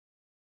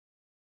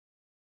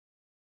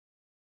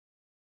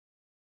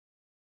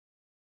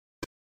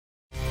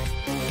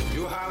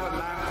You have a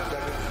lamp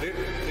that is lit.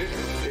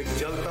 एक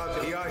जलता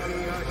दिया ही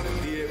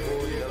दिए को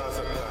जला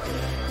सकता है.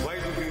 Why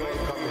do we all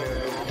come here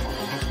to Amma?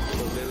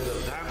 Because there is a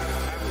lamp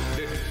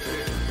lit.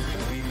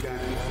 We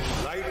can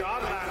light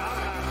our lamp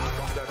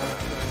from that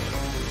lamp.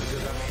 It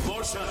is an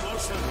emotion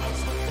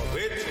for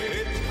which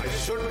I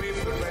should be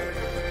prepared.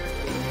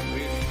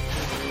 We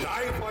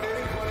die for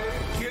it,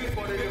 kill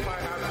for it if I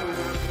have to,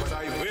 but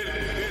I will.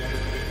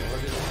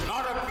 But it's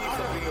not a piece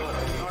of the earth,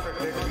 not a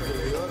dead piece of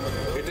the earth.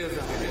 It is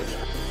an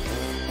emotion.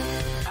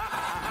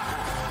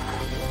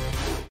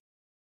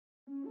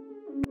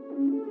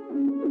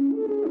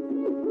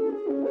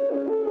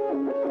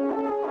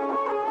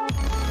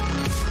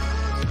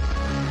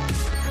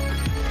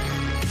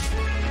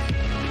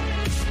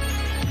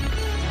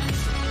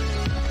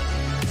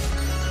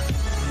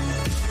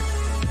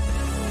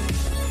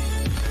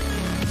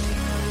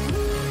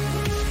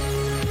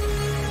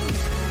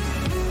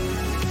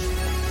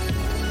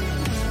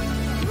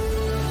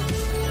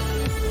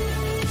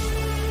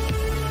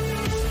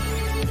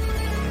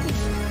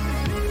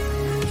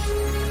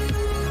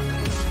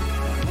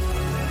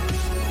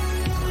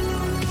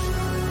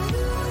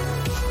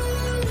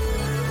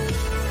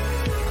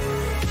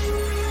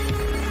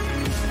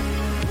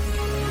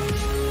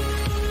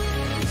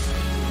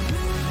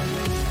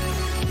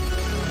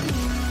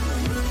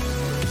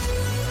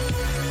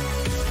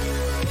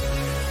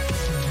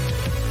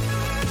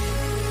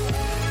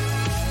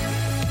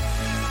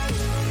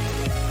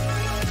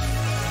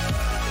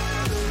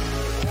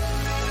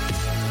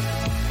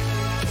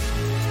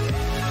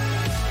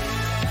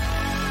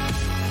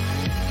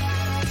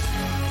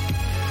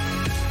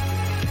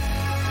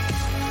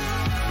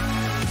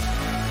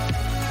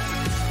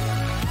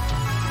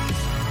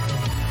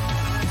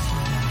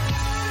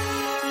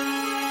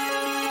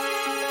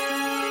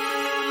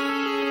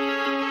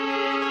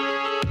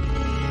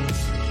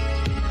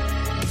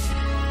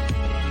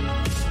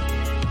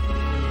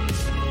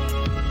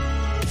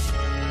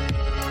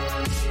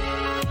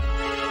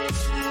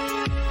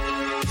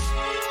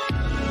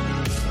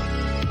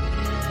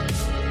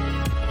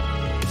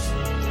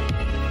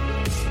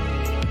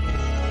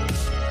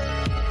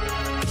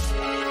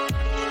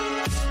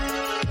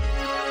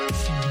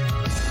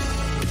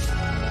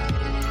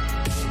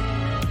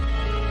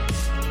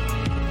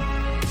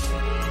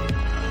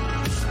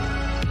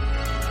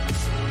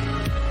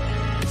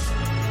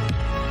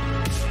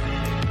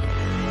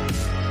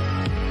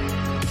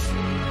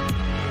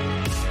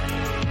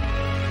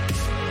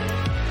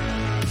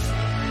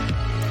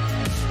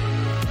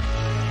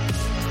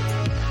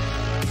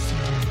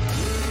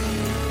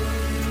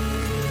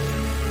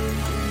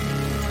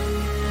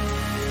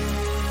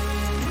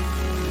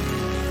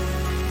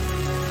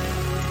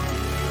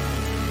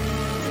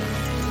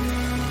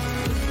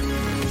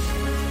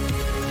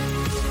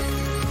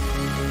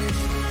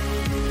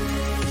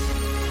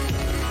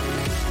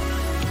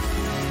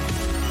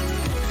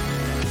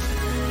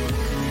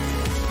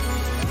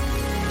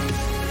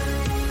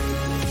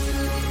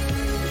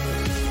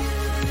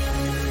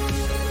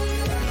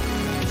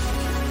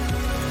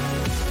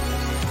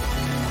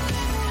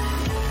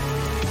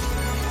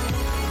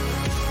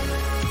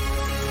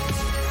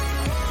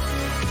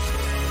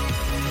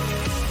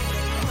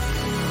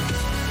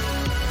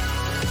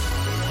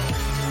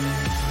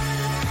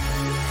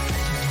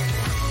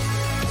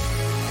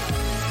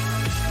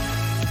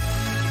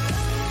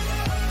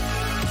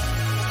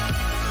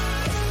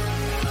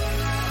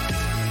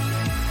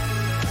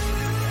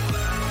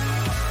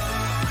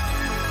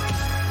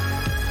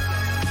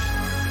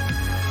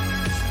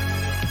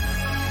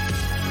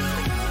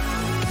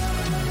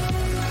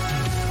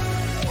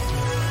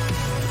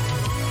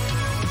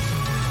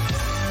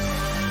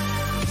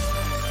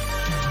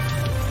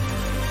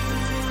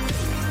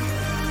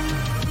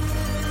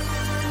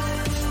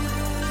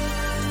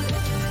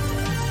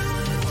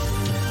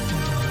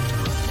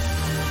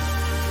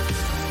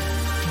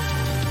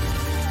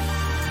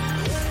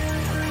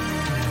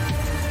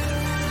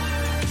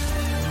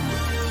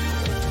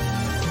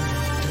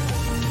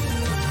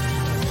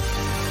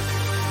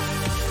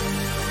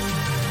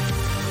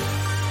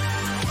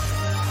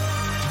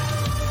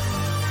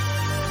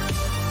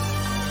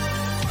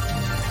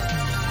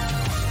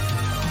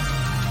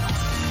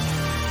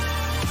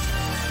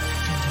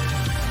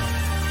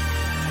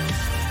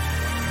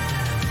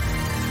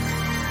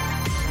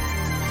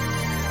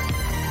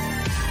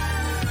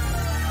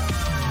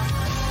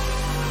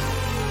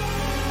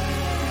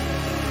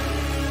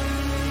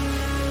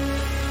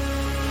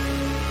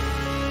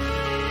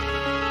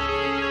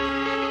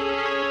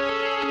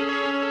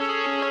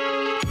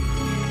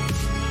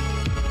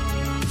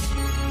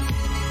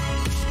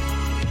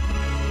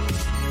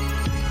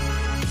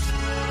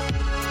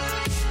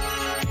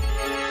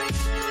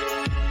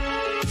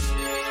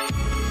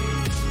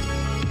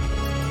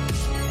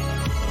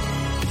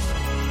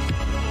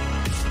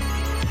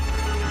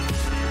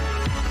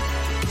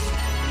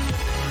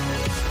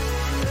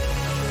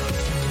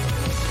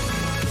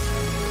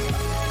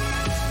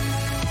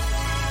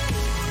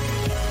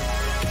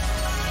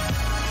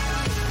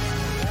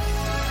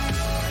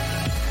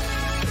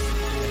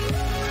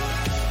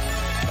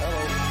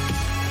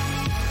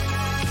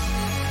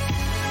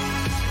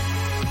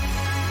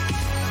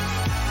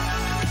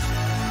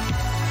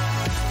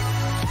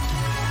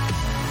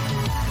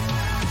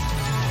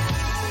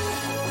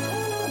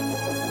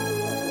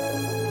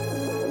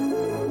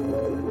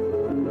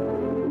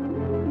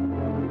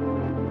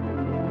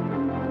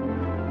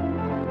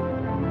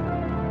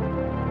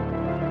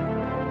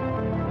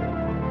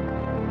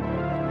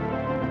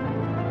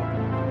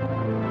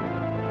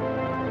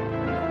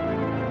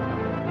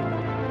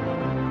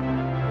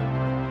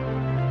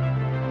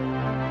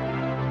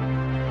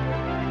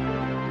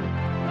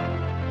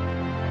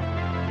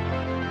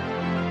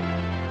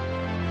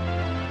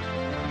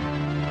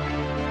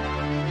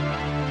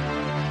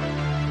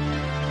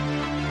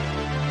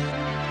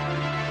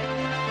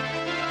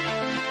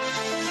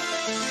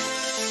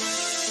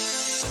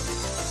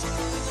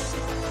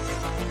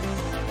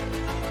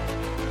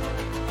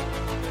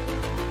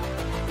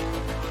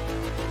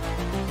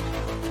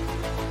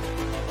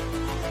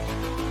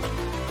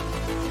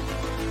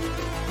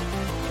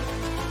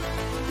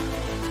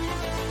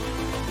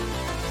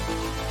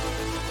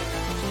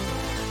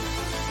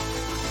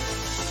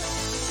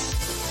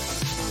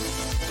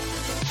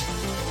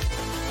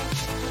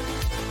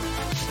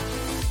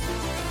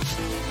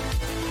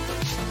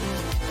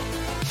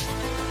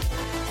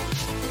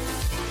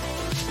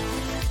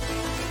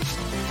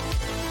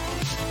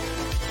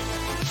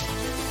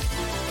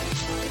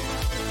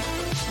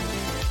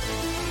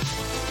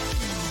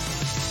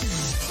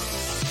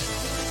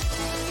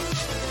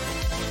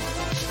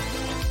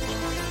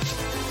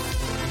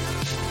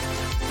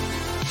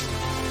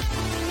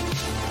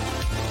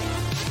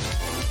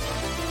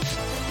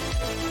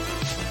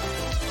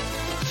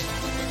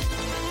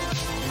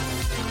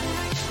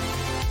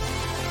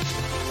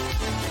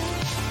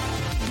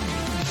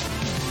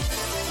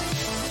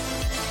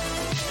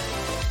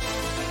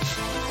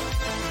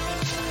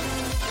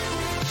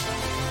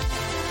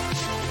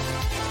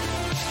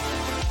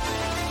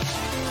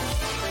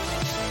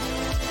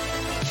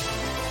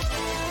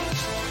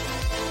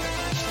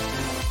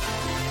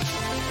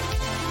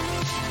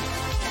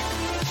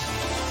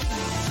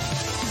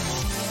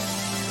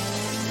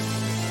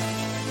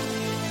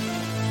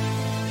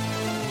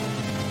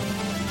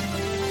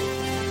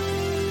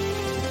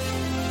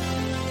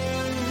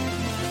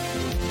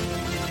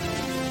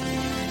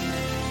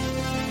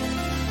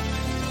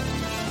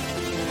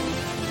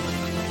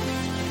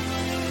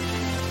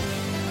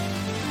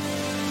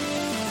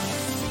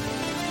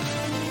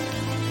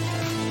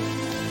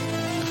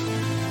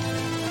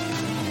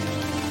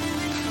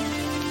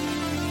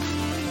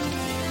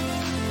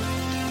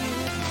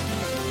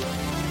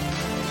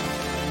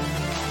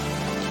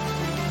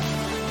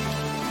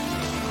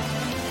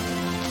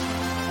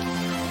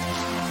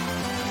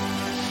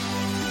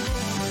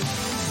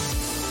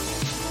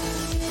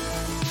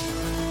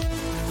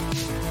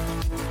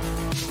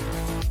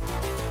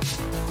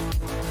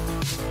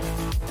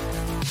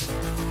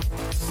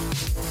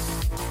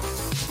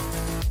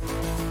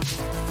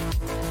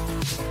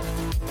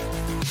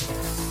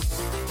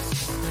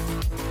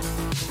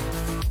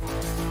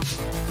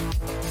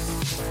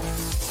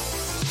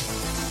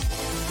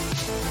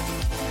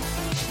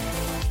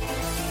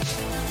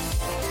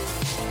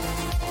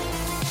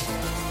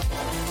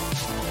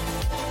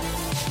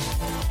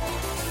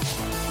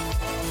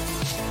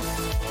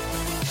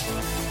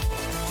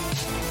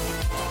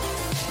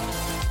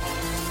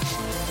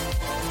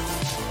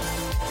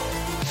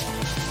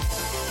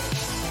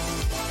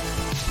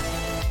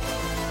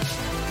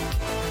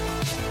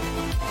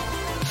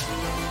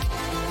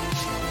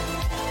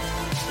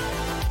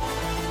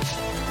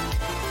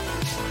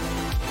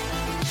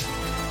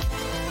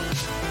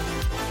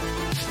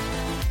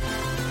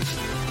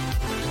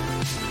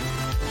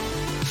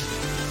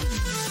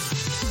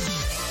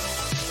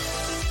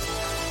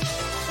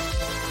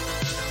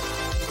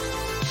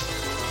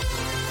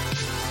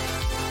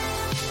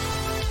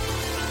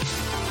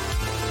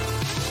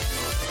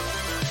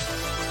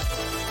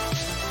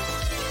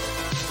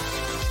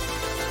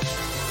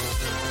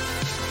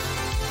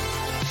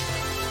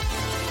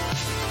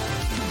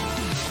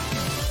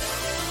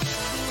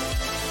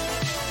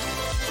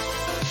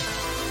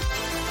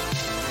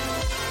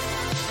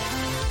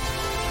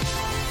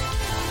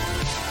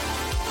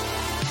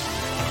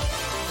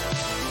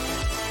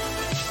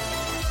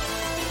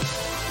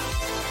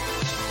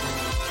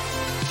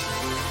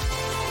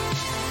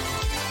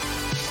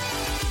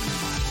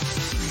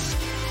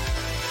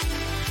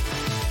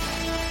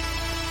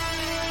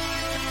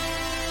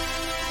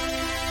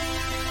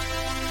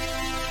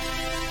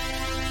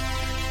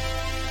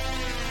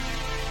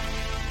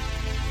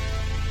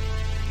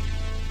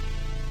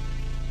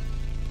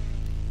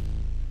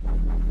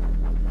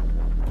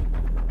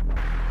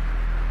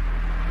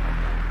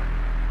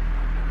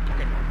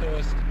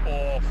 pissed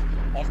off.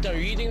 After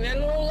reading that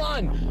little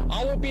line,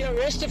 I will be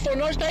arrested for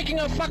not taking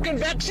a fucking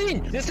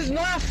vaccine. This is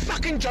not a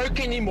fucking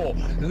joke anymore.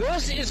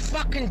 This is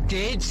fucking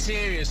dead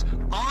serious.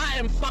 I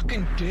am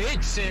fucking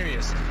dead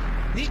serious.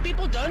 These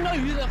people don't know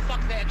who the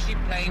fuck they're actually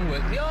playing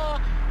with. Yeah,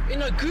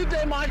 in a group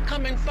they might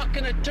come and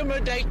fucking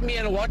intimidate me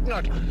and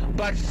whatnot,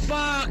 but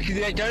fuck,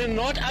 they do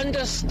not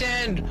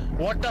understand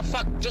what the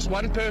fuck just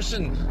one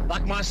person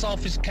like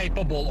myself is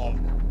capable of.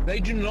 They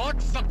do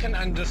not fucking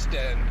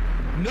understand.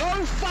 No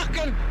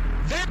fucking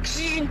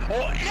vaccine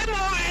or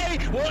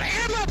mRNA will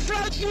ever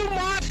flow through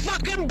my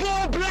fucking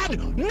blood.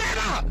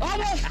 Never! I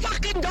will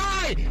fucking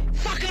die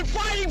fucking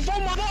fighting for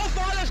my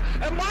forefathers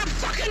and my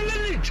fucking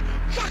lineage.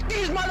 Fuck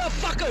these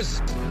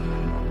motherfuckers!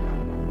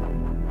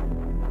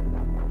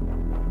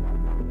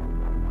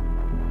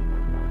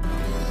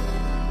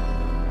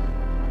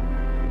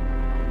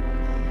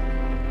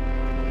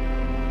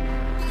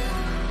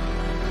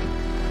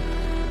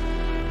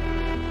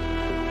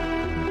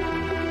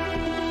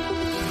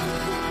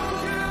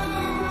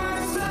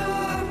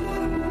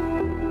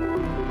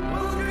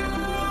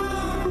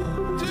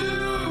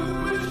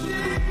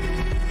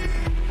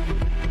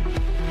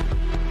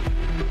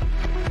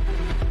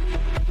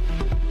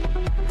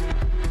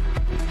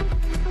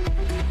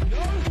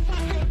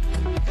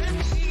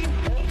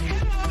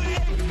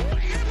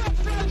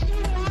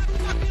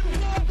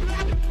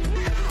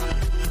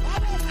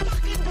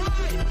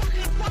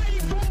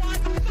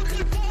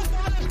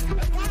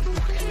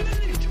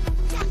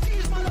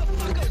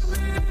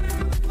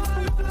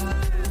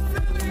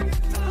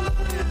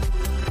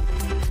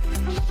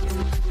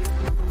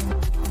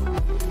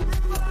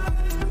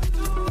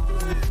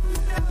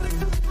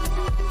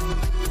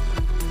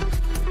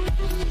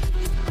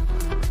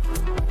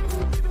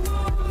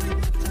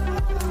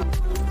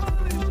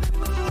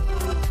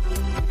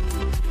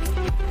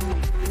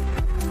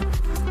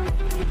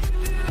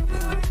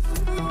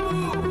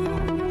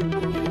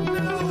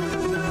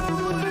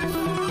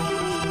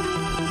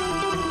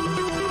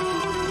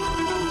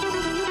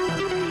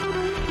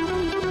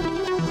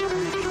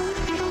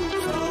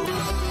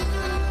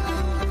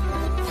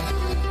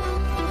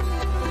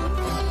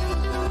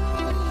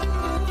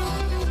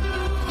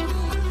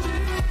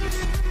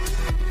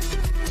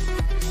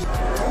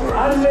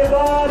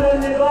 النضال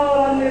النضال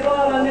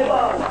النضال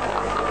النضال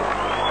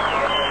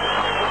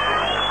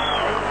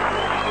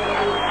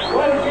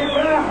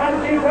والكفاح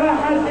الكفاح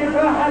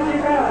الكفاح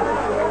الكفاح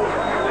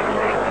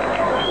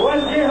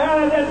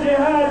والجهاد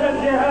الجهاد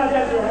الجهاد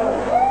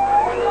الجهاد.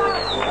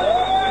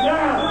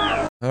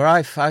 All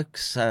right,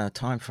 folks,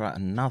 time for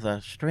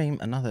another stream,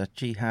 another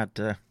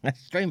jihad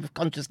stream of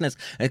consciousness.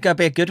 It's going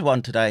to be a good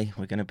one today.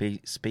 We're going to be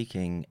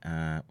speaking,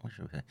 what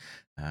should we say?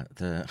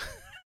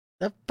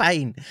 The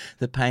pain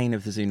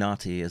of the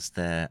Zoonati as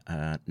their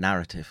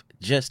narrative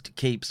just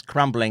keeps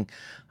crumbling.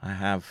 I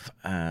have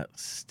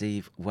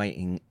Steve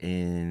waiting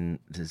in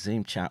the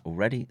Zoom chat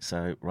already,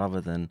 so rather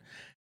than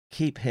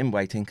keep him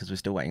waiting, because we're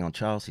still waiting on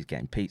Charles, he's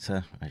getting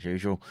pizza as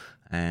usual,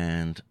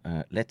 and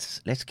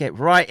let's get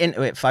right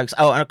into it, folks.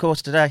 Oh, and of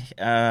course today,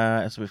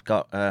 as we've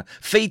got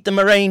Feed the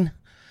Marine,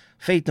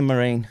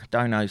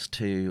 donos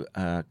to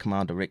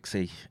Commander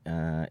Rixey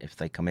if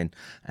they come in,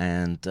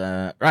 and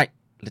right.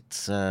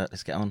 Let's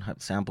get on. Hope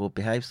the soundboard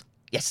behaves.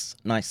 Yes,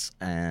 nice.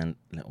 And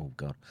oh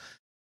god,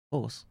 of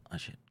course I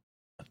should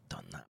have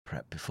done that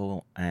prep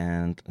before.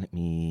 And let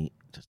me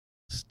just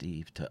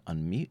Steve to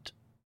unmute.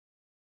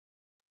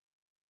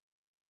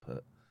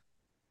 Put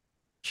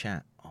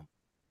chat on.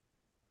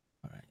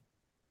 All right.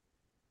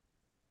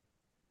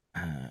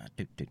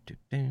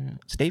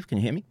 Steve, can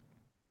you hear me?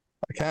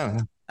 I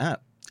can. Hi.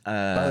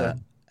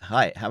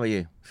 How are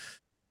you?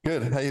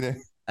 Good. How you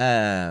doing?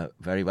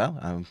 Very well.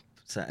 I'm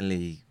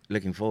certainly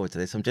looking forward to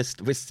this.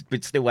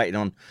 We're still waiting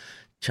on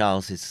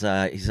Charles. He's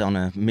on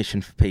a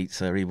mission for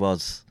pizza. He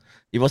was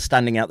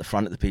standing out the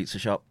front of the pizza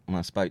shop when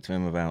I spoke to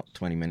him about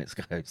 20 minutes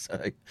ago. So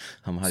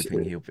I'm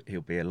hoping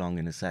he'll be along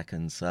in a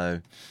second.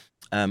 So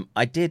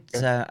I did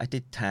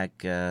tag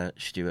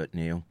Stuart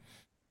Neal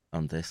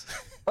on this.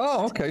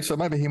 Oh, okay. So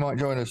maybe he might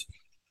join us.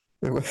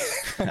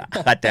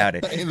 I doubt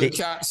it. In the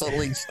chats, at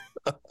least.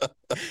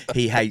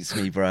 He hates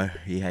me, bro.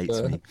 He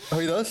hates me. Oh,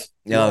 he does?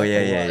 Oh,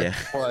 yeah.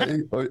 Why?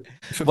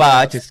 Well,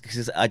 I just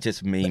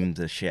memed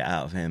the shit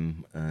out of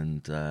him,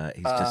 and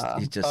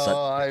he's just.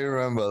 Oh, I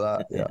remember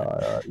that. Yeah,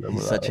 I remember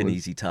he's such an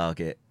easy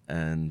target,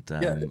 and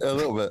yeah, a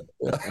little bit.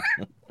 Yeah.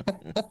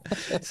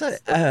 So,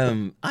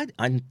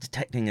 I'm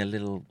detecting a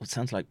little what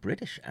sounds like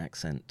British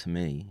accent to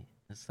me.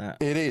 Is that?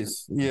 It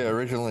is. Yeah,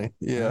 originally.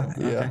 Yeah,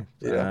 okay.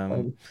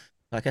 yeah.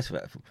 I guess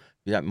if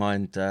you don't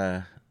mind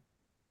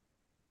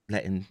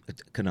letting,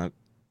 can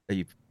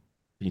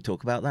you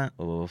talk about that,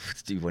 or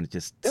do you want to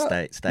just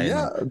stay?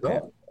 Yeah,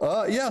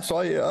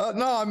 So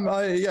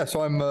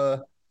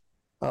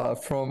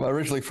I'm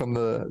originally from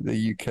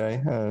the UK,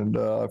 and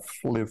I've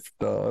lived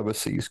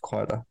overseas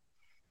quite a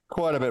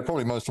bit,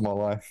 probably most of my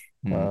life.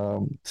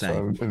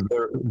 So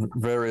in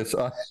various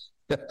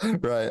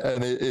right,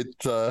 and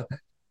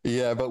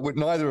Yeah, but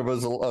neither of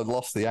us had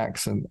lost the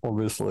accent,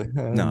 obviously,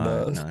 and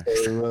No.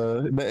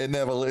 so,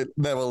 it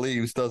never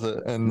leaves, does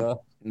it? And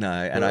No,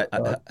 and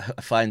but,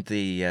 I find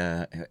the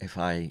if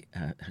I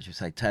how do you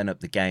say turn up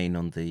the gain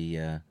on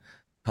the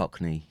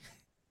Cockney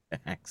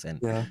accent,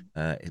 yeah,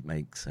 it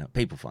makes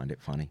people find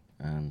it funny,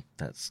 and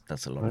that's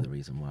a lot of right. the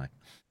reason why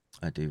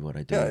I do what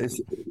I Yeah, do.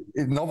 it's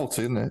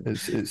novelty, isn't it?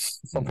 It's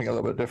Mm, something a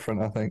little bit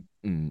different, I think.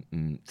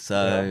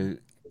 So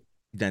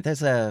Yeah.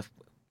 there's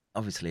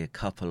obviously a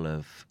couple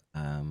of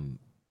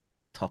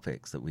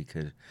topics that we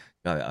could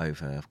go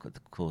over. Of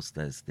course,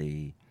 there's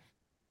the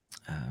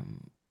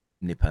um,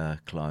 Nipper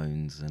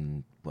clones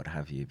and what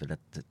have you, but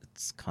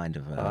it's kind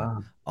of a Ah,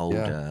 yeah,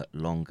 older,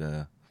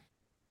 longer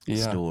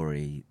yeah.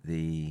 story.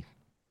 The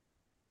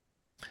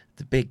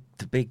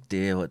big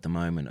deal at the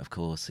moment, of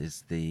course,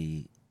 is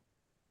the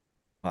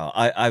well,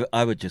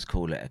 I would just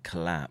call it a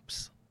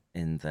collapse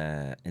in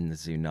the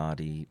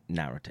Zoonati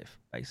narrative,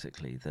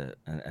 basically.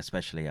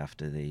 Especially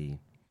after the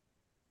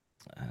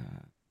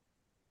uh,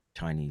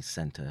 Chinese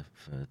Center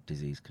for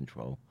Disease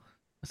Control,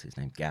 what's his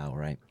name, Gao,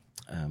 right?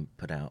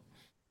 Put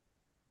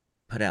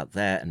out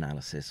their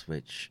analysis,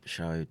 which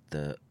showed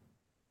that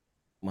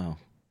well,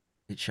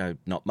 it showed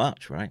not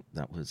much, right?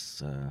 That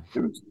was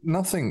There was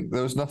nothing.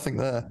 There was nothing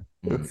there.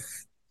 mm,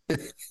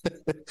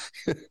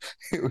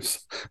 It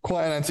was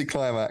quite an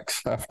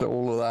anticlimax after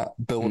all of that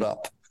build mm,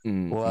 up,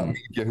 mm, all that mm.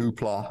 media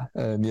hoopla,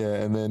 and yeah,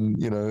 and then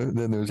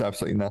then there was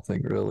absolutely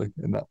nothing really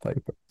in that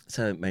paper.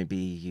 So maybe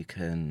you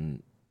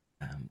can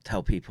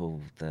tell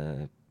people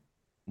there's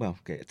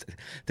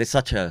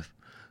such a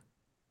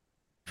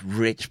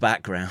rich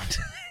background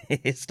in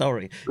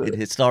historic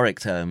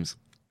terms.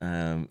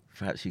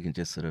 Perhaps you can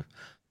just sort of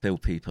fill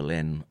people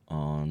in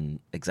on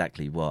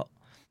exactly what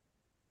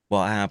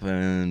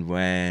happened,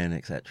 when,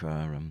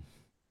 etc.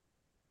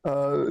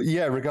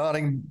 Yeah,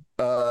 regarding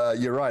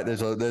you're right.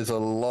 There's a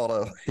lot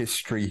of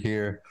history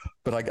here,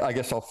 but I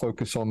guess I'll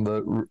focus on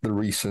the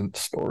recent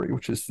story,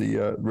 which is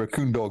the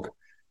raccoon dog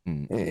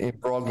Mm, in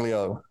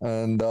Broglio,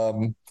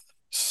 and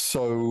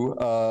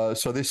so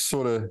this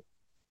sort of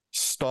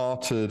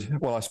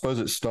started. Well, I suppose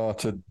it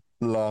started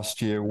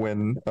last year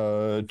when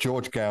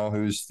George Gao,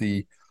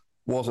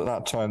 was at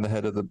that time the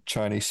head of the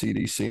Chinese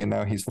CDC, and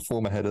now he's the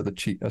former head of the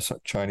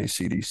Chinese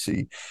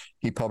CDC.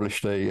 He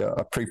published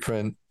a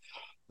preprint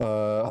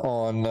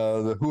on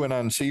the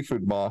Huanan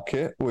seafood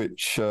market,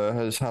 which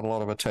has had a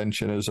lot of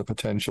attention as a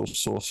potential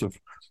source of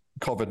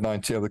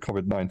COVID-19 or the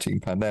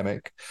COVID-19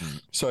 pandemic. mm,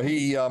 So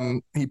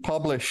he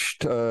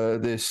published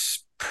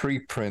this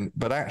preprint,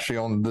 but actually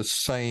on the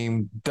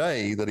same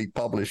day that he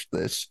published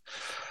this,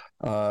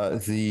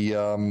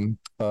 the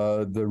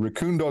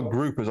Raccoon Dog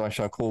Group, as I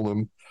shall call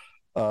them,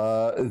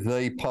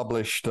 they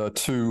published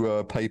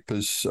two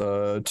papers,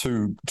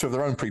 two of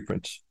their own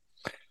preprints.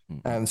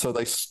 mm, And so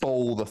they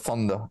stole the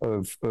thunder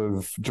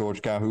of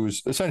George Gao, who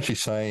was essentially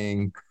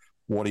saying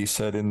what he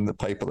said in the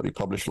paper that he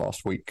published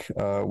last week,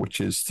 which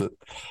is that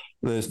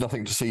there's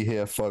nothing to see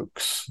here,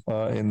 folks,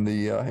 in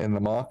the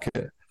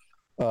market.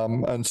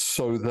 And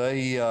so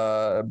they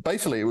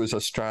basically it was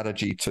a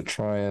strategy to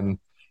try and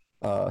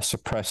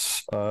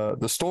suppress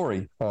the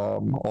story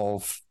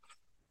of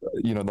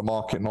the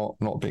market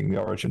not being the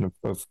origin of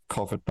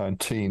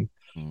COVID-19.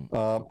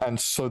 mm, And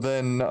so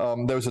then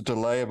there was a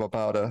delay of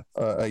about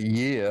a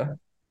year.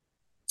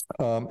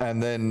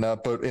 And then,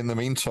 but in the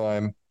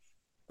meantime,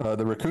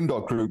 the Raccoon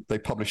Dog Group,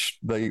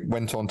 they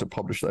went on to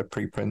publish their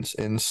preprints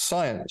in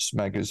Science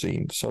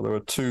magazine. So there were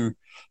two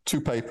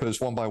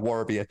papers, one by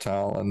Warraby et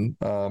al. And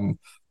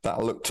that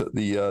looked at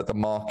the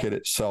market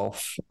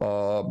itself,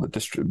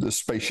 the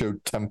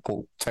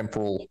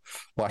spatio-temporal,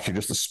 well, actually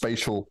just the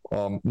spatial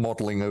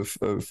modeling of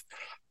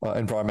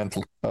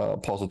environmental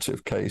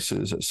positive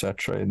cases,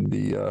 etc., in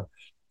the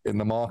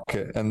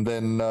market. And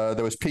then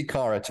there was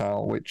Picard et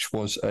al., which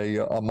was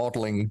a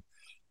modeling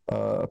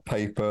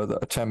paper that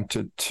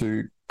attempted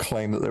to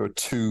claim that there were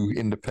two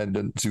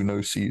independent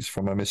zoonoses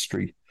from a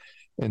mystery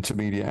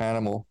intermediate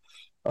animal.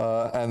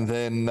 And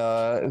then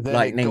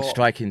lightning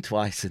striking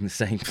twice in the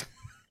same.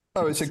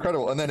 Oh, it's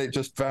incredible. And then it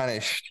just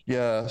vanished.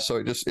 Yeah. So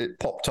it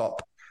popped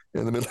up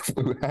in the middle of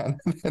Wuhan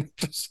and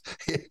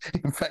it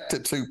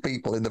infected two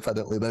people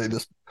independently. Then it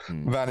just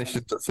vanished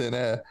into thin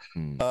air.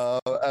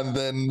 And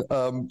then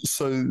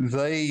so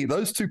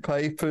those two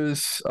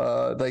papers,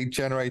 they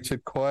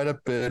generated quite a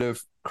bit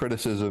of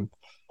criticism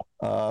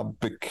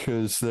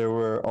because there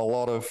were a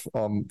lot of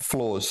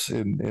flaws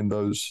in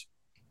those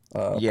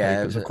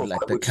papers. Of course,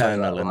 like the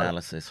kernel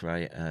analysis,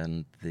 right?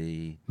 And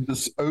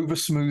this over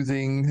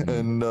smoothing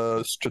and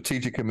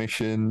strategic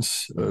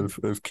omissions of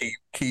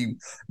key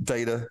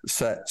data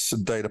sets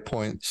and data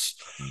points,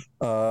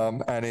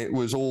 and it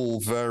was all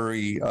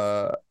very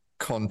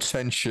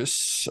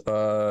contentious.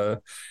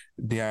 The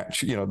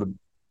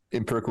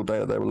empirical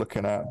data they were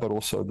looking at, but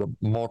also the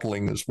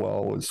modeling as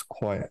well was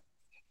quite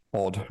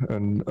odd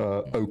and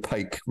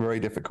opaque, very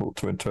difficult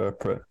to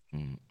interpret.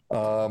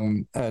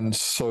 And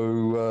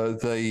so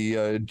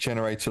they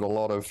generated a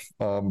lot of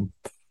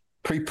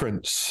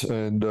preprints,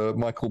 and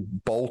Michael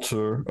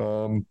Bolter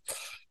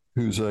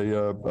who's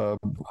a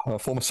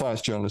former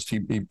science journalist.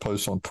 He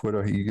posts on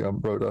Twitter. He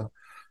wrote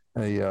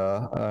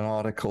an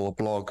article, a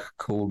blog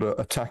called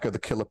 "Attack of the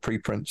Killer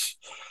Preprints,"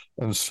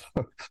 and so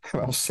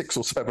about 6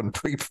 or 7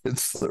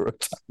 preprints that are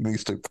attacking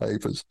these 2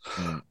 papers.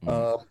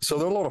 Mm-hmm. So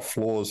there are a lot of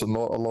flaws and a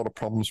lot of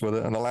problems with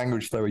it, and the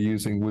language they were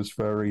using was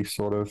very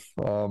sort of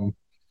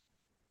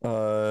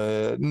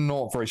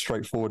not very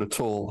straightforward at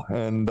all.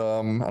 And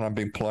I'm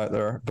being polite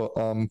there, but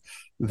I'll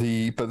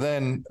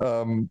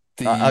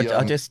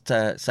just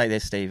say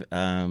this, Steve.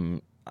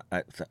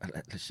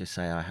 Let's just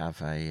say I have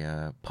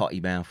a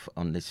potty mouth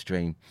on this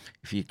stream.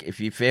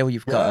 If you feel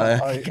you've got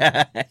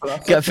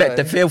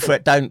to feel for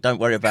it, don't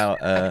worry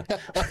about. I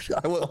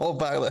will hold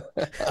back there.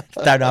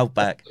 Don't hold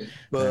back.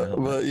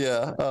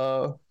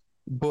 So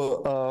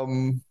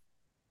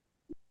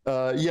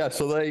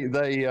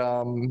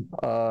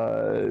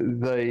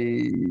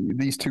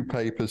these 2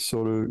 papers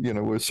sort of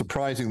were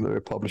surprising that they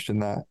were published in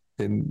that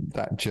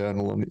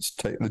journal, and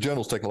the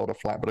journal's taking a lot of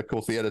flack, but of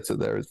course the editor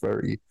there is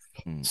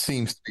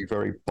seems to be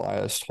very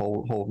biased,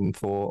 Holden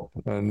Thorpe,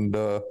 and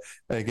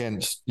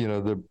against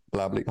the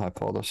Blablik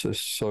hypothesis.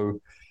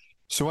 So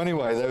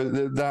anyway,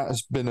 that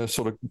has been a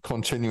sort of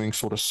continuing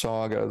sort of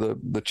saga,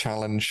 the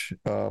challenge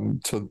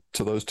to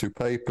those 2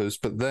 papers,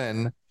 but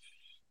then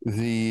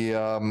the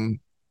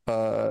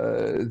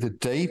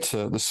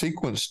data, the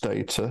sequence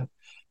data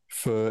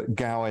for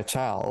Gao et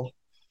al.,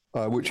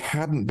 which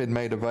hadn't been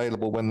made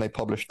available when they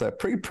published their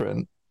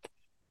preprint,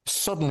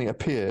 suddenly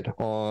appeared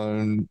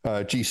on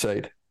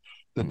GSAID,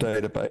 the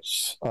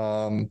database.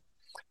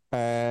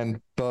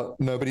 But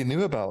nobody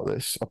knew about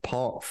this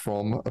apart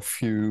from a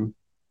few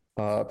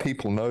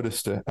people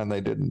noticed it, and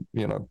they didn't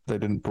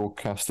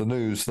broadcast the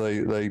news.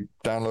 They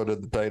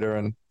downloaded the data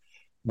and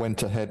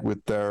went ahead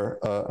with their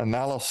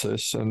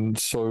analysis, and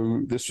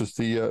so this was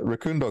the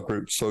Rikundo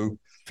group. So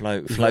Flo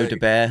de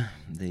Bear,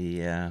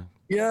 the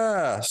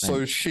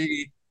so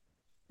she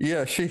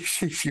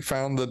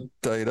found the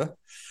data.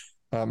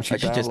 She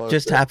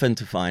just happened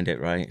to find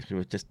it, right? She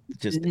was just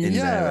in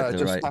there at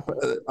the right.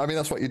 I mean,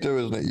 that's what you do,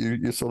 isn't it?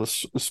 You sort of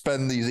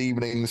spend these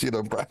evenings,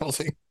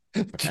 browsing,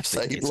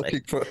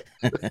 looking for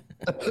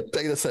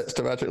data sets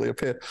to magically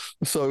appear.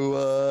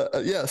 So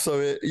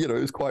it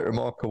was quite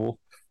remarkable.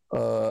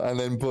 And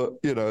then, but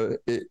they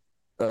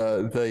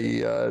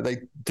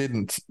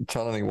didn't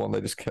tell anyone.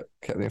 They just kept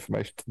the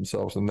information to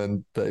themselves, and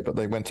then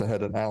they went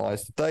ahead and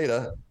analyzed the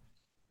data.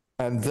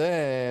 And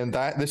then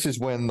this is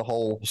when the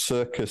whole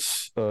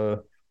circus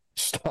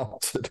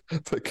started,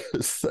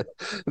 because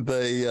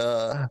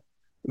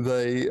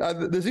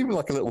there's even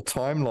like a little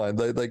timeline.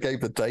 They gave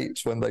the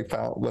dates when they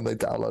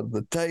downloaded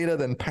the data.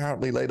 Then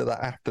apparently later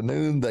that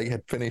afternoon they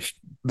had finished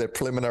their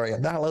preliminary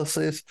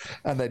analysis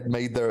and they'd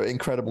made their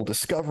incredible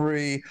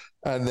discovery.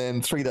 And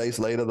then 3 days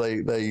later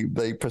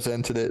they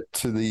presented it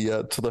to the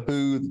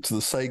WHO, to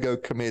the SAGO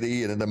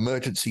committee in an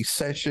emergency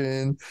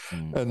session.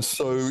 And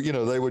so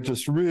they were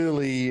just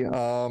really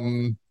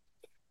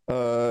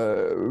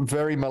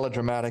very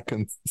melodramatic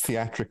and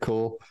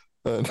theatrical.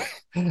 And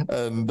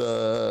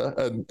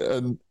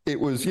it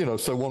was,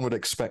 so one would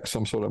expect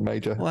some sort of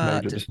major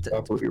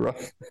discovery,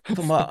 right?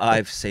 From what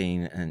I've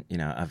seen, and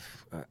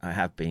I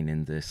have been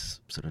in this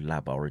sort of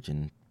lab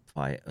origin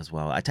fight as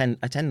well. I tend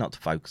not to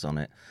focus on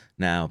it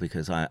now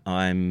because I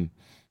don't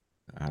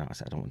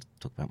want to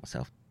talk about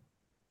myself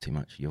too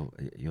much. You're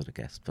the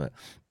guest, but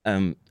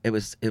it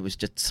was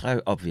just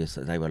so obvious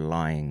that they were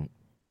lying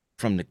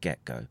from the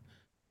get-go,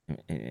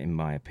 in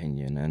my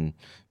opinion. And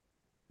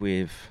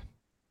with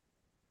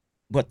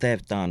what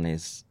they've done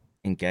is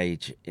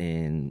engage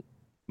in,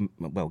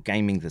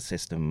 gaming the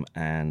system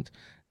and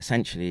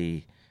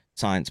essentially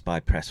science by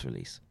press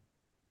release.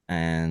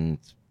 And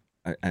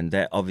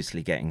they're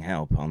obviously getting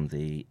help on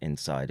the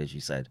inside. As you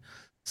said,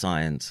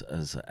 science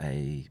as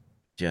a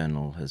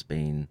journal has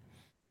been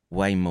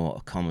way more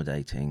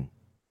accommodating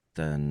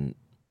than,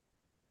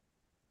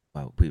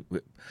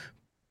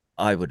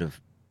 I would have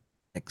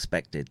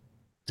expected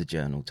the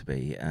journal to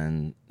be.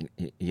 And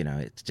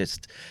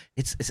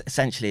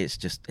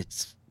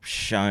it's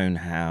shown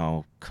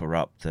how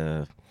corrupt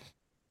the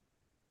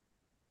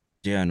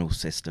journal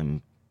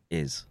system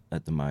is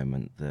at the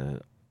moment,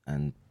 the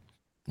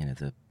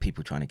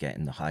people trying to get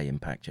in the high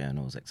impact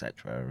journals,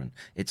 etc. And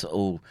it's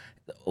all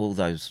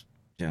those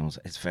journals,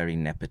 it's very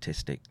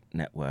nepotistic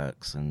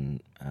networks,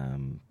 and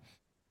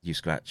you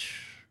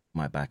scratch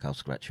my back, I'll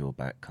scratch your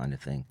back kind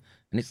of thing,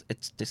 and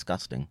it's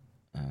disgusting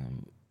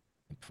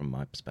from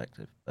my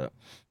perspective. But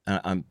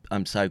I'm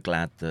so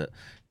glad that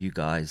you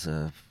guys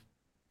have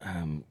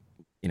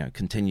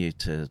continue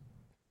to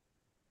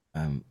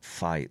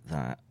fight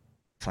that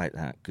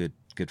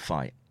good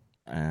fight,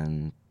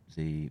 and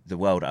the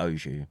world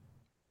owes you.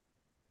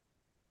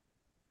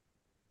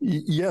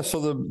 Yeah,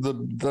 so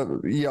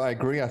I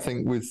agree. I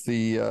think with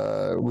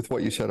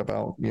what you said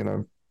about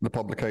the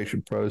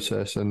publication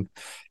process, and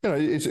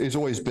it's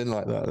always been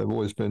like that. There've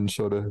always been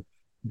sort of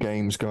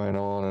games going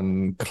on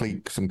and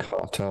cliques and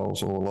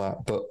cartels and all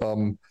that. But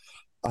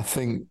I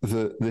think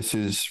that this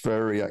is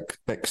very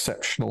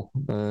exceptional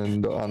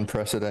and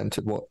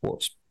unprecedented.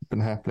 What's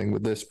been happening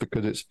with this,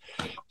 because it's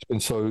been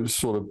so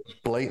sort of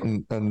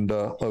blatant and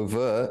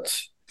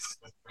overt.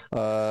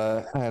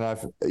 And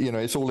I've,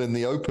 it's all in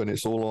the open.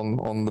 It's all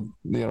on the,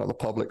 the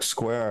public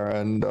square,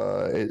 and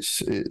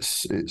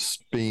it's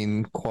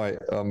been quite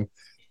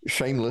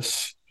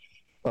shameless,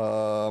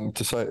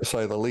 to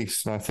say the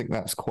least. And I think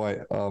that's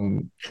quite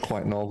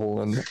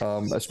novel,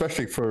 and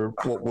especially for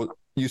what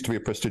used to be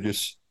a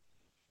prestigious,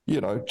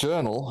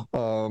 journal,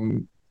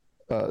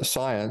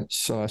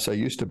 science. And I say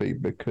used to be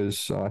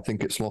because I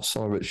think it's lost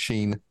some of its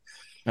sheen.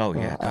 Oh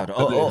yeah,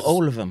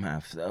 all of them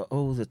have.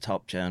 All the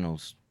top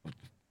journals,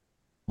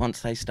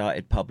 once they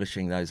started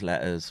publishing those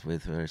letters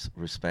with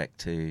respect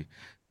to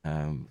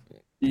the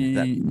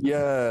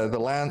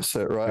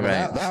Lancet, right?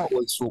 That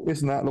was,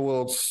 isn't that the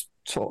world's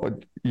top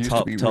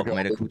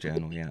medical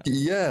journal?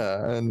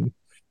 Yeah. And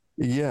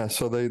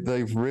so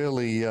they've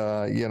really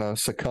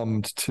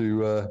succumbed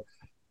to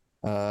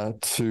I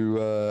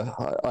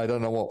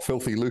don't know what,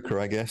 filthy lucre,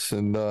 I guess,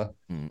 and to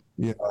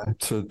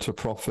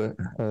profit,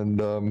 and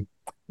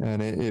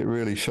it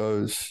really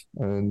shows.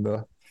 And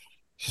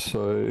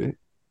so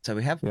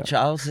we have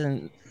Charles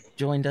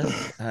joined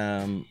us.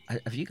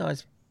 Have you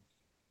guys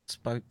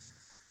spoke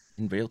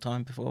in real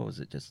time before, or was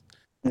it just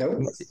no?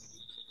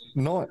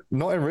 Not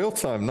in real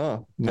time.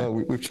 No.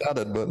 We've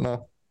chatted, but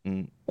no.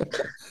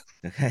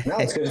 Okay. No,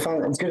 it's good to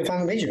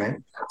finally meet you,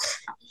 man.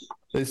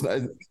 It's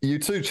you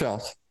too,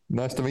 Charles.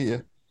 Nice to meet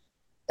you.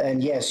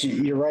 And yes,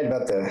 you're right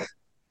about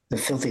the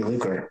filthy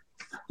lucre,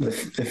 the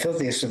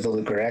filthiest of the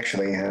lucre,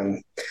 actually.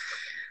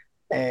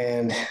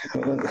 And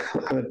I'm gonna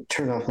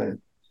turn off my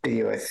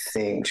video, I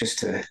think, just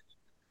to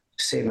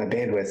save my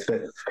bandwidth.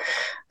 But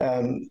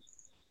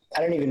I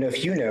don't even know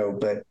if you know,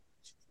 but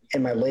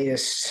in my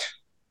latest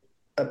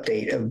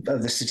update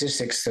of the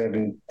statistics that I've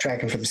been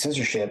tracking for the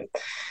censorship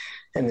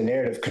and the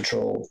narrative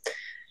control,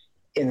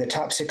 in the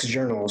top 6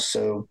 journals,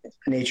 so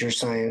Nature,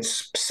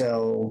 Science,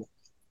 Cell,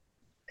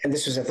 and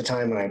this was at the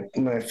time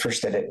when I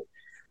first did it.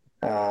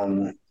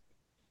 Oh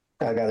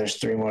God, there's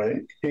 3 more.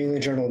 New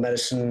England Journal of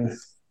Medicine.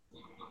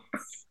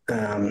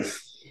 I'm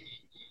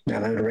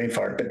having a brain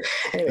fart, but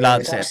anyway.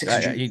 Lancet.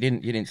 You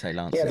didn't say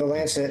Lancet. Yeah, the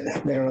Lancet.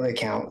 They don't really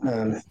count.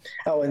 And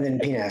then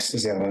PNAS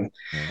is the other one.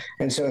 Yeah.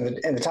 And so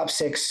in the top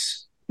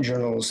 6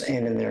 journals,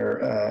 and in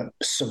their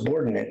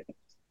subordinate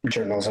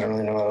journals, I don't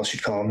really know what else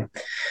you'd call them.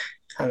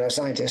 I'm not a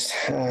scientist,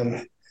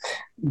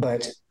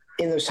 but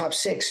in those top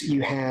 6,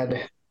 you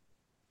had,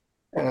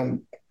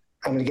 and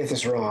I'm going to get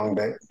this wrong,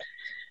 but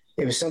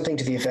it was something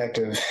to the effect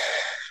of,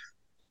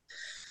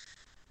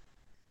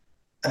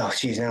 I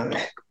think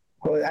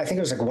it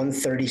was like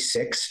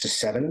 136 to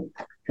 7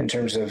 in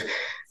terms of,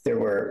 there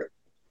were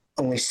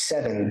only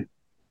 7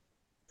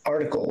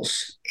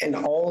 articles in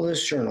all of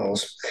those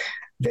journals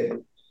that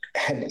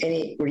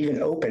were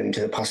even open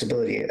to the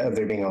possibility of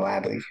there being a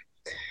lab leak.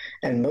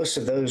 And most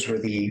of those were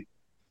the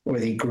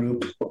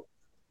group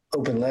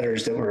open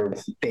letters that were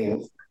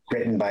being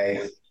written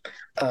by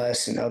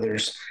us and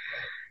others,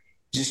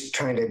 just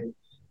trying to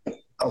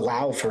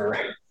allow for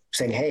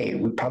saying, hey,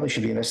 we probably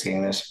should be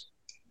investigating this.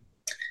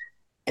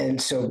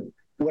 And so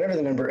whatever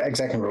the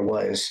exact number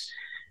was,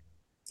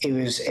 it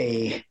was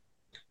a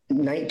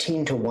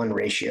 19-to-1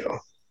 ratio.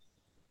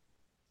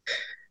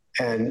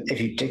 And if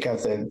you take out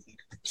the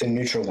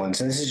neutral ones,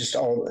 and this is just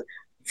all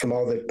from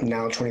all the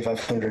now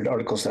 2,500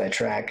 articles that I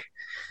track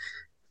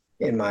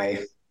in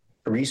my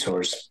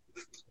resource.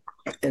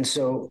 And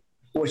so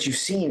what you've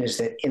seen is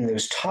that in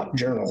those top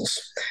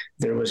journals,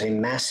 there was a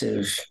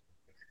massive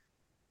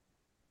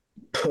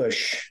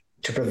push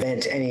to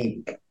prevent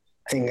anything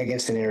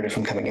against the narrative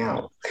from coming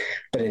out.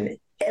 But in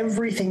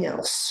everything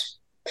else,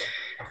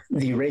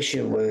 the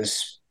ratio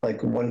was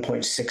like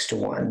 1.6 to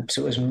 1.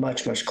 So it was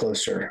much, much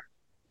closer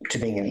to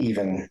being an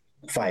even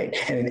fight.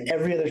 And in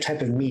every other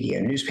type of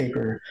media,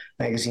 newspaper,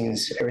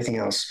 magazines, everything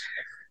else,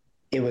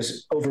 it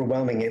was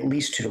overwhelming, at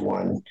least 2 to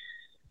 1.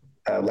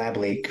 Lab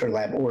leak or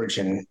lab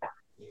origin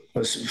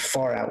was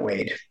far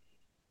outweighed.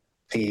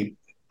 Even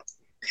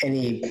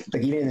in the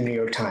New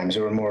York Times,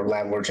 there were more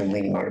lab origin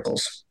leaning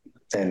articles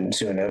than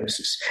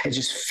zoonosis. It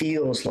just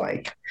feels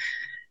like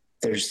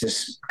there's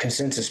this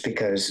consensus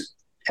because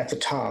at the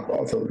top,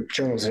 all the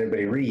journals that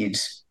everybody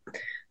reads,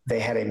 they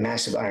had a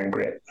massive iron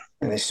grip,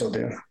 and they still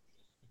do.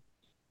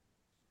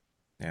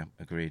 Yeah,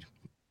 agreed.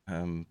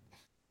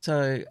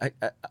 So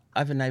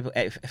I've enabled,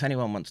 if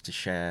anyone wants to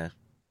share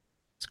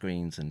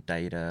screens and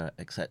data,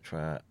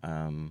 etc.,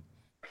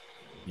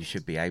 you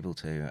should be able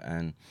to.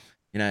 And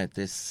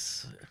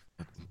this,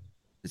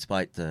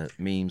 despite the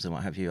memes and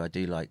what have you, I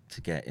do like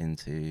to get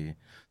into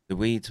the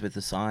weeds with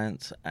the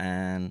science.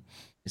 And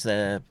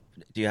do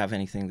you have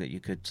anything that you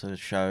could sort of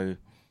show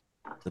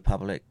the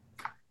public,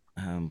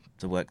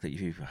 the work that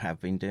you have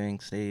been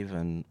doing, Steve,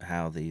 and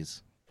how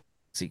these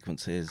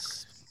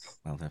sequences,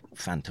 well, the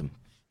phantom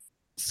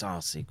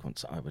SARS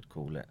sequence, I would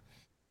call it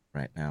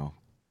right now.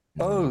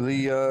 Oh,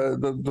 the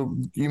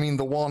you mean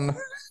the one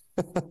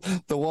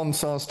the one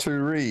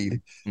SARS-2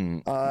 read?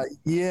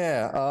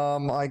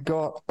 I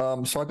got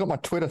my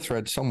Twitter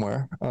thread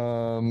somewhere.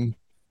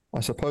 I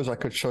suppose I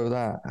could show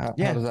that.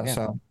 How does that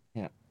sound?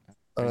 Yeah.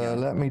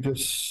 Let me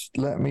just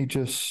see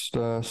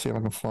if I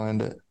can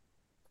find it.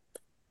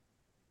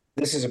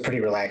 This is a pretty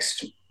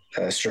relaxed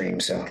stream,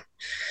 so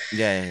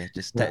Yeah.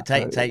 Just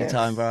take your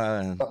time, bro.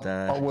 And,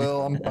 I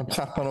will. I'm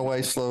tapping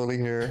away slowly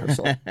here.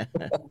 So.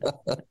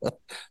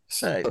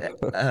 So,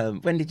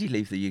 when did you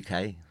leave the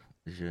UK?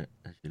 As you're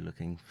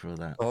looking for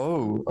that.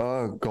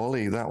 Oh,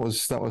 golly, that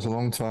was a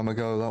long time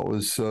ago. That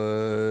was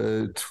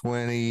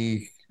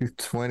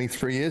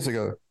 23 years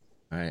ago.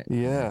 Right.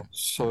 Yeah.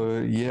 So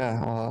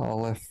yeah, I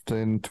left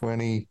in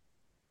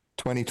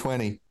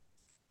 2020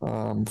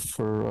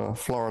 for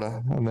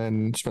Florida, and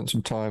then spent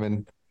some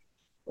time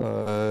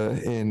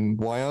in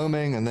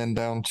Wyoming, and then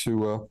down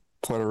to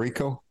Puerto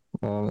Rico.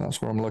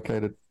 That's where I'm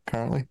located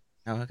currently.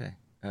 Oh, okay.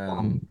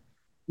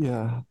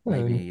 Yeah.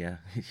 Maybe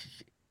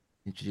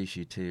introduce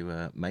you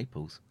to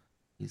Maples.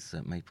 He's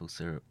maple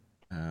syrup.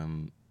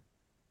 No,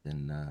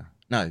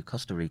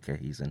 Costa Rica.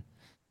 He's in.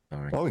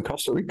 Sorry. Oh, in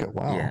Costa Rica.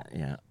 Wow.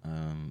 Yeah.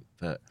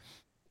 But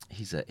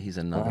he's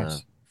another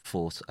Nice.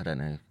 force. I don't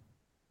know.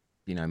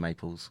 You know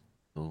Maples?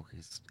 Or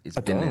he's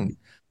I been in. don't.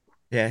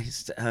 Yeah,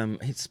 he's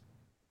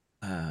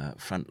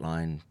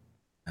frontline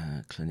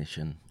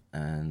clinician,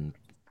 and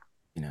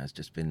it's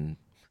just been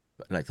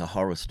like the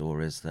horror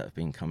stories that have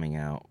been coming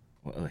out,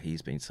 or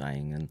he's been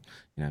saying, and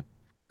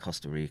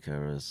Costa Rica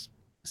has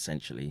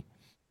essentially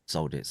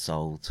sold its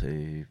soul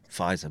to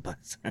Pfizer by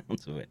the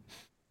sounds of it,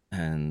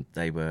 and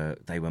they were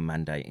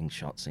mandating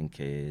shots in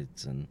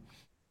kids and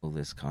all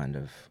this kind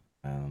of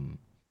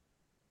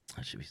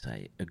how should we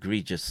say,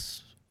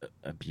 egregious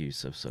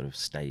abuse of sort of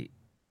state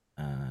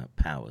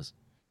powers.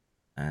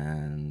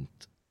 And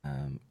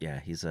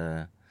he's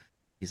a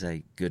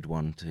good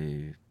one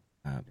to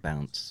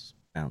bounce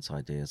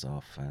ideas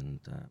off, and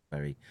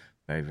very,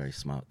 very, very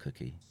smart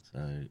cookie.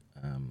 So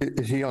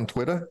Is he on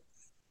Twitter?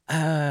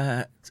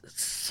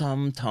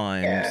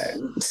 sometimes. yeah,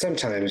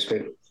 sometimes,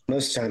 but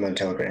most of the time on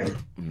Telegram.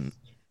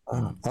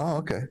 Oh,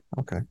 okay,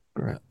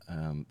 great.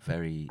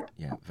 Very,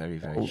 very,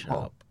 very Oh,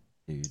 sharp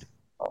dude.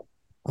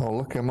 I'll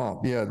look him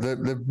up. Yeah,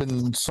 there've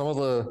been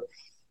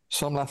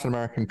some Latin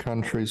American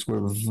countries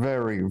were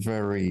very,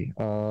 very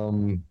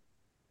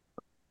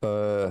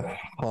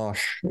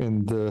harsh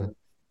in the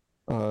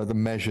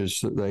measures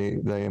that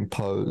they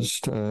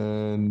imposed,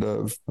 and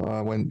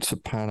I went to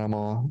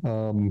Panama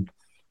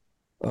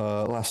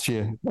last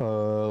year,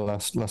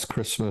 last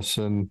Christmas,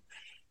 and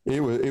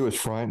it was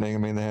frightening. I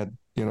mean, they had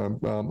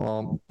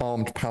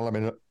armed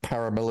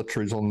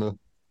paramilitaries on the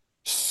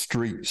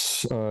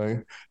streets,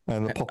 and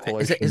the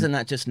population. Isn't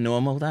that just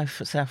normal though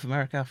for South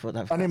America? I thought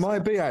that. And it might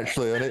be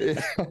actually, and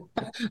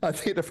I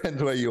think it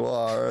depends where you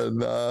are,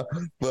 and but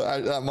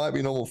that might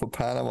be normal for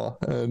Panama,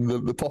 and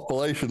the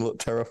population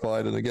looked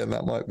terrified, and again,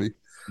 that might be,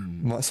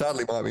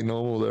 sadly, might be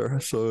normal there.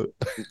 So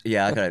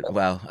Yeah, I don't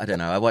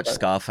know. I watched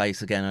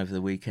Scarface again over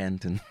the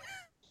weekend, and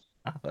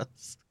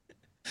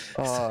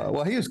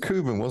well, he was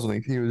Cuban, wasn't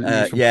he? He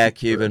was from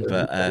Cuban,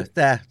 but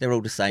they're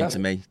all the same to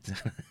me.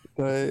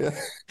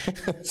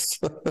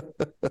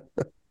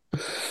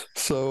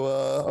 So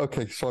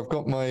okay, so I've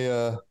got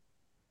my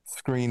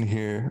screen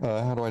here.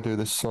 How do I do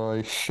this? So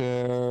I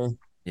share.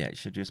 Yeah, it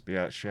should just be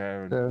out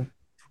share,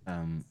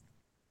 and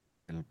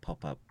it'll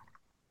pop up.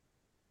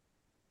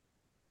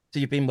 So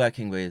you've been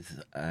working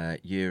with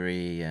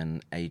Yuri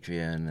and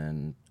Adrian,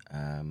 and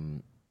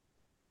I'm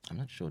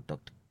not sure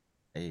Dr.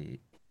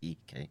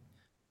 E.K.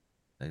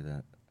 say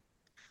that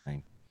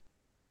name.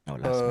 Oh,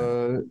 last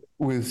name.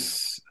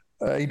 With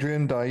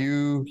Adrian,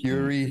 Dayu,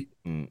 Yuri,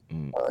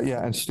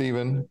 and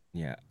Stephen.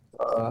 Yeah.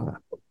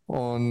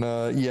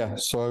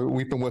 So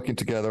we've been working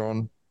together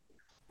on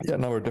a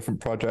number of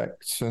different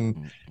projects.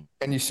 And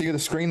can you see the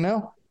screen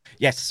now?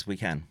 Yes, we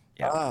can.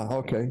 Yeah.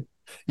 Okay.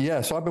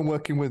 Yeah, so I've been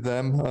working with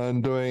them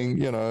and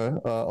doing, a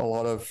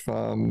lot of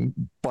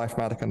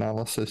bioinformatic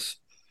analysis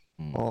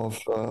of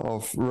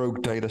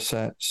rogue data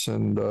sets,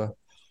 and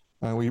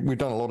we've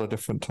done a lot of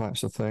different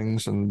types of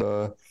things, and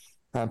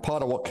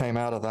part of what came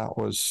out of that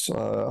was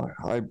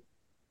I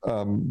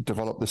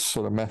developed this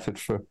sort of method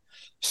for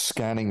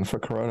scanning for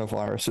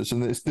coronaviruses,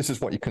 and this is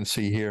what you can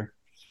see here.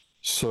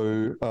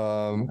 So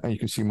and you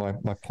can see my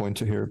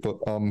pointer here, but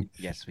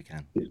yes, we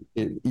can.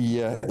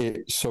 You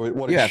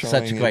have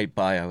such a great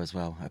bio as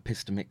well.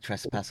 Epistemic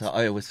trespasser.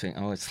 I always think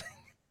of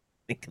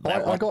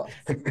that one. I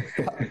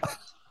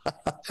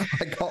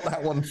got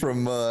that one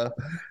from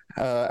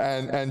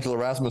Angela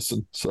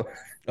Rasmussen. So.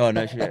 Oh,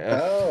 that's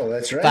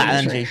right.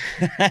 Fat Angie.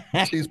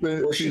 Right. She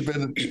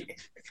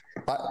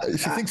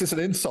thinks it's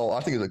an insult.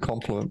 I think it's a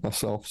compliment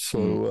myself.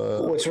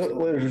 So what's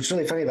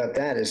really funny about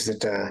that is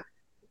that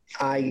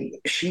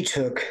she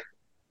took,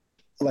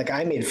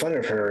 I made fun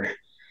of her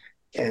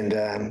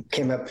and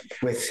came up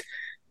with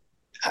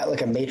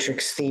like a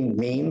Matrix themed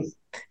meme,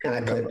 and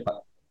I put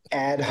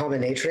ad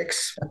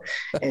hominatrix,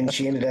 and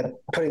she ended up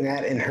putting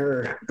that in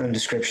her own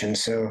description.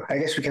 So I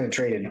guess we kind of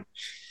traded.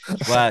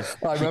 Wow.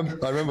 I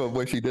remember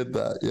when she did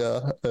that.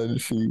 Yeah,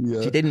 and she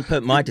didn't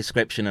put my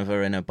description of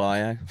her in her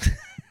bio.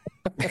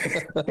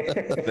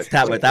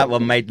 But that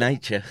one made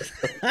nature.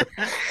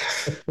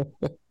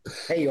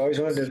 Hey, you always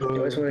want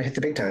to hit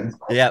the big time.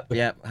 Yep.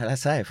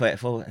 Let's say if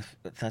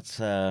that's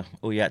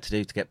all you had to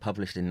do to get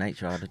published in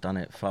Nature, I'd have done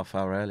it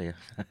far earlier.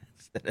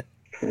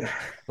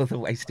 All the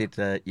wasted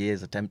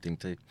years attempting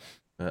to.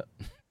 But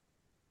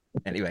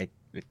anyway,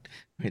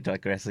 we're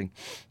digressing.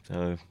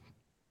 So,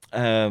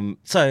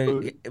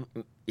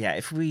 yeah,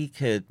 if we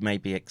could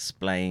maybe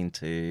explain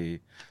to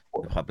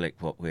the public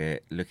what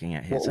we're looking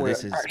at here. What so we're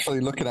this is actually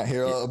looking at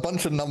here are a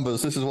bunch of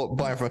numbers. This is what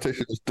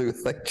bioinformaticians do.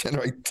 They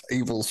generate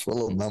tables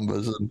full of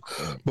numbers.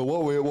 But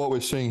what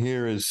we're seeing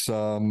here is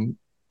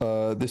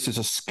this is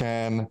a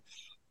scan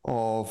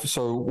of.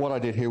 So what I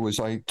did here was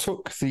I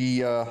took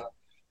the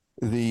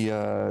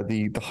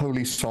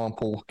Holy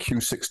sample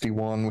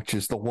Q61, which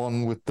is the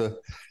one with the,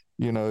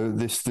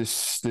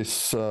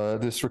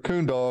 this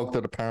raccoon dog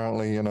that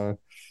apparently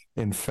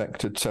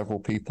infected several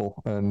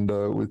people and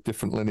with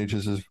different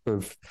lineages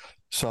of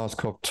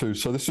SARS-CoV-2.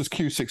 So this was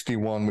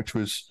Q61, which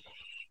was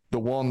the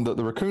one that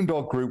the raccoon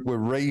dog group were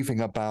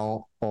raving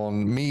about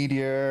on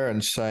media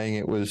and saying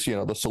it was,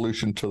 the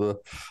solution to the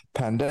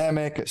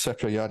pandemic, et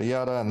cetera, yada,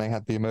 yada. And they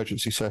had the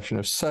emergency session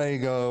of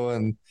SAGO,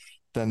 and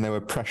then they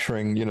were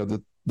pressuring,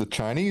 the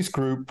Chinese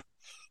group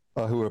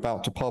who were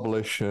about to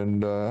publish,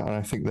 and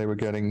I think they were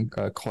getting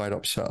quite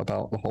upset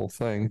about the whole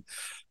thing.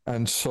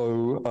 And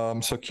so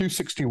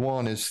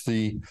Q61 is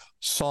the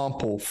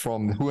sample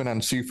from the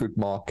Huanan seafood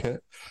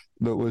market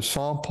that was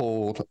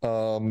sampled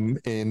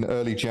in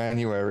early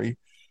January,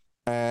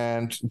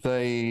 and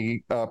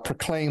they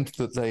proclaimed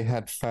that they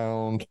had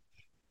found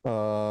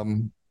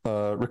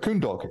raccoon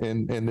dog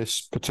in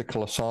this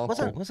particular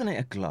sample. Wasn't it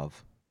a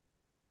glove,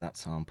 that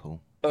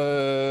sample?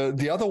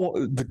 The other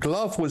one, the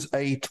glove was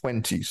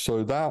A20,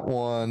 so that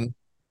one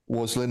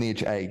was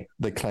lineage A,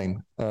 they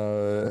claim.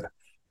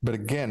 But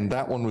again,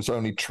 that one was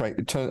only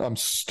I'm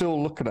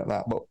still looking at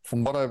that, but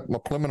from what my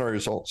preliminary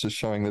results is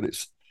showing that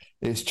it's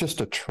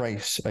just a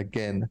trace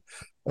again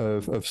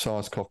of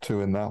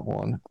SARS-CoV-2 in that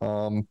one.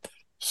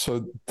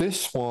 So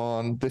this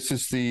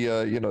is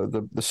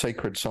the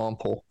sacred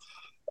sample,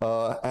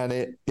 and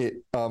they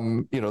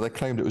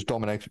claimed it was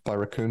dominated by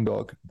raccoon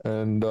dog,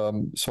 and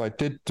so I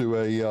did do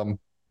a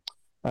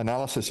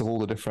analysis of all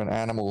the different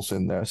animals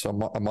in there. So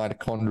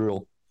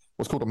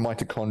what's called a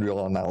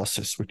mitochondrial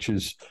analysis, which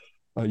is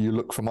you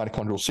look for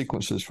mitochondrial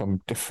sequences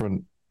from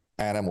different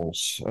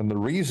animals. And the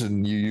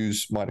reason you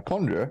use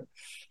mitochondria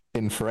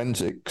in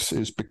forensics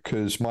is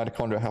because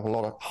mitochondria have a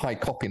lot of high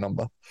copy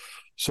number.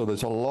 So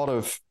there's a lot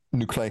of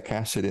nucleic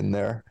acid in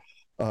there.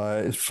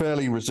 It's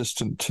fairly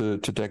resistant to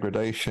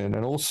degradation.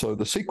 And also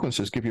the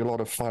sequences give you a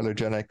lot of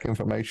phylogenetic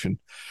information,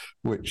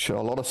 which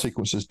a lot of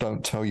sequences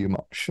don't tell you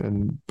much.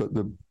 But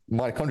the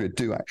mitochondria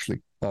do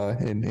actually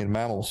in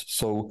mammals.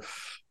 So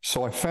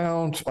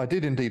I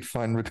did indeed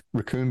find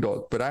raccoon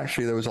dog, but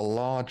actually there was a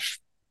large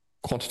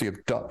quantity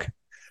of duck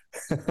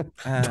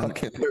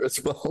duck in there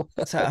as well.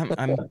 So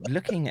I'm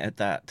looking at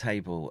that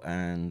table,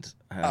 and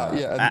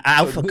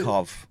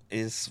AlphaCov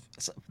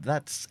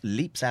that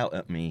leaps out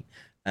at me,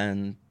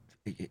 and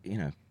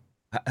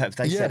have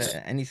they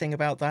said anything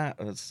about that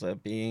as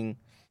being?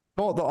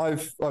 Not that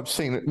I've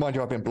seen it. Mind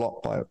you, I've been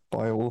blocked by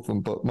all of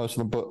them, but most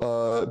of them.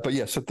 But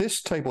yeah. So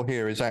this table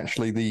here is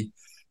actually the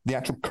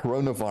actual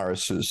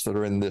coronaviruses that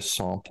are in this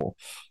sample.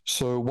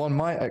 So one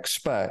might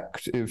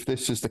expect, if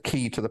this is the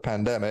key to the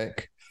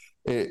pandemic,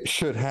 it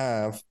should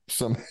have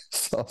some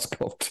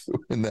SARS-CoV-2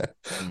 in there.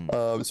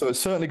 So it's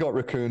certainly got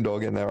raccoon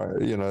dog in there.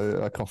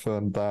 I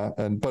confirmed that,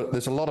 but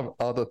there's a lot of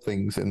other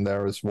things in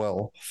there as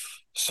well.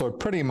 So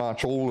pretty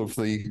much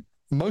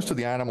most of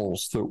the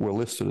animals that were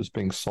listed as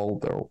being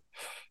sold there,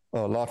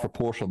 a large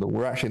proportion of them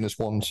were actually in this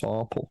one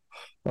sample.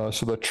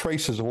 So there are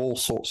traces of all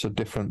sorts of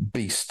different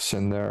beasts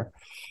in there.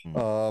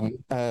 But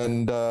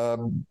it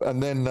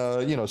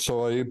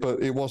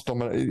was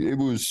dominant. It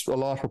was a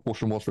large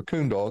proportion was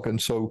raccoon dog. And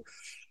so,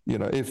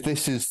 if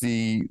this is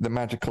the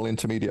magical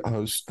intermediate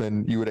host,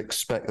 then you would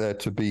expect there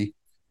to be,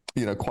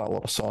 quite a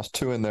lot of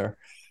SARS-2 in there.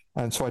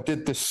 And so I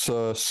did this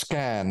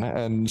scan.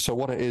 And so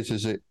what it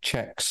is it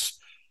checks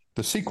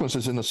the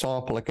sequences in the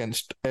sample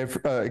against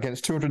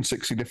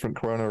 260 different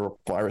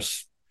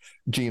coronavirus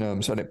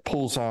genomes, and it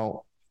pulls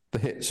out the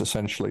hits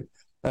essentially.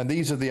 And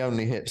these are the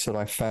only hits that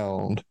I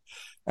found.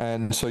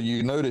 And so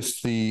you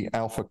notice the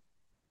alpha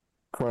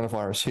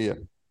coronavirus here.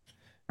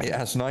 It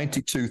has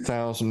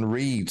 92,000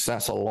 reads.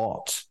 That's a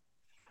lot.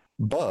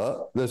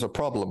 But there's a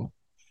problem.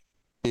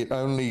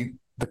 The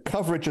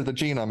coverage of the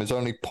genome is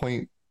only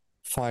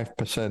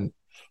 0.5%.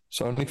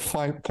 So only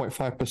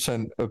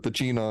 5.5% of the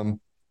genome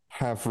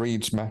have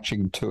reads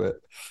matching to it.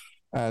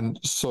 And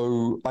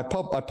so I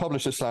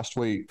published this last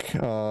week,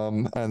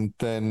 and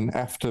then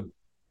after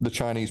the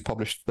Chinese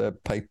published their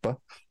paper,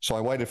 so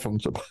I waited for them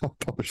to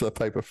publish their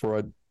paper before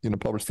I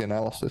published the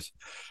analysis,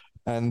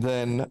 and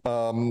then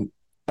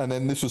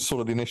this was sort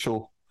of the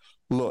initial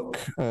look.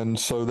 And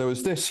so there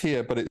was this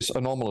here, but it's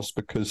anomalous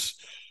because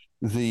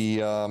the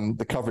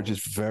coverage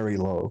is very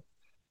low.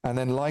 And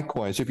then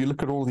likewise, if you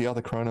look at all the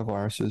other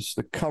coronaviruses,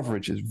 the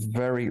coverage is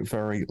very,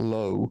 very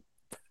low.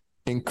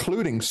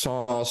 including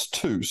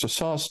SARS-2. So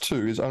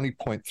SARS-2 is only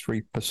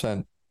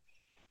 0.3%.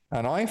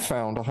 And I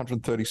found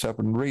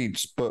 137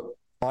 reads, but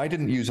I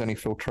didn't use any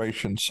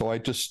filtration. So I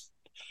just,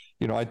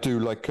 I do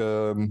like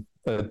a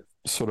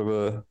sort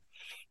of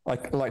I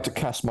like to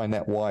cast my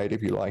net wide,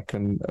 if you like,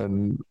 and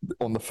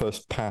on the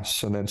first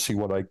pass, and then see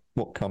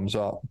what comes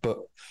up. But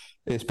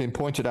it's been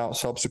pointed out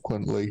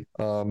subsequently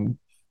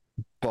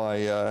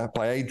by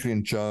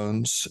Adrian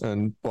Jones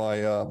and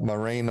by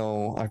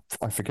Moreno.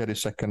 I forget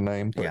his second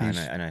name. But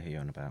yeah, I know who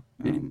you're on about.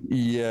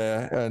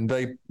 Yeah, and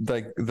they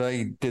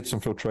did some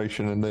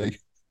filtration, and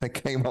they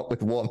came up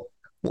with one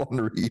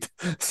read,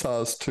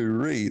 SARS-2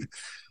 read.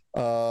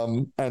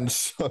 And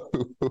so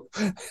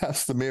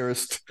that's the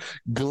merest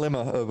glimmer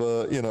of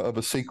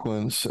a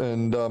sequence.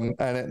 And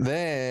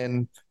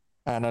then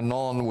an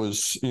anon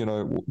was,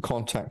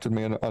 contacted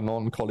me, and a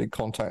non-colleague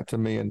contacted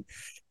me, and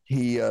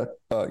he,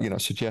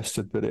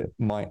 suggested that it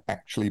might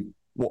actually,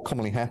 what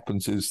commonly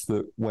happens is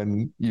that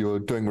when you're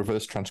doing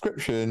reverse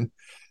transcription,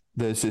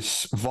 there's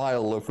this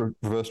vial of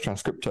reverse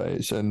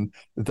transcriptase, and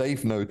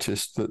they've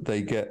noticed that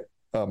they get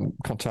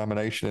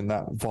contamination in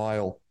that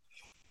vial.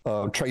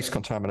 Trace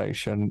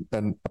contamination,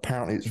 and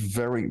apparently it's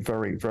very,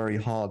 very, very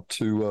hard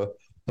to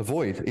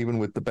avoid, even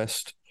with the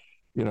best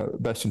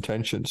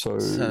intentions. So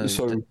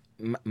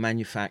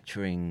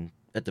manufacturing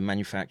at the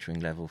manufacturing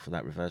level for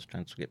that reverse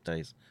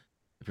transcriptase,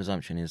 the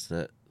presumption is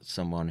that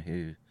someone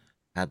who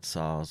had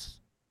SARS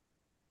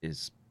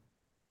is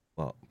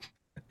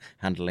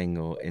handling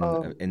or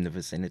in the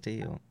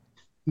vicinity, or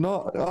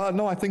no.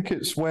 I think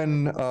it's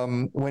when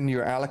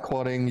you're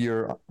aliquoting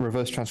your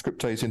reverse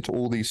transcriptase into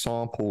all these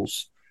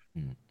samples.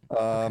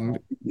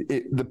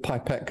 The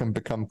pipette can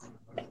become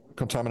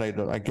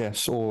contaminated, I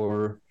guess,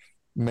 or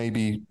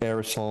maybe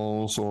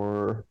aerosols,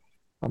 or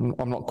I'm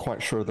not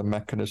quite sure of the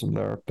mechanism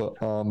there, but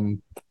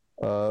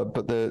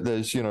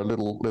there's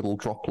little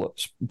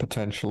droplets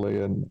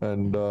potentially,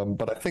 and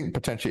but I think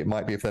potentially it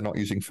might be, if they're not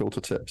using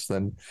filter tips,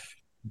 then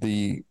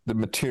the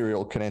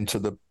material can enter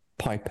the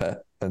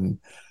pipette, and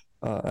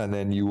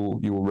then you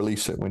will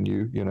release it when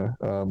you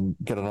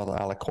get another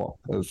aliquot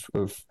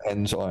of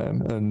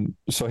enzyme. And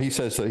so he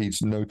says that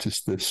he's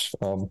noticed this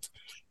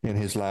in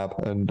his lab,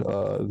 and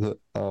that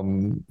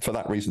for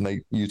that reason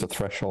they used a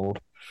threshold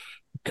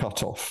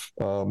cutoff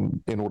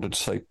in order to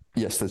say,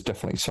 yes, there's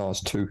definitely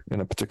SARS-2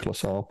 in a particular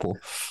sample.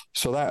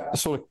 So that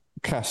sort of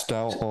cast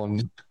doubt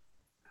on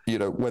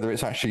whether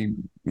it's actually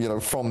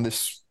from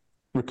this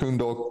raccoon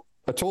dog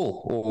at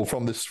all, or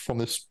from this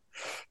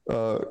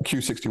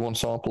Q61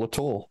 sample at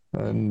all.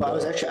 And well, I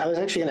was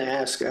actually going to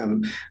ask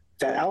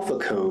that alpha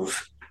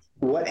cove.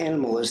 What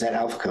animal is that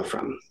alpha cove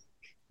from?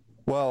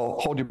 Well,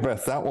 hold your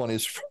breath. That one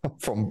is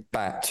from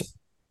bat.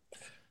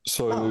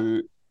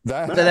 So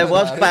there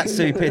was bat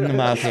soup in the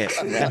market.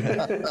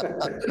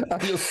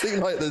 And you'll see,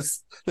 like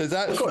there's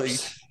actually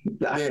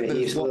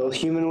there's little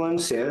human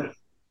ones, yeah.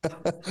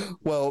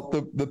 Well,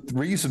 the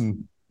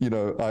reason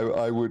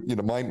I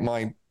would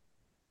my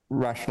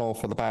rationale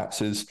for the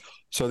bats is,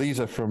 so these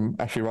are from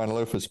actually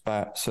Rhinolophus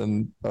bats,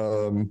 and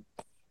then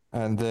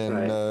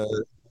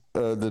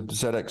the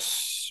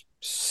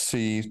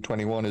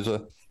ZXC21 is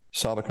a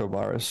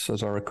sarbecovirus,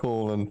 as I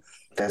recall, and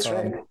that's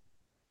right.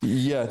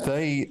 Yeah,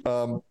 they.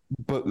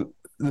 But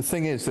the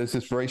thing is, there's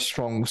this very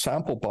strong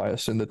sample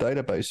bias in the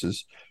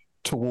databases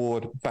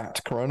toward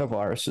bat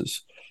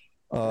coronaviruses,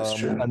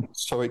 and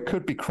so it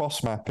could be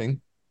cross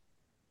mapping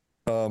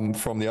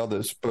from the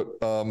others. But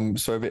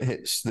so if it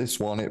hits this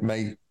one, it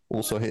may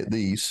also hit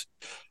these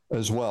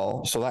as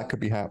well. So that could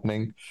be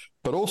happening.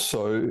 But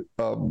also,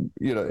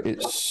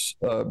 it's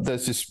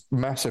there's this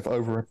massive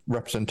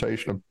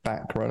overrepresentation of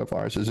bat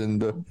coronaviruses in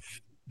the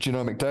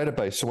genomic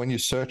database. So when you're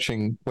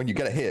searching, when you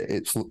get a hit,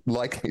 it's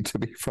likely to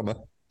be from a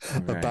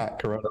bat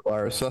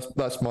coronavirus.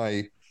 That's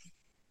my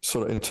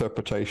sort of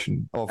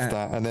interpretation of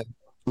that. And then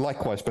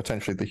likewise,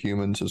 potentially the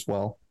humans as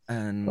well.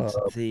 And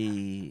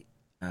the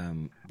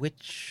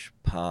which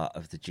part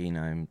of the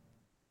genome,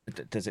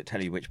 does it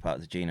tell you which part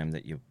of the genome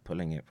that you're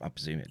pulling it? I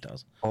presume it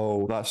does.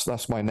 Oh,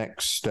 that's my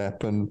next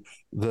step. And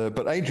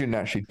but Adrian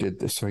actually did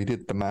this. So he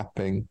did the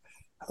mapping,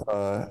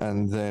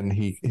 and then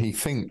he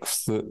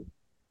thinks that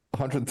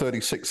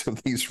 136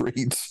 of these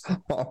reads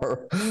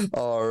are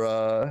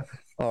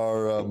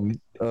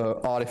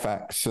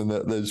artifacts, and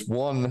that there's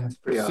one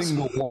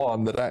single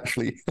one that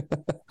actually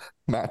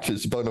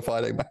matches, bona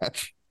fide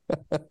match.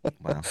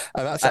 Wow.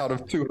 And that's out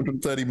of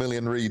 230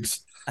 million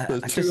reads.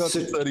 There's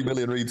 230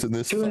 million reads in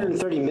this.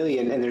 230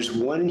 million, and there's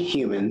one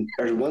human,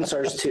 or one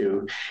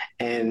SARS-2,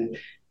 and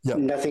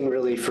nothing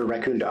really for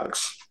raccoon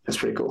dogs. That's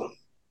pretty cool.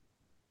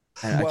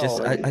 And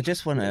I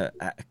just want to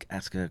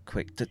ask a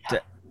quick.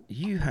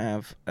 You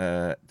have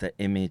the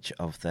image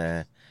of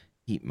their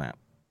heat map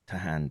to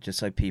hand, just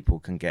so people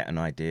can get an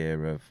idea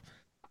of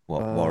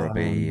what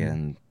Warraby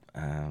and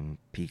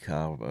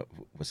Picard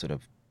were sort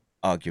of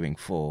arguing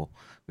for,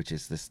 which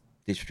is this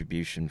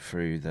distribution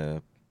through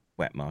the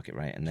wet market,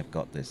 right? And they've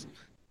got this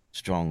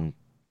strong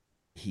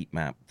heat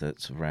map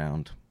that's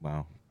around,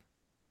 well,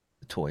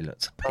 the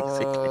toilets,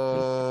 basically.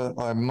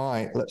 I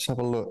might. Let's have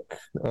a look.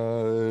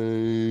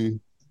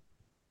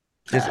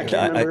 I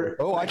can't remember.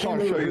 I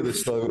can't show you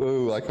this though.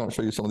 Oh, I can't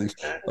show you some of these.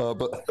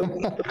 But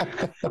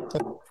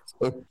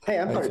hey,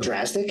 I'm part of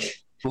drastic.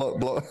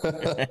 Yeah.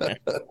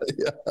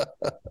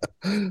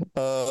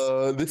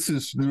 This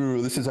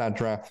is our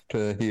draft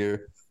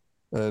here,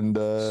 and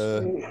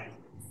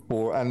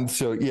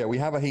so yeah, we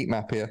have a heat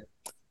map here,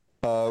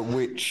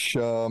 which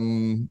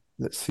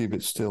let's see if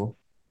it's still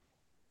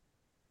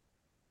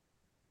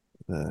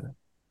there.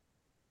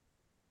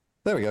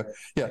 There we go.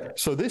 Yeah.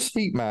 So this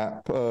heat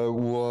map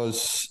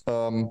was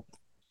the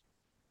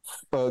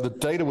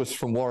data was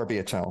from Warraby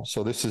et al.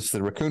 So this is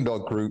the Raccoon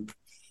Dog group,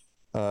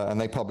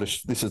 and they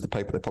published. This is the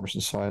paper they published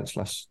in Science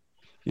last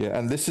year,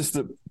 and this is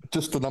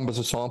just the numbers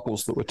of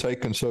samples that were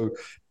taken. So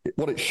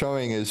what it's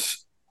showing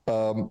is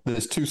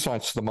there's two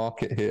sides to the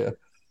market here,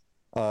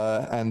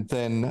 and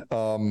then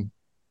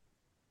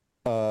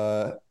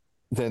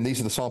these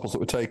are the samples that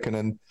were taken,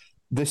 and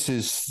this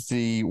is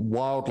the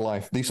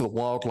wildlife. These are the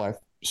wildlife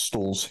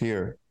stalls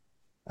here,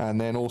 and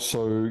then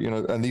also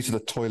and these are the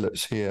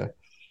toilets here,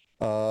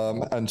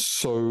 and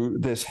so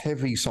there's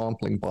heavy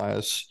sampling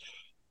bias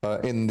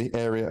in the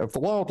area of the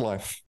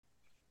wildlife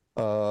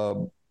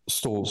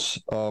stalls,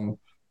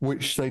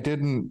 which they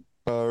didn't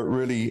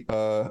really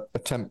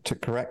attempt to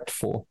correct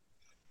for,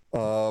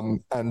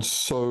 and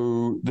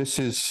so this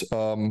is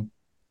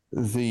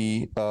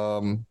the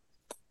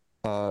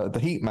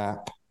heat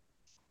map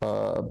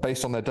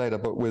based on their data,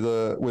 but with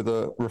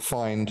a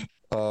refined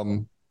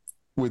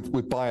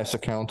with bias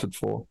accounted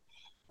for.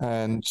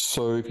 And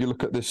so if you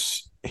look at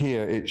this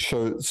here, it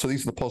shows, so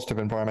these are the positive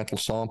environmental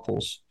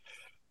samples.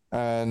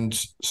 And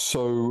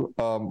so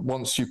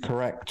once you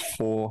correct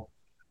for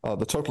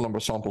the total number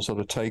of samples that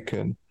are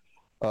taken,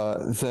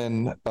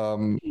 then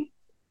one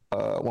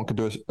could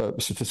do a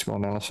statistical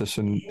analysis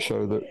and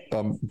show that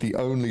the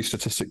only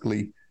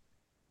statistically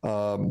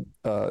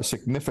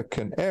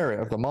significant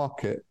area of the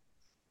market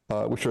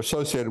which are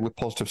associated with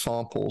positive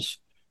samples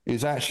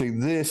is actually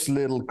this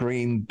little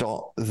green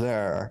dot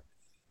there.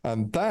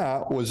 And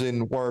that was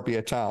in Warraby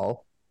et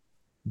al.,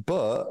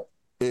 but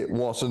it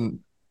wasn't,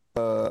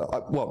 I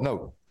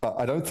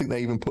don't think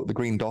they even put the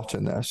green dot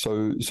in there.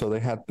 So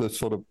they had the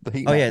sort of the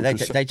heat map. Oh yeah,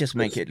 they just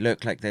make it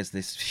look like there's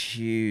this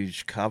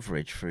huge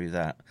coverage through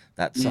that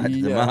side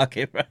of the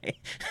market, right?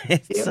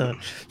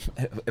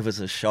 It was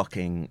a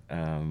shocking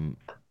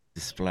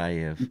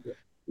display of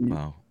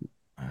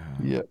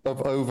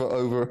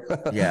over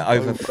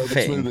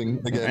smoothing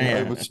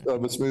again,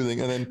 over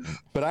smoothing, and then,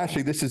 but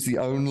actually, this is the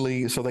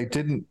only. So they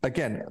didn't,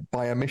 again,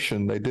 by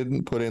omission, they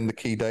didn't put in the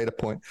key data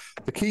point.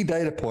 The key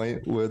data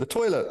point were the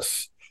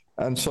toilets,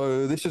 and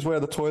so this is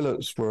where the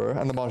toilets were,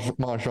 and the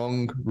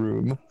mahjong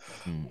room,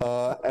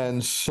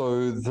 and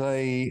so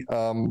they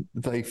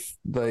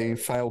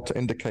failed to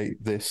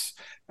indicate this,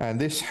 and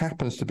this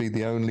happens to be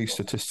the only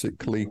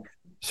statistically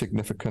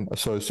significant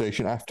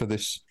association after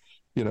this.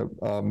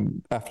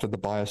 After the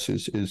bias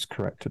is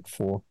corrected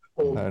for.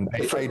 And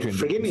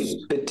forgive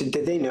me, but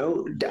did they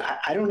know?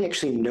 I don't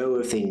actually know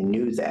if they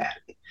knew that,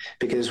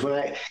 because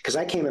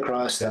I came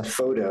across that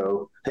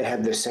photo that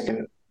had the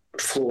second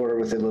floor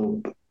with a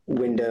little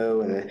window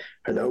and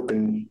the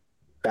open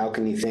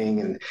balcony thing,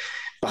 and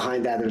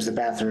behind that there's the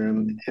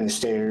bathroom and the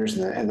stairs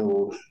and the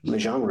little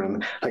mahjong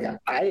room. Like,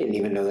 I didn't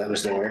even know that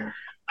was there.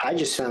 I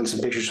just found some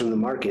pictures from the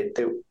market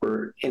that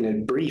were in a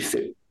brief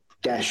that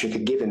Daschuk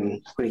had given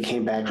when he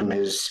came back from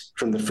one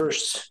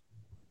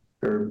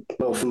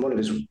of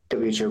his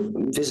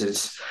WHO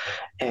visits,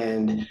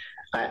 and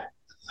I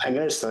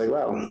noticed, like,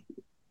 wow,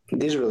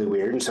 these are really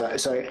weird. And so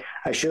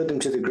I showed them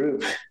to the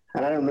group,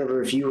 and I don't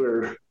remember if you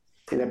were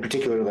in that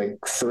particular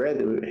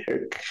thread or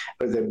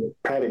the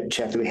private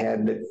chat that we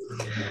had, but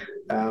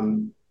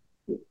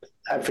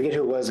I forget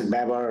who it was, like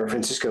Babar or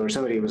Francisco or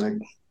somebody was like,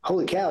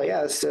 "Holy cow,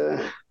 yeah, it's."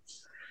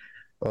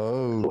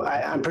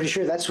 I'm pretty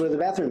sure that's where the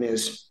bathroom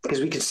is, because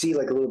we could see a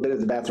little bit of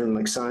the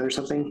bathroom sign or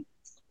something,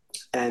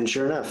 and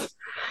sure enough.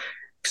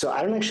 So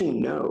I don't actually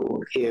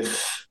know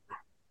if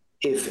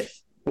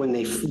when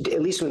they,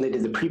 at least when they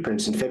did the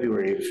preprints in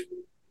February of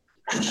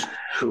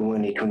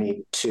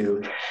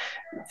 2022,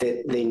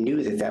 that they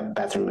knew that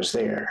bathroom was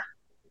there.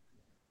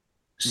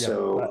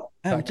 So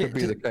that could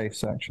be the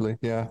case, actually.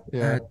 Yeah.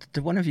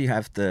 Do one of you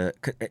have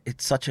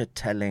it's such a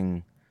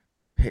telling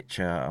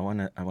picture. I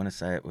want to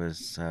say it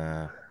was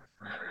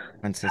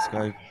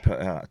Francisco put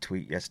out a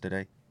tweet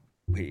yesterday.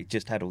 He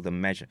just had all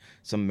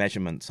some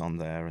measurements on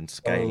there and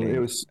scaling.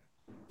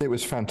 It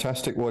was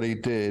fantastic what he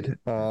did.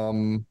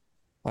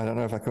 I don't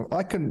know if I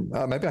can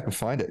maybe I can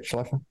find it. Shall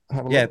I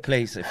have a look? Yeah,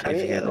 please.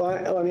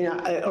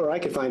 Or I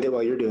could find it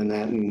while you're doing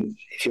that, and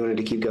if you wanted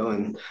to keep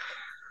going.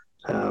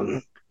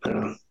 I don't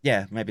know.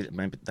 Yeah, maybe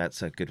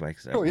that's a good way.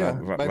 Oh yeah,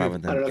 rather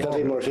than I don't know if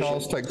that'd be more efficient.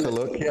 Charles takes a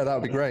look. Yeah, that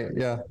would be great.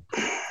 Yeah.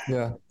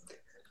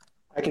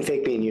 I can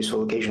fake being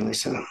useful occasionally,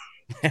 so.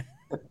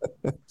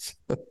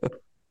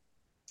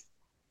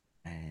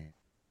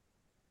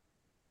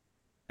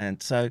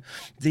 And so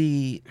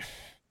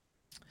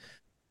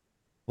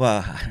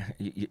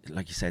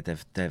like you said,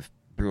 they've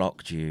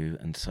blocked you,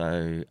 and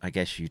so I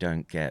guess you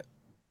don't get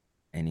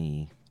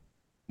any.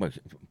 Well,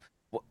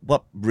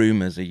 what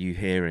rumors are you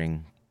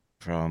hearing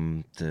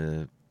from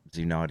the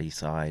Zoonati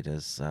side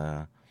as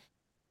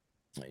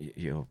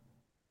you're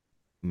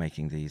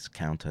making these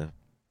counter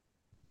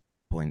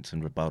points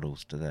and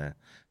rebuttals to their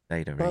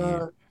data?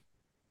 Well,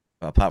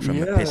 apart from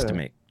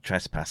epistemic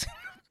trespassing,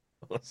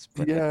 of course.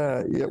 But...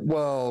 Yeah.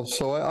 Well,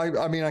 so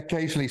I mean, I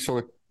occasionally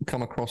sort of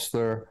come across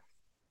their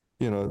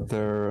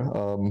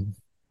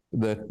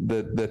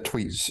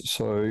tweets.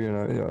 So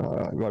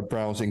I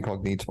browse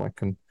incognito. I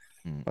can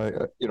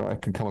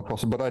come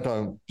across them, but I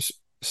don't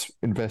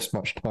invest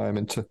much time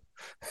into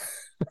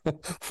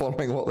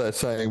following what they're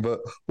saying. But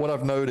what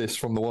I've noticed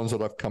from the ones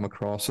that I've come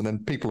across, and then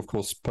people, of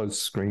course,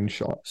 post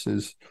screenshots,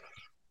 is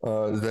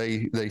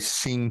they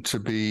seem to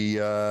be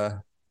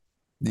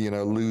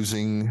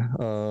losing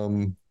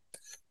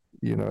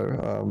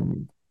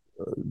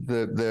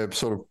they're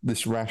sort of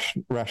this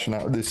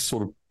rationale, this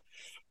sort of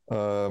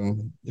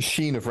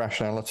sheen of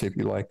rationality, if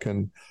you like,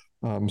 and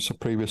so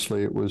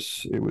previously it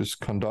was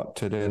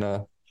conducted in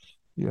a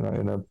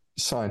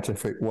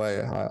scientific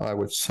way, I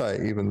would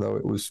say, even though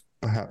it was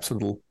perhaps a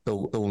little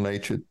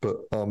ill-natured.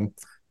 But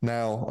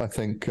now I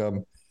think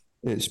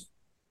it's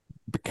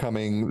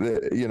becoming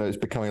they're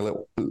becoming a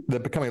little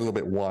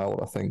bit wild.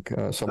 I think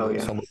some of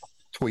the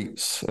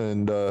tweets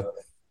and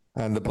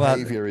the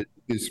behavior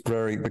is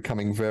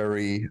becoming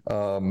very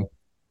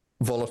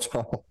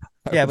volatile.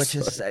 Yeah, which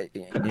is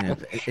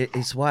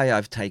it's why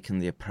I've taken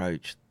the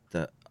approach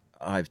that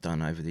I've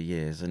done over the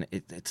years, and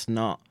it's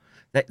not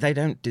they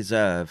don't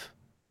deserve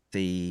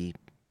the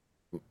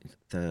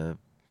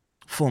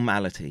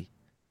formality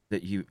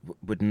that you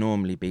would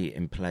normally be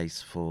in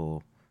place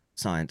for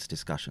science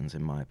discussions,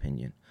 in my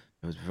opinion.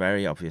 It was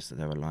very obvious that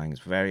they were lying.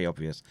 It's very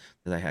obvious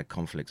that they had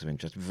conflicts of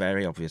interest.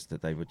 Very obvious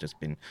that they were just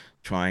been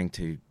trying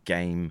to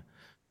game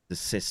the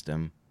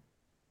system,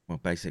 well,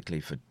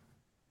 basically for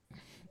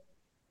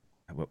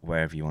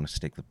wherever you want to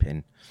stick the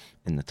pin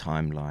in the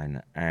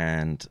timeline.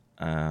 And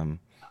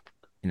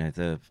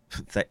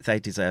they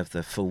deserve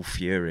the full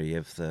fury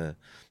of the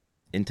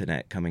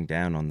internet coming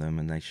down on them,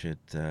 and they should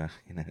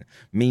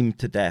meme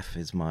to death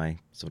is my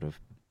sort of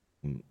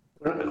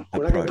we're not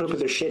going to put up with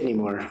their shit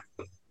anymore.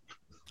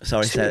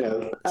 Sorry, we're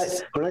not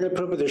going to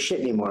put up with their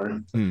shit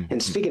anymore.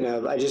 And speaking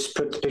of, I just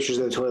put the pictures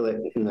of the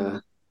toilet in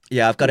the.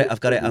 Yeah, I've got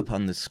it up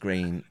on the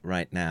screen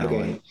right now.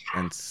 Okay.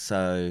 And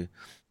so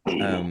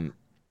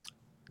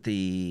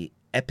the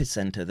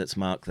epicenter that's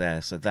marked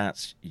there, so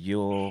that's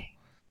your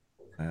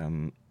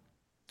on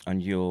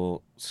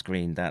your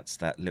screen, that's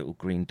that little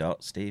green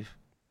dot, Steve.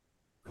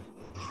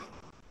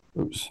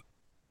 Oops.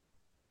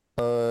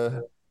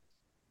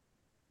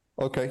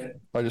 Okay.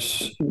 I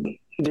just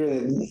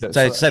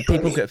so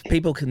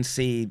people can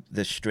see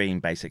the stream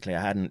basically.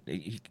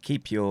 You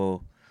keep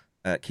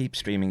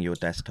streaming your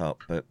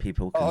desktop, but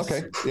people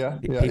can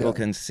people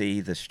can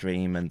see the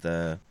stream and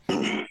the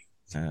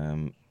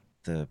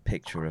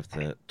picture of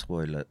the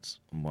toilets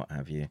and what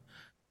have you.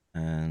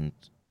 And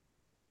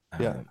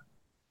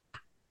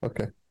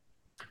okay.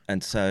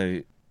 And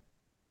so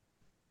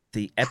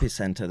the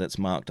epicenter that's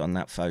marked on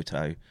that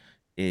photo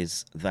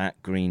is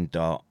that green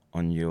dot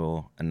on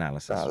your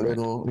analysis. That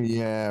little,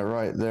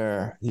 right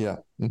there. Yeah.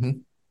 Mm-hmm.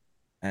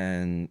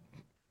 And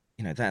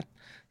that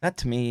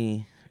to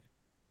me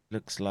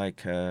looks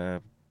like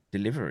a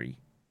delivery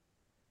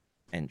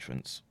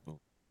entrance or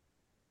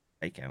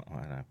takeout.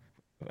 I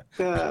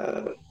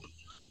don't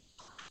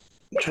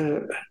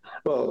know.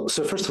 Well,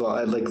 so first of all,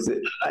 I'd like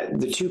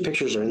the two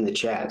pictures are in the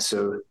chat.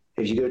 So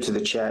if you go to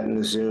the chat in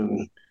the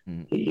Zoom,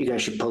 you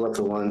guys should pull up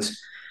the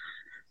ones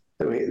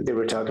that they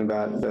were talking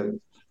about. But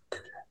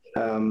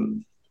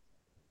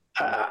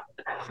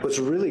what's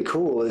really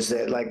cool is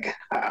that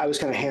I was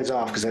kind of hands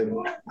off because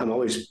I'm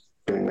always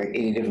doing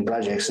 80 different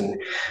projects,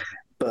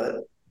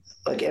 but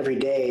every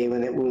day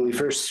when we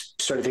first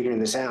started figuring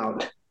this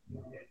out,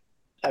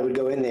 I would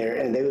go in there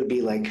and they would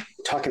be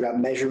talking about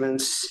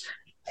measurements,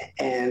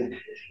 and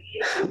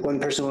one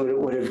person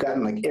would have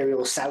gotten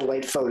aerial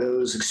satellite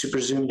photos,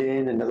 super zoomed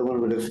in. Another one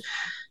would have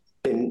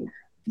been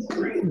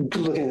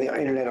looking in the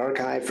Internet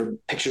Archive for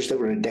pictures that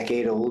were a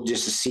decade old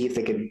just to see if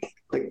they could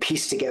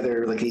piece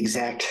together the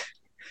exact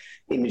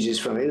images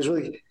from it. It was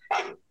really,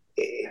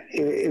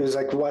 it was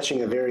like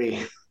watching a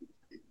very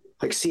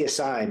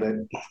CSI, but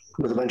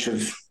with a bunch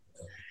of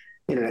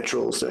internet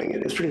trolls doing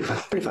it. It's pretty fun.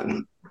 Pretty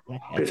fun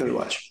to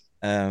watch.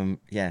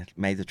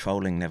 May the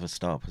trolling never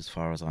stop, as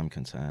far as I'm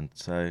concerned.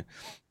 So,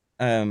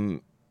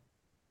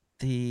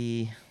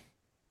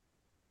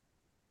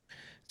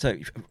 so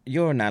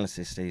your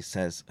analysis, Steve,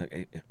 says.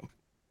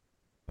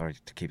 Sorry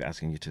to keep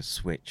asking you to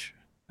switch.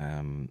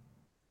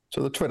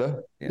 So the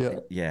Twitter,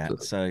 yeah.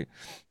 So,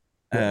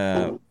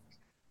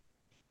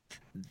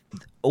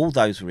 all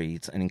those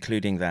reads, and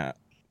including that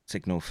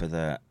signal for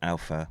the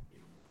alpha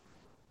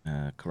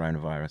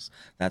coronavirus,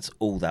 that's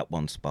all that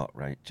one spot,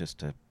 right? Just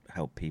to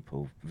help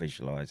people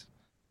visualize.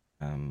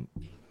 No,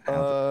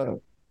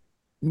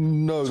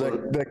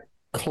 they're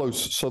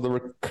close. So the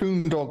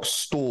raccoon dog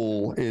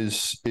stall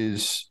is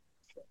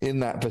in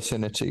that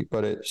vicinity,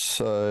 but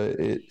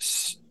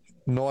it's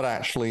not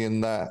actually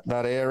in that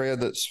area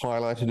that's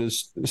highlighted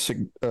as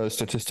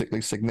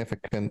statistically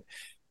significant.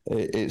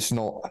 It's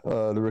not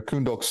the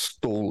raccoon dog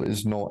stall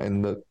is not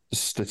in the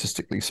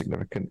statistically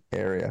significant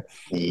area.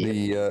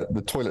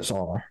 The toilets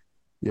are.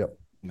 Yep.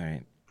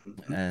 Right.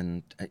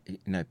 And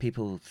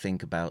people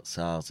think about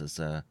SARS as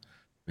a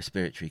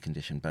respiratory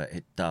condition, but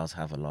it does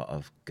have a lot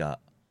of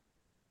gut.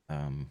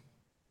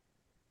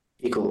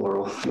 Fecal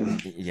oral.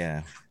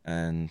 Yeah,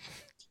 and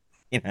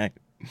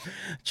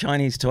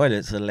Chinese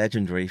toilets are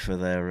legendary for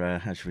their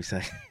how should we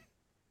say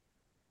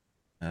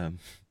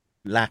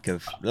lack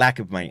of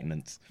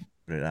maintenance.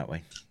 Put it that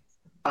way.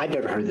 I'd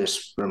never heard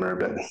this rumor,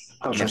 but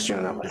I'll trust you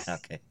on that one.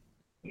 Okay.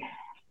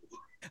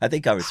 I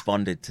think I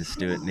responded to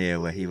Stuart Neer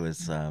where he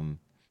was, I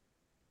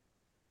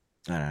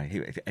don't know, he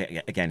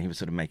was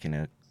sort of making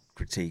a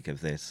critique of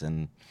this,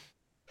 and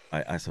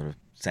I sort of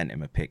sent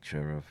him a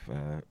picture of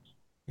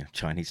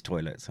Chinese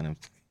toilets, and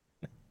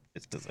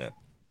it's dessert.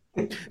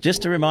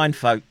 Just to remind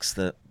folks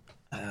that,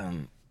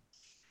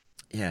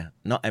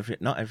 not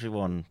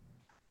everyone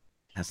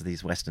has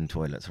these Western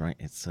toilets, right?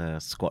 It's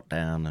squat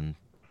down and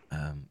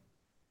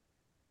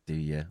do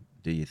your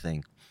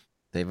thing.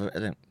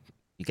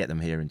 You get them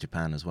here in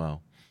Japan as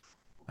well,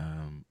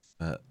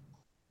 but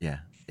yeah,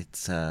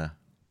 it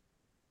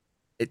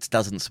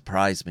doesn't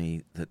surprise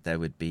me that there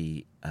would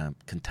be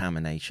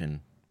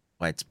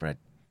widespread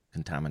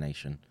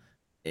contamination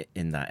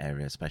in that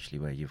area, especially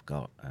where you've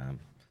got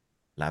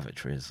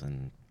lavatories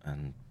and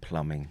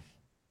plumbing.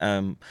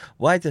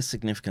 Why the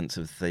significance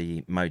of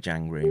the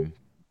Mojang room?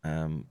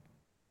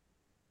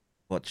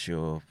 What's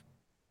your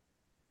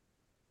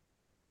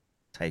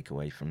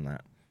takeaway from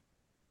that?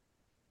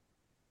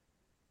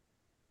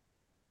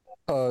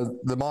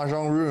 The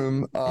mahjong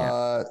room.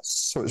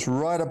 So it's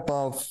right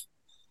above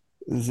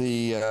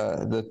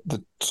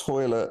the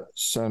toilet.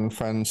 San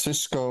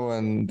Francisco,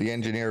 and the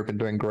engineer have been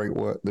doing great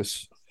work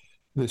this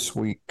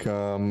week.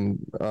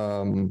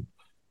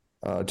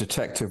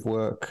 Detective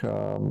work,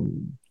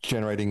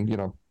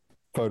 generating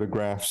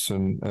photographs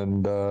and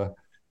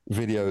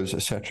videos,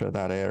 etc.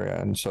 That area,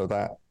 and so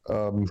that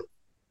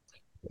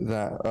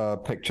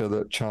picture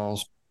that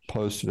Charles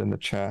posted in the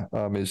chat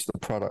is the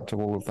product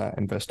of all of that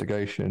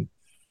investigation.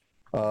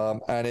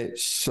 And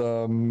it's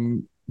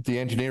the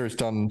engineer has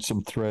done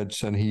some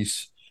threads, and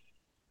he's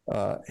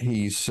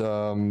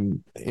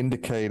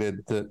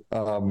indicated that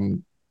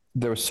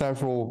there are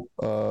several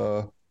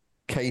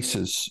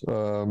cases,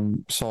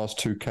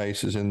 SARS-2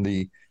 cases in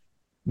the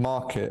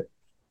market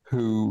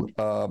who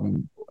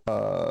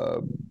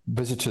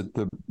visiting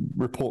the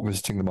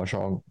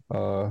mahjong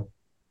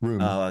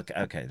room. Oh,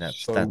 okay.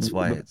 That's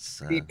why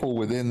it's people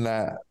within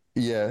that.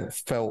 Yeah,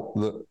 felt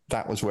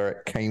that was where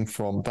it came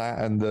from. That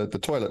and the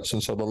toilets,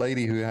 and so the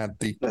lady who had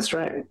the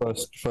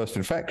first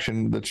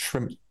infection, the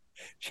shrimp,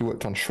 she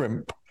worked on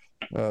shrimp.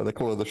 They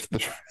call her the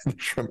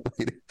shrimp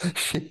lady.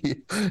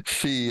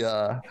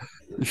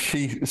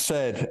 She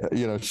said,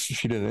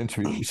 she did an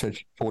interview. She said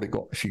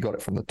she got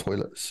it from the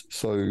toilets.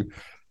 So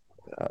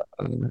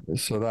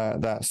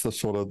that's the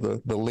sort of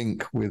the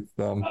link with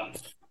all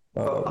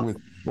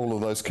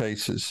of those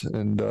cases,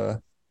 and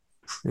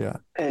yeah.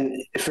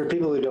 And for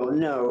people who don't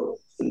know,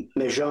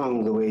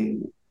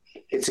 mahjong,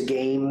 it's a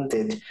game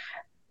that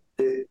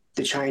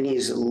the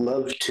Chinese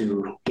love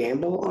to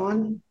gamble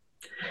on,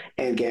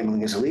 and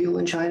gambling is illegal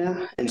in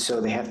China, and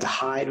so they have to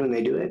hide when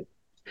they do it.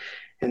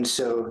 And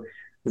so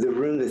the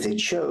room that they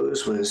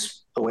chose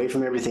was away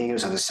from everything. It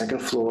was on the second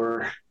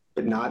floor,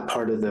 but not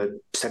part of the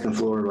second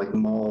floor like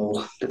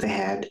mall that they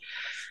had.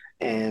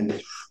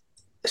 And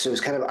so it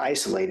was kind of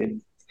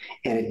isolated,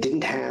 and it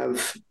didn't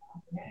have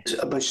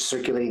a bunch of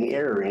circulating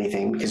air or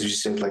anything, because it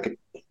was just like a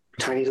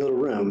tiny little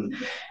room.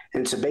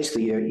 And so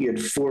basically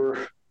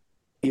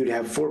you'd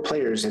have four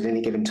players at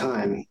any given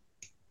time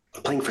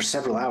playing for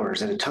several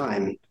hours at a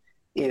time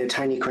in a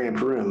tiny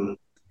cramped room,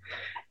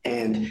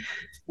 and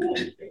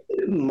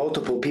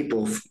multiple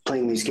people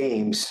playing these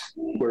games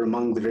were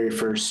among the very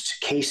first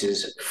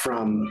cases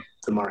from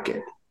the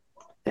market.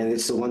 And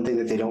it's the one thing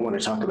that they don't want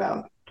to talk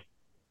about.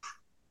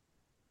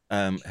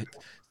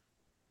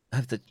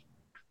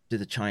 Do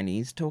the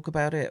Chinese talk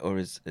about it, or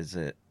is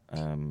it?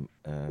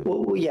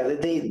 Well, yeah,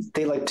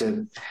 they like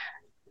to.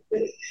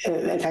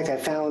 In fact, I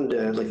found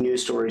like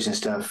news stories and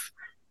stuff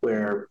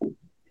where,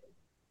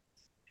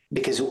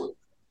 because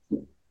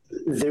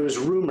there was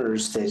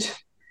rumors that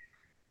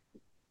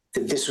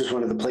this was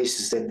one of the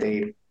places that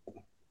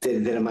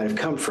it might have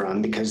come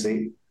from, because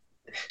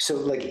so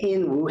like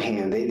in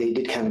Wuhan, they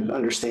did kind of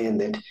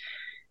understand that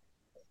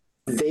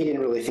they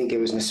didn't really think it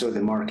was necessarily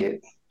the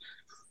market,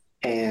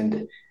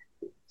 and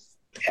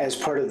as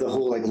part of the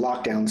whole like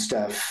lockdown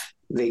stuff,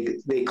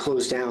 they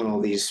closed down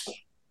all these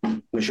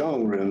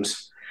mahjong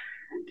rooms,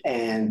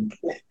 and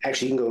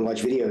actually you can go and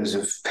watch videos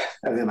of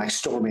them like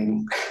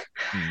storming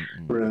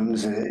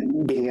rooms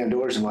and beating down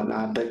doors and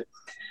whatnot. But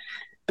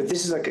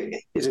this is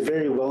it's a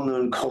very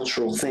well-known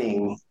cultural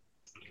thing,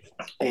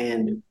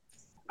 and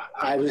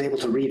I was able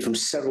to read from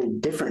several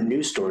different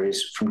news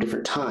stories from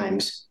different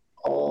times,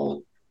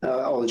 all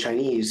all the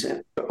Chinese,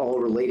 all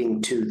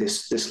relating to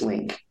this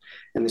link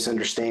and this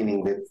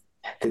understanding that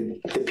the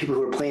people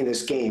who were playing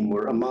this game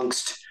were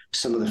amongst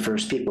some of the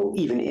first people,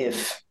 even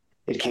if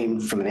it came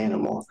from an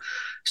animal.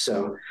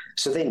 So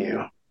they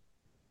knew.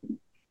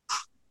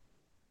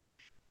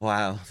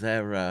 Wow,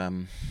 their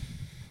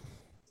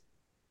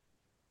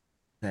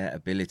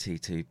ability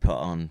to put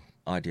on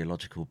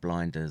ideological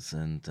blinders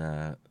and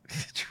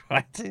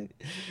try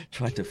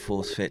to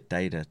force fit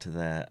data to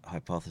their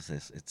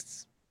hypothesis.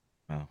 It's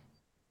wow.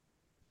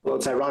 Well,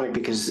 it's ironic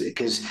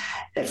because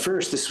at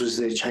first this was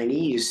the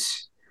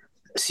Chinese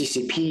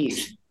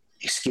CCP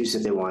excuse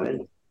that they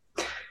wanted,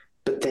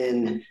 but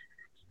then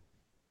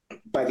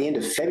by the end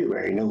of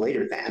February, no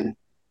later than,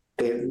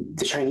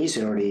 the Chinese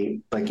had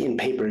already, like in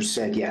papers,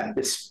 said, yeah,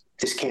 this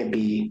can't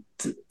be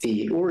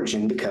the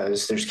origin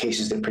because there's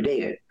cases that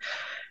predate it.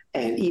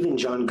 And even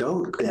John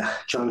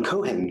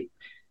Cohen,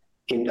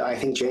 in I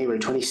think January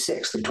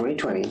 26th of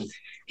 2020,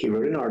 he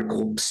wrote an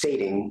article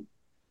stating,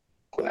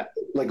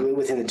 like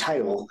within the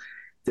title,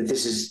 that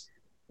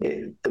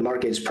the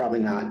market is probably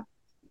not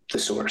the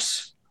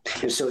source.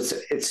 And so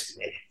it's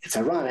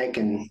ironic,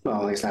 and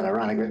well, it's not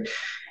ironic, but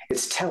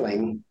it's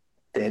telling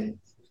that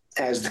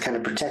as the kind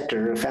of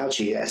protector of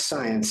Fauci as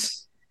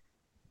science,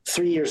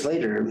 3 years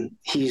later,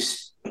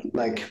 he's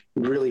like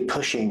really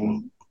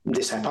pushing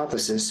this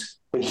hypothesis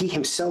when he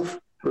himself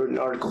wrote an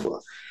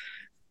article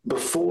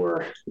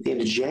before the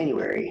end of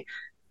January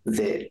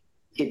that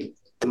the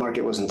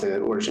market wasn't the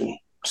origin.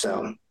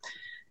 So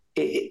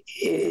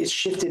it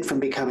shifted from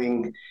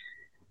becoming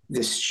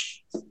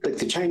this, like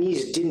the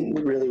Chinese didn't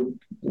really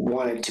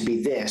want it to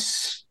be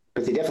this,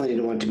 but they definitely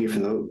didn't want it to be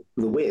from the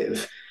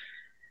WIV.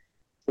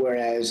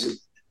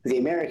 Whereas the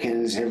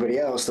Americans and everybody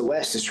else, the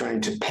West, is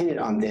trying to pin it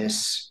on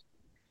this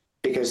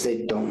because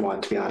they don't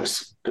want to be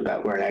honest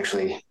about where it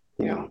actually,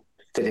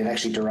 that it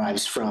actually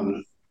derives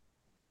from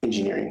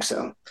engineering.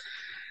 So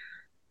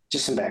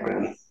just some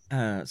background.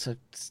 So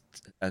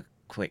a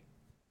quick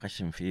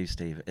question for you,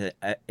 Steve.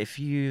 If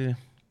you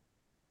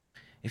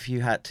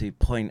had to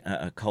point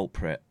at a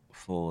culprit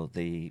for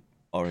the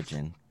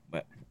origin,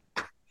 but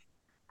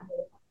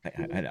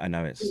I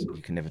know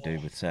you can never do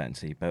with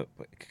certainty, but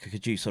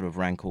could you sort of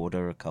rank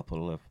order a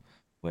couple of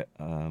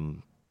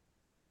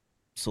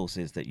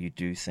sources that you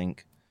do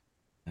think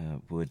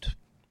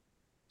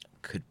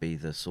could be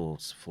the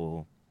source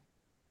for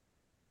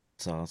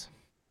SARS?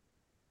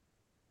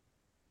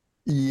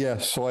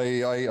 Yes, so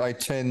I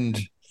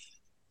tend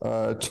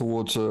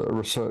towards a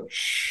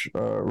research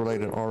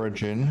related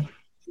origin.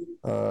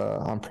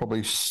 I'm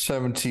probably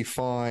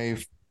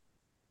 75-25,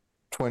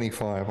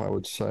 I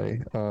would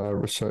say,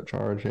 research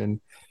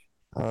origin.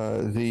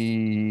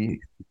 I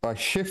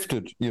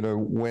shifted,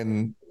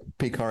 when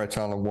Picard et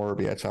al. And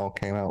Warraby et al.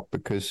 Came out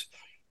because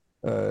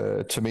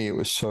to me it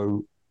was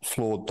so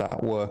flawed,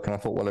 that work, and I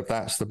thought, well, if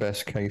that's the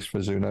best case for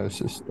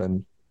zoonosis,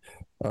 then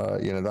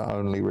that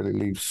only really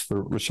leaves the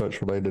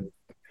research related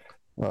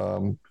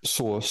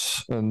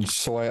source, and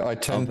so I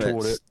tend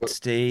toward it. But,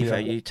 Steve, are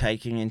you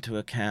taking into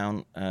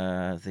account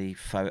the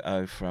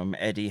photo from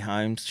Eddie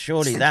Holmes?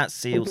 Surely that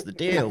seals the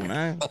deal,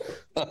 no?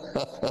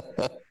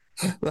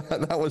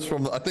 that was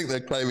from. I think they're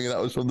claiming that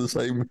was from the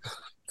same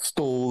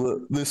stall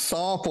that this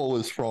sample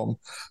was from,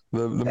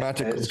 the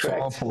magical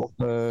sample,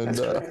 and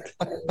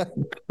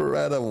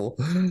incredible.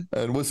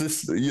 And was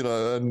this,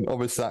 and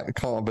obviously that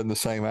can't have been the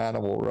same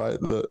animal, right?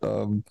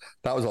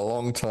 That was a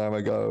long time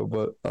ago,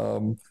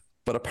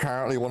 but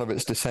apparently one of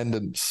its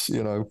descendants,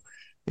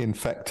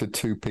 infected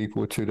two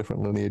people with two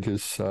different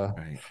lineages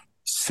right.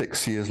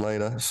 6 years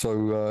later.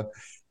 So,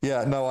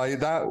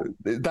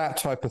 that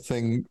type of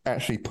thing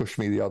actually pushed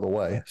me the other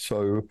way.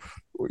 So,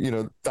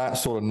 that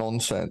sort of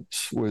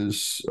nonsense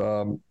was,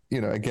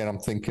 again, I'm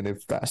thinking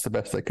if that's the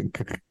best they can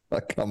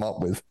come up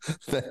with,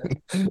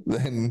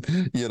 then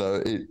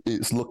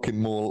it's looking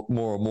more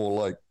and more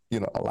like,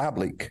 a lab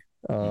leak.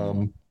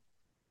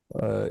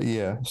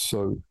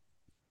 So.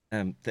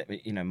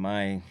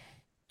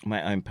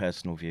 My own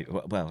personal view.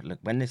 Well, look,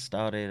 when this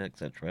started,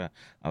 etc.,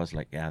 I was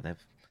like, yeah,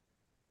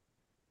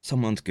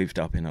 someone's goofed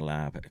up in a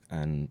lab,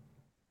 and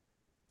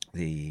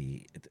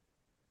the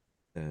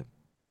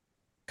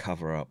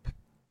cover up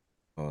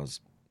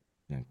was,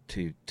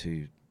 to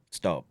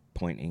stop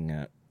pointing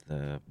at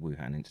the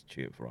Wuhan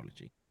Institute of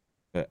Virology.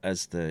 But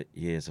as the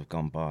years have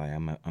gone by,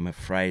 I'm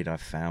afraid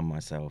I've found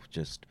myself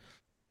just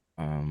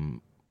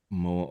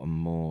more and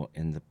more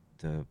in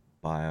the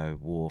bio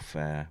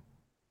warfare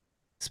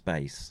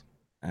space,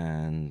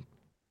 and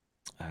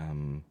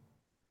I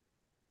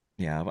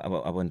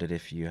wondered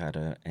if you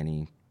had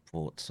any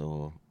thoughts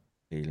or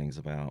feelings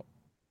about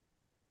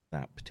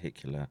that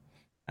particular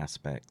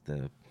aspect,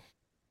 the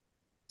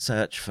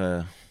search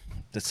for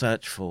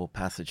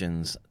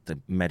pathogens. The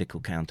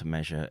medical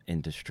countermeasure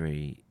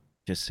industry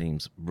just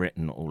seems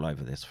written all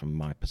over this from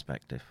my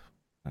perspective.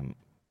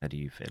 How do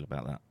you feel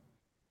about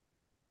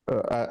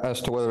that?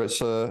 As to whether it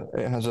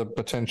has a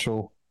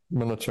potential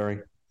military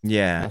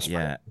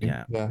aspect.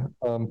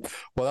 Well,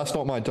 that's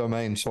not my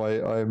domain, so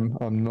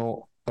I'm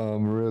not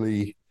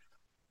really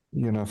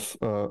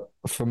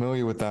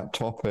familiar with that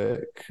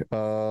topic,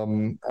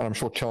 and I'm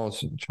sure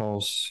Charles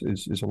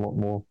is a lot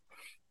more,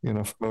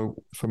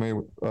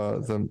 familiar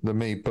than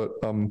me.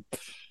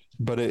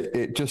 But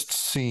it just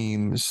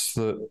seems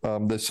that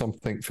there's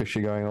something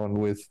fishy going on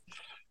with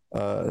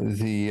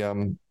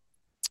the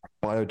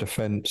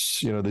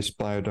biodefense. This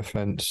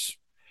biodefense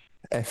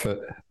effort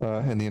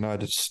in the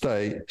United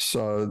States.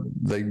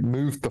 They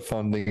moved the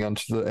funding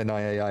under the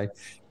NIAID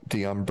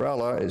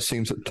umbrella. It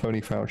seems that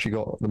Tony Fauci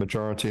got the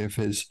majority of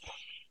his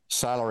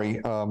salary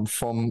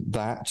from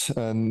that.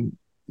 And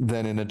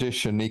then in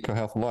addition,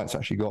 EcoHealth Alliance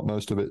actually got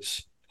most of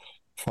its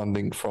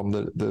funding from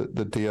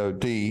the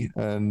DOD.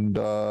 And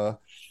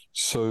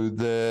so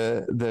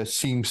there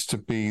seems to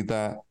be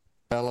that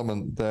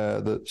element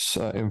there that's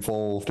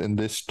involved in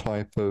this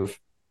type of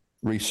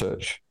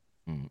research.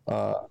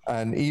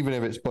 And even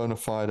if it's bona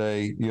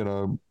fide,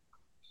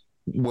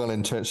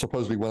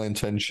 supposedly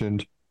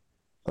well-intentioned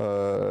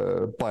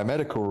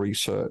biomedical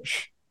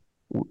research,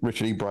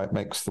 Richard E. Bright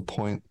makes the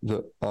point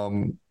that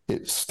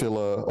it's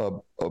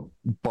still a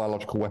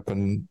biological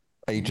weapon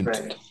agent,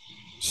 Right.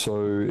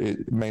 So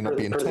it may not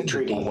be intended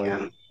treaty, that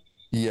way.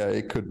 Yeah,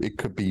 it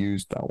could be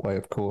used that way,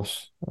 of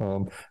course.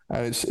 And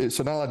it's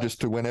analogous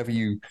to whenever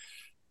you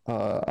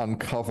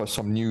uncover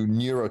some new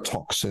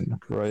neurotoxin,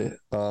 right?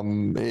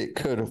 It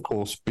could, of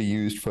course, be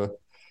used for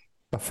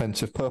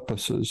offensive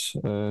purposes.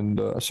 And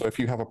so if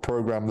you have a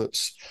program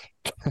that's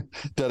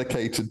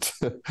dedicated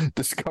to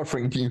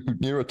discovering new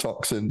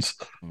neurotoxins,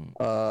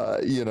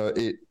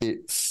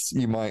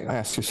 you might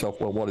ask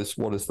yourself, well, what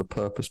is the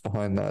purpose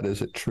behind that?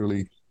 Is it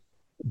truly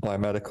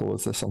biomedical?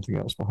 Is there something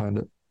else behind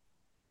it?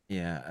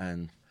 Yeah,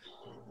 and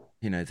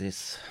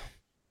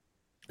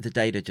the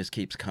data just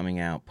keeps coming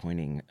out,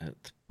 pointing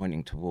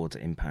towards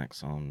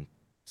impacts on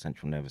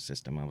central nervous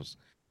system. I was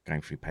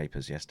going through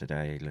papers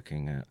yesterday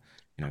looking at,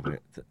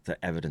 the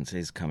evidence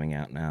is coming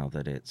out now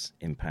that it's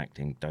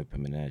impacting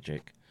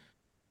dopaminergic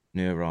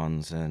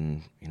neurons,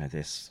 and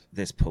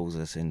this pulls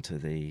us into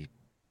the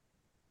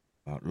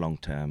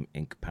long-term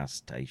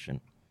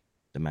incapacitation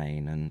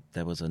domain. And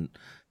there was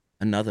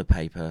another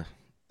paper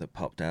that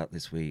popped out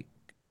last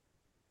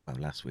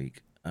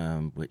week,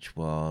 which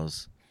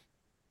was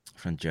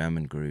from a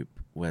German group,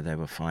 where they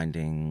were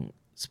finding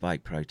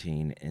spike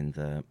protein in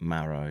the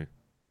marrow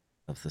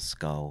of the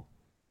skull,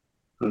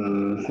 the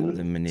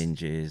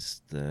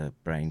meninges, the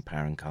brain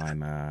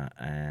parenchyma,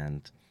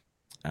 and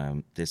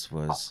this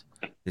was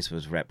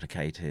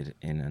replicated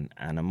in an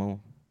animal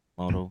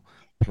model.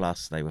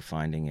 Plus, they were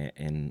finding it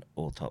in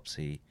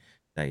autopsy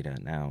data.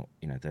 Now,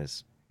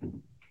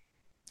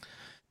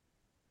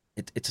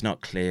 it's not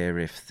clear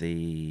if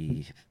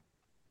the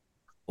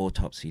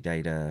autopsy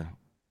data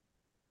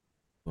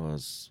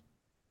was,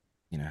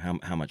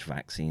 how much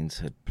vaccines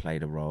had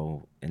played a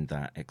role in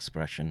that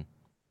expression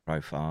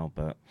profile,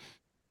 but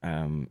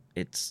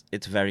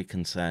it's very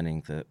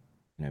concerning that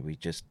we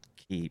just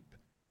keep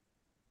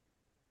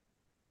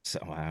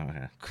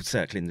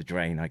circling the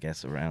drain, I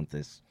guess, around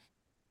this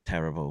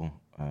terrible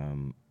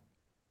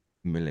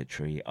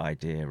military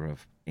idea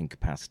of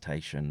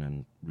incapacitation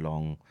and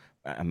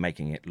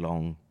making it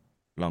long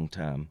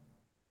term.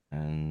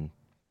 And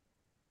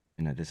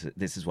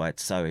this is why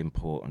it's so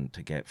important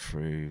to get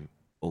through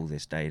all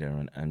this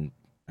data and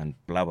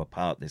blow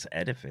apart this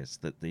edifice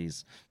that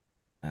these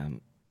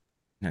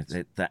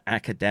the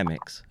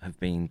academics have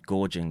been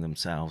gorging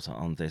themselves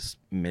on this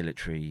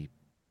military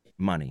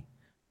money,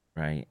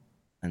 right?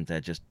 And they're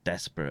just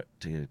desperate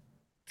to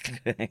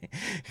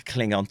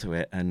cling onto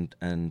it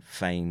and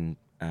feign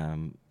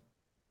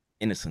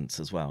innocence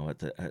as well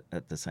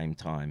at the same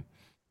time.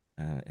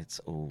 It's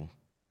all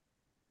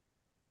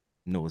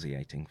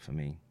nauseating for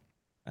me.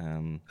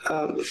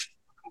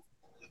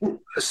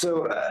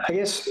 So I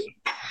guess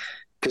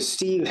because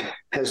Steve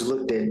has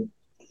looked at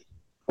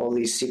all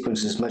these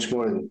sequences much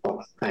more than,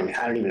 I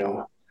don't even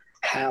know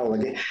how.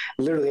 Like,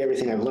 literally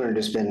everything I've learned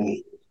has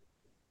been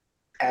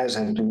as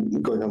I've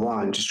been going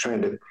along, just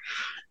trying to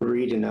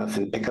read enough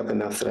and pick up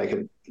enough that I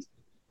could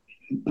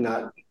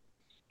not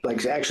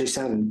actually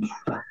sound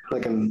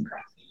like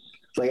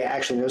I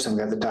actually know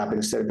something about the topic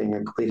instead of being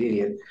a complete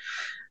idiot.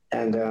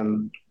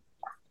 And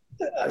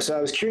so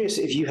I was curious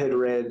if you had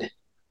read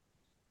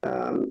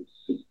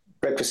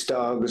Breakfast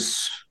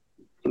Dog's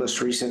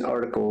most recent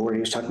article where he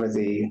was talking about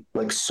the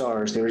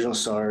SARS, the original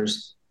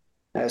SARS,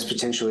 as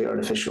potentially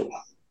artificial.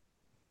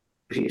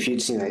 If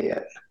you'd seen that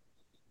yet.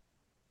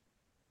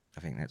 I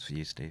think that's for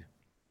you, Steve.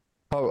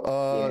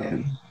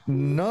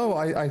 No,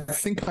 I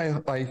think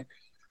I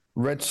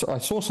read, I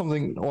saw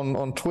something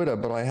on Twitter,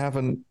 but I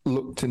haven't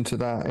looked into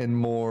that in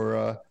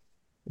more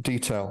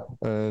detail.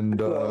 And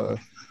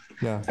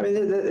yeah, I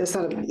mean, that's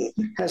not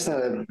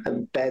a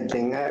bad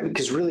thing,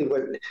 because really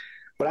what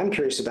I'm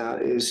curious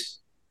about is,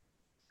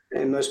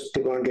 and most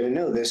people aren't going to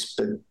know this,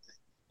 but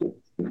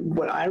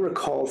what I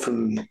recall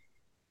from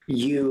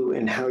you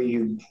and how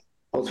you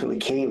ultimately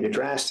came to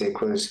Drastic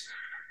was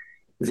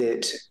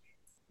that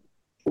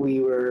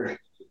we were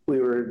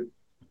working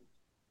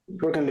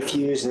on the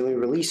Fuse and then we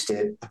released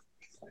it,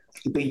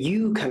 but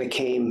you kind of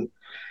came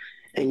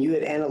and you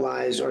had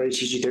analyzed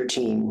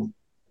RHTG13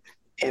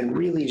 and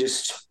really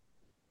just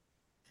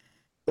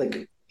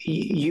like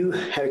you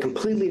had a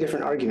completely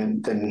different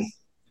argument than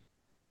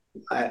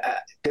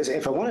because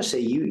if I want to say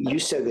you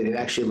said that it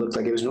actually looked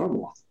like it was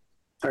normal,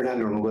 or not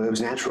normal, but it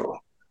was natural,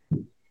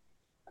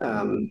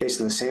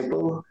 based on the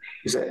sample.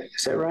 Is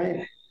that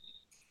right?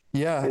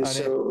 Yeah. And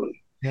so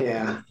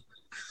yeah.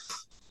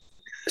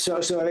 So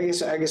I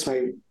guess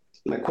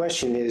my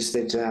question is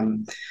that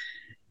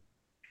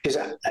because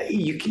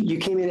you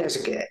came in as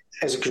a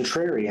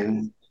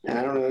contrarian, and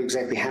I don't know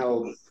exactly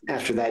how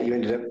after that you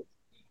ended up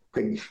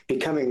like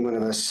becoming one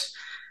of us.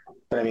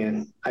 But I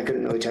mean, I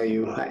couldn't really tell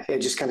you. It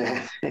just kind of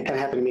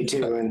happened to me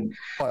too, and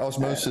by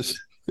osmosis.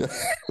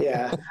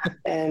 Yeah,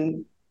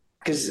 and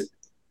because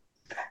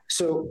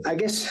I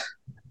guess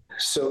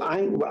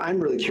what I'm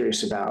really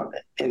curious about,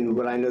 and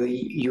what I know that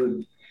you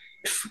would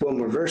well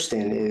more versed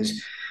in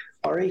is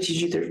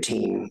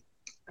RHTG13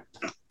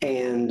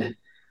 and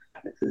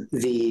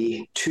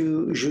the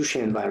two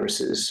Zhoushan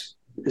viruses,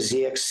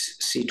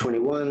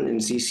 ZXC21 and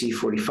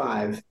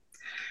ZC45,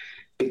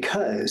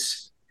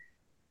 because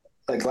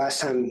like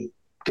last time.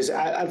 Because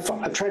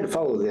I've tried to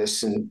follow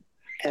this, and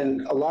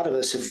a lot of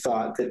us have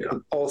thought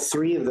that all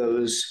three of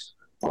those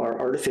are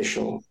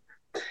artificial,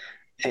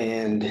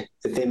 and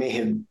that they may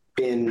have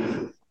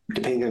been,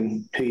 depending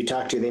on who you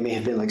talk to, they may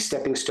have been like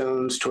stepping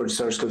stones towards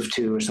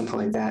SARS-CoV-2 or something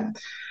like that.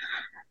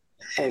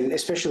 And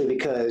especially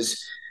because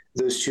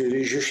those two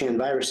Zhoushan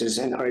viruses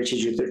and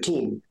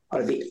RHTG13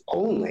 are the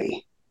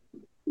only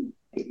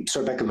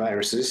Sarbeca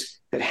viruses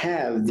that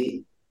have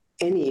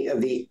any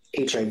of the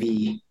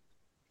HIV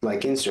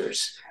like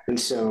inserts. And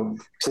so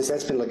since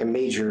that's been like a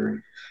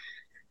major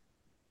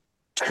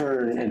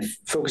turn and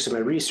focus of my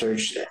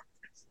research,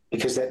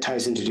 because that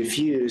ties into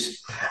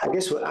diffuse, I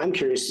guess what I'm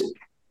curious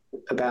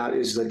about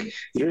is like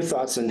your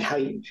thoughts on how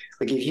you,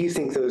 like if you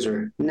think those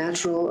are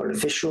natural,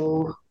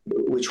 artificial,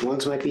 which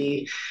ones might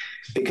be,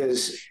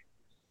 because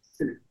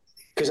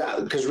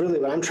really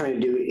what I'm trying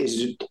to do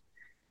is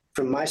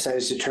from my side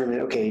is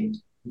determine, okay,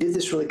 did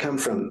this really come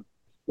from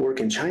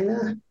work in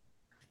China?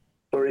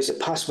 Or is it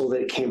possible that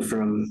it came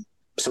from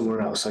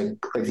somewhere else, like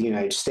the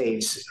United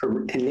States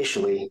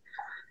initially?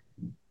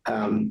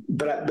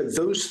 But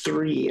those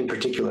three in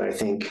particular, I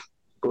think,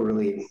 were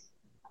really.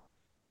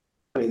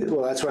 I mean,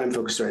 well, that's where I'm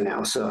focused right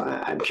now. So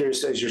I'm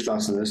curious as your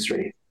thoughts on those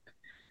three.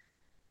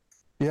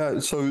 Yeah.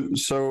 So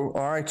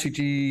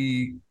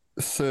RITG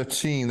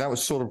 13, that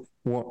was sort of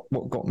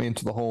what got me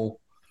into the whole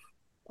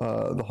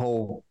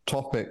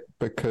topic,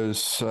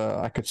 because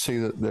I could see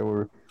that there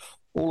were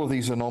all of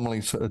these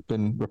anomalies that had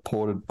been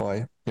reported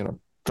by,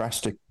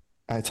 Drastic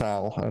et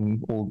al.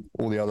 And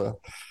all the other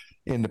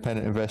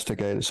independent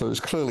investigators. So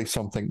there's clearly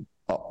something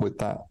up with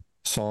that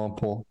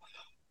sample.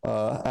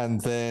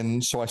 And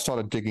then, so I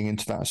started digging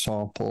into that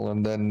sample,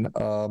 and then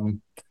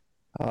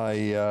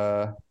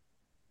I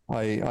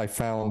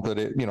found that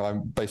it,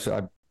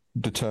 I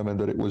determined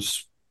that it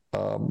was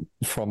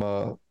from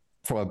a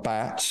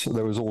bat.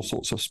 There was all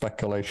sorts of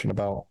speculation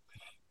about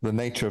the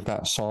nature of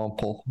that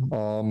sample.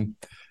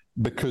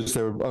 Because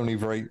there are only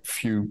very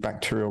few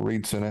bacterial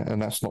reads in it,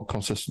 and that's not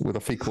consistent with a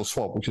fecal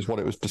swab, which is what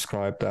it was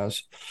described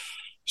as.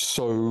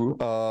 So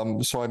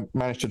I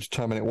managed to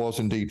determine it was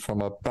indeed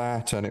from a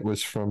bat, and it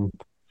was from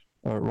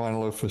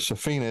Rhinolophus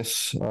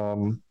affinis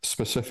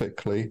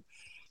specifically.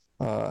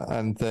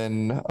 And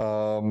then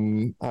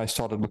I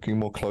started looking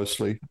more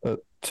closely at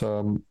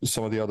some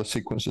of the other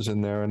sequences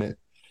in there, and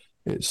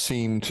it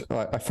seemed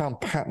I found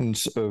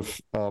patterns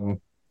of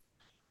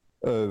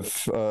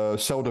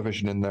cell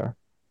division in there.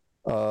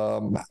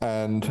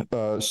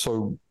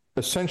 So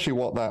essentially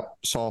what that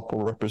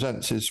sample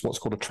represents is what's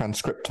called a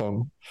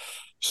transcriptome.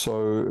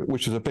 So,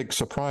 which is a big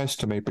surprise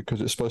to me,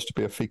 because it's supposed to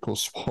be a fecal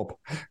swab,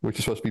 which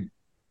is supposed to be,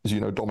 as you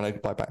know,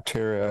 dominated by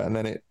bacteria. And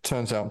then it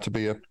turns out to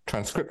be a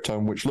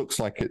transcriptome, which looks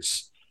like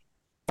it's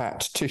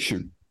bat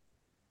tissue.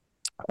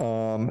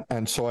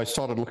 And so I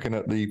started looking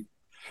at the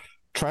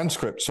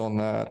transcripts on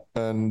that,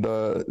 and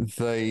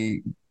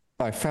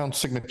I found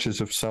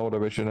signatures of cell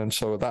division. And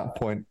so at that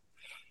point,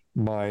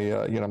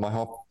 my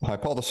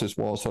hypothesis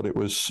was that it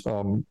was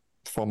from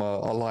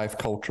a live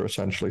culture,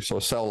 essentially, so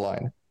a cell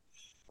line,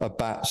 a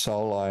bat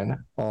cell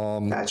line.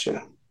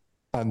 Gotcha.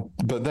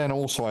 But then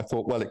also I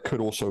thought, well, it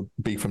could also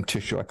be from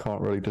tissue. I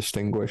can't really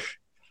distinguish.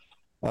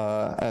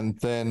 And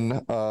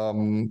then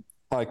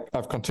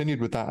I've continued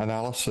with that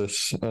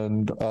analysis,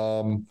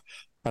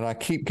 and I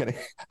keep getting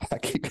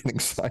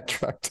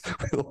sidetracked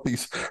with all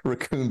these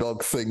raccoon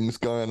dog things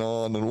going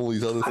on and all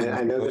these other things.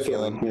 I know the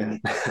feeling. Yeah.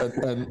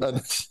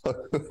 And so,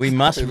 we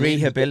must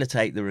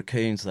rehabilitate the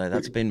raccoons, though.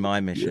 That's been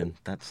my mission.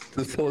 That's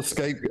they've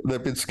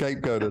been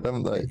scapegoated,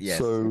 haven't they? Yes,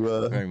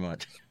 so very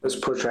much. Those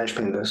poor trash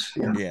pandas.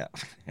 Yeah.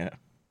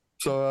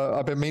 So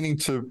I've been meaning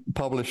to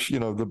publish,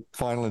 the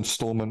final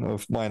installment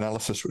of my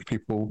analysis, which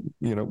people,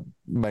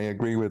 may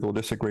agree with or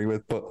disagree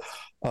with. But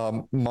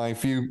my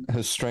view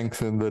has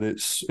strengthened that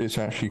it's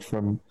actually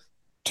from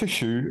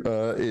tissue.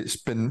 It's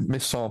been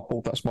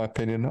missampled. That's my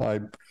opinion.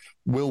 I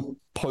will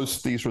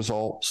post these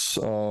results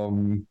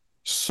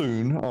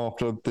soon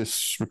after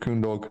this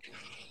raccoon dog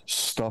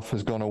stuff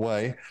has gone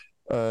away.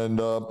 And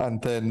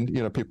then,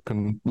 people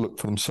can look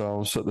for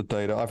themselves at the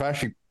data. I've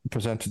actually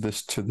presented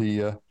this to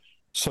the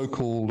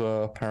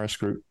so-called Paris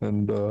group,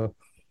 and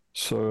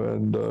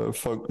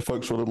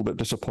folks were a little bit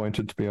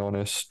disappointed, to be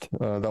honest.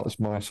 That was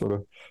my sort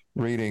of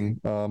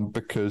reading,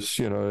 because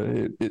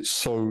it was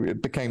so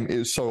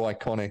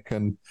iconic,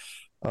 and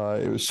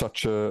it was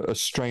such a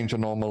strange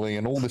anomaly,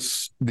 and all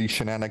these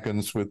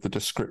shenanigans with the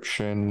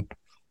description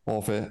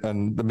of it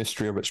and the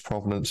mystery of its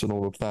provenance and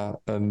all of that.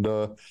 And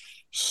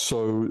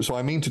so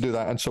I mean to do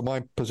that. And so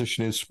my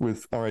position is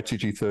with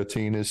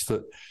RATG13 is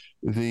that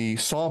the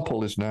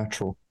sample is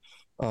natural.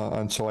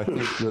 And so I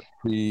think that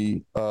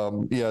the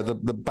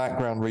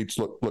background reads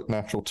look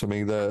natural to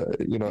me there,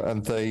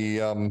 and they,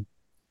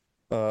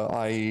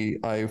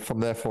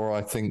 therefore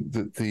I think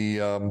that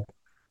the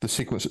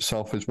sequence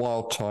itself is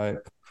wild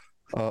type,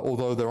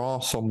 although there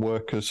are some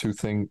workers who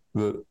think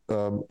that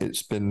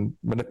it's been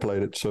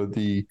manipulated. So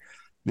the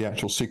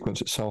actual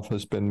sequence itself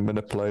has been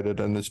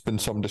manipulated, and there's been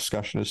some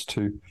discussion as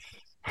to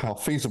how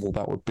feasible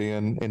that would be.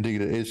 And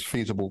indeed, it is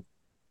feasible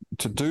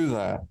to do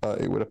that,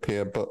 it would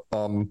appear, but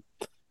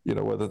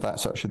whether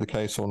that's actually the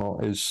case or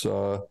not is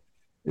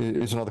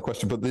another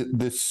question. But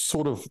this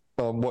sort of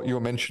what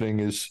you're mentioning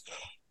is,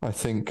 I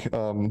think,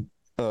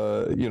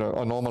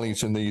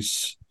 anomalies in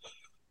these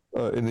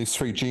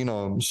three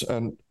genomes,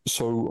 and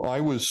so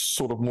I was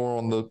sort of more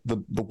on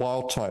the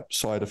wild type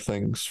side of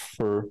things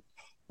for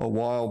a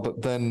while.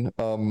 But then,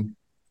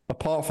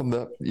 apart from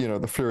the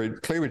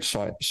fluoride cleavage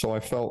site, so I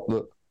felt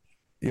that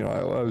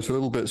I was a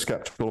little bit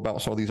skeptical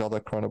about some of these other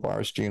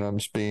coronavirus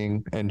genomes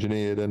being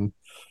engineered,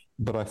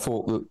 but I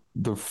thought that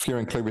the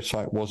furin cleavage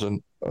site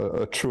wasn't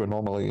a true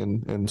anomaly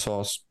in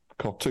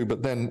SARS-CoV-2.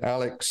 But then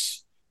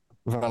Alex,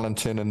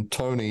 Valentin, and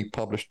Tony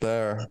published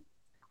their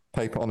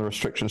paper on the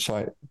restriction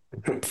site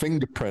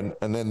fingerprint,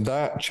 and then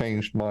that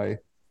changed my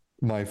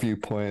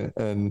viewpoint.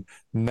 And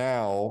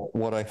now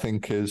what I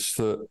think is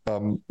that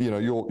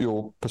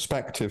your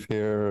perspective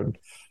here and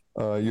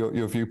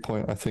your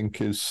viewpoint, I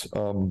think, is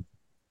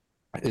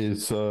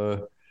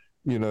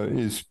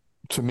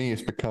to me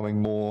is becoming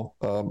more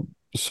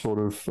sort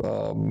of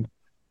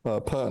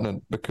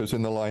pertinent, because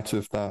in the light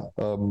of that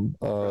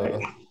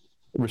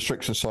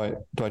restriction site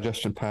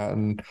digestion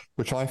pattern,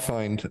 which I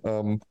find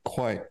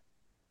quite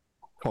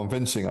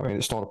convincing. I mean,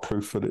 it's not a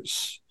proof that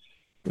it's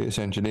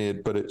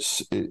engineered, but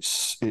it's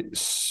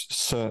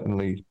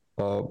certainly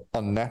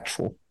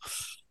unnatural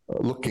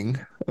looking,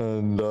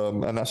 and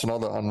that's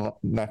another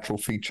unnatural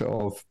feature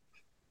of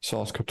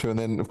SARS-CoV-2. And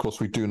then, of course,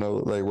 we do know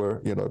that they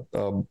were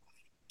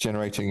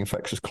generating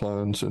infectious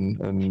clones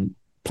and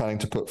planning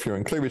to put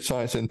furin cleavage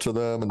sites into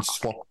them and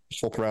swap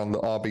around the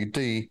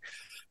RBD.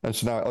 And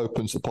so now it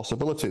opens the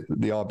possibility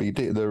that the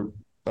RBD, the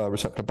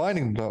receptor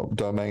binding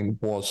domain,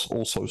 was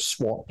also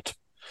swapped.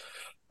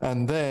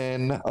 And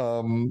then,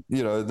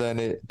 then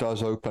it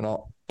does open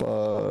up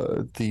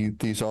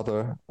these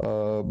other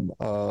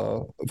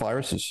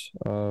viruses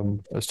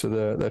as to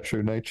their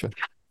true nature.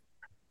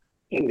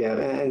 Yeah,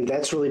 and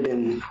that's really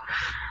been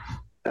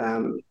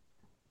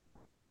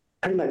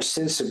pretty much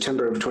since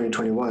September of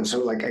 2021.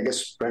 So, I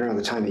guess right around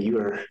the time that you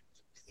were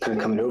kind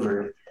of coming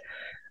over,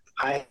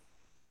 I've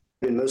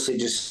been mostly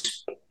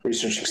just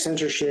researching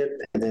censorship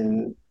and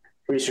then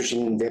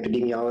researching the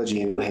epidemiology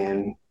in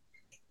Wuhan.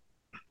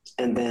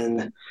 And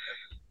then,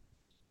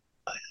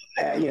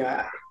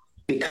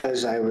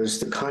 because I was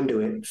the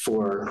conduit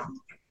for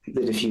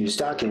the diffused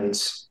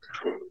documents,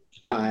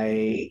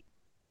 I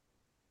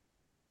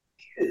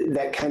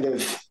didn't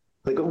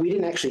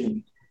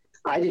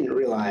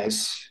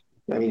realize,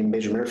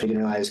 Major Murphy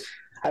didn't realize,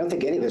 I don't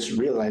think any of us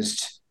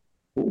realized,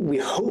 we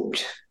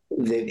hoped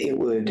that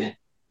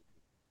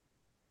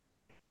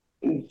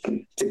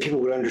that people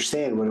would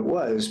understand what it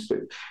was,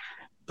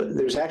 but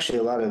there's actually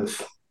a lot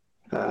of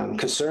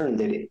concern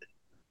that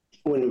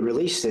when we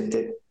released it,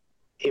 that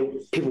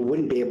people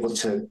wouldn't be able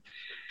to,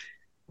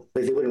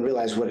 they wouldn't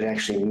realize what it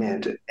actually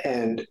meant.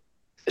 And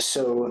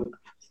so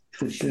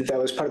that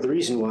was part of the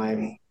reason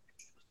why,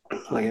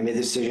 I made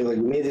the decision, we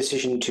made the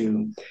decision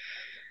to,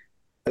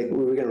 we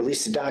were going to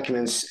release the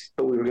documents,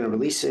 but we were going to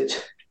release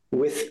it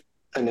with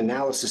an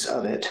analysis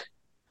of it.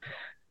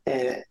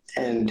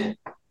 And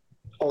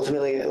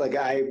ultimately,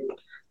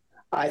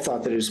 I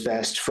thought that it was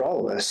best for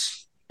all of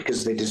us,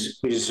 because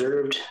we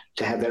deserved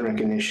to have that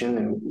recognition,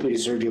 and we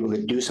deserved to be able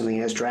to do something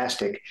as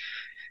drastic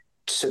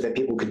so that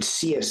people could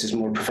see us as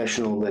more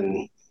professional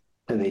than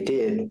they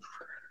did.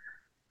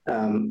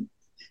 And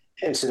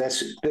so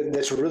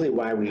that's really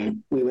why we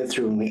went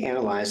through and we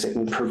analyzed it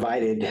and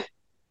provided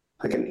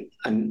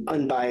an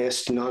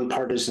unbiased,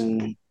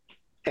 nonpartisan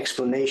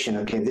explanation.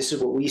 Okay, this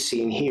is what we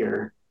see and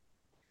hear.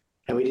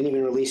 And we didn't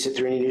even release it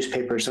through any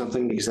newspaper or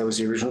something, because that was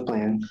the original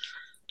plan.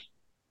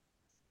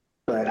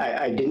 But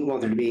I didn't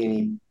want there to be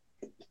any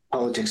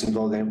politics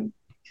involved in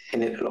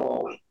it at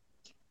all.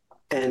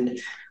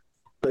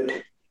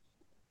 But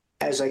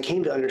as I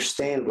came to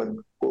understand what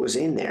was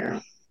in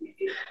there,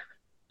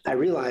 I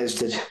realized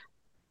that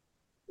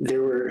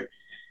there were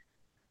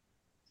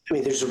I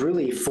mean, there's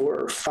really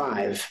 4 or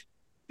 5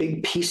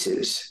 big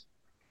pieces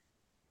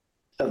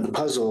of the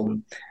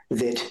puzzle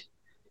that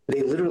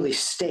they literally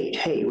state,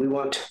 hey,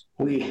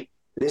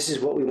 this is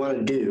what we want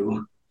to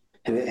do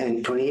in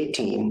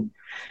 2018.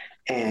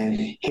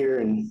 And here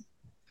in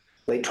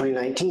late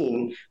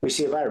 2019, we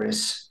see a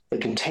virus that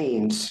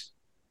contains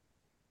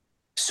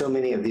so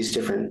many of these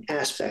different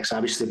aspects.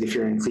 Obviously, the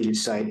furin cleavage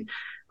site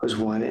was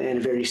one, and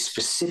a very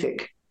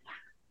specific,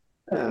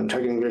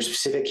 targeting very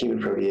specific human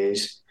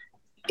protease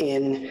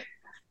in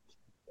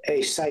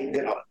a site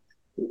that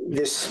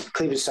this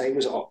cleavage site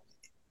was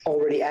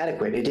already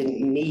adequate. It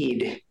didn't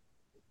need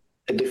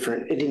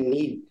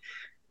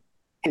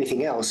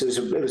anything else. It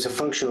was a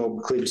functional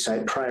cleavage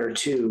site prior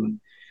to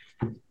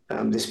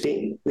this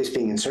being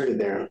inserted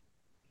there.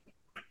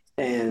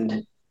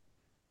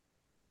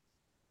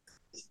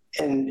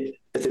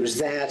 But there was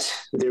that.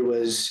 There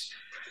was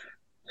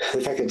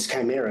the fact that it's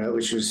chimera,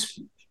 which was,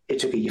 it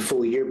took a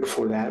full year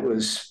before that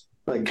was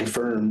like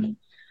confirmed.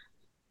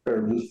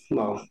 Or,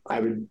 well,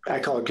 I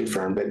call it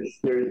confirmed, but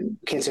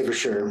can't say for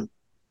sure.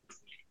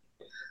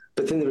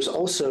 But then there was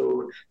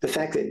also the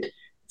fact that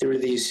there were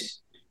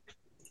these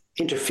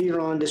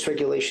interferon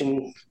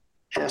dysregulation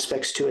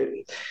aspects to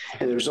it,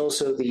 and there was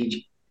also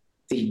the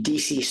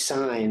DC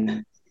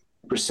sign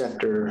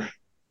receptor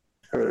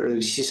or the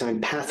DC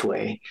sign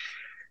pathway,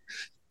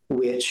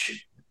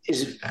 which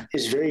is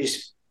very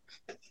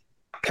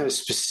kind of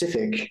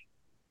specific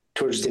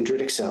towards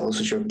dendritic cells,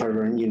 which are part of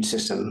our immune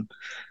system,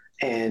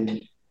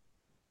 and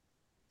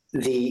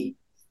the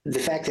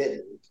fact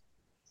that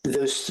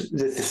the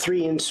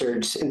 3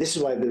 inserts, and this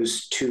is why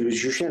those 2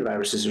 Zhuchen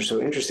viruses are so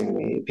interesting to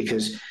me,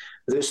 because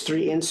those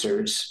 3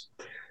 inserts,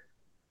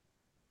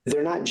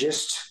 they're not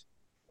just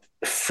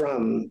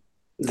from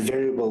the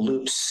variable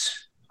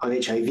loops on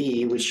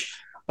HIV, which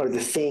are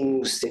the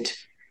things that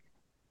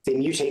they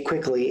mutate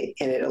quickly,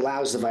 and it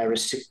allows the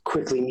virus to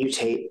quickly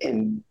mutate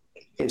and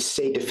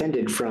stay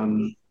defended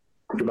from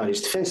your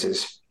body's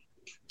defenses,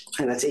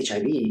 and that's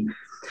HIV.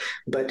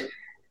 But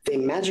they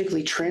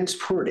magically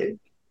transported,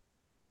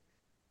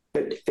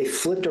 but they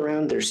flipped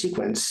around their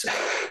sequence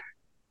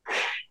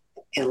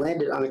and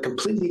landed on a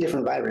completely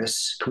different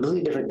virus,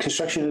 completely different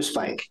construction of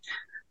spike,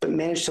 but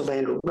managed to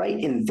land right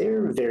in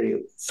their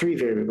 3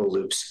 variable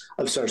loops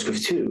of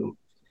SARS-CoV-2,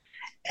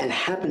 and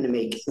happened to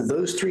make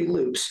those 3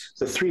 loops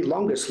the 3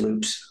 longest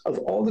loops of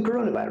all the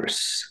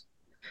coronaviruses.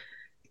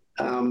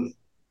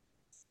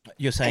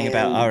 You're saying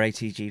about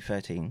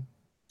RATG13?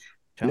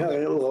 No,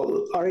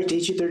 well,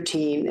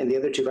 RATG13 and the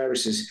other 2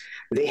 viruses,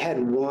 they had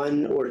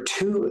 1 or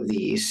 2 of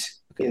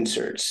these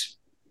inserts.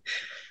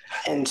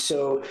 And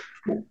so,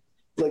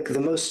 like, the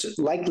most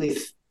likely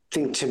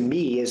thing to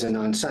me as a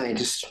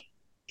non-scientist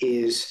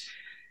is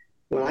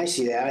when I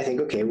see that, I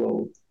think, okay,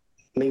 well,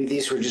 maybe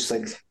these were just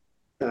like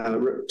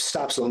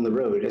stops along the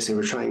road as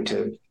they're trying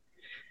to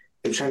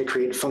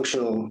create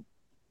functional,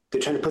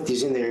 they're trying to put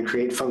these in there and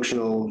create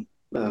functional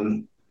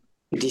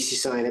DC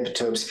sign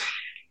epitopes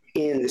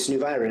in this new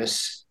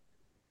virus,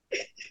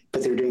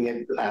 but they're doing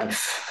it, I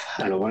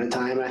don't know, one at a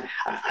time.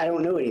 I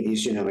don't know any of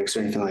these genomics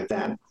or anything like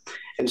that.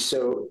 And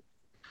so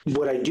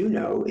what I do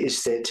know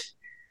is that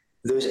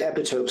those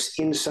epitopes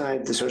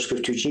inside the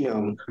SARS-CoV-2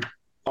 genome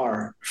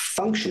are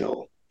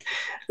functional.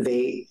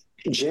 They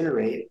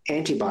generate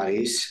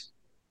antibodies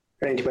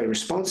or antibody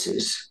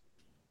responses,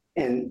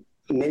 and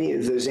many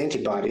of those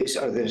antibodies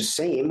are the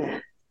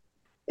same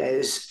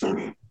as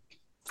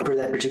for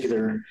that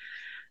particular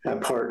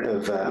part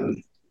of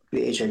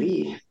the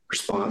HIV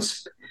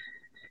response.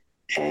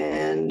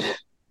 And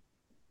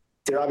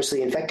they're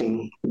obviously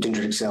infecting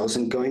dendritic cells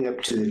and going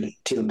up to the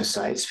T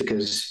lymphocytes,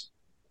 because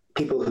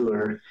people who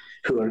are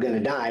going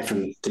to die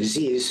from the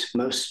disease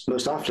most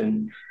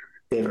often,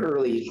 they have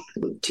early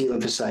T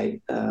lymphocyte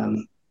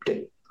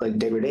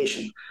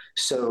degradation.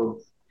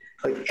 So,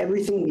 like,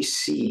 everything we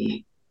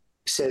see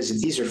says that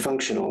these are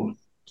functional,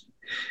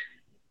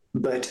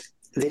 but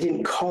they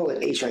didn't call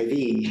it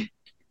HIV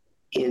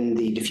in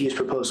the diffuse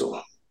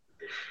proposal.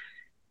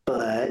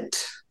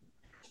 But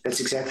that's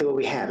exactly what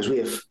we have. Is we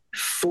have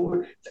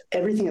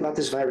everything about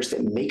this virus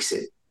that makes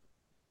it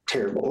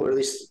terrible, or at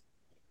least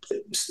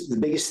the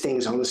biggest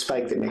things on the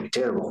spike that make it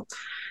terrible.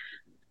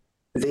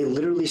 They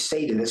literally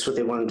stated that's what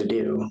they wanted to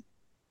do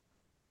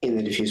in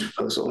the diffuse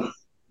proposal.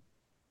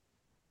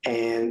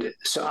 And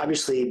so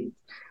obviously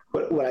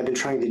what I've been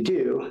trying to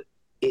do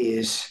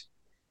is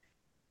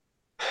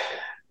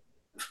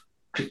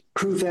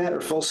prove that or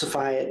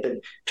falsify it, but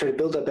try to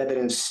build up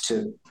evidence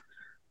to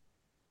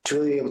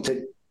really be able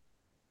to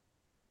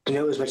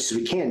know as much as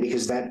we can,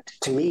 because that,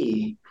 to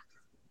me,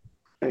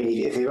 I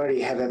mean, if they already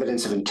have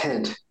evidence of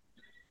intent,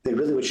 then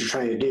really what you're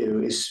trying to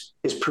do is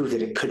prove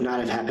that it could not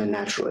have happened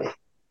naturally,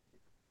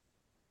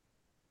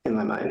 in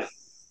my mind.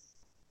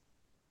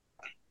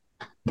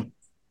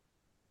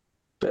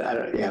 But I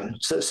don't, yeah.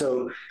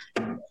 So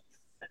I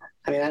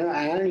mean,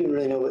 I don't even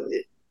really know what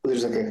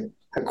there's like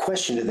a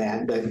question to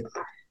that, but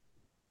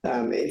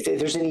if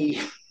there's any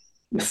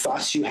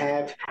thoughts you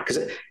have, because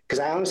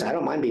I honestly, I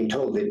don't mind being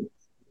told that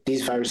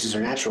these viruses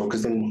are natural,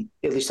 because then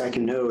at least I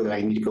can know that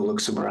I need to go look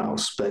somewhere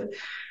else. But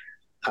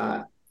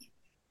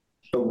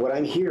what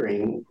I'm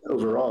hearing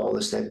overall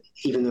is that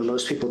even though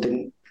most people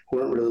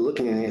weren't really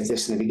looking at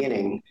this in the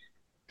beginning,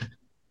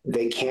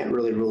 they can't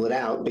really rule it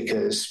out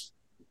because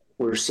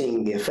we're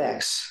seeing the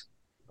effects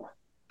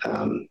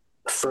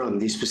from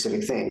these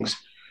specific things.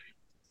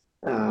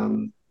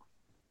 You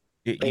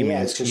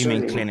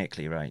mean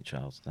clinically, right,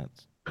 Charles?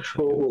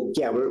 Well,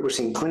 yeah, we're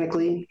seeing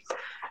clinically,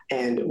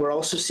 and we're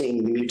also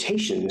seeing the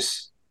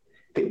mutations.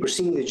 We're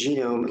seeing the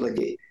genome,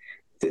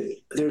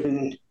 there have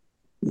been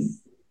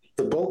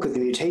the bulk of the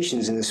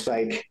mutations in the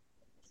spike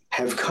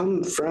have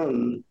come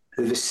from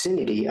the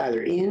vicinity,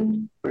 either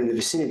in or in the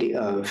vicinity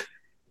of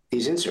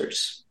these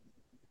inserts.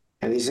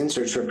 And these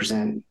inserts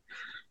represent,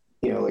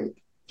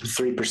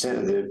 3%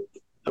 of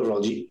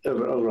the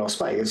overall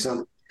spike. It's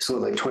not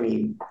like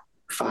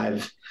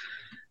 25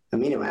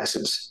 amino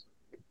acids.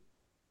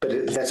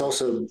 But that's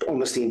also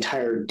almost the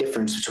entire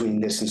difference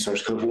between this and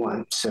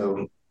SARS-CoV-1.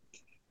 So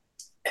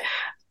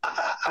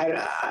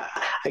I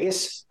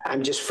guess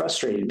I'm just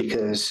frustrated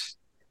because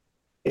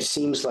it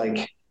seems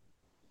like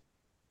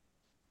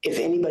if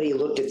anybody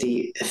looked at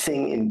the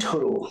thing in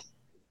total,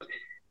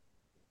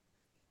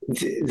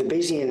 the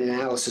Bayesian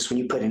analysis, when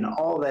you put in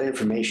all that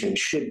information,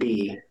 should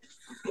be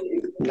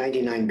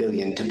 99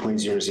 billion to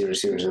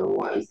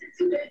 0.00001.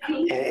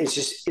 And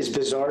it's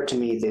bizarre to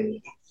me that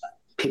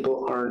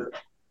people aren't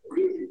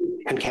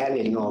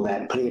concatenating all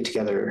that, putting it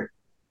together.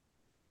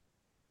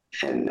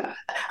 And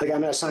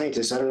I'm not a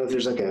scientist. I don't know if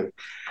there's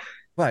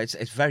Well, it's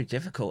very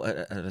difficult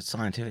at a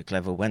scientific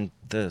level when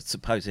the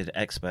supposed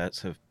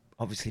experts have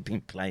obviously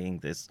been playing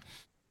this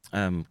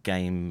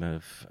game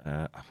of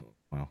I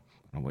don't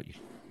know what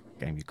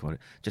game you call it,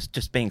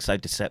 just being so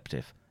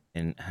deceptive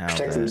in how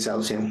protect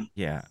themselves.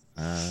 Yeah.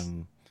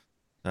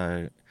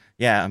 So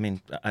yeah, I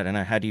mean, I don't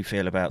know. How do you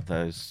feel about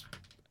those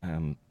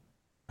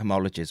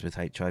homologies with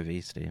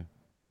HIV, Steve?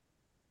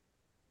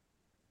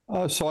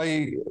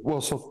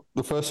 So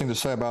the first thing to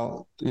say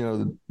about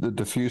the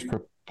diffuse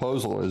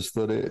proposal is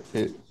that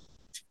it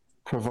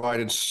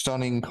provided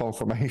stunning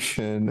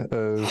confirmation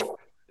of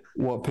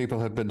what people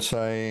had been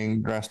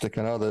saying, Drastic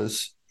and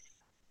others,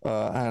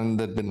 and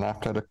they'd been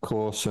laughed at, of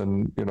course.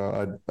 And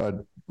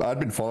I'd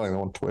been following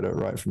them on Twitter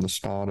right from the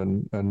start,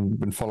 and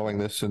been following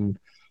this, and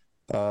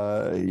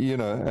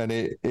and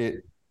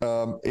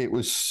it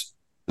was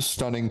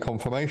stunning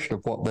confirmation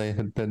of what they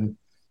had been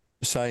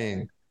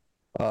saying.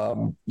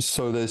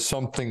 So there's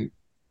something,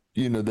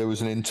 there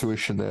was an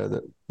intuition there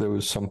that there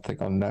was something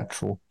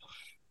unnatural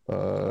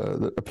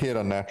that appeared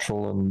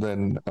unnatural, and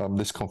then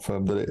this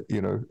confirmed that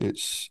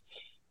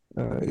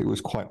it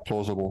was quite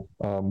plausible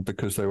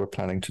because they were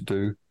planning to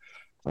do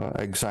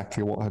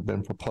exactly what had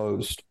been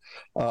proposed.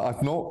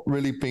 I've not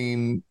really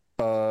been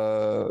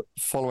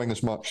following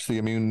as much the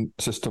immune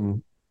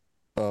system,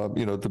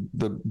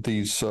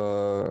 these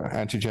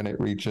antigenic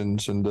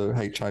regions and the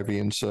HIV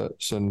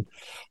inserts, and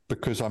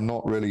because I'm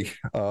not really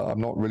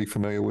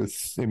familiar with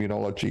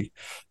immunology,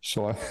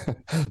 so I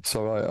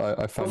find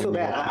I feel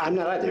bad. I'm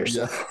not either.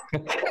 So.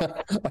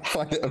 Yeah. I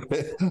find it a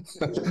bit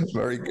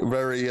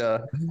very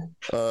a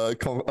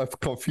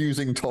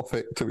confusing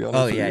topic, to be honest.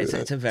 Oh yeah,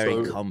 it's a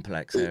very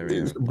complex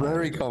area. It's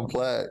very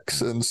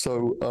complex, and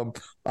so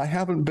I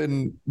haven't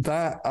been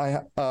that.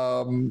 I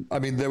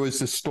mean, there was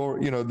this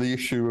story, the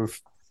issue of.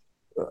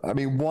 I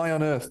mean, why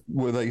on earth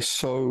were they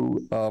so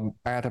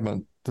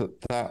adamant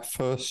that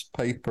first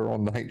paper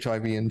on the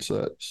HIV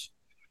inserts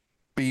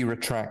be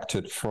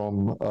retracted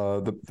from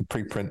the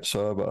preprint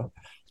server?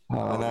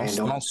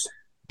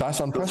 That's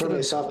unprecedented. Don't throw me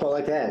a softball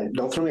like that.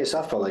 Don't throw me a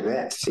softball like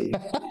that. See?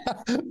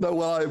 No,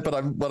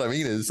 what I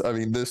mean is,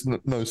 there's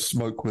no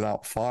smoke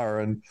without fire,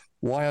 and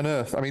why on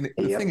earth? I mean,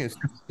 the thing is,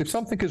 if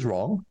something is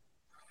wrong,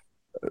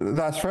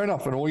 that's fair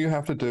enough, and all you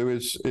have to do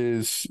is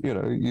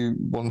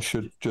one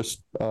should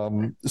just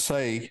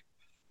say,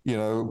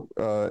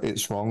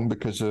 it's wrong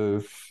because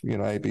of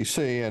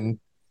ABC, and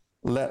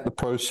let the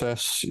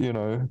process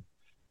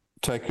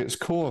take its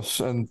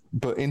course.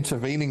 But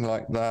intervening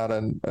like that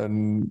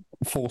and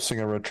forcing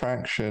a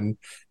retraction,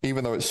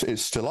 even though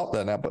it's still up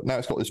there now, but now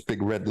it's got this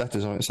big red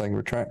letters on it saying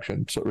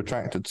retraction, so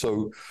retracted.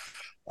 So.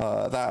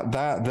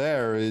 That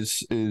there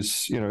is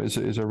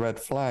a red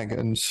flag,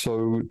 and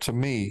so to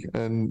me,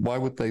 and why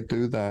would they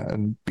do that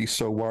and be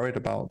so worried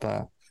about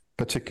that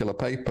particular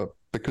paper?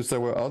 Because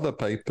there were other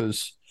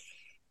papers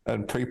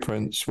and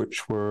preprints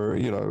which were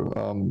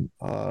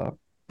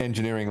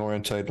engineering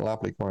orientated,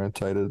 lab leak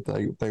orientated.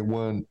 They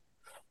weren't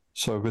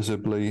so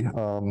visibly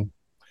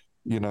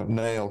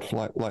nailed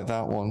like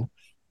that one.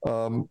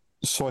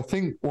 So I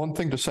think one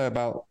thing to say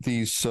about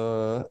these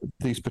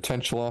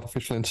potential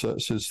artificial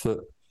inserts is that.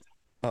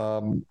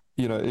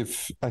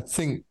 If I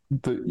think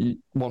that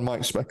one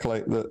might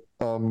speculate that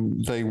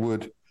they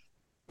would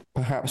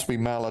perhaps be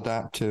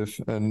maladaptive,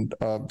 and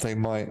they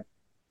might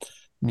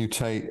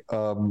mutate,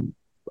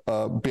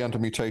 be under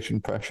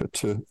mutation pressure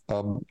to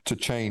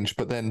change.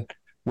 But then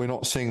we're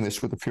not seeing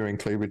this with the furin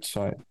cleavage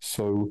site,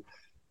 so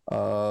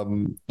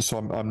I'm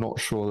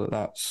not sure that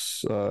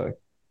that's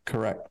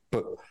correct.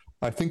 But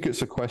I think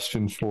it's a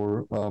question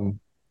for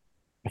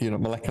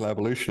molecular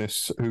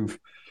evolutionists who've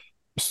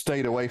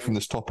stayed away from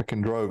this topic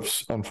in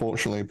droves,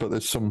 unfortunately. But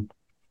there's some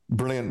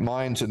brilliant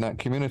minds in that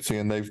community,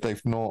 and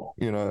they've not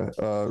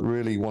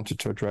really wanted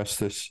to address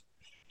this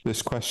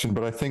question.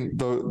 But I think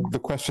the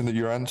question that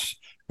you're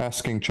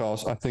asking,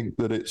 Charles, I think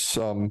that it's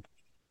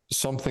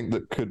something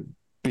that could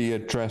be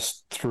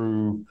addressed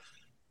through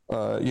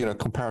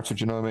comparative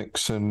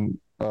genomics and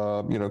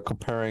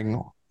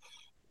comparing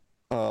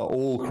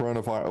all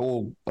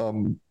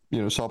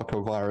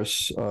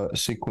SARS-CoV-2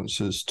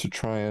 sequences to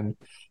try and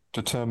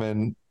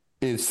determine,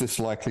 is this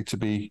likely to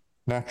be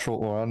natural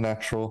or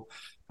unnatural?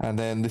 And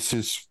then this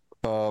is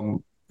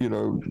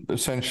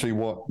essentially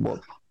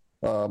what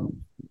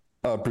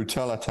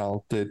Brutel et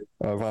al. Did,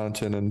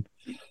 Valentin and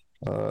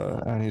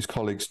his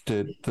colleagues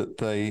did, that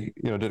they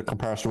did a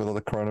comparison with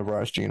other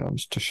coronavirus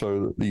genomes to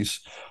show that this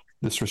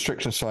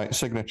restriction site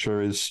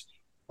signature is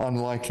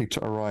unlikely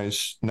to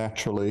arise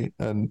naturally.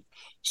 And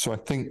so I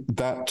think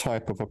that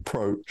type of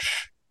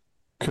approach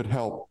could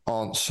help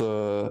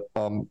answer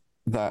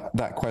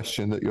that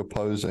question that you're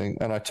posing.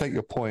 And I take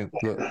your point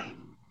that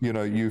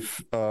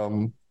you've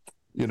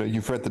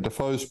read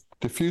the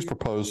diffuse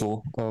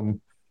proposal,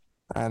 and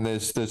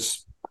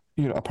there's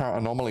apparent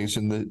anomalies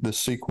in the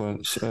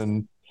sequence.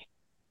 And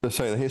let's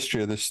say the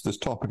history of this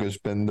topic has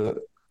been that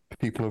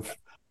people have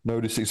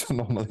noticed these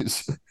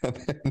anomalies and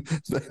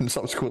then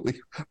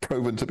subsequently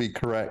proven to be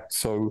correct.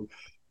 So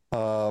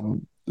I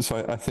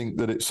think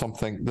that it's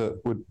something that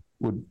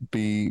would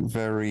be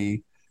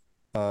very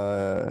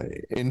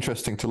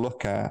interesting to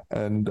look at,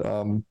 and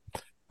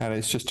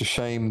it's just a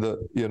shame that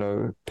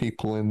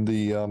people in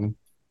the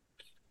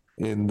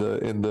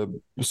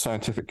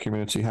scientific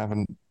community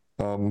haven't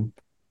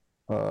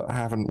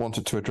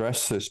wanted to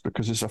address this,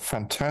 because it's a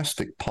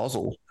fantastic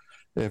puzzle,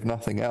 if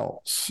nothing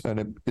else,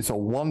 and it's a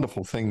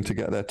wonderful thing to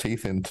get their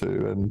teeth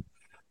into.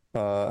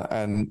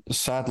 And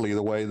sadly,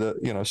 the way that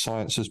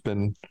science has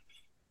been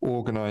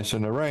organized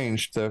and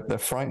arranged, they're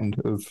frightened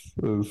of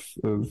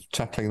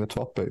tackling the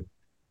topic.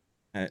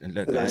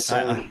 Look,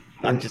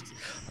 I'm just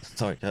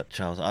sorry,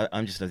 Charles.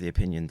 I'm just of the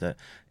opinion that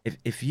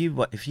if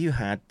you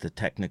had the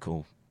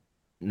technical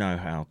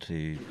know-how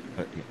to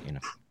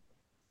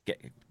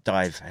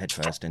dive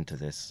headfirst into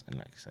this and,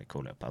 like I say,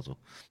 call it a puzzle,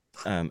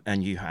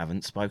 and you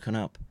haven't spoken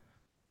up,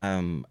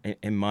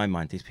 in my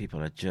mind, these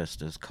people are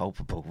just as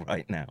culpable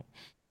right now,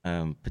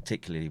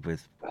 particularly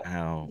with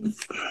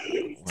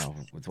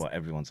with what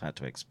everyone's had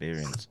to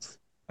experience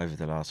over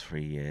the last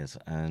 3 years.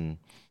 And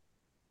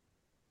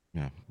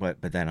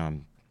but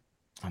then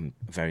I'm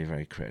very,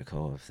 very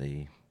critical of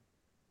the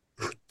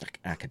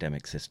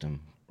academic system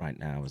right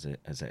now as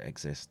it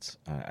exists.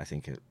 I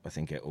think it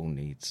all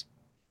needs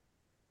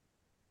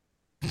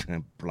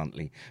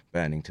bluntly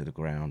burning to the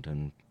ground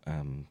and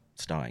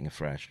starting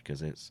afresh,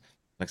 because it's,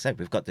 like I said,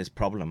 we've got this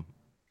problem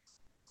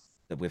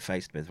that we're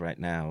faced with right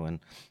now.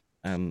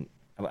 And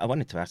I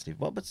wanted to ask you,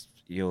 what was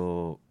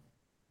your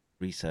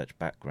research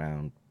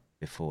background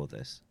before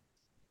this?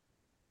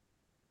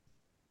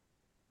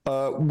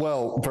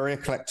 Well, very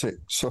eclectic.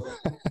 So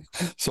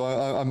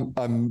I'm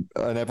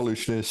an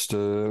evolutionist,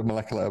 a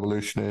molecular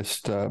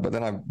evolutionist, but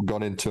then I've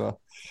gone into a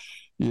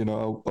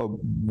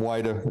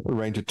wider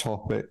range of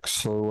topics.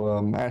 So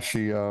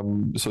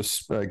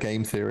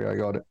game theory, I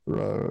got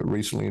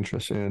recently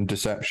interested in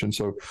deception,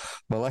 so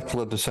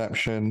molecular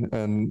deception,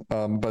 and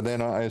but then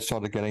I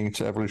started getting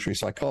into evolutionary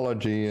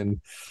psychology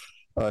and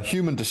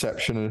human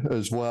deception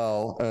as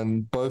well,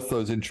 and both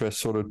those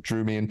interests sort of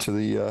drew me into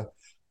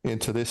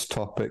this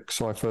topic.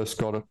 So I first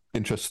got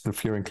interested in the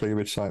furin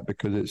cleavage site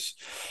because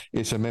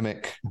it's a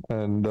mimic,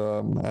 and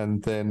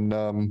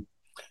then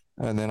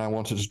I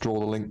wanted to draw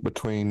the link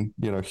between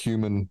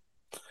human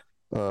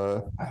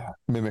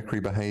mimicry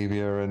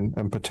behavior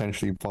and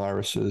potentially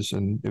viruses,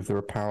 and if there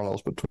are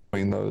parallels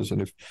between those,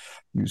 and if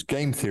you use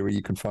game theory,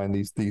 you can find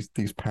these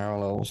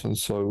parallels. And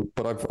so,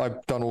 but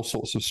I've done all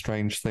sorts of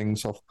strange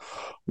things. I've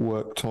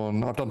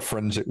done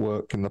forensic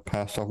work in the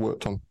past. I've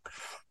worked on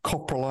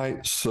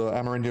coprolites,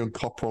 Amerindian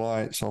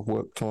coprolites. I've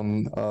worked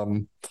on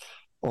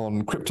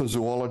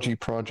cryptozoology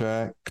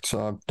projects.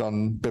 I've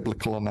done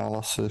biblical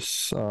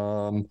analysis.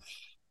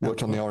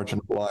 Worked on the origin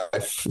of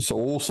life. So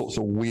all sorts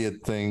of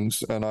weird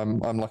things, and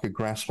I'm like a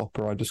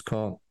grasshopper. I just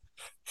can't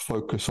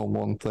focus on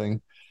one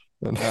thing.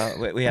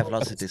 We have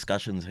lots of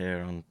discussions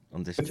here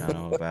on this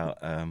channel about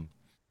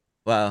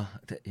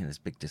there's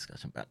big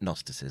discussion about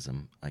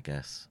Gnosticism, I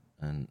guess.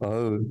 And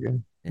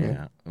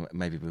yeah,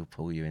 maybe we'll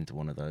pull you into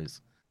one of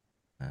those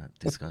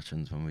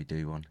discussions when we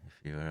do one, if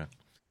you're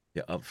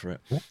up for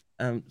it.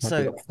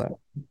 So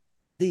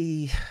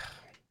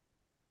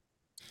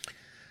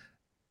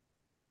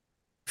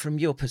from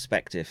your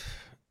perspective,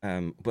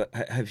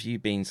 have you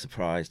been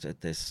surprised at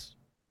this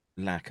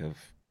lack of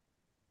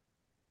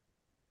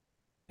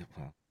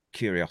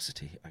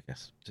curiosity, I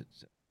guess,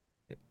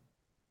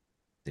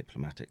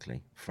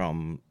 diplomatically,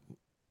 from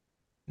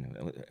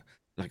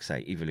like I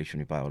say,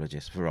 evolutionary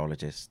biologists,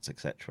 virologists,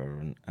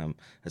 etc.? And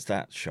has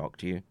that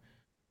shocked you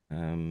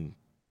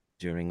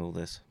during all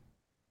this?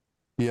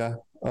 Yeah,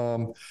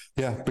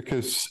 Yeah,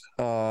 because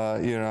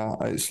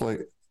it's like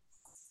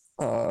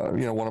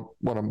one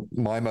of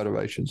my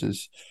motivations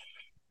is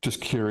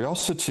just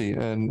curiosity,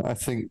 and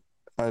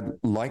I'd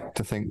like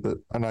to think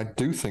that, and I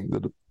do think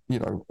that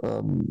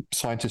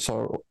scientists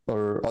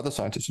or other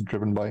scientists are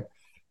driven by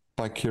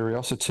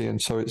curiosity, and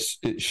so it's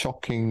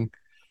shocking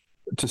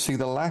to see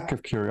the lack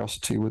of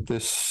curiosity with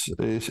this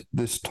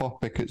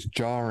topic. It's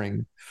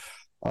jarring.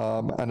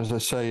 And as I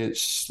say,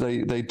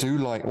 they do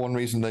like, one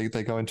reason they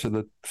go into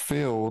the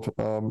field,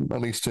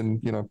 at least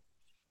in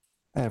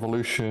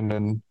evolution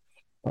and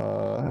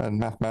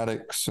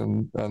mathematics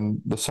and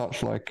the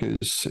such like,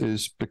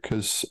 is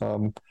because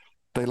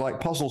they like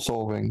puzzle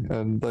solving,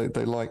 and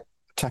they like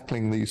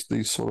tackling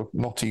these sort of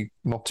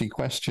knotty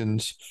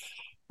questions,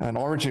 and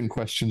origin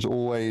questions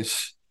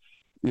always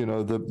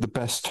the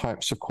best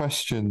types of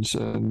questions,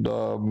 and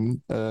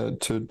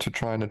to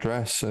try and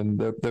address, and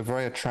they're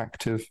very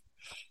attractive.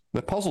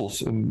 They're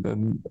puzzles,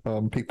 and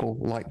people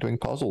like doing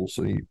puzzles.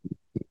 So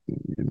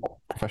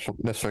professional,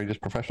 necessarily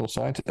just professional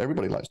scientists,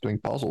 everybody likes doing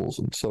puzzles,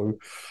 and so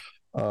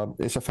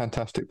it's a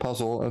fantastic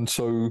puzzle. And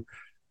so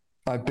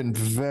I've been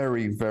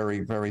very,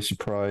 very, very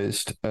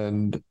surprised,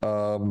 and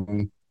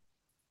and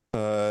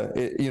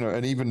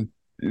even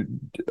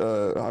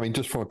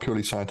just from a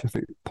purely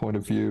scientific point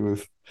of view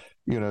of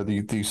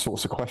these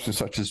sorts of questions,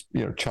 such as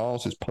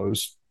Charles is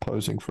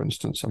posing, for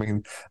instance. I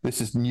mean,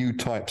 this is new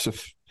types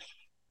of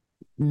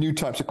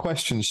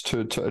questions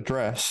to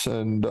address,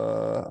 and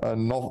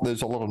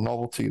there's a lot of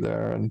novelty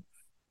there, and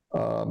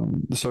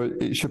so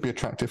it should be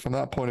attractive from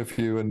that point of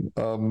view. And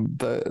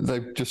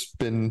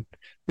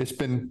it's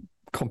been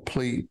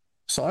complete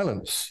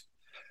silence.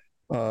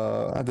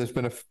 And there's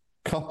been a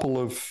couple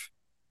of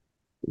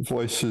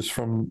voices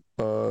from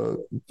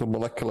the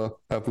molecular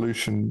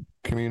evolution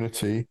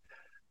community,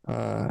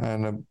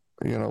 and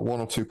one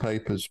or two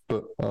papers,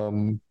 but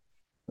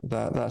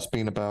that's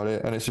been about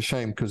it. And it's a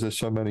shame, because there's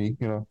so many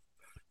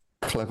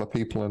clever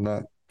people in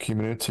that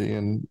community,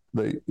 and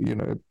they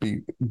it'd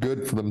be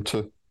good for them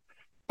to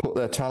put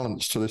their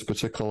talents to this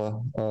particular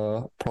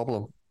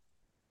problem.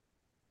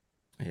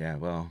 Yeah,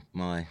 well,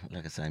 my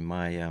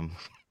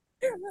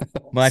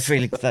my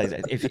feeling is,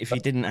 if you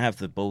didn't have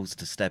the balls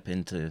to step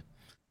into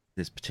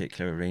this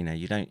particular arena,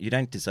 you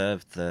don't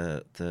deserve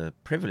the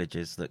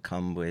privileges that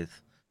come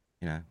with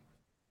the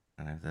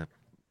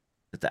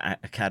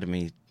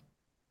academy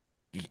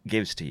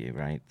gives to you,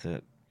 right?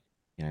 That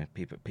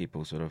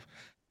people sort of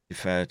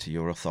defer to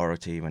your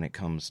authority when it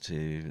comes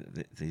to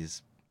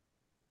these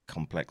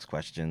complex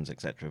questions,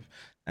 etc.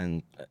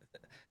 And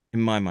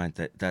in my mind,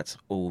 that's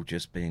all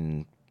just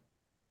been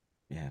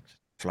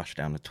flushed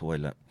down the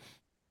toilet.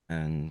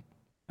 And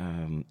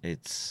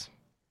it's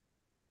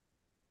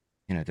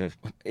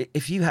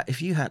if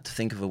you had to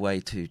think of a way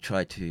to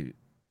try to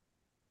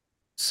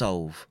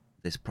solve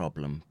this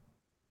problem,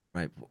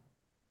 right,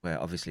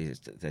 where obviously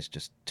there's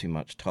just too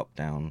much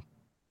top-down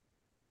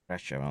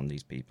pressure on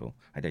these people,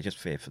 they just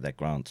fear for their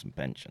grants and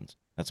pensions.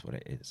 That's what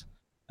it is.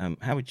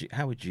 How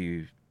would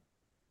you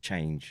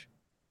change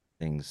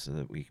things so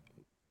that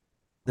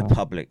the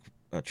public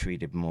are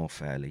treated more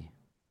fairly?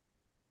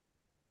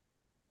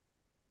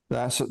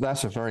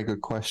 That's a very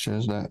good question,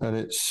 isn't it? And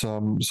it's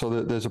so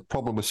that there's a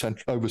problem with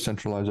over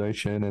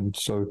centralization, and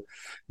so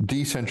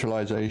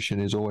decentralization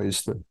is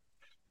always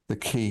the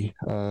key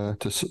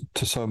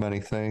to so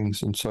many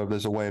things. And so if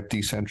there's a way of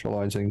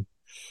decentralizing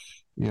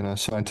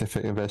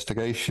scientific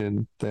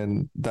investigation,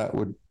 then that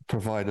would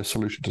provide a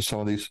solution to some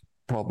of these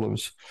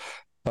problems.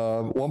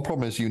 One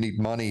problem is you need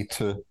money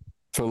for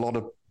a lot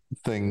of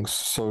things.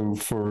 So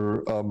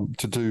for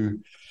to do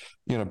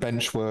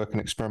bench work and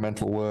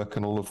experimental work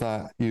and all of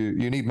that,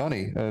 you need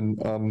money,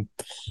 and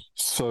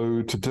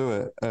so to do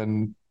it,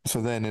 and so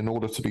then in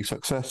order to be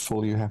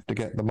successful, you have to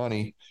get the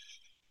money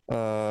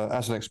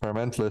as an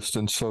experimentalist,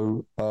 and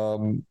so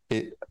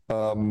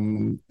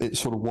it's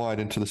sort of wired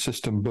into the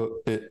system, but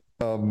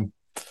the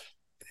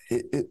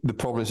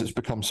problem is it's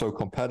become so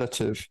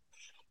competitive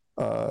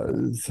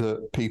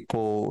that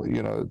people,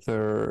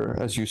 they're,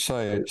 as you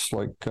say, it's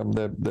like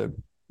they're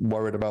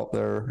worried about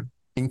their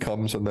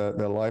incomes and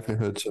their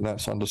livelihoods, and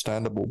that's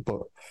understandable.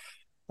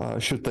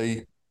 But should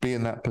they be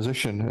in that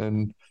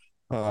position?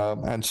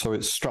 And so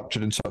it's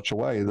structured in such a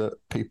way that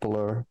people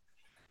are,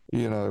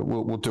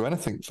 will do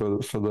anything for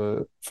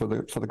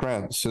the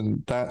grants,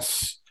 and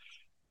that's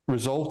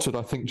resulted,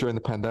 I think, during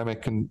the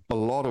pandemic, in a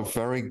lot of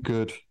very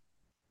good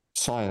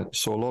science.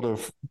 So a lot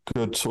of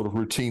good sort of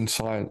routine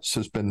science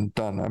has been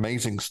done.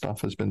 Amazing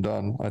stuff has been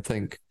done, I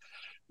think,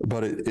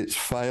 but it's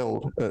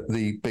failed at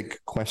the big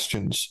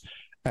questions,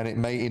 and it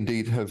may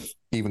indeed have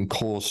even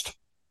caused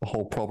the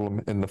whole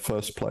problem in the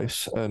first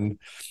place. And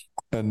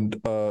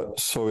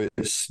so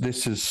this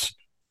is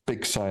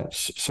big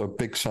science. So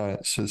big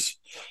science has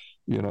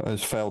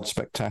failed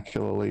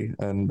spectacularly,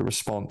 and the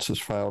response has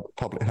failed.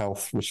 Public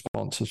health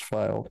response has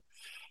failed.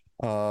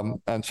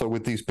 And so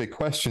with these big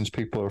questions,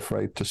 people are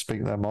afraid to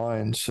speak their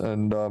minds,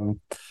 and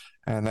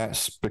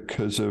that's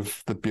because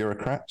of the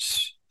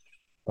bureaucrats,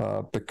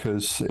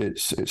 because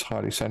it's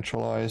highly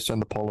centralized, and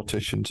the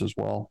politicians as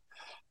well.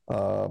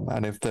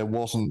 And if there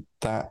wasn't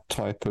that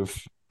type of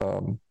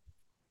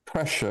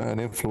pressure and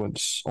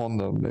influence on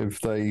them, if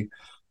they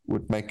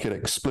would make it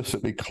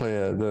explicitly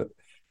clear that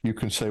you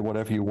can say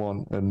whatever you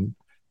want, and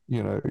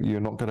you're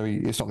not going to be,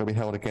 it's not going to be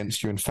held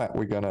against you. In fact,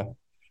 we're going to,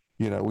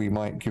 we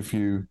might give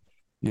you,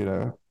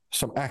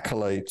 some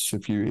accolades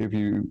if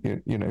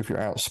you're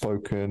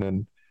outspoken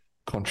and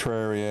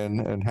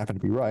contrarian and happen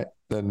to be right,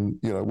 then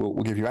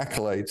we'll give you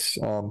accolades.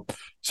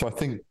 So I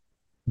think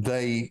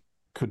they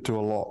could do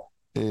a lot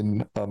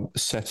in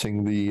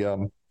setting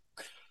the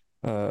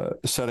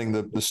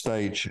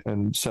stage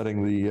and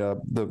setting the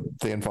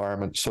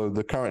environment. So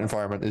the current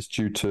environment is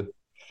due to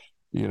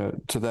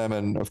them,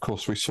 and of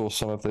course we saw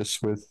some of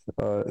this with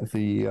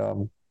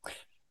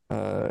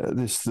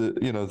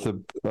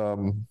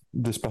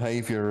this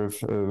behavior of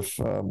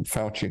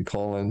Fauci and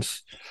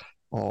Collins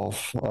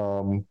of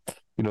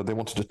they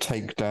wanted to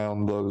take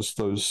down those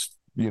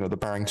the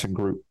Barrington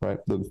group, right?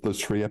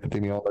 Those 3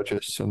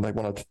 epidemiologists, and they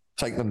wanted to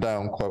take them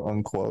down, quote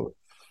unquote.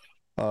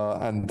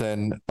 And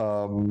then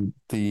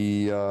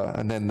they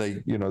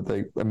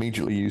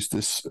immediately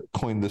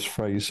coined this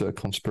phrase,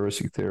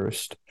 conspiracy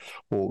theorist,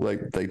 or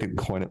they didn't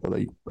coin it, but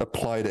they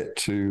applied it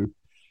to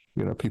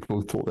people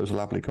who thought there was a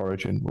lab leak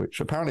origin, which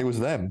apparently was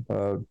them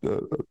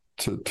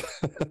to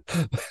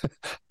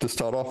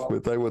start off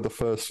with. They were the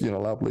first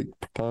lab leak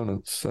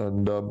proponents,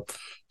 and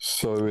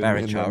so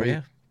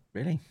Bhattacharya,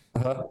 really.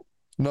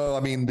 No,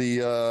 I mean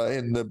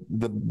in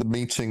the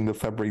meeting, the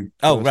February.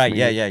 Oh right,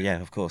 meeting,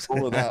 yeah, of course.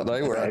 all of that,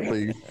 they were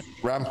actually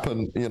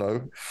rampant,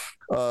 lab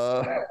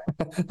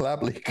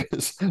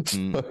leakers.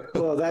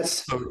 Well,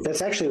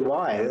 that's actually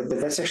why.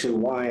 But that's actually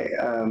why.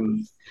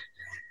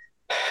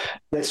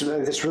 That's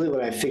really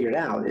what I figured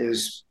out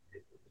is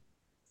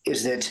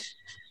that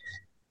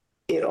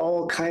it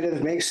all kind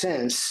of makes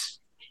sense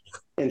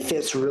and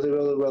fits really,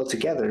 really well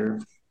together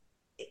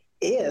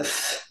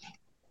if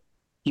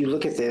you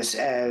look at this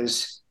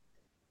as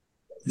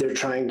they're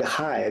trying to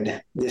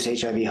hide this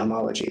HIV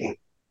homology.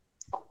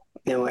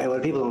 And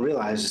what people don't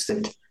realize is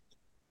that,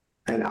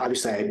 and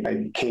obviously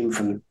I came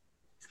from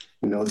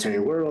the military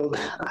world,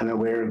 I'm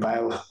aware of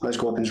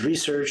biological weapons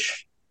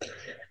research,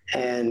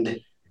 and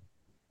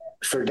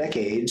for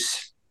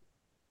decades,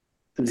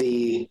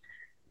 one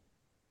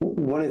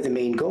of the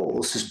main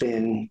goals has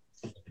been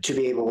to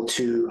be able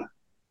to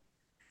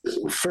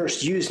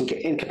first use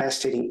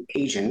incapacitating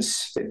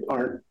agents that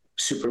aren't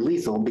super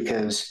lethal,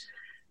 because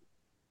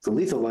the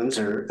lethal ones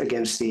are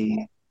against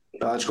the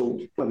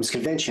Biological Weapons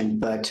Convention.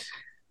 But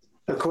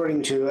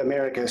according to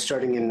America,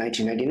 starting in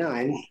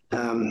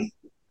 1999,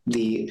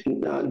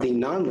 the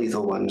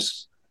non-lethal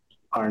ones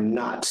are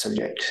not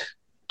subject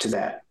to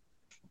that.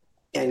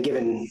 And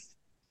given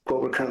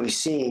what we're currently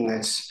seeing,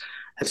 that's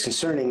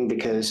concerning,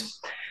 because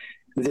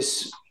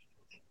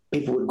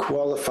people would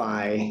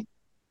qualify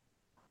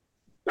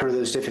per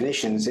those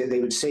definitions. They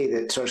would say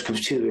that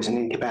SARS-CoV-2 is an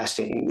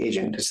incapacitating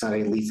agent. It's not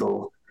a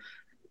lethal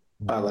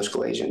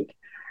biological agent.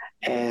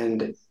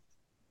 And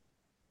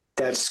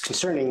that's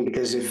concerning,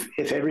 because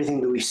if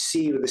everything that we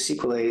see with the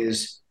sequelae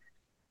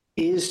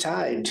is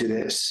tied to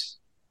this,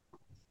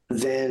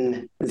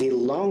 then the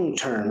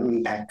long-term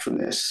impact from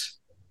this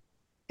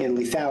and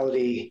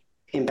lethality,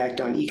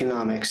 impact on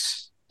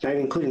economics, not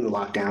even including the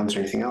lockdowns or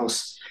anything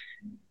else,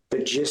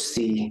 but just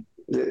the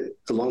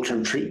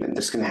long-term treatment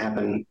that's going to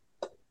happen.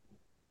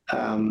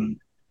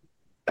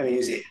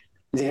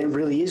 There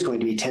really is going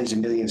to be tens of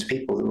millions of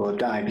people that will have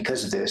died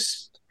because of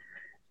this.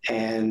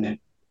 And,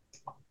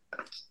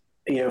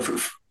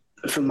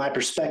 from my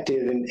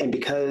perspective, and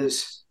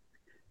because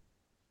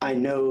I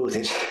know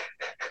that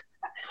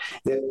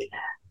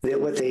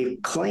what they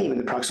claim in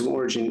the proximal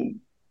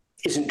origin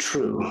isn't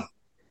true,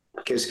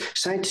 because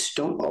scientists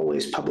don't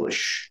always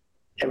publish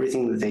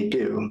everything that they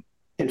do.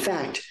 In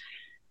fact,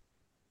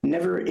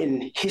 never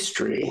in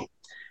history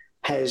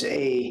has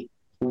a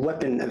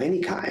weapon of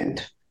any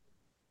kind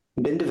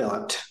been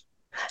developed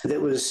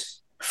that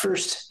was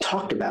first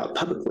talked about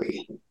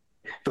publicly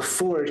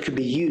before it could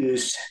be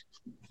used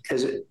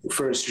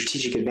for a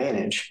strategic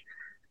advantage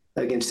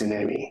against an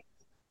enemy.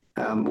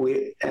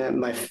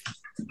 My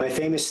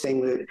famous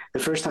thing, that the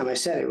first time I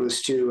said it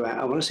was to,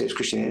 I want to say it was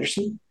Christian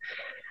Anderson,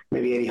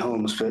 maybe Eddie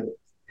Holmes, but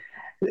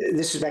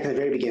this was back in the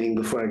very beginning,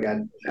 before I got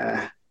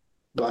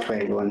blocked by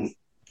everyone.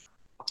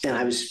 And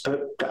I was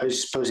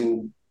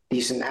posing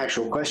decent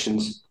actual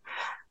questions.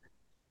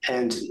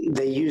 And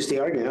they used the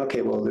argument,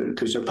 okay, well,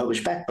 there's no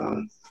published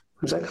backbone. I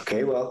was like,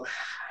 okay, well,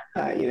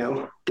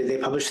 did they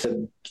publish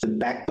the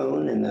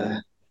backbone and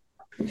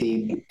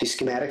the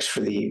schematics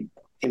for the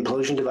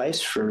implosion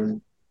device for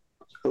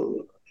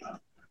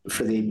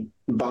the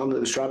bomb that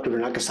was dropped over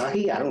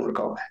Nagasaki? I don't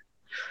recall that.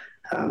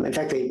 In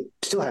fact, they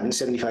still haven't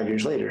 75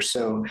 years later.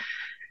 So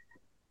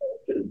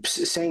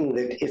saying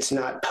that it's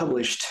not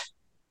published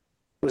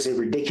was a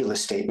ridiculous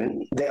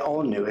statement. They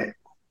all knew it.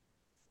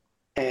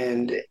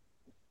 And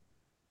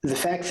the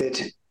fact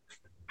that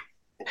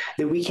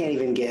we can't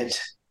even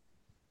get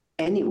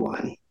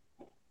anyone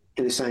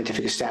in the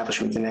scientific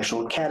establishment, the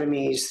national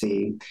academies,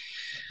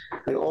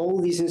 all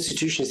these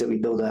institutions that we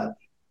build up,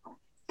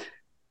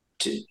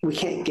 we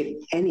can't get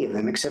any of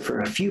them except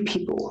for a few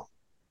people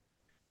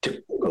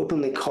to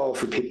openly call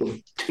for people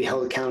to be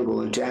held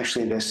accountable and to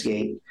actually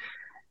investigate.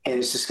 And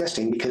it's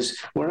disgusting because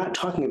we're not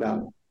talking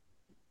about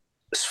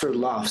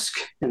Sverdlovsk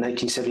in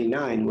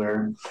 1979,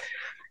 where,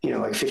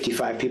 like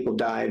 55 people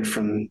died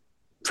from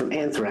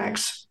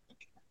anthrax.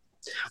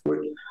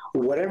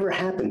 Whatever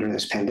happened during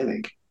this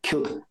pandemic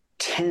killed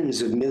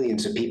tens of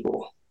millions of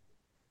people,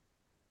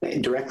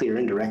 directly or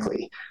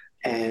indirectly.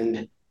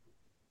 And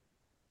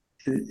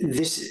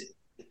this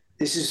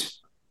is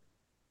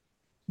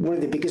one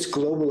of the biggest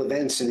global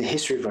events in the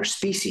history of our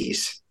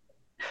species.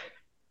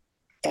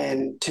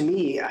 And to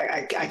me,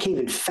 I can't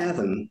even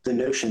fathom the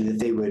notion that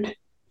they would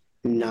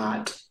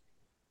not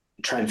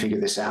try to figure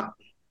this out.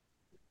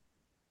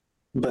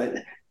 But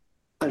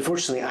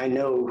unfortunately, I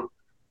know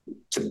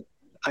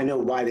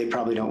why they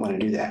probably don't want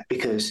to do that,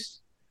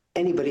 because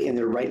anybody in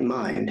their right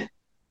mind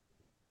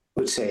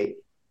would say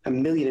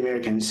 1 million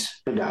Americans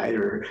have died,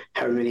 or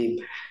however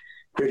many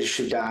British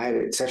have died,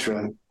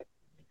 etc.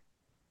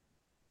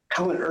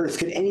 How on earth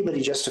could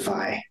anybody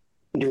justify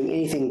doing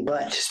anything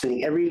but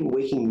spending every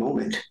waking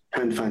moment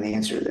trying to find the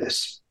answer to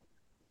this?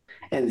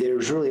 And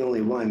there's really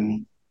only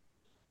one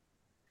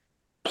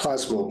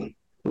plausible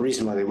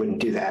reason why they wouldn't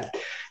do that,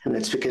 and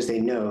that's because they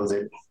know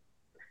that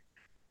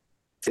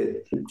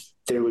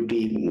there would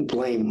be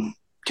blame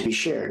to be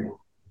shared.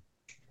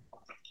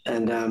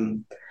 And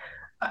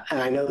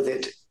I know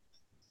that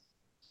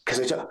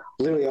because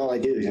literally all I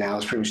do now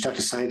is pretty much talk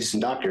to scientists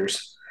and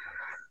doctors.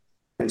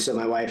 And so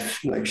my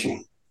wife, like,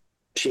 she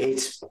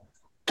hates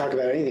talk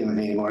about anything with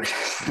me anymore.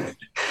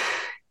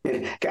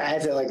 And I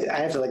have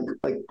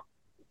to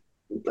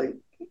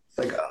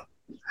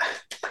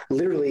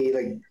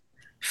literally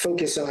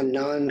focus on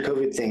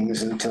non-COVID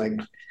things and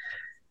to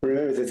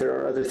remember that there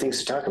are other things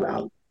to talk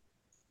about.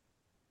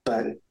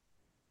 But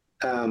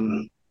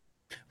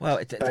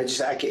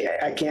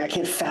I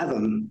can't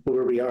fathom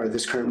where we are at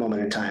this current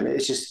moment in time.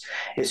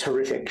 It's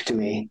horrific to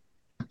me.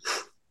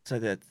 So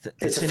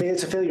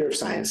it's a failure of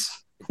science.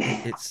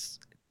 It's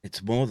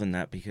more than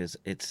that, because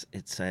it's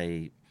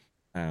a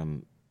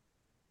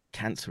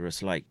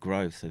cancerous-like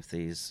growth of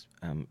these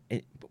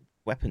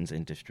weapons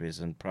industries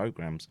and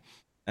programs.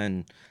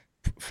 And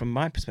from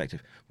my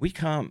perspective,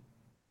 the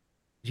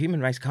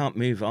human race can't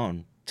move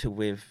on till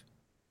we've,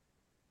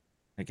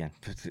 again,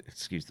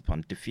 excuse the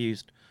pun,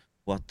 diffused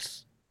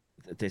what's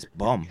this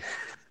bomb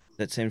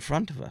that's in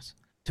front of us.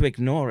 To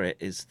ignore it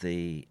is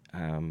it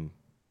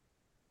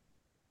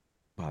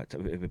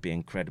would be an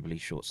incredibly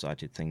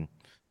short-sighted thing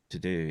to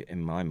do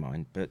in my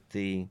mind. But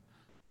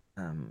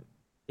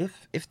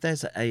if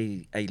there's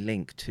a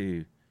link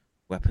to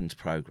weapons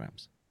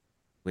programs,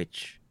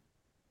 which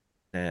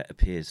there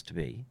appears to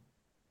be,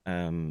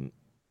 then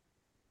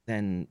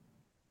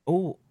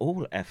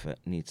all effort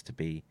needs to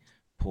be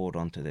poured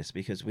onto this,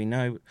 because we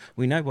know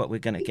what we're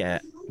going to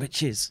get,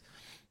 which is,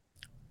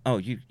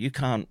 you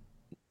can't,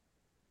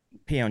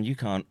 Peon, you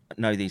can't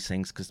know these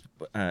things because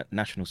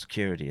national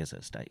security is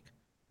at stake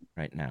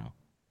right now.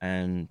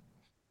 And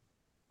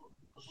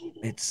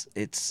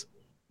it's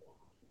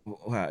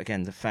well,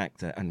 again, the fact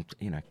that, and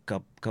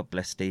God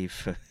bless Steve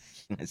for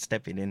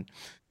stepping in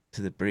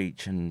to the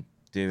breach and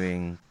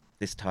doing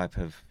this type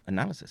of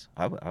analysis.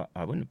 I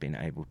wouldn't have been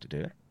able to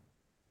do it.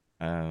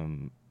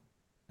 And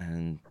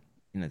and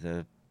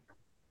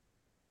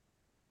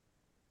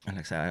like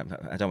I say,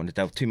 I don't want to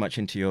delve too much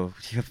into your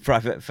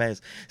private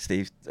affairs,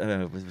 Steve,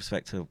 with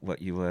respect to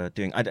what you were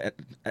doing.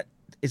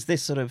 Is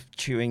this sort of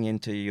chewing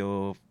into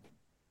your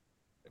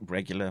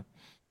regular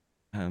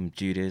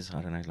duties?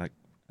 I don't know, like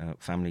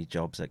family,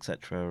 jobs,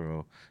 etc.,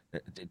 or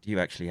do you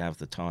actually have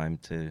the time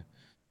to?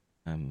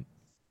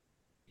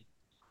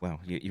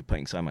 You're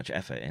putting so much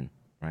effort in,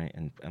 right,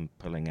 and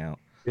pulling out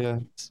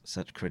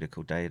such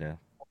critical data.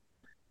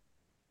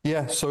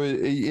 Yeah, so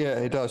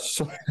it does.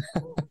 So,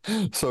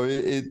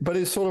 but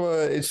it's sort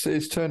of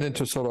it's turned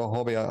into sort of a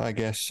hobby, I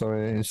guess. So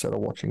instead of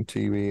watching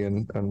TV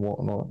and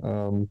whatnot,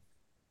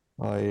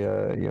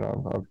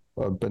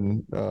 I've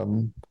been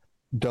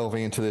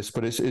delving into this,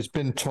 but it's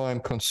been time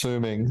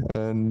consuming,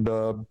 and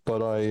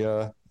but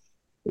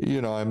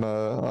I'm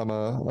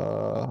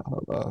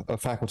a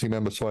faculty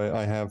member, so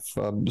I have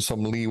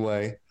some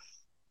leeway,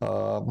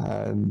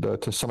 and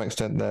to some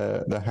extent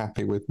they're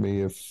happy with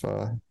me if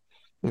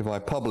I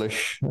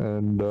publish,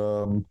 and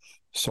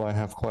so I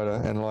have quite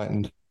an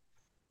enlightened,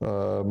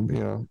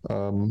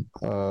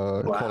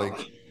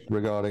 colleague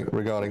regarding.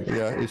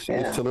 It's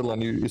a little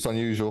it's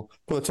unusual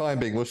for the time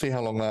being. We'll see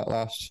how long that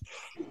lasts.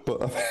 But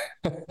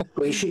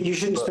well, you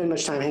shouldn't spend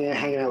much time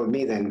hanging out with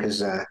me then,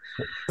 because I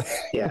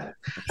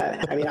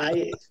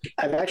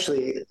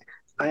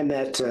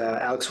met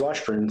Alex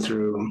Washburn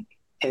through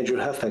Andrew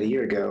Huff about a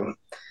year ago,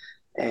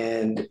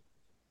 and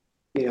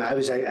I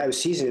was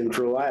teasing him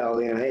for a while.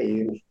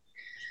 Hey,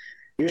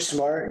 you're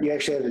smart. You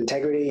actually have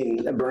integrity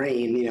and a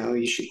brain.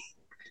 You should.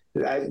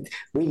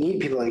 We need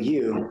people like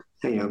you.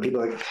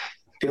 People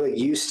like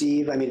you,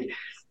 Steve. I mean,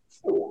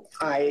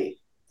 I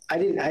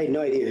had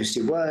no idea who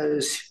Steve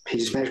was. He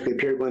just magically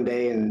appeared one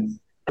day and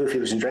Poofy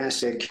was in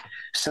Drastic,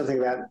 something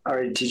about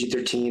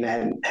RTG-13. I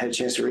hadn't had a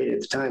chance to read it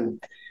at the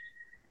time.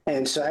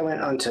 And so I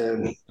went on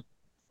to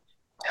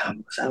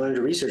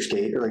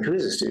ResearchGate, or like, who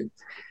is this dude?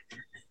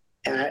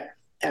 And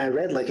I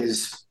read like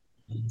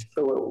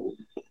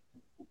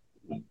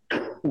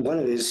one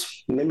of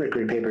his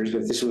mimicry papers,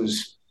 but this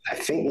was, I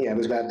think, it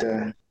was about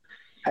the,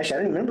 actually,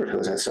 I don't remember if it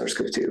was at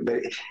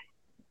SARS-CoV-2,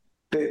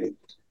 but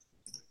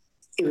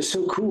it was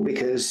so cool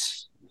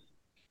because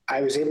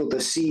I was able to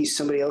see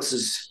somebody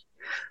else's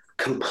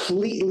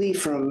completely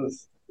from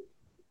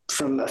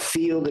a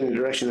field in a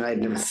direction that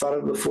I'd never thought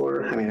of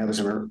before. I mean, I was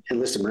an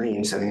enlisted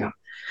Marine, so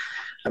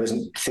I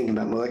wasn't thinking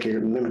about molecular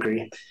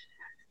mimicry.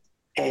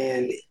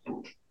 And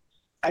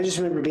I just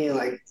remember being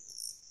like,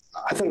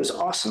 I thought it was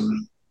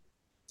awesome.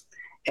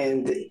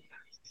 And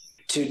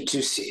to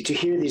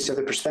hear these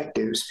other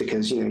perspectives,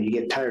 because, you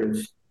get tired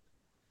of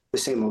the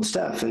same old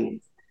stuff. And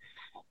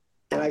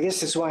I guess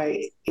that's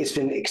why it's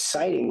been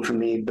exciting for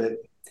me, but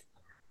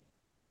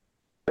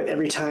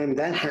every time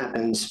that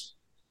happens,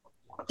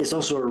 it's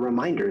also a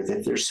reminder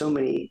that there's so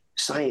many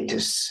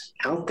scientists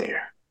out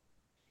there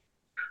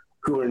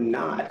who are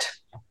not,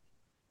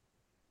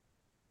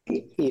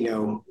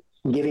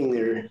 giving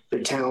their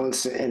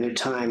talents and their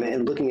time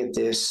and looking at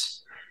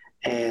this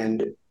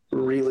and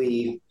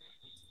really,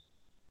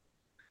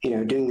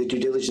 doing the due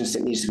diligence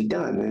that needs to be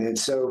done. And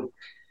so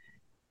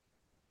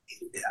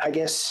I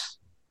guess,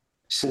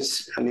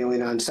 since I'm the only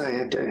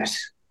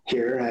non-scientist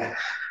here,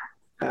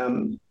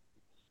 I'm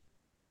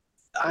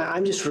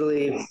just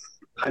really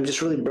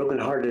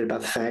brokenhearted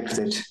about the fact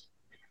that,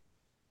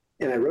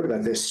 and I wrote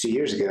about this 2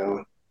 years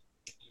ago,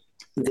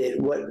 that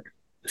what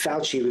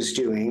Fauci was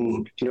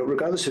doing,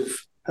 regardless of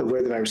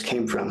where the virus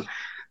came from,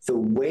 the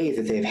way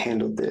that they've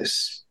handled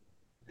this,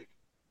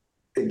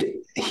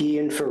 he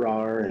and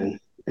Farrar and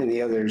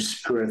the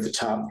others who are at the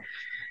top,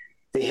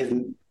 they've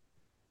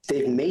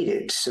made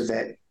it so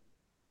that,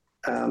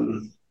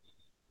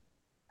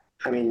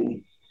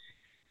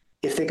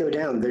 if they go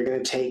down, they're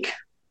going to take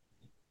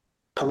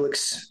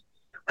public's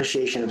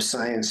appreciation of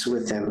science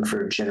with them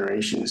for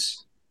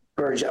generations,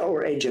 or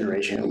a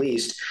generation at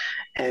least.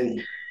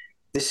 And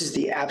this is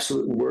the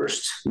absolute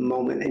worst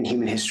moment in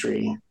human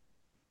history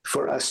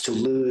for us to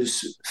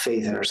lose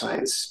faith in our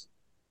science.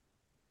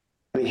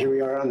 I mean, here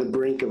we are on the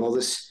brink of all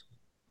this,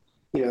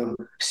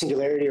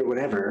 singularity or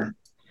whatever,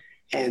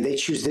 and they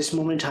choose this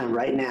moment in time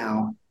right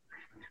now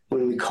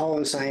when we call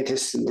on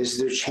scientists, and this is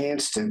their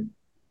chance to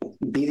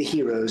be the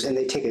heroes, and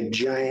they take a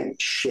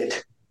giant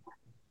shit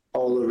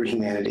all over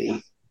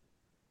humanity.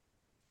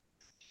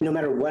 No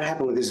matter what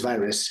happened with this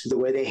virus, the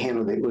way they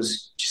handled it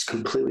was just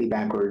completely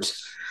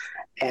backwards.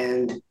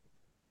 And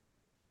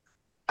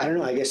I don't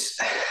know, I guess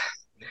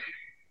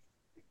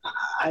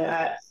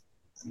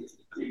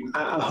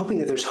I'm hoping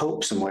that there's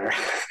hope somewhere.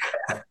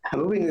 I'm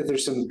hoping that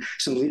there's some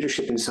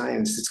leadership in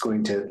science that's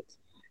going to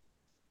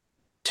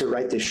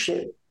right this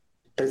ship.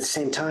 But at the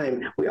same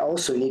time, we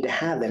also need to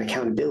have that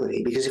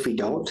accountability, because if we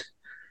don't,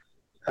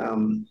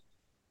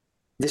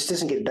 this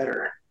doesn't get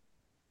better.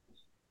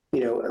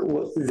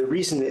 The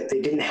reason that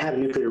they didn't have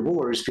nuclear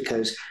war is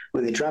because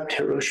when they dropped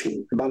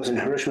bombs in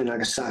Hiroshima and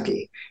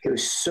Nagasaki, it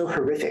was so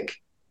horrific,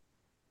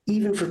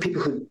 even for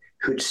people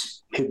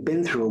who'd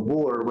been through a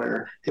war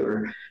where they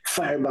were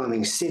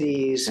firebombing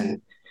cities,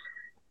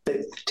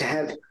 but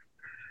to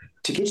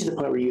get to the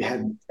point where you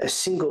had a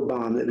single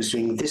bomb that was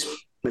doing this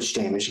much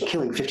damage and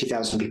killing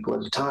 50,000 people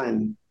at a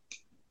time,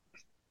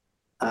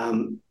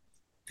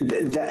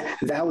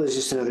 that was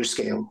just another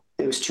scale.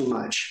 It was too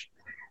much.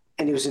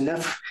 And it was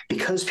enough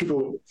because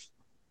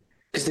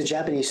the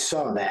Japanese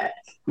saw that.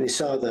 They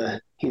saw the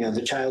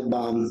child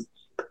bomb,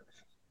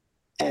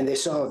 and they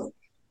saw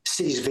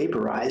cities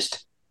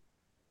vaporized.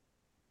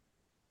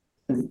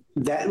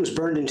 That was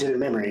burned into their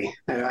memory.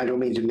 I don't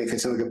mean to make that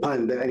sound like a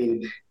pun, but I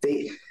mean,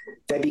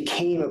 that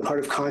became a part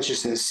of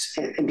consciousness.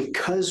 And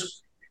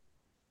because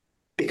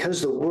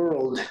the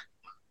world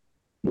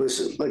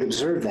was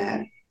observed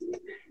that,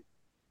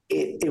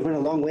 it went a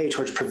long way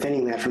towards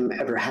preventing that from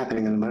ever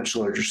happening on a much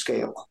larger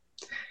scale.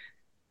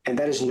 And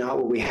that is not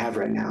what we have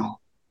right now.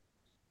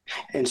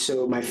 And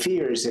so my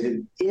fear is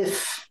that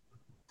if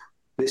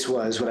this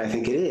was what I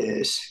think it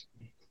is,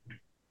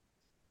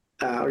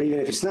 or even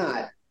if it's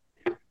not,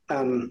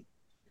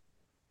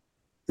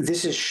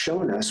 this has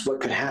shown us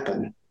what could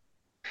happen.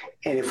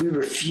 And if we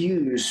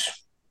refuse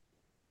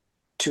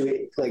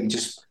to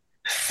just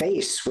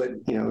face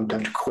what,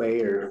 Dr. Quay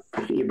or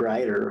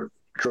Ebright or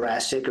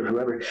Jurassic or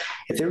whoever,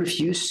 if they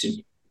refuse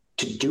to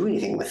do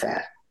anything with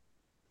that,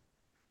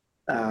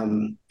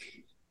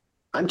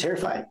 I'm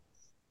terrified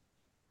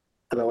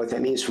about what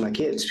that means for my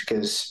kids,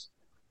 because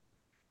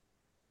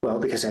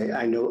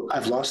I know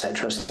I've lost that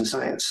trust in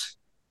science.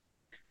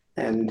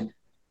 And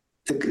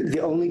the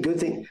good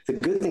thing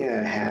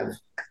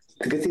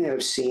that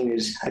I've seen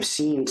is I've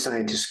seen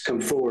scientists come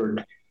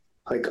forward,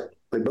 like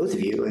both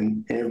of you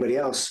and everybody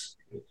else,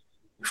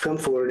 have come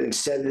forward and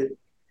said that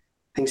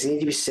things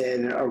need to be said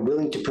and are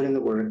willing to put in the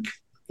work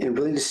and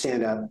willing to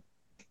stand up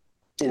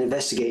and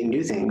investigate and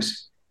do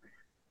things.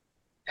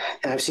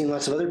 And I've seen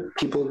lots of other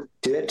people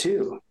do that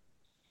too.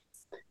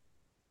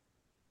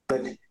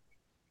 But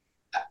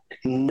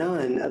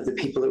none of the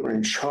people that were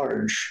in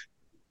charge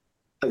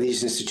of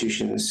these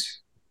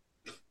institutions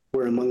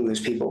were among those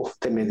people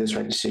that made those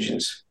right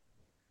decisions.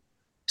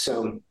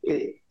 So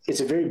it's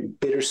a very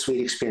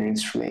bittersweet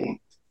experience for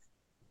me.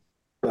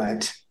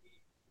 But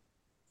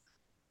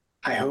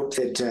I hope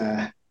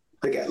that,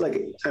 like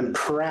I'm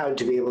proud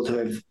to be able to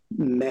have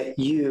met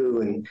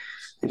you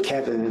and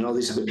Kevin and all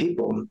these other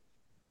people.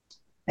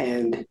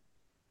 And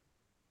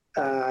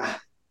I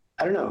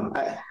don't know.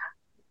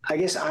 I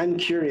guess I'm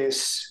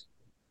curious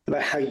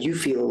about how you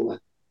feel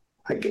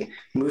like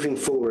moving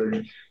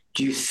forward.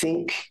 Do you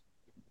think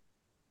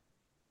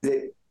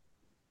that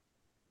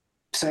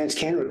science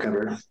can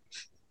recover?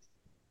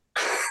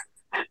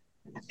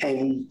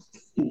 And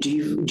do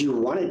you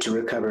want it to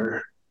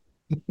recover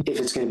if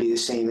it's going to be the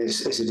same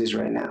as it is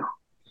right now?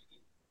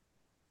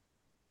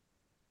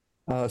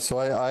 So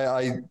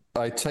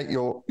I take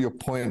your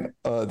point,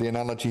 the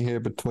analogy here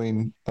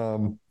between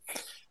the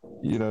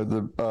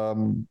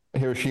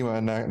Hiroshima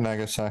and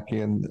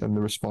Nagasaki and the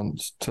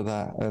response to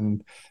that,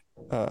 and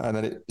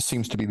that it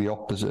seems to be the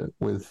opposite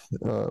with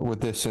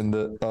this, in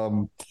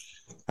that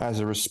as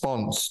a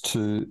response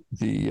to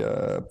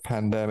the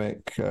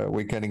pandemic,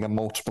 we're getting a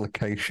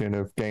multiplication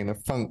of gain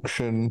of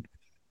function,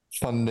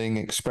 funding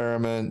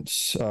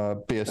experiments,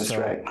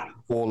 BSL,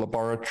 or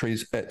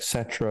laboratories,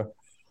 etc.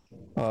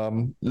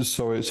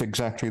 So it's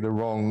exactly the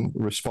wrong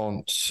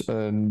response,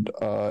 and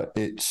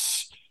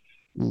it's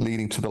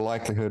leading to the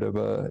likelihood of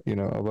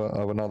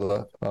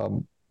another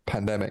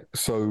pandemic.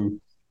 So,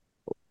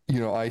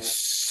 I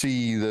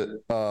see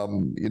that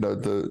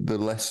the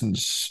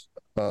lessons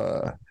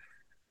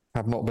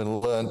have not been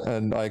learned,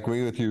 and I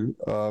agree with you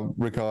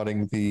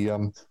regarding the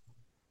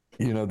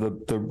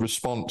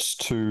response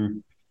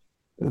to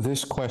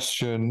this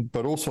question,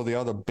 but also the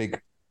other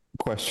big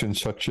questions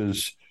such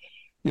as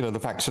the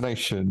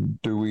vaccination.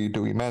 Do we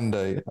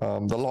mandate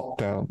the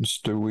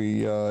lockdowns? Do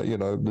we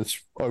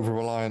this over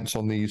reliance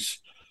on these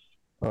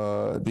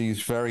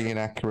very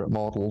inaccurate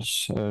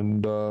models?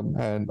 And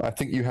I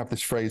think you have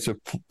this phrase of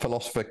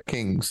philosopher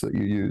kings that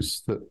you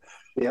use, that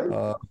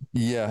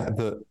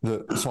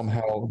that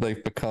somehow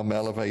they've become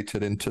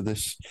elevated into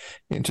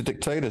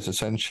dictators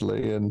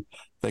essentially, and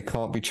they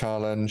can't be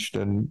challenged,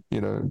 and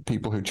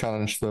people who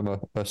challenge them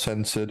are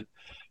censored.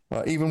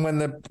 Even when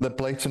they're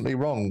blatantly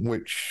wrong,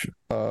 which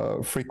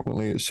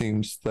frequently it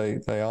seems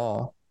they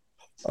are,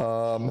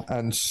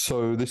 and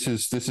so this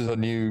is a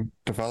new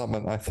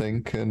development, I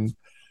think, and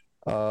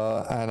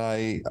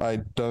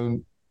I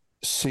don't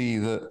see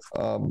that.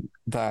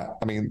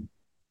 I mean,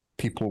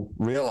 people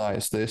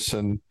realize this,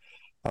 and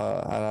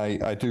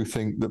I do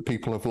think that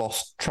people have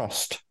lost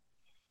trust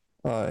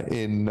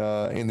in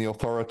the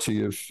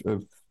authority of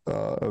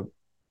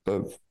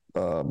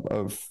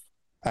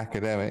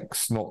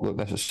academics. Not that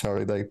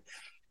necessarily they,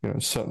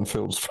 certain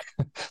fields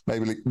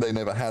maybe they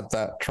never had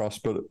that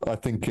trust, but I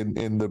think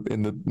in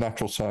the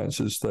natural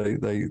sciences they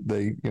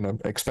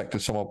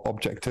expected some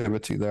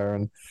objectivity there,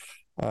 and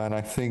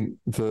I think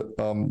that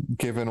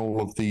given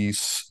all of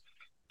these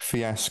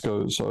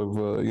fiascos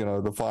over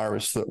the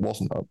virus that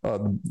wasn't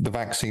the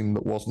vaccine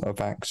that wasn't a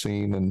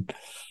vaccine, and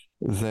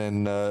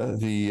then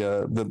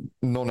the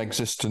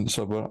non-existence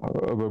of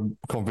a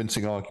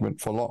convincing argument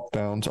for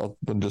lockdowns other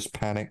than just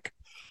panic.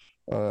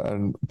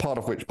 And part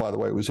of which, by the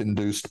way, was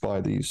induced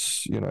by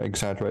these,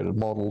 exaggerated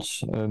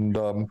models, and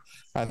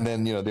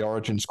then the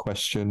origins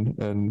question,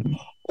 and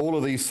all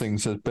of these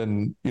things have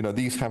been,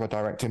 these have a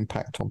direct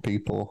impact on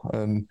people,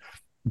 and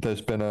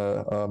there's been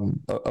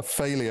a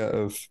failure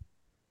of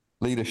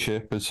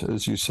leadership,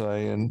 as you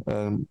say, and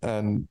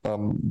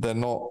they're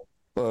not,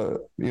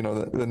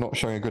 they're not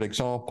showing a good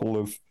example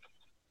of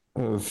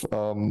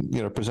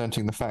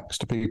presenting the facts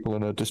to people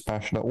in a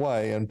dispassionate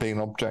way and being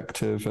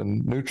objective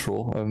and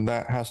neutral, and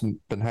that hasn't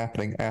been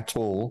happening at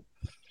all.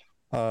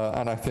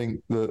 And I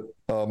think that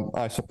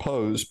I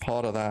suppose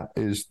part of that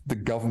is the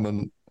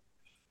government,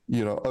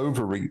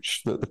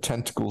 overreach, that the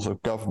tentacles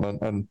of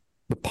government and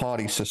the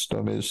party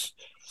system is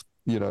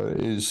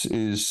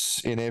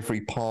in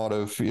every part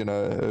of the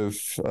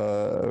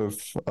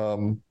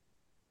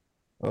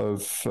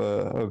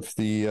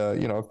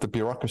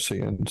bureaucracy,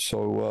 and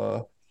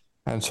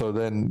so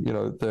then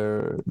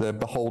they're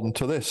beholden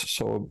to this.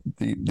 So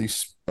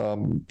these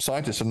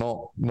scientists are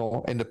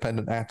not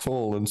independent at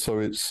all, and so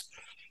it's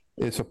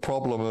a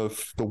problem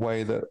of the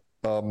way that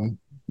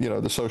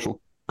the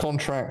social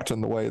contract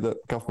and the way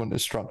that government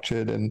is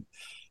structured, and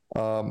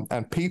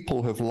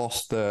people have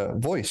lost their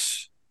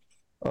voice,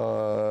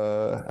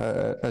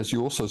 as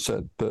you also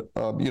said, that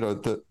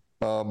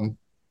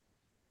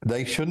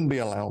they shouldn't be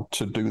allowed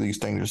to do these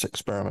dangerous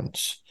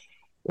experiments.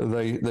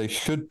 They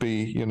should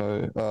be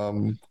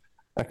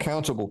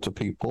accountable to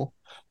people,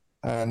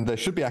 and there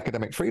should be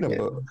academic freedom.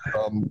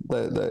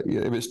 But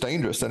if it's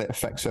dangerous, then it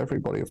affects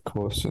everybody, of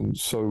course. And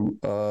so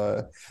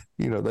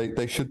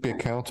they should be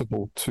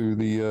accountable to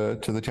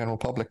the general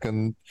public.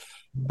 And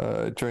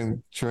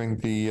during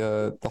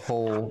the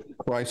whole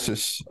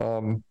crisis,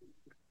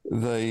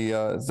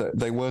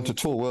 they weren't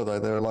at all, were they?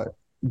 They were like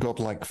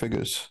godlike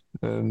figures,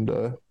 and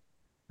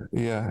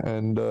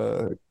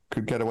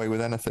could get away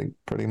with anything,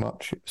 pretty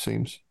much, it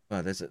seems.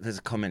 Well, there's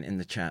a comment in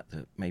the chat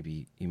that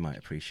maybe you might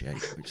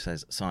appreciate, which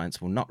says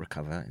science will not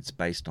recover. It's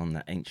based on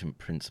the ancient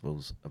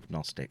principles of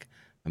Gnostic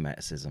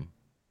Hermeticism.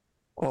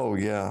 Oh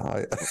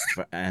yeah,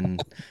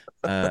 and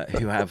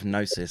who have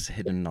gnosis,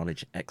 hidden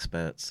knowledge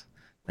experts.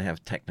 They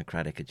have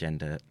technocratic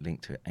agenda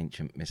linked to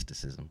ancient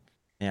mysticism.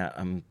 Yeah,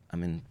 I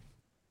mean,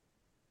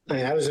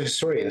 I was a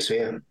historian, so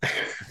yeah,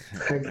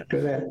 I could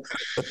do that.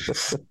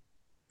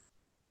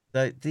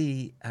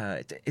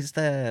 Is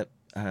there?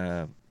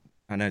 I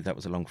know that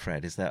was a long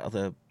thread. Is there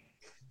other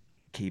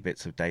key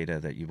bits of data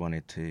that you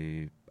wanted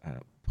to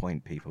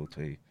point people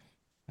to?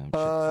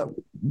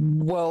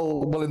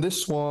 Well, in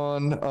this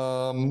one,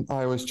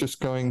 I was just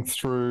going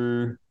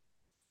through.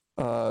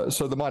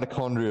 So the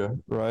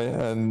mitochondria, right?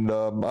 And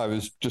I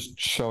was just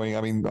showing.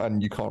 I mean,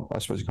 and I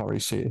suppose you can't really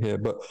see it here,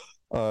 but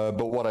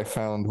what I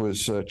found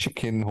was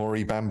chicken,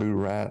 hoary, bamboo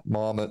rat,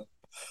 marmot,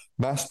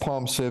 masked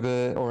palm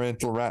civet,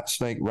 oriental rat,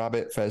 snake,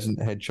 rabbit,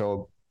 pheasant,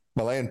 hedgehog,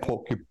 Malayan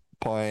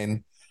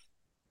porcupine,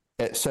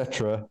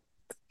 etc.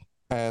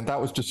 And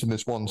that was just in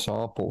this one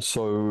sample.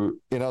 So,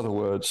 in other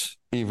words,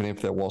 even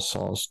if there was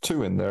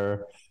SARS-2 in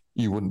there,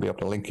 you wouldn't be able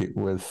to link it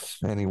with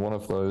any one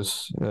of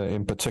those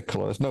in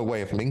particular. There's no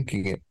way of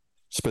linking it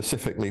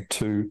specifically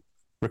to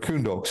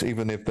raccoon dogs,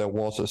 even if there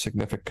was a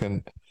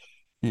significant,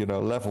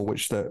 level,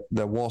 which there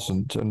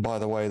wasn't. And by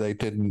the way, they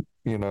didn't,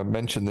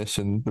 mention this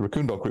in the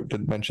raccoon dog group,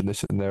 didn't mention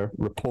this in their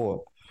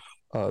report,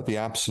 the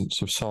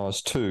absence of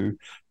SARS-2.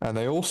 And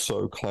they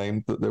also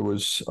claimed that there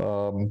was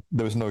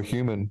no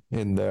human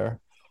in there.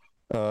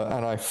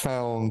 And I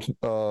found,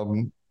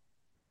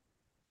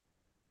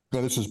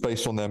 this was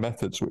based on their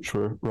methods, which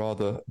were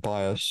rather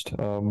biased.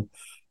 And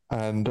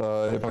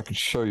if I could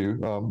show you,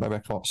 maybe I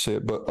can't see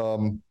it, but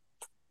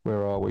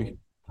where are we?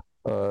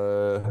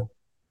 I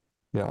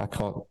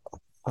can't.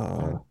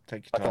 I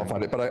can't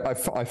find it, but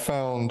I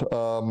found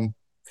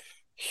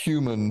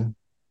human.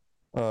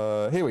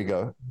 Here we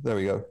go. There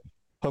we go.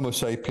 Homo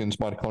sapiens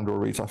mitochondrial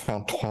reads. I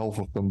found 12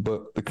 of them,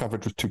 but the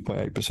coverage was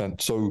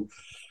 2.8%. So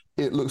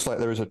it looks like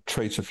there is a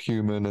trace of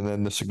human, and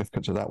then the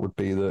significance of that would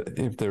be that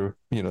if there,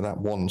 that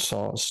one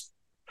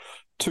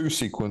SARS-2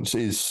 sequence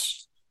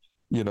is,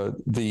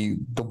 the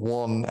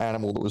one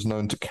animal that was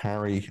known to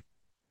carry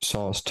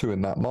SARS-2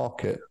 in that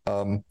market,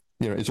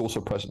 is also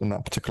present in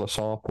that particular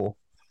sample.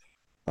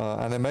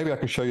 And then maybe I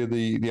could show you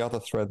the other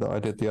thread that I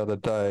did the other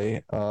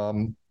day,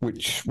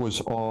 which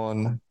was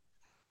on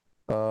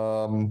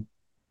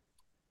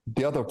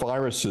the other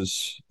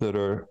viruses that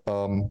are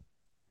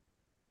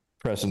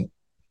present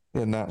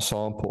in that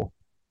sample.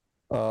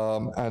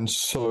 And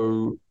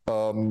so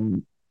I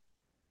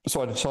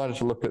decided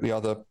to look at the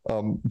other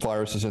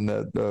viruses in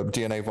there, the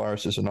DNA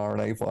viruses and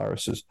RNA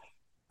viruses.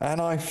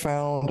 And I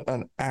found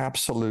an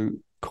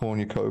absolute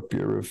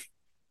cornucopia of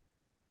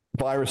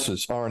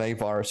viruses, RNA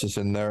viruses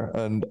in there.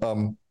 And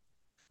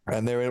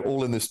they're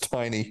all in this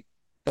tiny,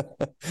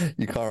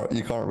 you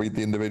can't read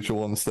the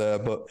individual ones there,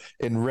 but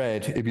in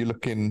red, if you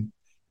look in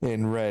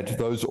red,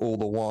 those are all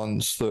the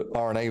ones that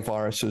RNA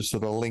viruses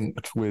that are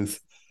linked with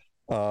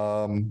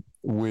the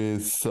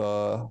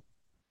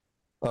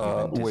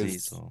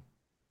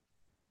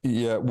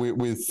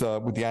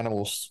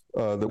animals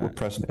that were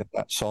present in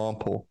that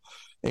sample,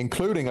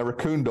 including a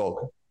raccoon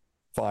dog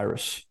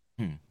virus.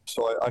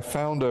 So I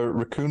found a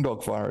raccoon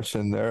dog virus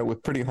in there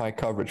with pretty high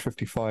coverage,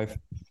 55%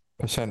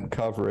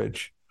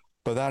 coverage,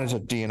 but that is a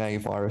DNA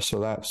virus, so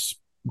that's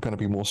going to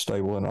be more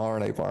stable than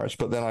RNA virus.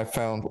 But then I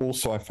found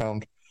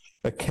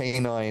a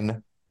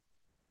canine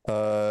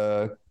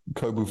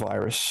Kobu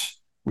virus,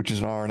 which is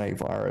an RNA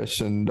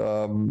virus, and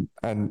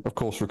of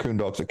course raccoon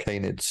dogs are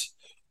canids,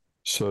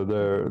 so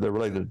they're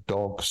related to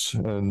dogs,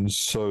 and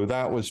so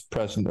that was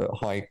present at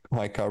high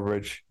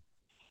coverage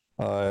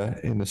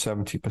in the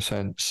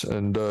 70%,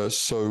 and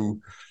so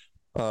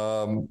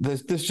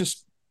there's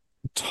just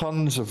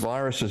tons of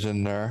viruses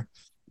in there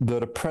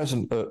that are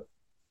present at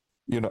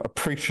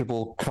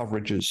appreciable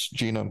coverages,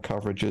 genome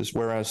coverages,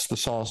 whereas the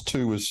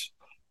SARS-2 was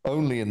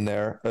only in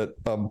there at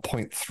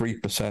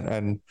 0.3%,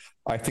 and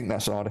I think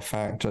that's an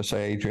artifact. I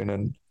say Adrian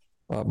and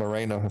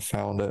Moreno have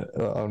found it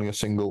only a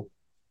single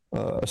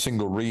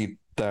read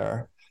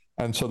there,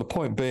 and so the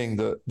point being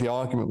that the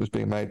argument was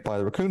being made by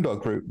the raccoon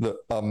dog group that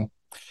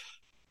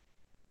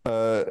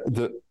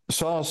that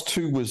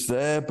SARS-2 was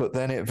there, but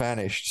then it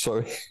vanished,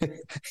 so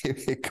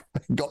it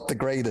got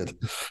degraded.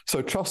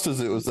 So trust us,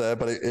 it was there,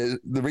 but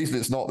the reason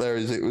it's not there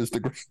is it was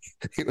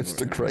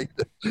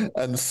degraded,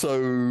 and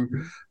so.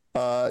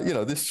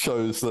 This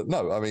shows that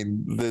no, I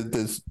mean,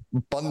 there's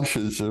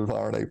bunches of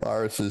RNA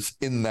viruses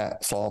in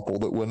that sample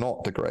that were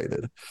not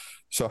degraded.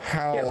 So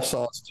how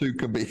SARS-2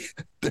 can be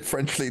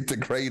differentially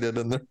degraded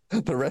and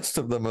the rest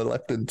of them are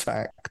left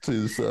intact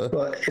is...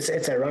 Well,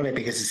 it's ironic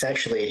because it's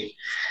actually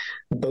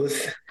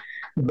both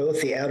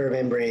the outer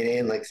membrane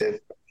and like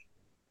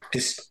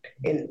just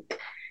in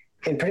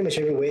pretty much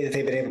every way that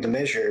they've been able to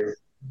measure,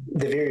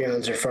 the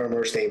virions are far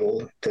more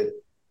stable.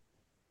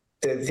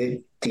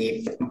 the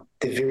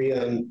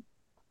virion,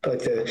 like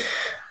the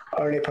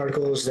RNA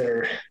particles that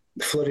are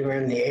floating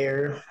around in the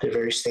air, they're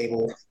very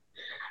stable.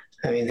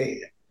 I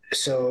mean,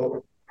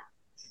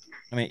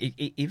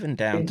 even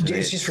down to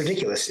it's just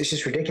ridiculous. It's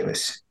just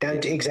ridiculous. Down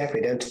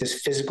to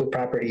this physical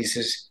properties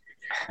is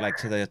like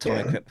to the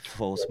atomic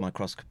force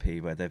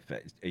microscopy, where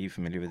are you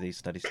familiar with these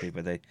studies, Steve?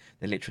 Where they're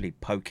literally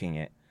poking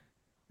it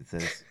with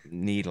the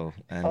needle,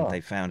 and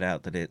they found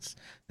out that it's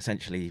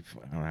essentially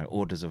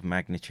orders of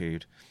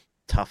magnitude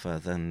tougher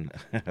than.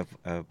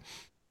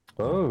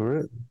 Oh,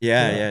 really?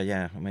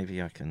 Yeah.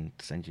 Maybe I can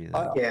send you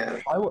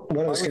that. I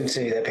was going to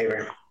send you that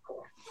paper.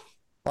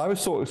 I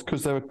always thought it was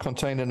because they were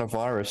contained in a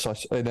virus,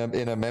 in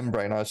a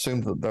membrane. I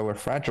assumed that they were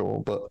fragile,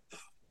 but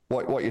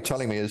what you're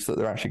telling me is that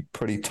they're actually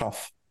pretty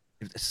tough.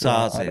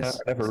 SARS I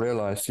is. never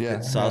realized.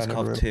 Yeah,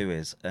 SARS-CoV-2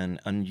 is, and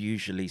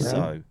unusually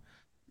so.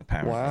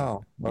 Apparently.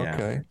 Wow.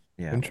 Okay.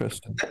 Yeah.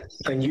 Interesting.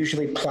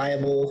 Unusually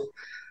pliable,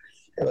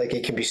 like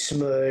it can be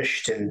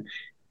smushed and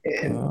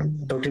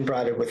poked and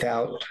prodded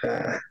without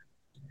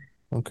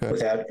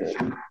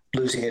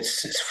losing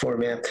its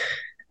format,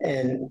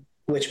 and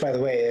which, by the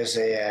way, is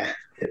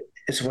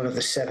it's one of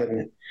the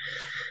 7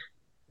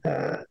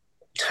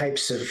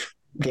 types of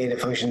gain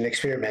of function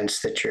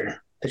experiments that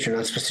you're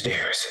not supposed to do.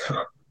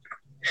 So,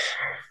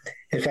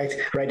 in fact,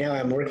 right now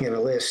I'm working on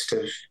a list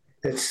of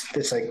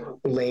that's like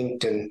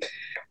linked, and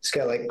it's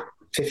got like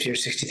 50 or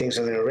 60 things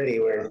on there already,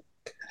 where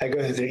I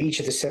go through each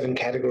of the 7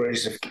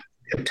 categories of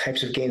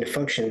types of gain of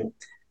function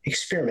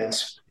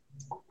experiments,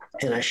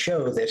 and I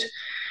show that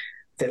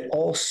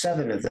all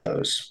 7 of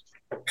those,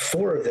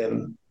 4 of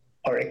them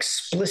are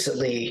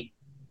explicitly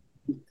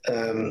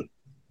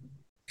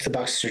the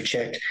boxes are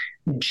checked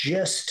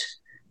just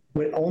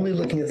when only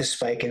looking at the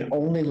spike and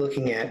only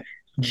looking at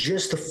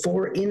just the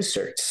 4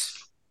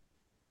 inserts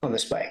on the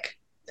spike.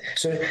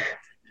 So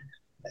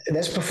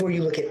that's before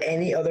you look at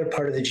any other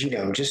part of the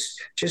genome, just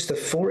the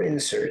 4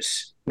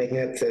 inserts making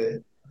up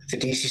the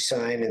DC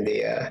sign and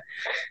the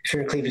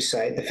furin cleavage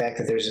site, the fact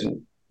that there's a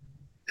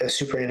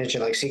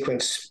superantigen-like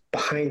sequence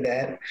behind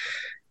that.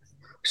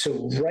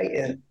 So right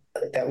at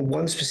that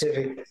one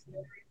specific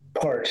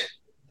part,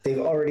 they've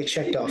already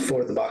checked off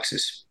 4 of the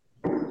boxes.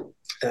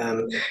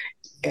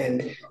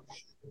 And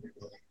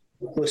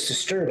what's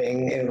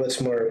disturbing and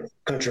what's more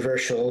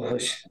controversial,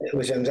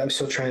 which I'm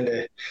still trying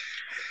to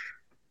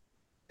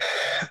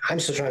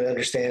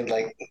understand,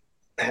 like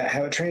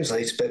how it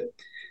translates. But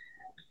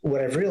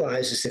what I've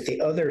realized is that the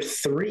other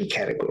 3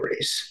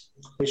 categories,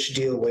 which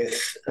deal with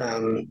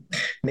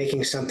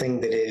making something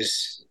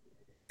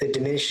that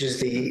diminishes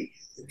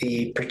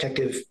the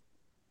protective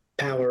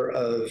power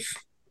of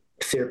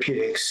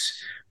therapeutics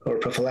or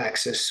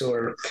prophylaxis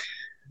or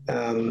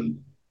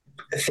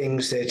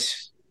things that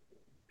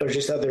are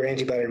just other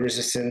antibody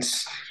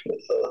resistance.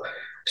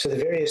 So the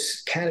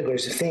various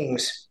categories of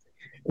things,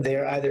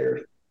 they're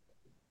either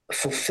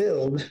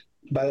fulfilled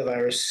by the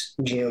virus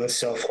genome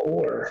itself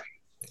or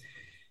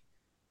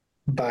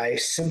by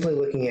simply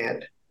looking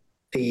at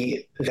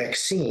the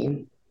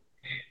vaccine,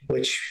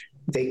 which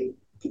they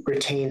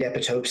retained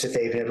epitopes that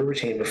they've never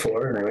retained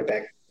before. And I went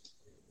back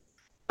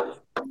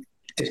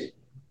to,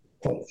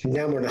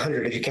 now more than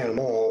 100 if you count them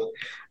all,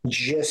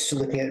 just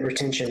looking at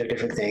retention of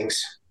different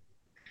things.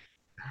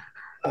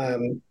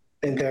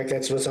 In fact,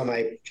 that's what's on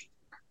my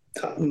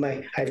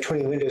I have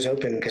 20 windows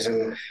open because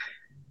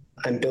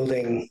I'm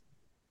building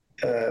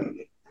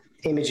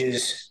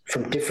images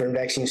from different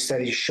vaccine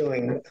studies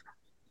showing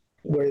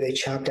where they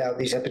chopped out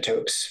these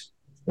epitopes,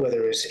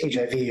 whether it was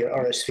HIV or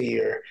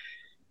RSV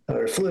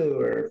or flu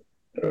or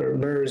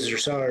MERS or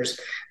SARS.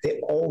 They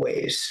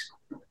always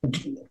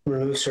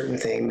remove certain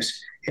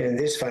things, and in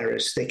this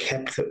virus, they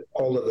kept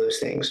all of those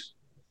things.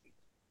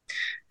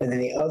 And then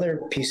the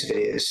other piece of it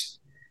is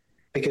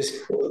because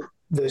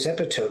those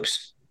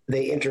epitopes,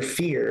 they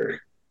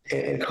interfere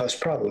and cause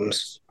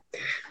problems.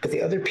 But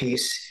the other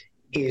piece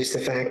is the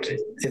fact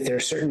that there are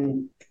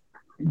certain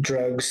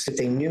drugs that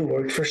they knew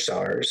worked for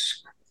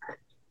SARS,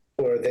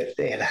 or that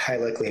they had a high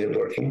likelihood of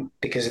working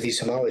because of these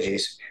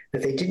homologies,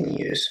 that they didn't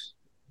use.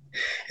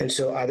 And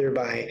so either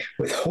by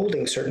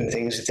withholding certain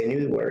things that they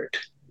knew worked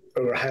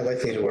or were high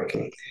likelihood of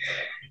working,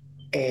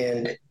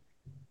 and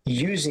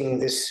using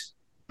this,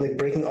 like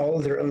breaking all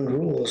of their own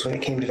rules when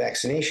it came to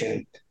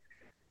vaccination,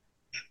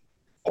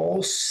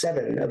 all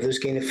 7 of those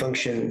gain of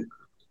function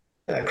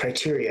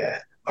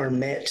criteria are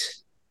met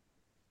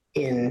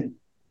in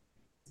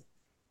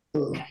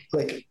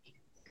like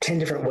 10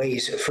 different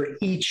ways for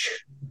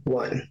each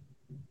one.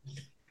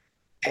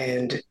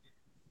 And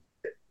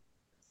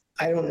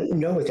I don't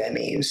know what that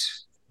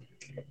means,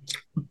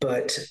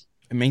 but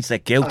it means they're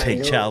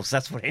guilty, Charles.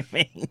 That's what it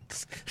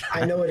means.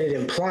 I know what it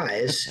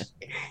implies.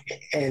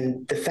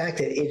 And the fact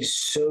that it is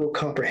so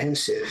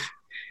comprehensive,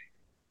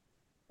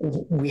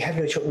 we have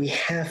no choice.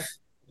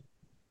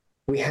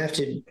 We have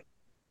to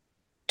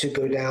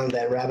go down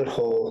that rabbit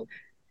hole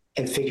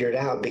and figure it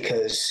out,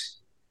 because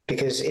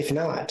if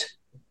not,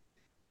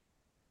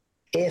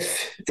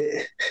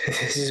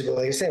 this is,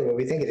 like I said, what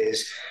we think it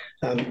is,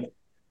 and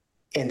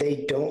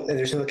they don't, and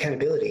there's no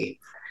accountability,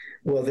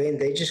 Well,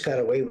 they just got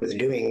away with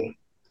doing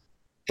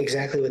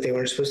exactly what they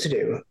weren't supposed to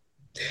do.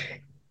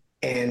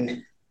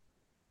 And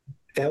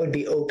that would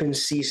be open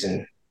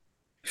season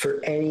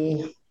for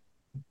any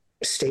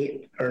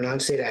state or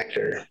non-state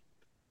actor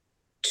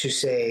to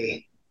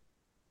say,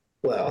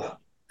 well,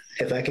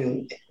 if I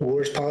can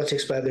wars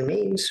politics by other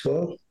means,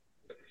 well,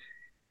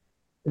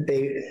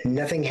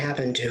 nothing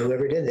happened to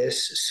whoever did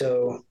this,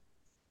 so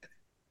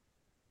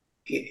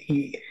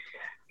you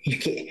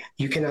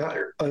cannot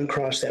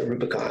uncross that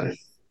Rubicon.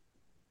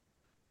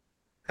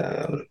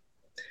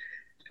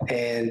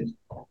 And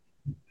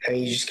I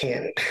mean, you just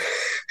can't.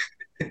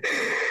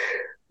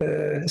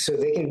 So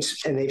they can,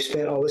 and they've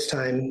spent all this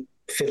time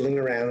fiddling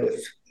around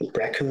with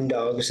raccoon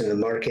dogs in the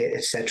market,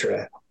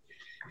 etc.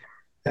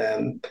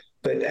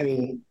 But I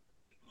mean,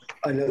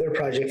 another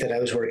project that I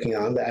was working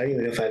on that I don't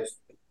even know if I've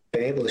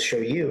been able to show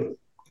you.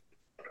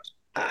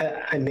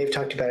 I may have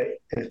talked about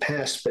it in the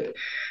past, but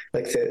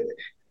like the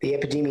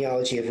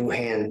epidemiology of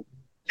Wuhan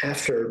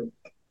after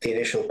the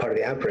initial part of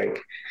the outbreak,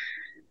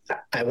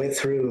 I went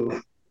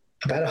through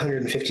about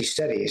 150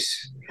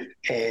 studies,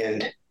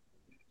 and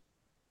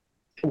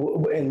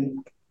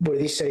where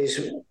these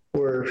studies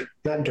were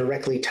not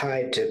directly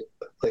tied to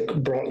like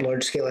broad,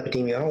 large-scale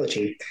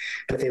epidemiology,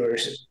 but they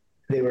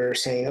were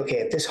saying, okay,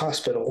 at this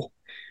hospital,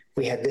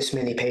 we had this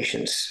many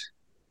patients.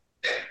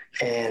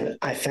 And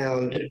I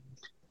found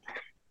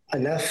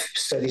enough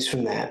studies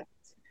from that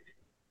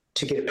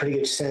to get a pretty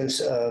good sense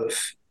of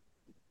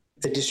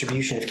the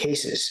distribution of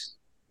cases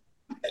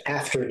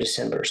after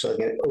December, so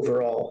again,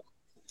 overall.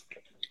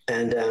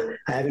 And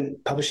I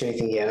haven't published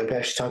anything yet. I'm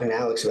actually talking to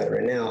Alex about it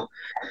right now.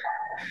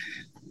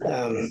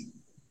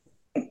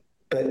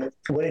 But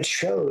what it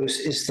shows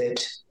is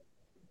that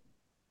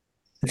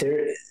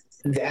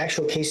the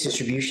actual case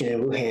distribution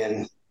in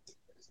Wuhan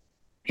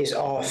is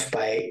off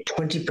by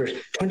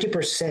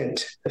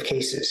 20% of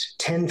cases,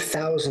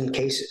 10,000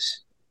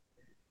 cases.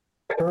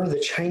 Per the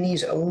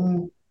Chinese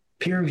own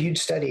peer-reviewed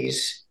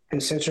studies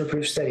and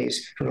censor-approved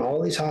studies from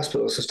all these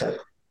hospitals and stuff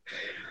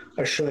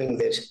are showing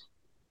that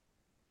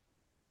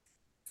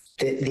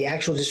the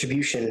actual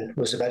distribution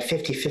was about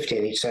 50-50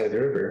 on each side of the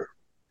river.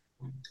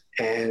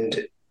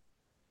 And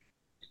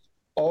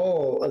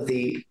all of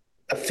the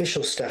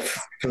official stuff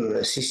from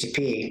the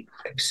CCP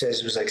says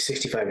it was like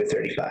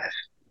 65-35.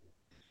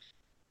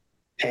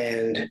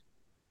 And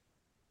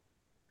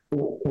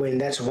when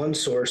that's one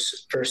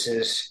source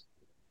versus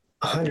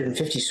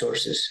 150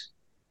 sources,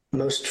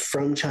 most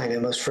from China,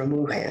 most from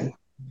Wuhan,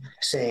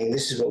 saying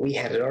this is what we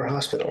had at our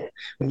hospital,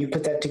 when you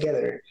put that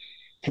together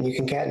and you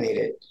concatenate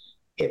it,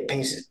 it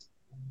paints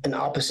an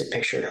opposite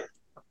picture.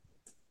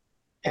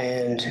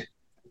 And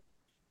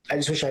I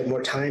just wish I had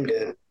more time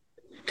to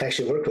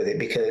actually work with it,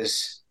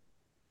 because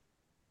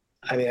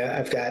I mean,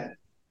 I've got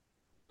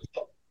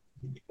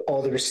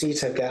all the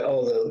receipts, I've got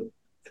all the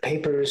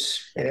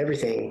papers and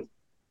everything.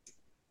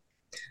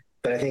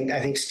 But I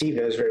think Steve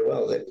knows very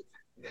well that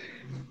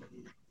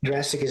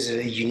Drastic is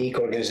a unique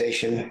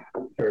organization,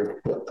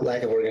 or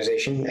lack of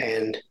organization,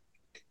 and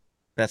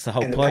that's the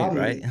whole point,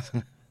 right?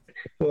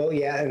 Well,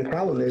 yeah, and the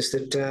problem is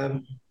that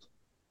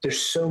there's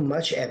so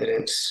much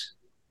evidence,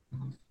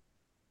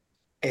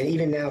 and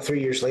even now,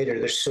 3 years later,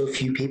 there's so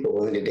few people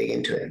willing to dig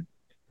into it.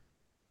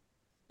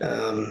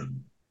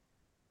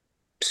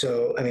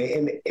 So, I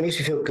mean, it makes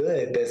me feel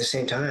good, but at the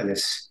same time,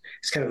 it's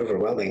kind of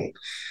overwhelming,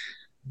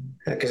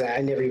 because I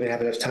never even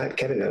have enough time.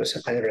 Kevin knows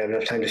I never have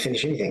enough time to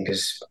finish anything,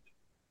 because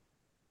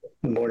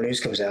more news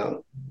comes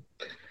out.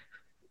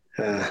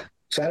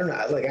 So I don't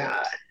know. Like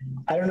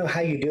I don't know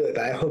how you do it,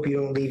 but I hope you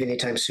don't leave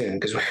anytime soon,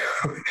 because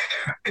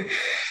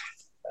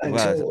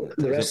until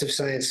the rest of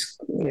science,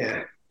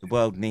 yeah. The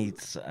world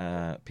needs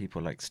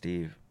people like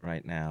Steve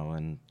right now,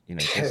 and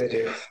Yeah, they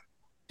do.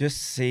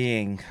 Just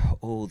seeing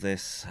all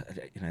this,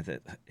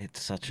 that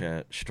it's such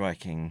a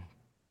striking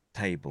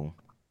table,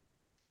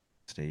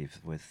 Steve,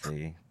 with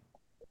the.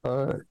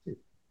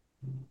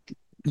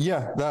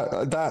 Yeah,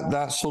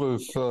 that sort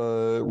of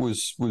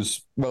was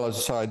well, as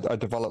I say, I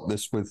developed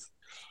this with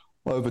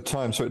over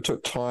time, so it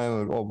took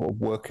time of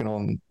working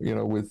on,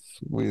 with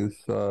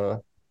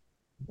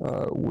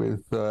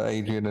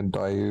Adrian and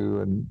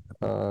Dayu, and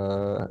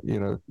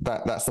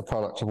that's the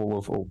product of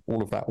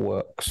all of that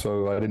work.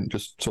 So I didn't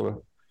just sort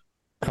of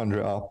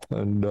conjure it up,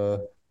 and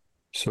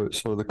so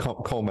it's sort of the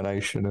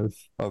culmination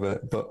of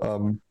it. But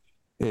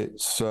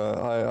it's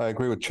I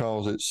agree with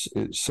Charles. It's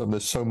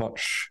there's so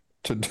much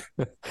to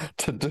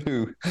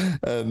do,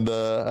 and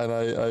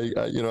I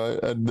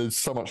and there's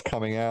so much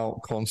coming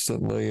out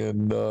constantly,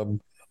 and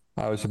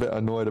I was a bit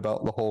annoyed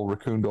about the whole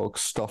raccoon dog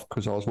stuff,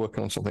 because I was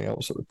working on something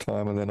else at the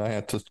time, and then I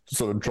had to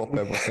sort of drop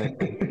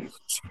everything,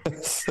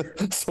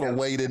 sort of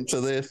wade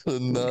into this,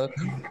 and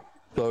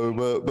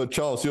so. But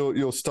Charles,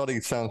 your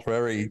study sounds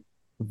very,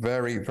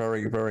 very,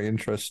 very, very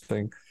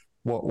interesting.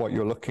 What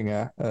you're looking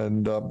at,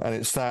 and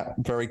it's that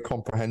very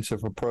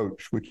comprehensive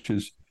approach, which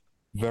is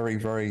very,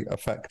 very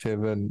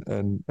effective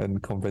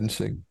and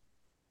convincing,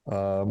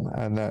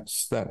 and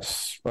that's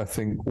I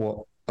think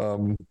what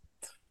the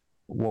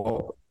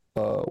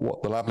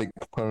lab leak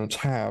proponents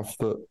have,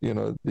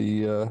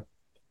 that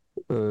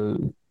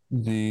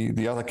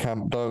the other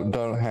camp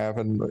don't have,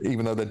 and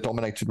even though they're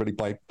dominated really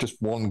by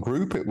just one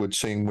group, it would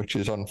seem, which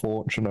is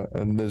unfortunate,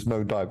 and there's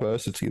no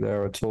diversity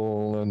there at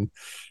all. And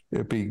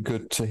it'd be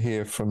good to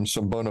hear from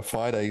some bona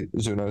fide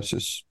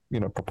zoonosis,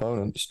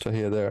 proponents, to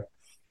hear their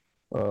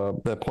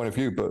point of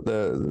view. But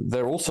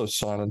they're also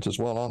silent as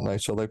well, aren't they?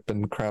 So they've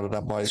been crowded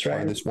out by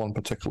this one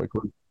particular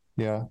group.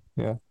 Yeah.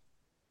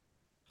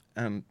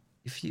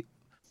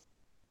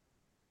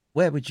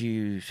 Where would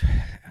you?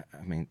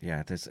 I mean,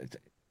 there's a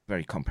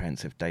very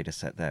comprehensive data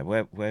set there.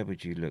 Where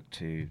would you look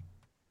to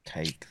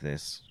take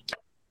this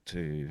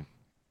to?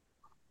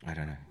 I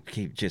don't know.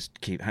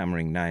 Keep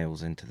hammering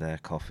nails into their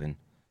coffin.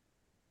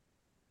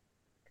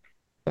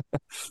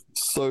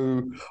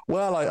 So,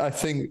 well, I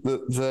think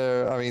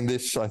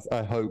that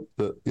I hope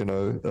that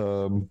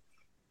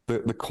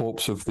the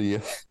corpse of the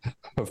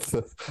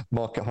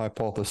market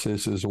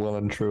hypothesis is well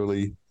and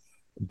truly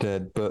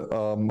dead, but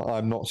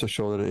I'm not so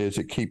sure that it is.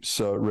 It keeps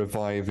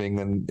reviving,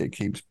 and it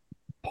keeps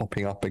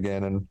popping up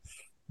again and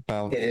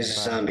bouncing. It is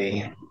a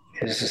zombie.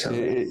 It is a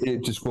zombie.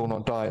 It just will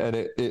not die,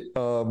 and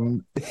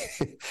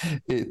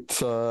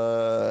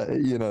So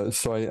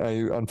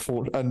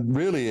unfortunately, and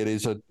really,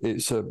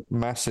 it's a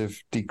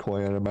massive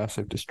decoy and a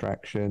massive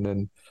distraction,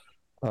 and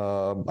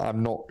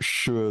I'm not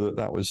sure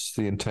that was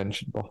the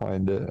intention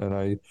behind it,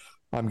 and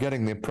I'm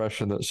getting the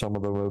impression that some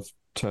of them have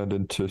turned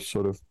into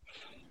sort of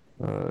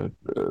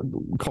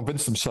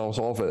convinced themselves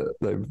of it.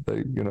 They of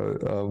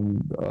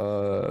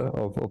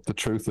the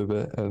truth of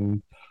it,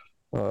 and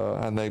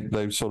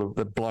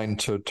they're blind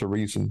to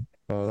reason.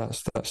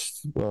 That's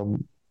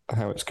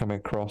how it's coming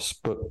across.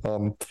 But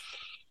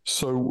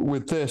so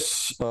with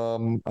this,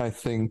 I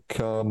think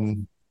I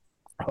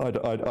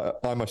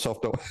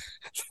myself don't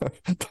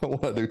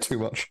want to do too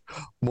much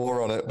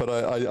more on it, but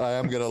I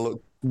am going to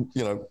look,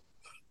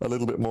 a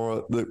little bit more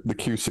at the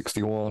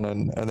Q61,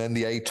 and then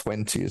the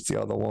A20 is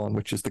the other one,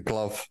 which is the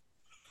glove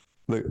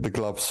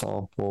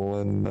sample,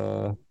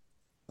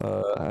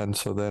 and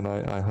so then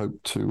I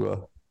hope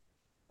to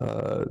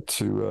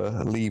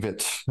leave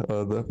it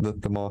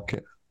the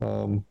market.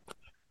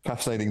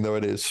 Fascinating though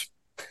it is.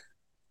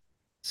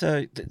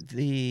 So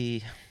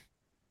the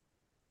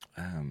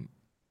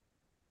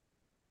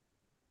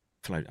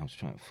Flo,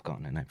 I've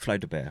forgotten her name. Flo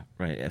de Bear,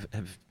 right?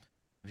 Have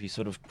you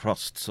sort of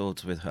crossed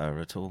swords with her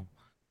at all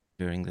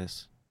during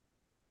this?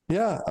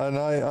 Yeah, and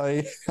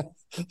I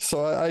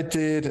so I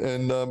did,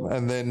 and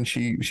then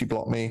she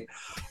blocked me,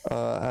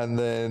 and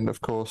then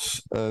of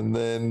course, and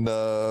then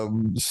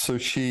so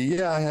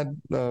I had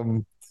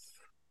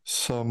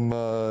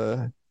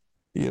some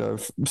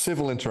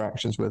civil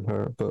interactions with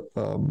her, but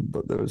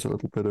there was a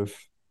little bit of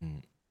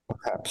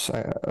perhaps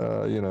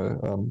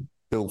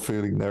ill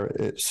feeling there.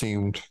 It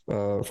seemed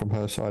from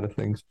her side of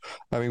things.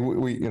 I mean,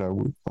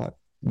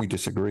 we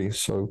disagree,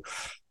 so.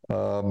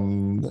 But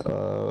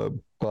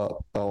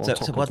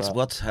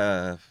what's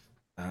her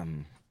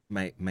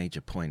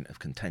major point of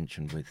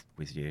contention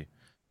with you,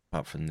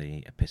 apart from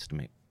the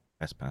epistemic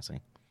trespassing?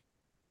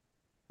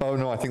 Oh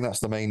no, I think that's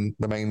the main.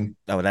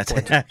 Oh, that's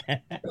point that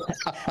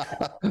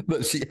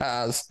she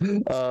has.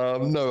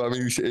 No, I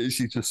mean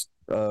she's just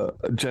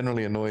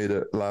generally annoyed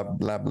at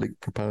lab leak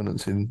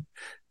proponents and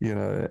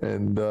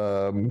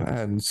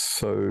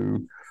so.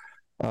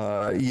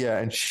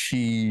 And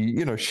she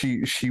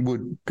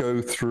would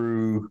go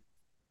through,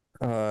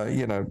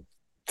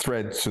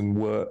 threads and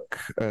work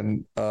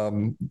and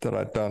that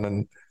I'd done,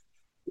 and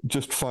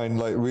just find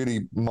like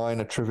really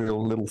minor,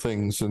 trivial little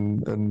things,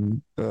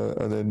 and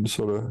then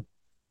sort of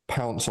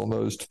pounce on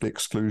those to the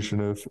exclusion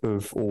of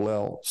all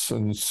else.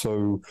 And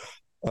so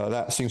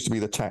that seems to be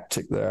the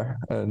tactic there,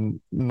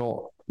 and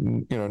not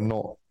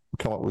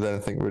come up with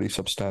anything really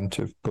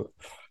substantive, but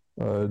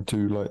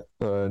do like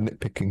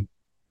nitpicking.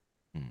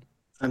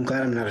 I'm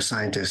glad I'm not a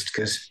scientist,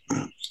 because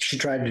she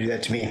tried to do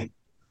that to me,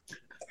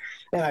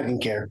 and I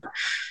didn't care.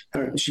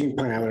 She can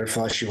point out whatever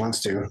flaws she wants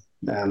to,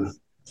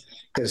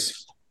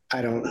 because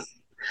I don't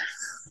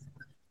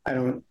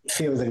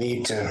feel the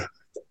need to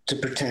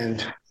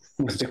pretend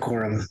with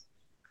decorum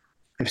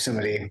if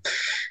somebody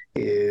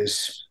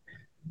is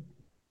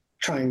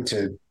trying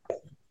to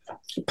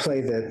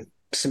play the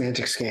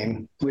semantics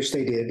game, which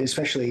they did,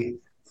 especially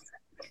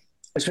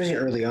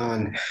early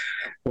on,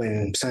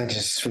 when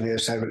scientists from the other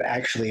side would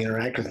actually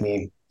interact with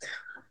me,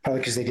 probably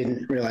because they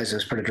didn't realize it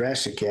was pretty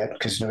drastic yet,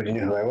 because nobody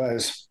knew who I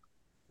was.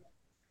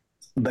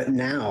 But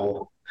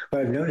now,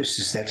 what I've noticed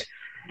is that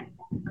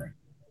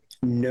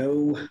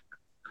no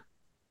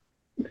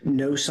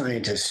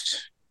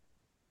scientist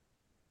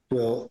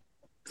will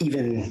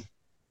even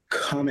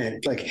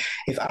comment. Like,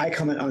 if I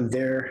comment on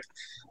their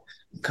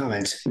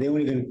comments, they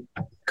won't even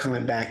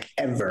comment back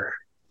ever.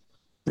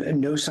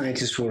 No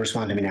scientist will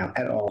respond to me now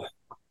at all.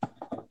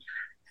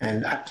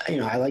 And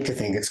I like to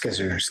think it's because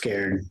they're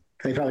scared.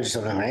 They probably just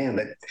don't know who I am.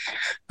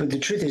 But the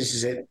truth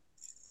is that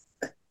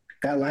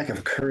that lack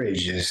of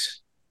courage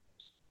is,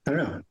 I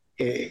don't know.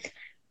 It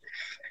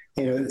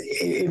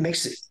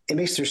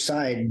makes their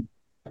side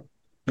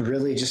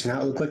really just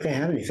not look like they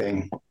have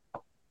anything.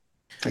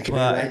 Like if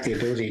Well, they lack the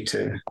ability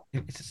to.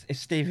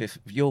 Steve, if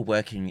you're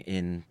working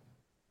in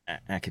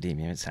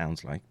academia, it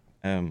sounds like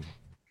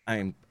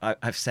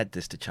I've said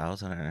this to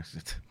Charles. I don't know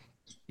if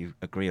you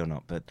agree or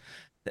not, but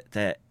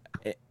there,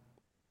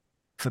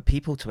 for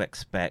people to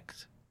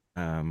expect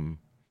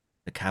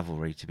the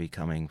cavalry to be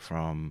coming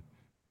from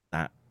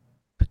that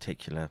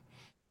particular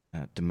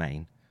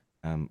domain,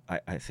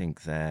 I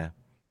think they're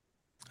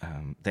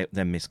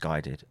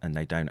misguided, and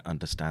they don't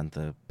understand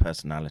the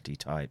personality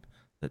type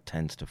that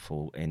tends to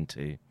fall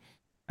into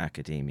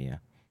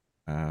academia.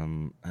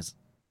 Has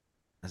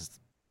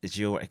is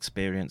your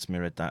experience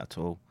mirrored that at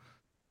all?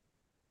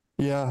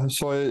 Yeah,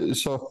 so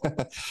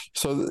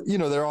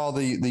there are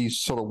these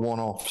sort of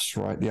one-offs,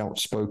 right? The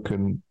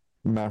outspoken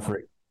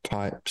maverick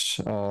types,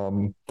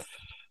 and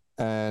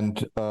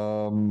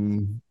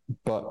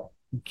but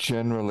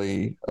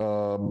generally,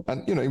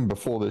 and even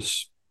before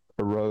this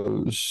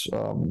arose,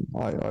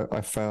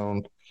 I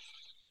found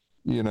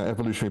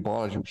evolutionary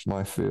biology, which is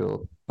my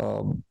field,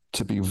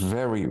 to be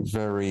very,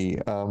 very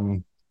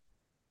I'm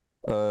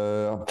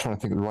trying to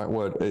think of the right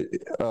word,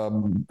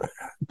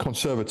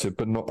 conservative,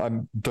 but not. I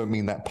don't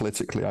mean that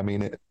politically. I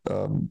mean it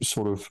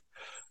sort of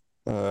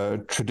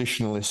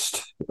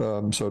traditionalist,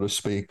 so to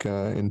speak,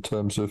 in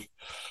terms of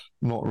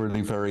not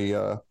really very,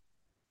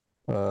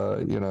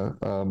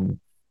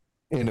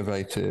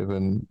 innovative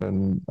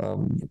and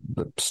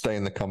stay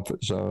in the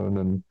comfort zone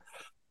and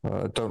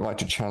don't like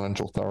to challenge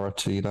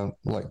authority. Don't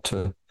like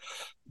to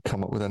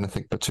come up with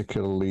anything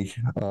particularly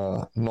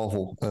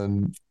novel,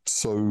 and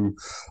so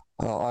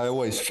I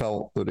always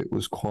felt that it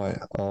was quite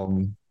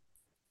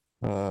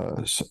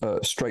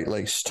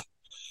straight-laced,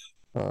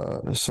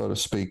 so to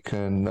speak,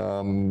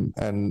 and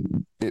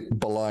it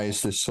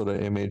belies this sort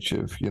of image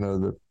of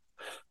the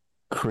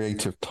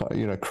creatives,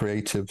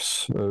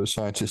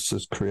 scientists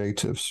as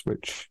creatives,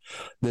 which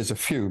there's a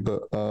few,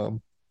 but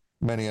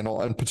many are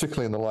not, and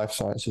particularly in the life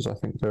sciences, I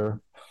think they're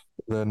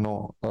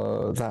not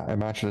that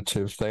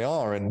imaginative. They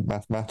are in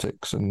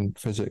mathematics and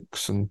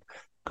physics and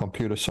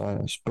computer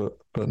science, but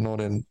not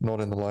in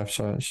the life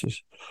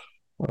sciences.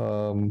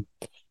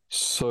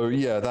 So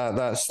yeah,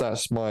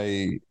 that's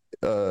my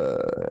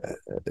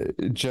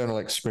general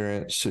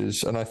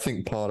experiences, and I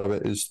think part of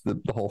it is the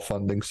whole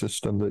funding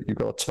system, that you've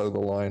got to toe the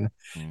line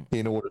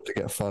in order to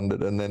get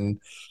funded, and then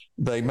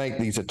they make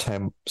these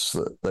attempts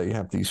that they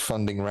have these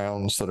funding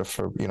rounds that are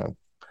for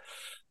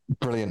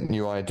brilliant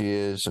new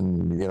ideas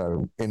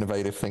and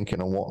innovative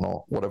thinking and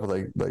whatnot, whatever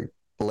they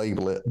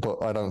label it.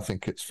 But I don't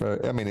think it's very.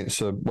 I mean,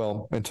 it's a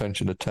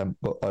well-intentioned attempt,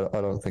 but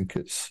I don't think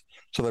it's.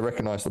 So they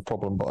recognise the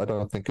problem, but I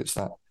don't think it's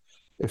that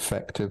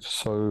effective.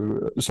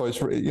 So it's it's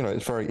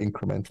very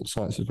incremental.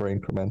 Science is very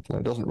incremental.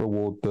 It doesn't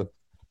reward the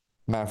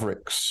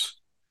mavericks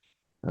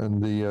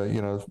and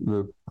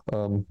the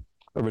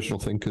original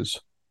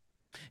thinkers.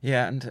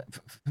 Yeah, and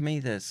for me,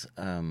 there's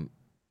of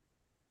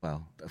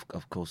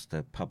course,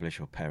 the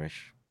publish or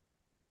perish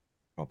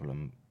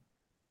problem,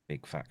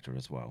 big factor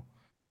as well,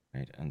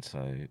 right? And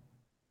so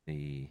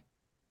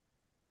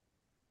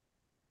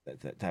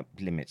that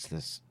limits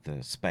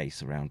the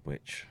space around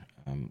which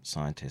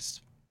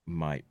scientists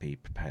might be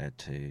prepared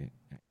to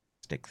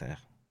stick their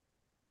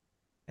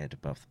head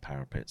above the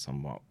parapet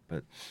somewhat.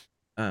 But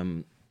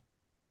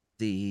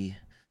the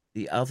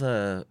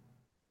other,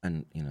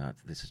 and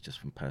this is just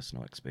from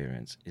personal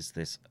experience, is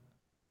this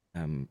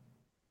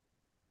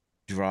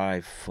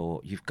drive for,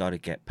 you've got to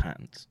get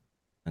patents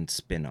and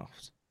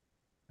spin-offs,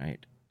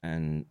 right?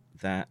 And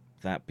that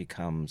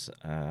becomes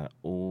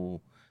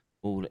all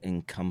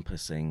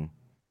encompassing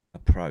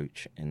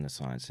approach in the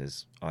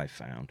sciences, I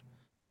found.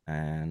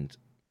 And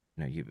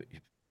you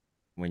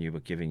when you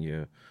were giving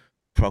your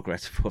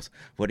progress reports,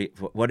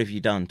 what have you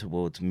done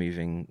towards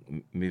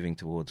moving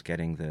towards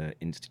getting the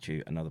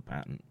institute another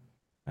patent,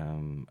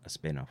 a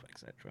spin-off,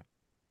 etc.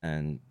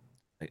 And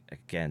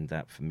again,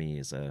 that for me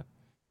is a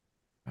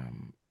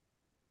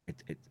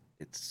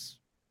it's,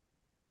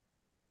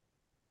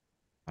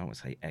 I won't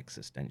say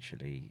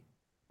existentially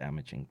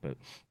damaging, but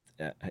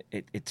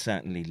it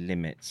certainly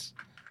limits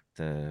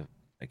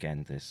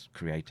this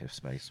creative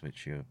space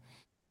which you're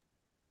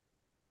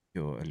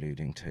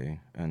alluding to.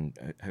 And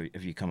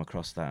have you come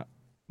across that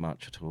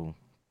much at all,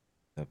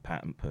 the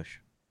patent push?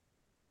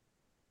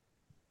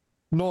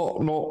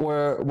 Not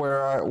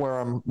where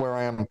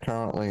I am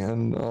currently,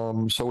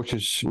 and so which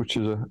is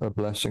a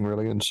blessing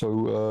really. And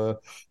so,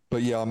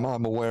 but yeah,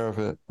 I'm aware of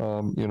it,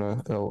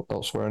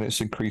 elsewhere, and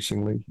it's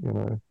increasingly,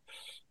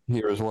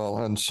 here as well.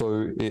 And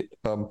so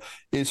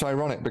it's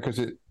ironic because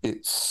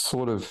it's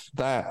sort of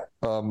that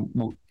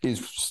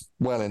is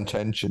well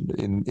intentioned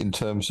in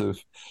terms of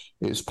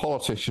it's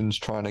politicians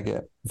trying to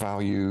get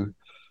value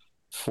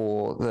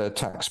for their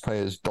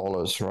taxpayers'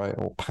 dollars, right,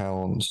 or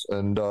pounds,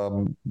 and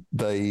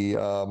they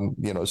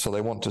so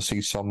they want to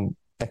see some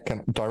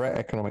direct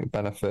economic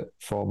benefit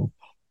from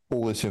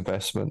all this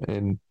investment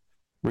in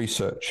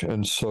research,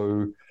 and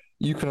so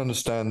you can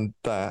understand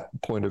that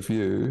point of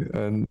view,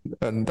 and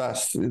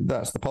that's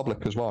the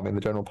public as well. I mean,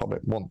 the general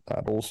public want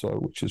that also,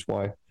 which is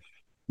why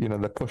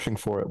they're pushing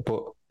for it.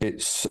 But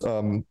it's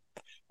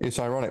it's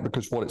ironic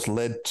because what it's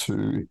led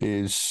to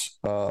is,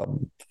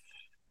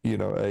 you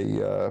know,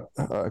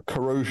 a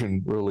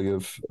corrosion really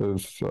of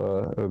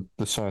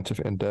the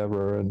scientific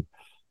endeavor, and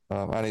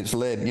it's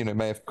led, you know,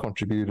 may have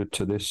contributed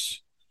to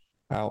this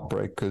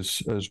outbreak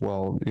as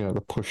well. You know,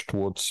 the push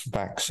towards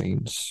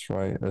vaccines,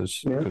 right?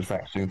 Because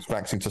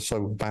vaccines are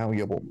so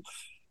valuable.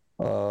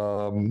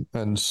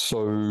 And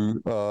so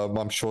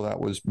I'm sure that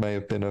may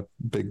have been a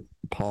big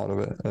part of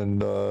it.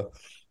 And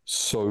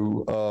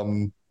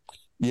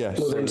yes.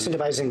 Well, they're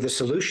incentivizing the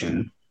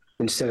solution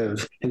instead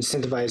of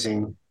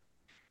incentivizing.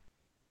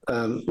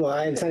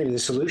 It's not even the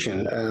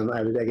solution.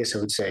 I guess I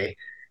would say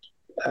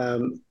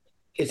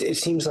it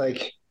seems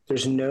like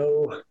there's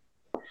no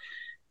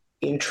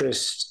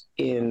interest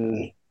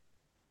in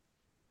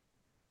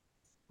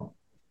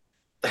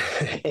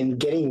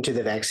getting to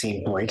the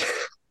vaccine point.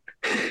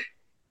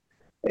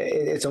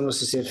 It's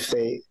almost as if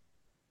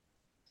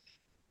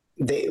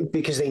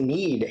because they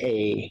need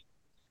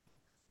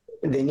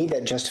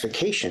that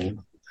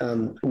justification.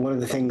 One of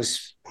the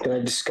things that I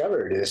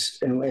discovered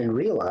and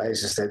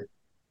realized is that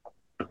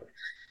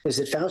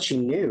Fauci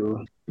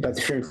knew about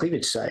the fear and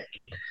cleavage site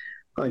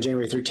by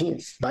January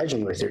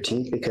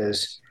 13th,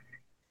 because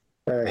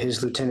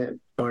his lieutenant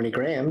Barney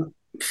Graham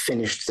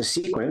finished the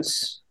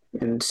sequence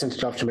and sent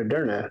it off to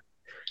Moderna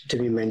to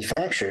be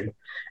manufactured.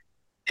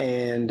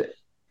 And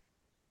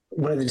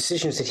one of the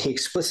decisions that he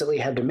explicitly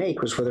had to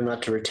make was whether or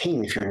not to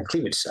retain the fear and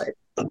cleavage site.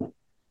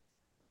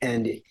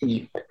 And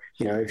you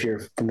know, if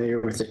you're familiar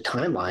with the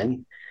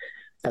timeline,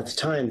 at the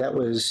time, that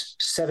was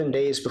 7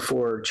 days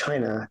before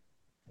China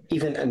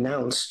even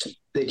announced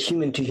that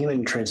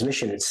human-to-human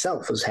transmission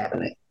itself was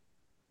happening.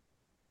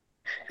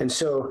 And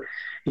so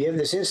you have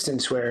this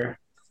instance where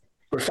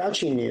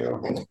Fauci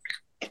knew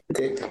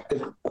that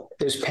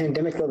there's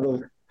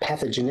pandemic-level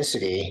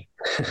pathogenicity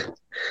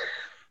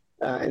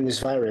in this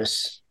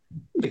virus,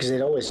 because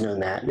they'd always known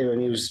that.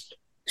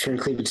 Fear and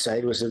cleavage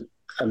site was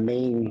a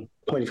main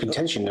point of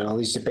contention in all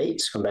these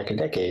debates going back a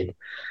decade.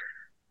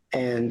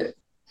 And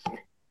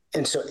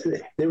so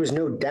there was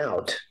no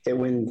doubt that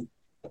when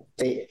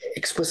they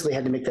explicitly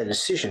had to make that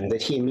decision,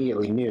 that he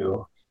immediately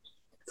knew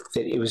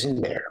that it was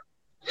in there.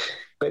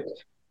 But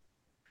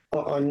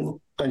on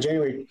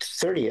January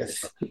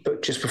 30th,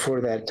 just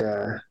before that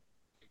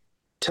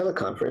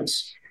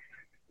teleconference,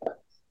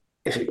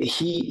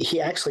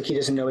 he acts like he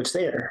doesn't know it's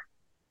there.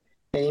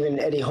 And even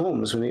Eddie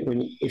Holmes,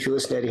 if you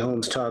listen to Eddie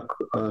Holmes talk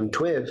on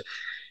Twiv,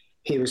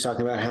 he was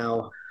talking about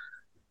how,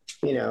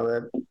 you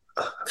know,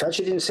 Fauci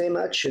didn't say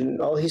much,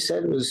 and all he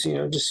said was, you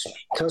know, just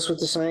tell us what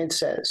the science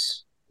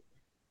says.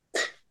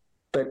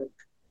 But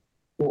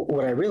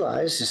what I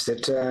realized is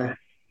that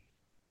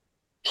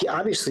he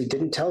obviously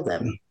didn't tell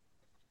them,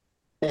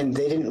 and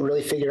they didn't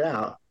really figure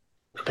out,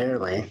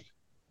 apparently,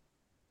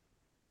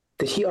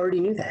 that he already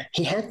knew that.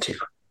 He had to.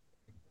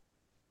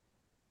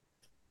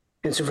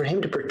 And so for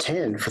him to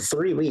pretend for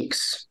 3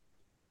 weeks,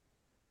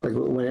 like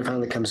when it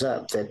finally comes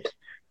up, that,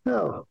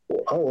 well,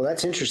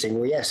 that's interesting.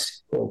 Well,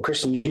 yes. Well,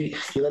 Kristen, you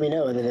let me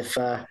know. And then if,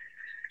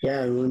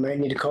 we might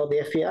need to call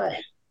the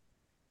FBI.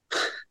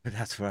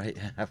 That's right.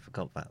 I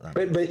forgot about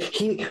that. But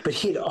he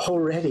had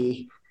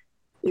already,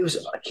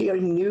 he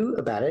already knew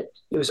about it.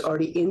 It was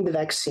already in the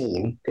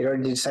vaccine. They'd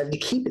already decided to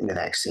keep it in the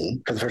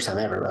vaccine for the first time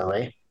ever, by the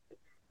way.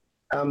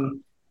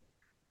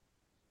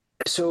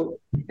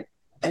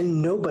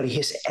 And nobody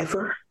has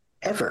ever,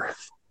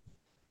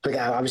 like,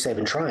 obviously I've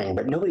been trying,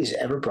 but nobody's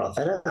ever brought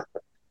that up.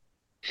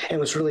 And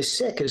what's really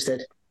sick is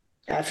that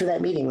after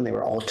that meeting, when they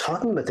were all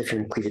talking about the fear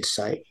and cleavage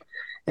site,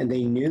 and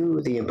they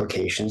knew the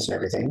implications and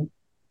everything,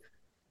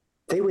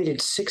 they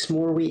waited 6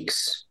 more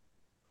weeks.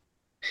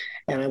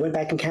 And I went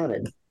back and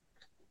counted.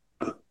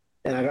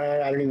 And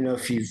I don't even know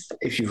if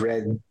you've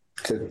read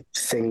the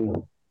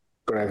thing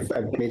where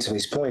I've made some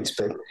of these points,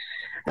 but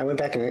I went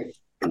back and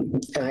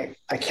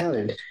I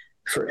counted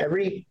for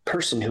every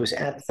person who was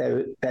at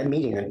that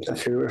meeting on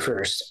February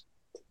 1st.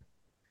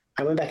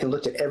 I went back and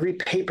looked at every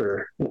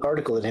paper and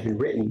article that had been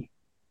written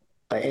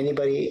by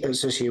anybody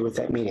associated with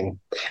that meeting.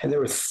 And there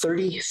were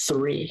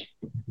 33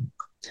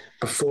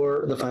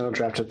 before the final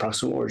draft of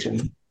Proximate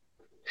Origin.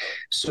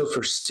 So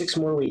for 6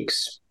 more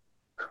weeks,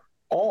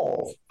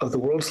 all of the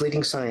world's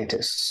leading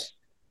scientists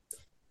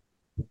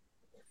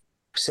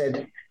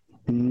said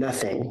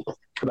nothing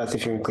about the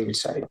fear and cleavage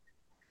site.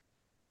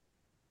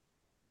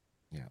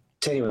 Yeah.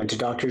 To anyone, to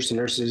doctors, to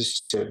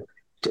nurses, to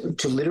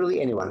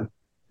literally anyone.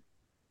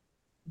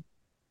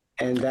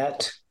 And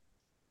that,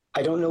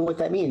 I don't know what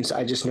that means.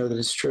 I just know that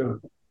it's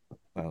true.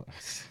 Well,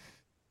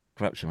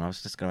 corruption. I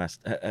was just going to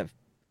ask,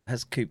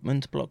 has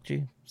Koopmans blocked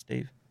you,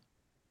 Steve?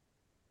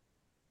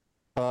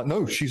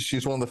 No,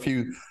 she's one of the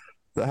few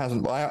that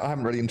hasn't. I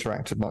haven't really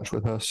interacted much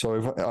with her,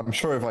 so I'm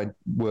sure if I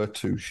were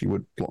to, she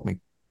would block me.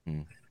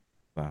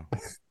 Wow.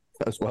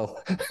 As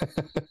well.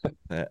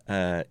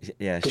 Yeah,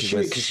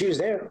 because she was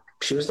there.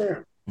 She was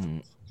there.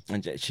 And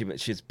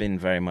she's been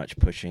very much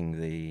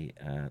pushing the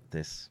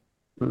this.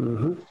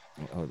 Mm-hmm.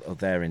 Or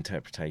their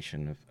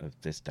interpretation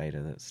of this data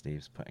that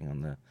Steve's putting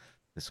on the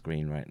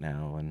screen right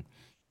now,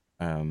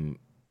 and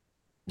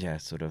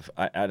sort of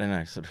I don't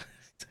know, sort of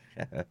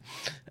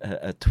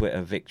a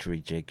Twitter victory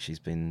jig she's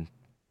been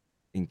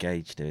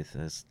engaged with.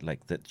 As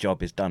like the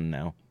job is done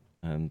now.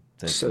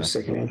 So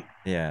sickening.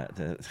 Yeah,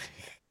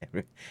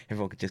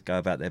 everyone could just go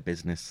about their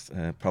business,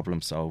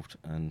 problem solved,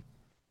 and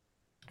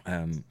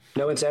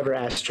no one's ever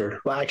asked her.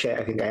 Well, actually,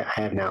 I think I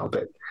have now,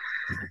 but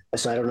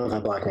so I don't know if I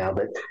blocked now,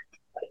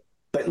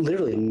 but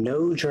literally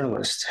no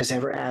journalist has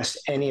ever asked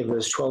any of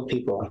those 12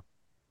 people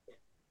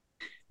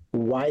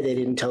why they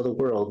didn't tell the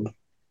world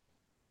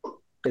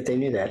that they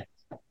knew that.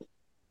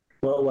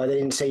 Well, why they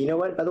didn't say, you know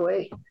what, by the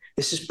way,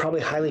 this is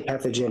probably highly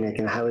pathogenic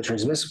and highly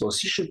transmissible, so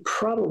you should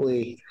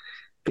probably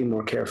be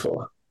more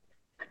careful.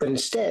 But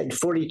instead,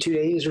 42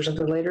 days or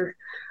something later,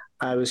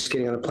 I was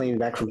getting on a plane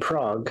back from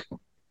Prague,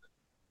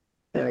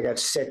 and I got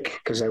sick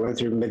because I went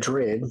through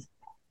Madrid.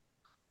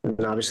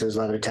 And obviously, there's a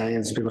lot of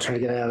Italians and people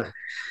trying to get out of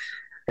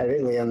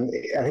Italy. I think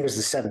it was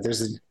the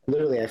 7th.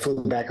 Literally, I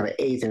flew back on the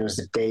 8th, and it was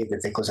the day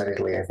that they closed out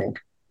Italy, I think.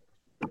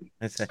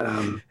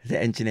 The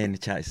engineer in the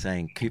chat is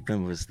saying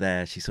Coupland was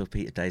there. She saw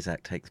Peter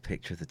Daszak take the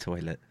picture of the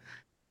toilet.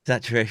 Is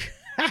that true?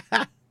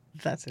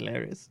 That's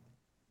hilarious.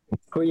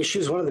 Well, yeah, she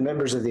was one of the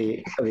members of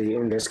the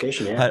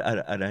investigation.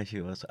 Yeah, I know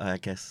she was. I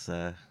guess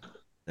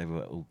they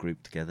were all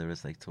grouped together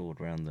as they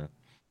toured around the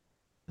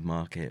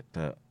market.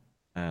 But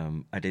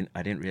I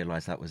didn't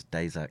realize that was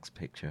Daszak's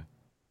picture.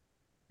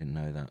 Didn't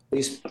know that.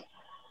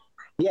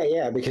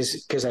 Yeah,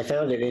 because I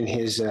found it in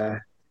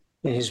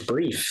his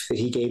brief that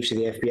he gave to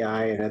the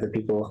FBI and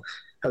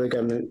other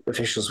government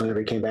officials whenever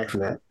he came back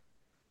from that.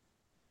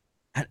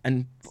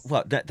 And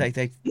what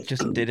they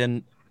just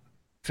didn't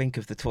think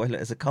of the toilet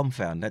as a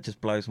confound. That just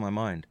blows my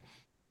mind.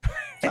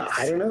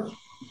 I don't know,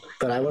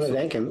 but I want to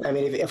thank him. I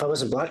mean, if I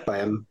wasn't blocked by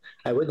him,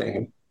 I would thank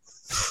him.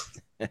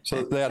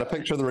 So they had a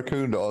picture of the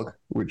raccoon dog,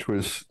 which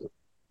appears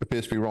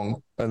to be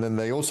wrong, and then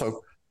they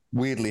also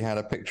weirdly had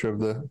a picture of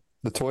the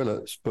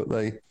toilets, but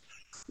they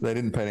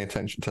didn't pay any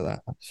attention to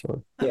that.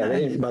 So yeah,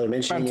 they didn't bother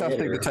mentioning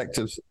fantastic it.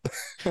 detectives,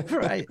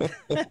 right?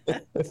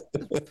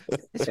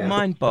 It's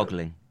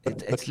mind-boggling.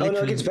 It's literally...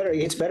 Oh no, it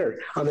gets better.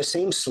 On the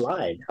same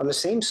slide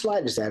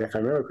as that, if I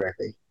remember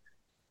correctly,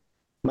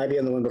 might be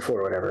on the one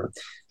before or whatever.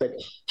 But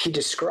he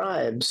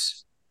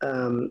describes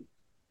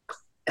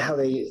how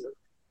they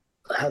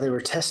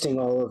were testing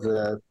all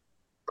the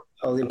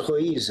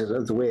employees of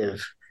the WIV,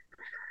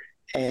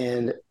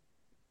 and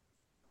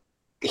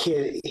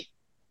his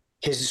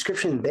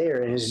description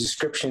there and his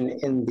description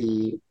in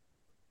the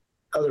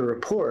other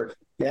report,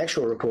 the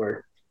actual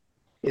report,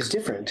 is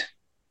different.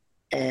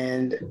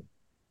 And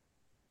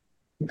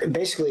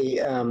basically,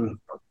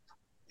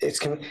 it's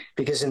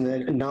because in the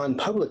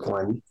non-public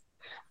one,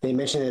 they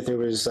mentioned that there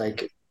was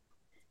like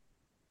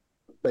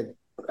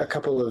a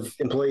couple of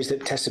employees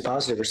that tested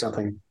positive or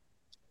something.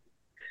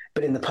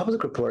 But in the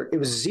public report, it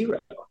was 0.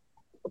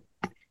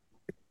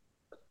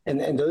 And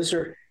there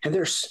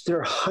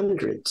are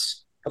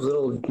hundreds of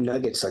little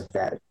nuggets like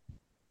that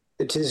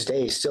to this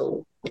day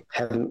still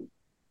haven't.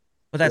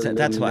 Well,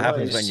 that's what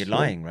happens when you're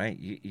lying, right?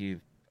 You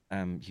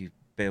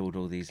build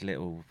all these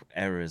little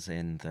errors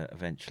in that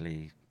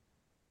eventually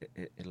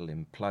it'll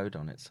implode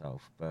on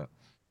itself. But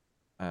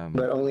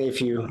only if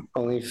you're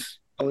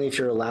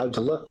allowed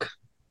to look.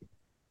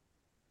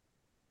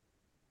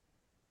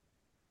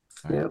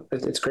 Right. Yeah,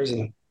 it's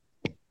crazy.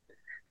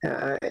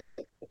 I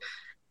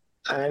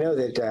know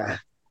that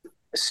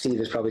Steve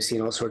has probably seen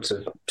all sorts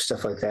of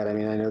stuff like that. I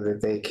mean, I know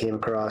that they came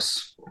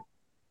across,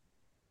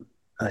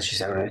 like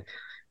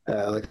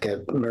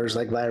a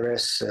MERS-like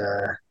virus.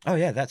 Oh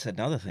yeah, that's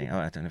another thing.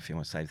 I don't know if you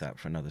want to save that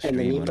for another stream.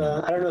 And the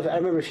Nipah. I don't know. I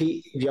remember if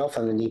y'all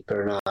found the Nipah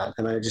or not.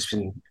 It might have just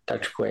been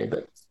Dr. Quay,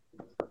 but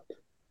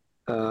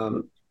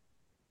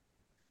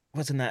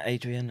wasn't that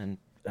Adrian and?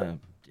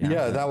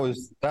 Yeah, that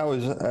was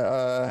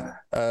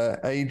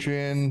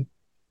Adrian,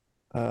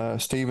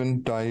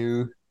 Stephen,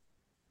 Dayu.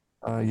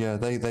 Yeah,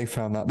 they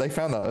found that. They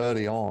found that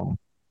early on.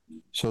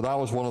 So that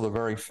was one of the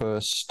very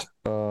first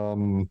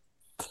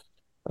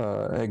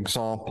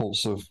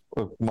examples of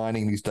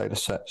mining these data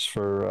sets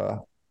for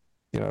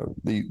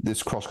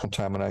this cross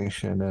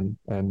contamination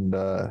and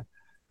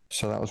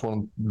so that was one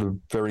of the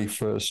very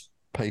first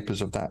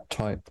papers of that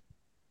type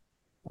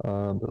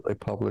that they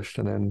published,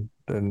 and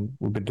then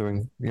we've been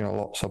doing a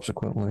lot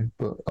subsequently,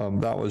 but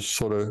that was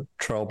sort of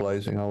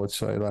trailblazing, I would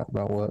say,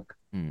 that work.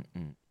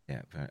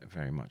 Yeah, very,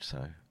 very much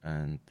so.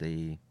 And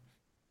the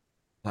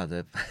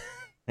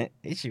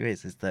issue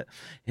is that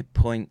it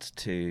points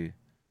to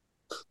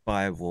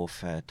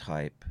biowarfare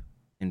type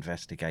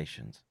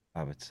investigations,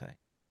 I would say,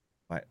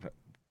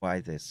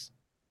 why this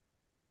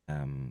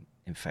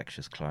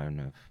infectious clone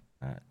of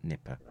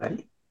Nipah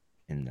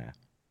in there.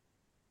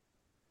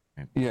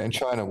 Yeah, in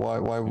China,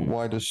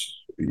 why does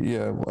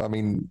I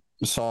mean,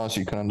 SARS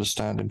you can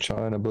understand in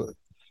China, but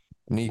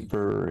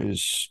Nipah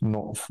is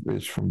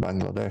from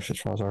Bangladesh as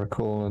far as I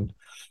recall, and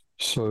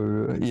so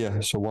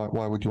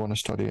why would you want to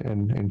study it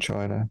in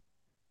China?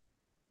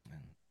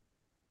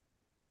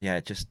 Yeah,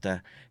 it just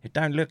it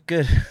don't look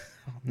good.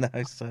 No,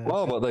 so.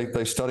 Well, but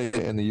they studied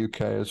it in the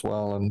UK as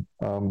well, and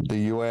the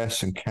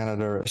US and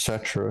Canada,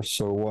 etc.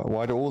 So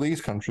why do all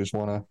these countries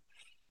want to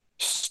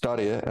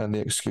study it, and the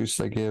excuse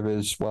they give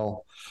is,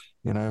 well,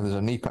 if there's a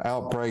Nipah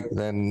outbreak,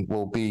 then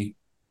we'll be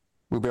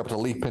able to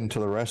leap into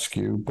the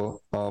rescue. But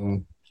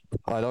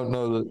I don't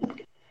know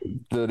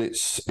that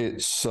it's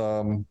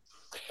to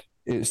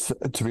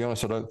be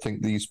honest, I don't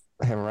think these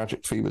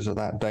hemorrhagic fevers are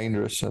that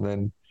dangerous. And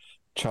then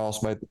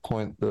Charles made the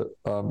point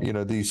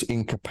that these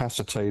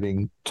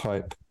incapacitating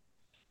type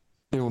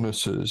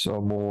illnesses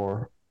are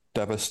more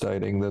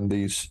devastating than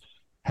these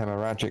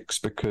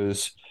hemorrhagics,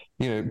 because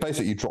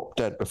basically you drop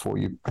dead before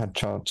you had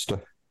chance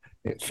to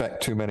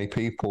infect too many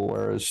people,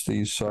 whereas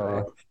these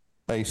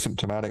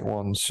asymptomatic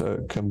ones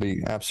can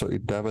be absolutely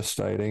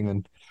devastating.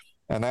 And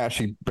that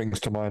actually brings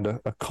to mind a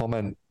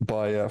comment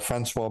by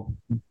Francois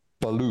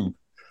Ballou,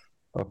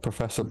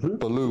 Professor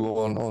Ballou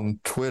on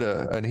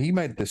Twitter, and he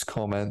made this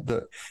comment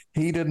that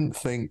he didn't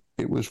think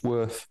it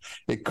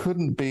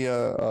couldn't be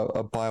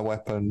a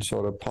bioweapon,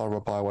 sort of part of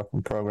a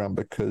bioweapon program,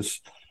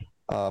 because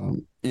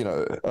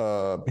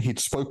he'd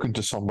spoken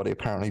to somebody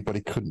apparently, but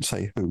he couldn't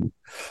say who,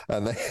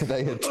 and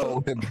they had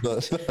told him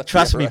that.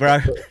 Trust me, bro.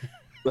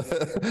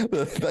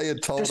 They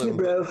had told Trust him,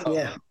 me, bro.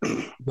 Yeah,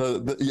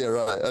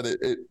 right, and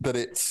that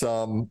it's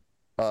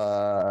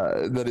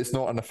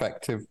not an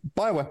effective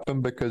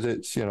bioweapon because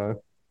it's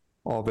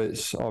of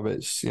its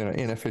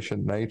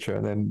inefficient nature.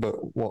 And then,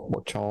 but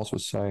what Charles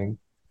was saying,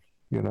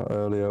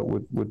 earlier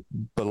would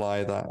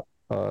belie that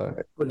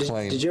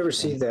claim. Did you ever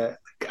see that?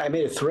 I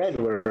made a thread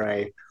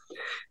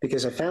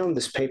because I found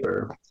this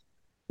paper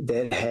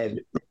that had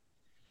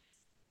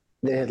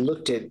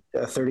looked at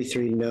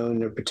 33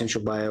 known or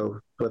potential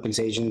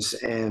bioweapons agents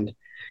and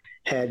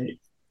had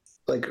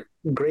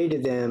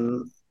graded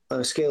them on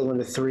a scale of 1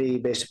 to 3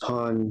 based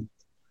upon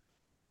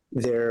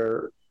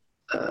their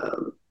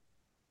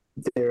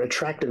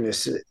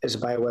attractiveness as a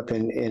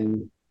bioweapon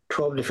in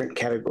 12 different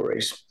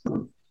categories.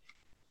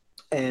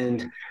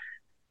 And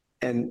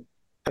I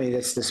mean,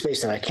 that's the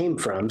space that I came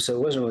from, so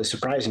it wasn't really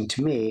surprising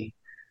to me.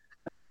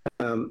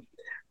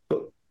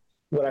 But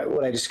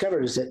what I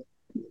discovered is that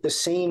the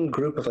same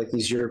group of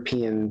these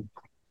European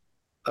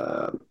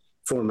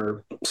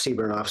former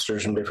CBRN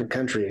officers from different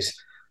countries,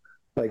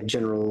 like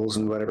generals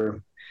and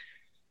whatever,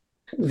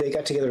 they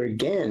got together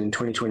again in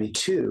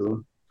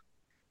 2022,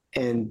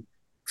 and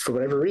for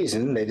whatever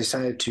reason, they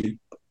decided to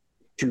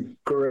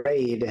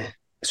grade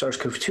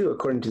SARS-CoV-2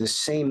 according to the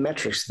same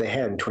metrics they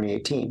had in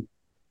 2018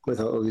 with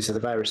all these other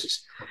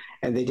viruses.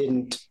 And they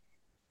didn't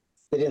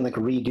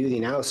redo the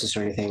analysis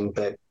or anything,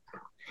 but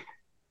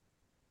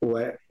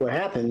what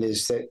happened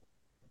is that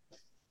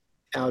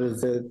out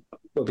of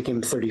what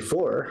became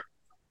 34,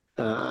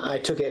 I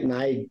took it and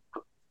I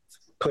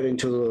put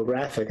into a little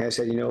graphic. I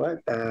said, you know what?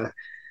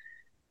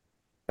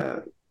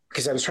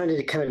 Because I was trying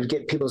to kind of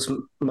get people's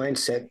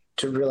mindset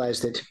to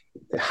realize that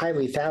the high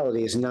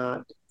lethality is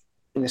not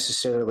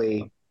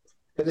necessarily,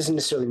 that doesn't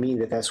necessarily mean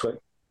that that's what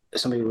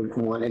somebody would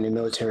want in a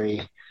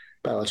military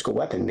biological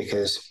weapon,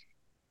 because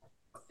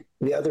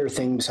the other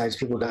thing besides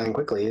people dying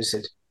quickly is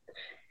that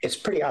it's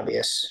pretty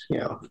obvious,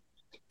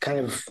 kind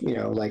of,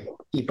 like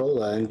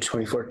Ebola in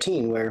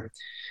 2014, where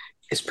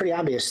it's pretty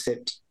obvious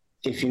that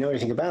if you know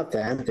anything about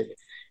that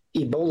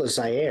Ebola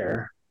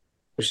Zaire,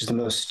 which is the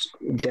most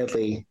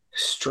deadly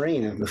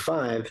strain of the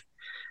 5,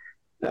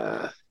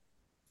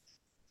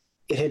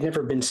 it had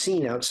never been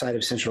seen outside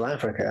of Central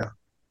Africa.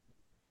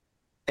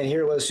 And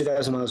here it was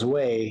 2,000 miles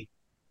away,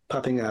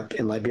 popping up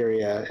in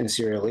Liberia and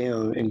Sierra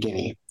Leone and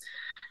Guinea.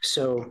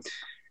 So,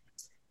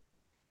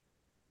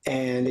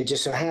 and it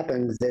just so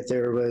happened that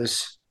there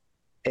was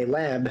a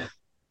lab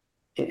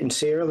in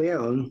Sierra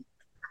Leone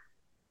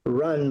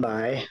run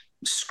by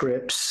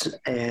Scripps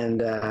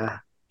and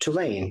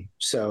Tulane.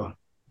 So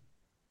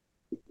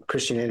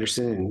Christian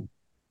Anderson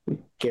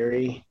and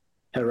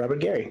Robert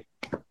Gary.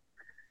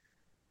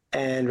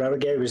 And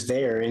Robert Gary was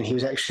there, and he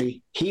was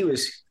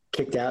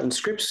kicked out, and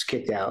Scripps was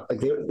kicked out.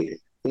 The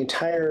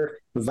entire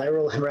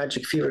viral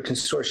hemorrhagic fever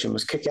consortium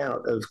was kicked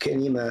out of the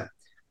Kenema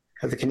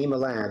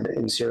lab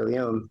in Sierra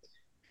Leone.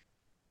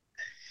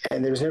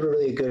 And there was never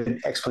really a good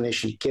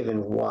explanation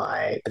given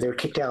why, but they were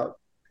kicked out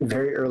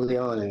very early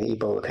on in the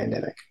Ebola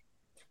pandemic.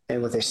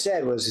 And what they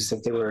said is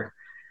that they were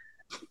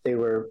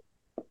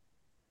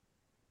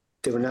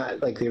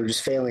not, they were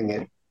just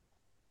failing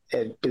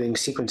at doing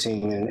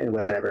sequencing and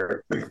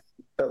whatever.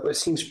 But what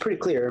seems pretty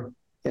clear,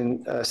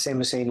 and Sam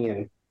Hosseini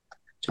and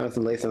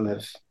Jonathan Latham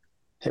have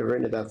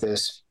written about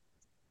this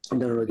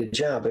and done a really good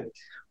job. But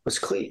what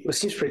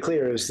seems pretty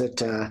clear is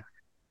that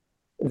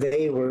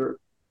they were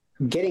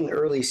getting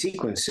early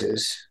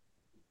sequences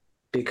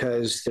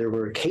because there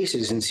were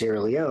cases in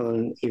Sierra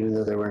Leone, even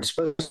though they weren't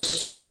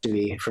supposed to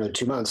be, for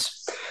 2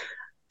 months.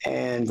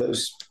 And the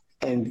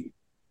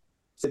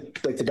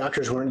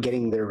doctors weren't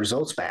getting their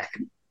results back.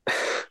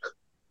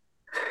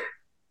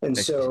 And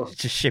so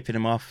just shipping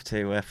them off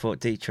to Fort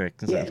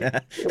Detrick.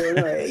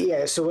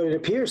 So what it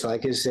appears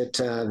like is that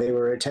they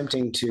were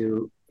attempting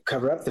to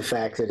cover up the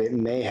fact that it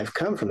may have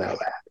come from that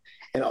lab.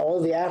 And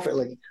all the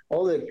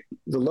all the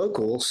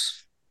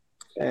locals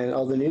and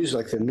all the news,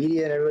 the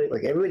media and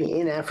everybody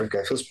in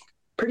Africa feels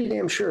pretty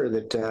damn sure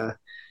that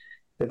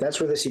that's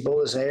where this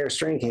Ebola Zaire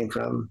strain came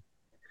from.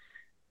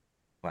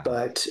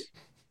 Wow.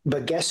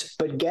 But guess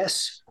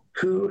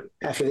who,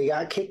 after they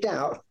got kicked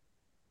out,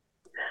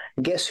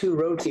 guess who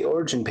wrote the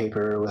origin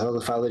paper with all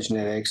the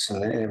phylogenetics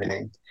and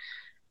everything?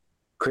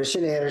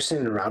 Christian Anderson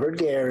and Robert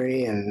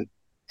Gary and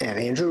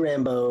Andrew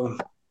Rambo.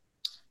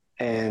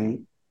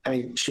 And I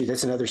mean, shoot,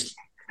 that's another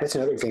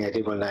thing I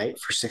did one night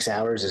for 6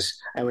 hours is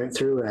I went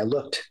through and I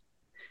looked,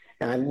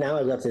 and now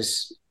I've got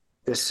this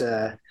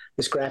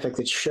graphic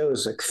that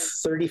shows like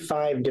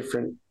 35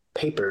 different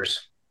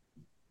papers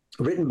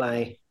written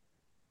by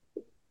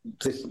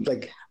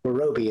like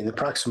Morobi and the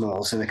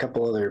Proximals and a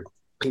couple other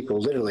people,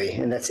 literally,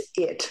 and that's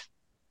it.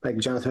 Like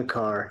Jonathan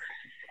Carr,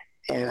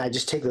 and I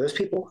just take those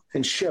people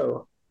and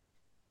show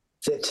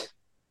that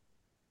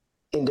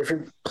in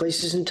different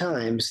places and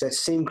times, that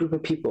same group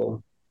of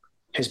people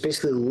has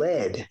basically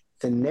led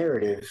the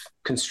narrative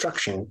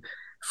construction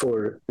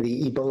for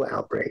the Ebola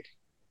outbreak,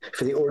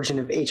 for the origin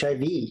of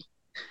HIV,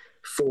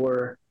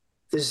 for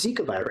the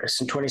Zika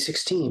virus in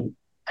 2016.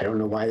 I don't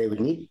know why they would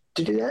need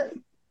to do that,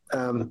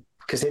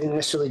 because they didn't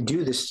necessarily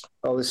do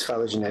all this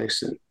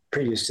phylogenetics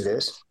previous to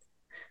this.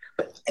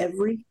 But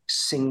every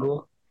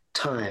single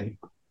time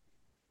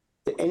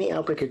that any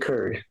outbreak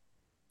occurred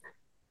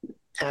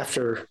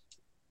after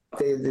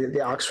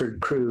the Oxford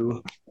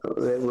crew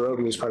that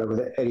Morobi was part of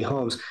with Eddie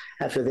Holmes,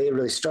 after they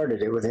really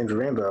started it with Andrew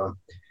Rambo,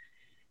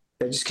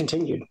 that just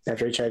continued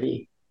after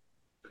HIV.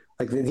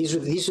 Like these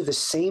are the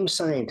same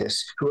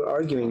scientists who were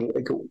arguing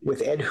like,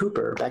 with Ed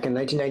Hooper back in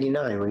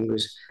 1999 when he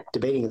was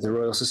debating at the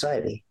Royal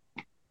Society.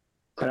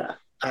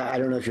 I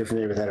don't know if you're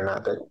familiar with that or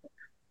not,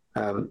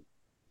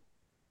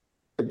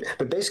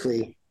 but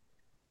basically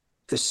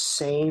the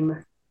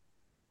same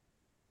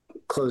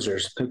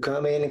closers who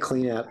come in and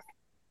clean up,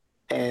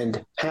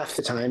 and half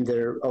the time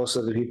they're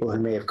also the people who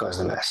may have caused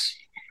the mess.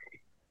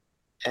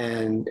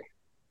 And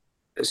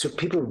so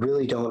people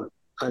really don't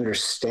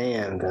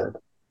understand that.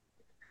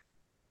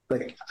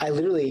 Like I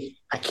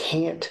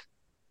can't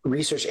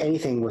research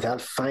anything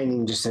without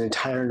finding just an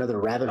entire another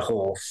rabbit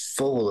hole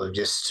full of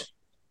just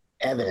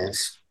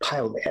evidence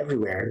piled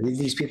everywhere.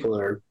 These people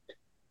are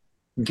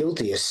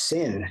guilty of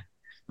sin.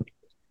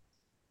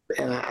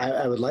 And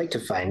I would like to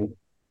find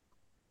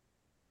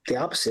the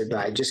opposite,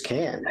 but I just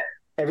can't.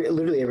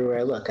 Literally everywhere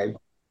I look,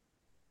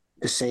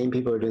 the same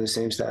people are doing the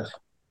same stuff.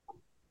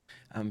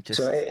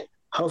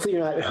 Hopefully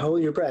you're not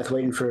holding your breath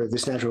waiting for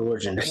this natural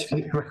origin. This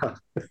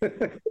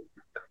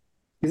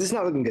is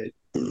not looking good.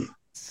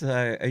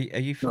 So, are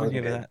you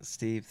familiar with that,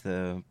 Steve?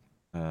 The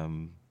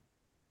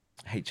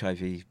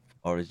HIV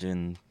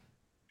origin?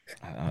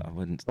 I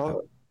wouldn't.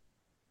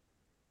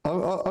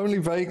 Only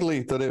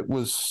vaguely that it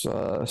was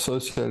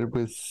associated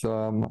with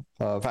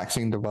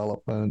vaccine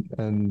development,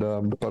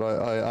 but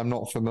I'm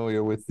not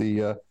familiar with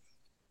the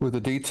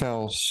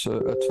details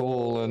at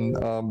all. And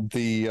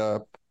the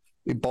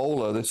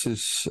Ebola, this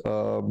is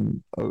a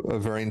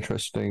very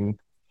interesting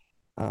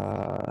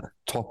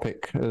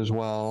topic as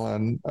well.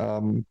 And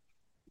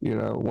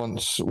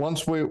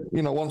once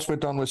we're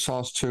done with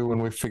SARS-2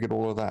 and we've figured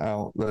all of that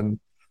out, then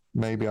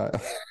maybe I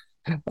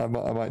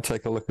might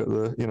take a look at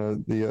the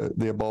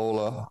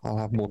Ebola. I'll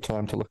have more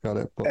time to look at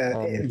it. But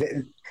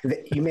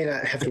you may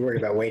not have to worry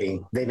about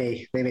waiting. They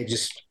may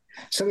just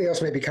something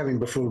else may be coming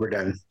before we're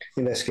done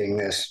investigating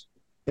this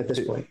at this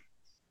point.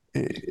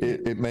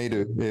 It may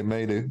do. It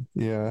may do.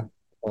 Yeah.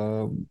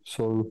 I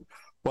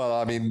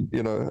mean,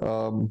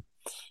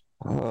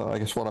 I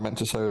guess what I meant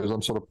to say is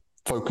I'm sort of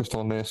focused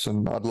on this,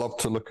 and I'd love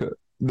to look at.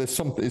 There's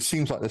something. It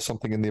seems like there's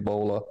something in the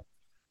Ebola,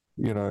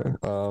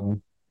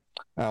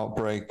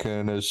 outbreak,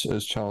 and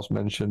as Charles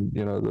mentioned,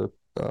 the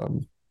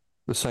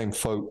same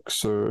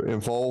folks are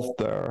involved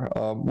there,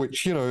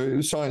 which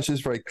science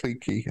is very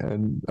cliquey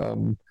and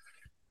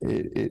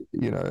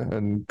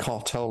and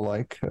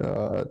cartel-like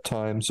at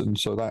times, and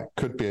so that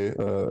could be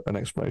an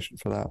explanation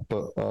for that.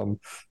 But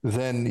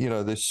then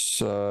this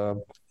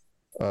the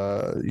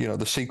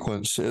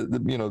sequence, a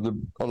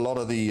lot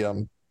of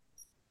the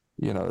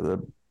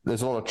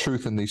there's a lot of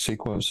truth in these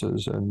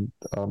sequences, and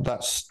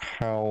that's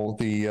how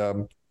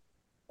the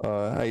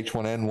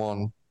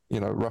H1N1,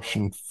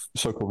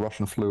 so-called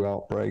Russian flu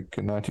outbreak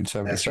in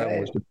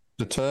 1977 was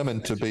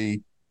determined to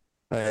be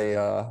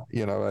a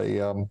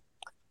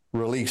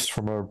release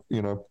from a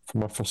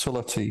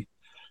facility,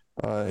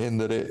 in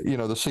that it,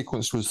 the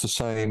sequence was the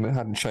same. It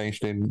hadn't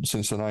changed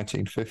since the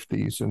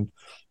 1950s, and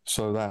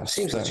so that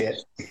seems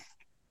legit.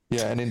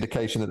 Yeah, an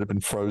indication that it had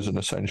been frozen,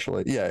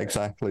 essentially. Yeah,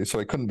 exactly. So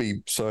it couldn't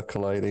be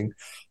circulating.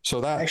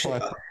 So that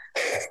actually,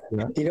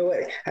 you know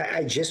what?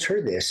 I just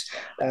heard this,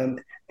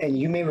 and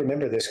you may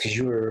remember this because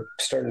you were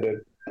starting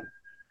to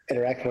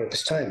interact more at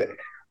this time. But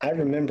I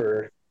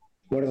remember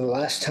one of the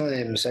last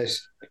times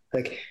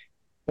when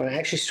I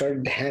actually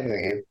started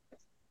having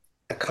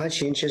a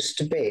conscientious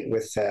debate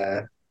with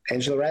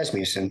Angela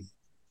Rasmussen,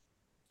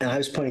 and I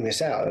was pointing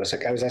this out.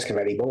 I was asking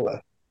about Ebola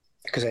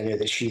because I knew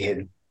that she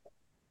had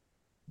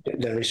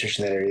done research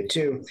in that area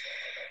too,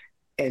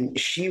 and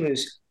she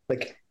was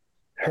like,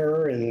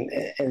 her and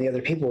the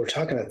other people were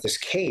talking about this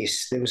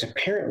case. There was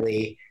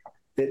apparently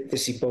that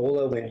this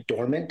Ebola went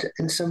dormant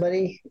in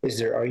somebody, is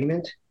their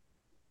argument.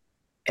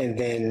 and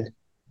then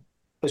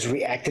was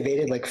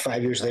reactivated like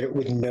 5 years later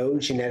with no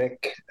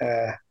genetic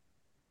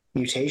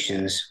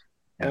mutations.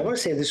 And I want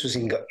to say this was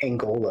in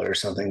Angola or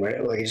something, where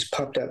it just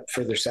popped up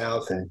further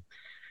south, and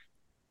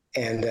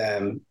and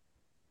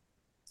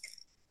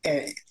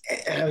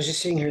I was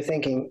just sitting here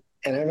thinking,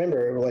 and I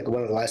remember like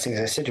one of the last things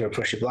I said to her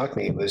before she blocked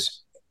me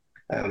was,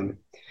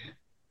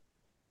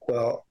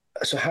 well,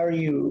 so how are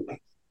you?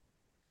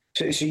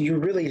 So you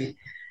really,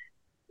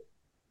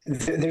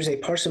 there's a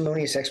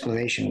parsimonious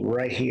explanation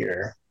right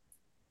here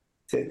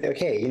that,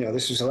 okay,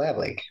 this was a lab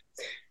leak.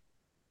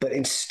 But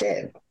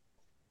instead,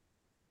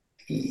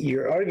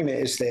 your argument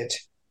is that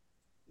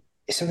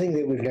it's something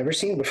that we've never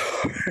seen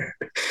before,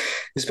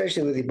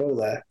 especially with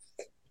Ebola,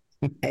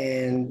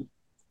 and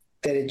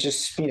that it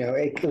just,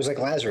 it was like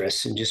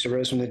Lazarus and just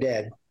arose from the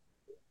dead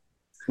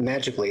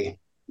magically,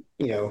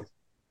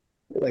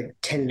 like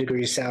 10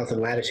 degrees south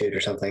in latitude or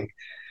something.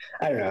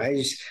 I don't know.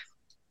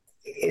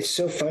 It's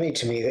so funny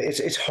to me that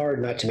it's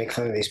hard not to make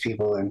fun of these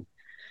people and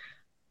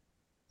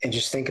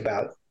just think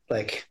about,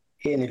 like,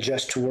 in a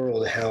just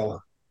world,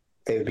 how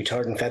they would be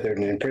tarred and feathered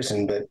and in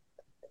prison. But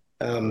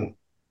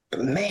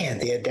man,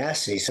 the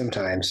audacity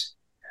sometimes.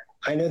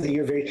 I know that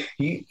you're very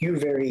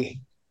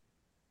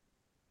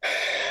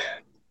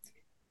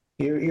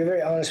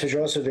honest, but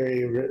you're also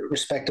very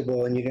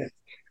respectable, and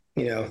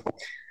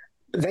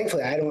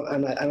thankfully I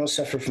don't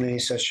suffer from any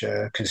such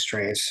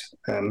constraints.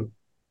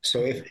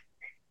 So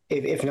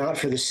if not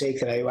for the sake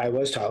that I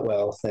was taught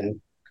well,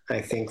 then I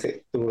think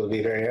that the world would be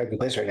a very ugly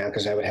place right now,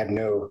 because I would have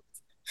no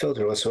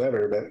filter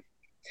whatsoever.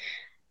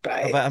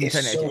 But I'm it's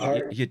telling so you,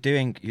 hard.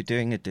 you're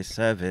doing a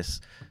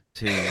disservice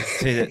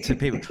to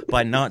people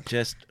by not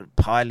just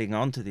piling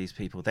onto these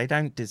people. They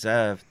don't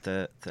deserve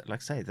the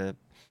like I say, the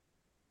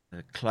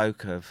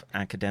cloak of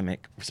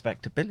academic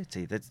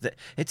respectability.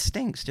 It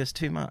stinks just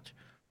too much,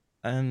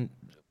 and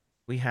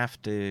we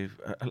have to,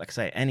 like I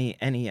say, any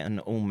and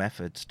all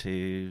methods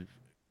to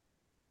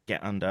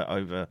get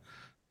over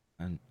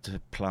and to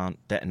plant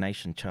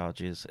detonation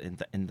charges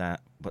in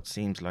that what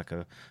seems like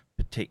a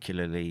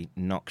particularly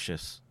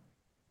noxious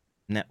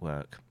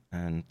network.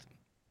 And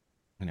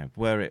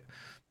were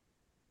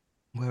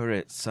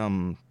it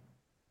some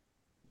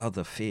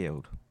other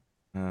field,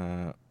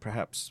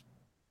 perhaps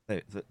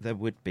there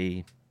would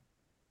be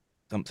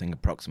something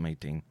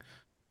approximating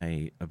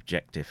a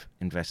objective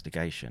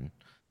investigation.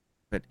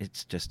 But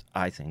it's just,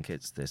 I think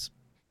it's this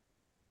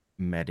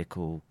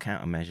medical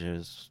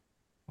countermeasures,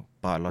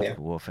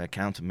 biological warfare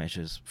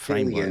countermeasures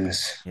framework.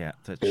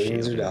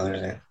 Billions of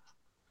dollars.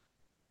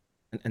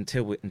 Yeah.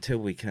 Until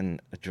we can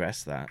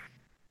address that,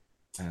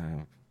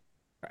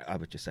 I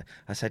would just say,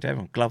 I say to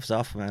everyone, gloves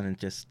off, man, and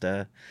just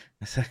I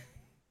say.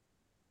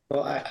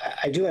 Well,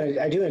 I do want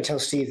to tell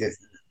Steve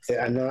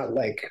that I'm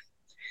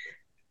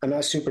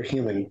not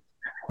superhuman.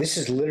 This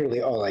is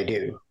literally all I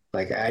do.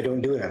 Like, I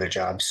don't do another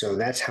job, so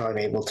that's how I'm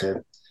able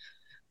to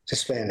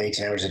spend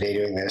 18 hours a day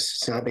doing this.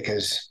 It's not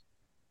because,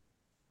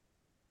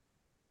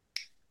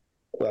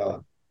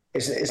 well,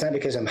 it's not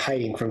because I'm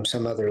hiding from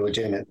some other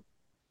legitimate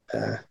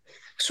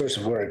source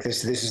of work.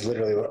 This is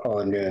literally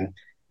all I'm doing,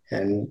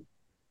 and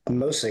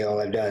mostly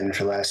all I've done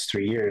for the last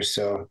 3 years.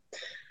 So,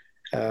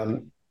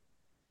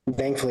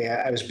 thankfully,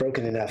 I was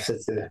broken enough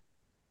that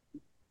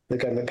the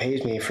government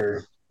pays me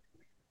for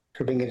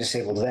being a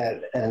disabled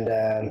vet, and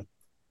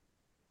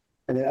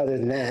then other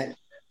than that,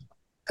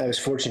 I was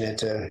fortunate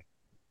to,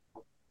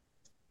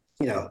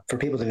 for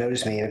people to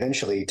notice me, and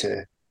eventually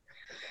to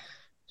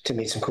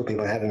meet some cool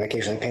people and have them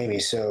occasionally pay me.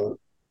 So,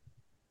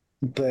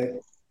 but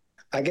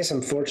I guess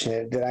I'm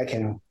fortunate that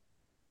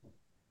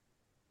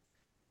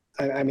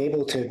I'm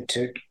able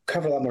to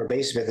cover a lot more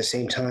bases, but at the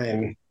same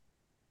time,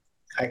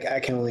 I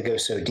can only go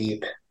so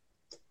deep.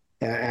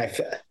 And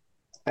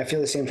I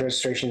feel the same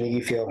frustration that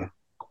you feel,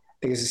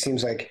 because it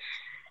seems like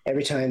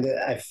every time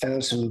that I've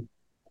found some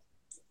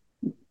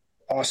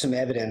awesome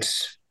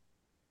evidence,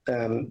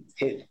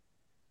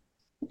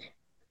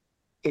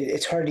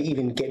 it's hard to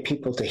even get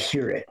people to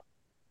hear it,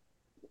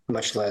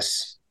 much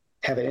less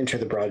have it enter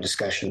the broad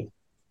discussion.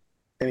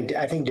 I mean,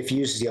 I think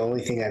diffuse is the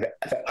only thing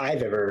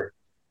I've ever,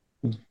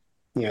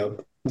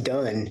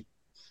 done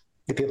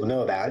that people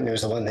know about, and it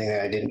was the one thing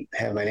that I didn't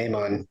have my name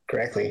on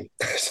correctly.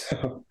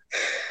 So,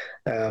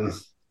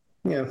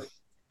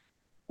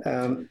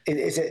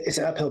 it's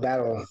an uphill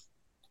battle.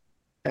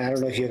 And I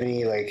don't know if you have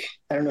any, I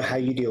don't know how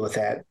you deal with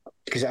that,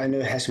 because I know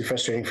it has to be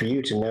frustrating for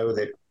you to know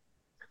that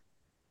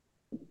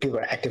people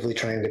are actively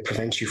trying to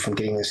prevent you from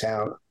getting this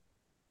out.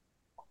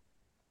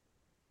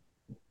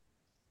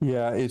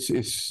 Yeah,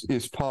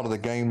 it's part of the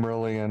game,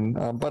 really, and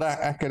but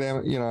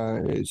academic,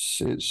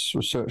 it's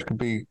research can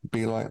be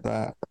like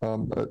that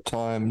at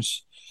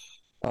times,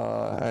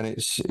 and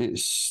it's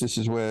this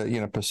is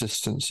where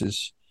persistence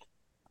is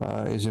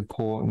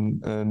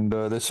important, and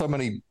there's so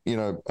many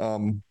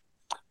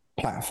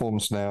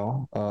platforms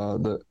now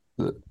that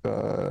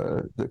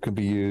can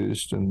be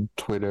used, and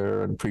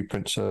Twitter and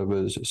preprint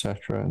servers,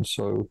 etc., and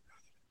so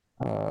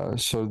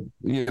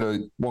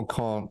one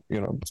can't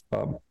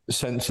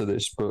censor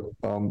this, but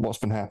what's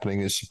been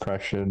happening is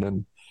suppression,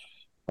 and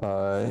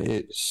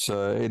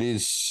it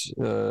is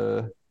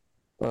a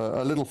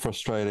little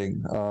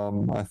frustrating,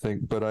 I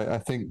think. But I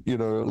think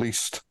at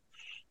least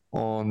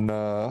on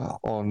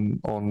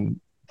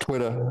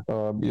Twitter,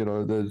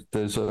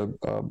 there's a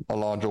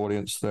large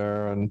audience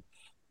there, and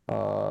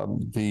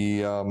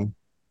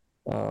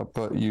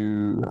but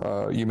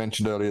you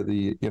mentioned earlier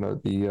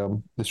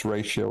this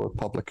ratio of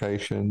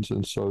publications,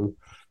 and so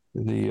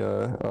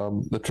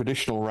the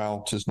traditional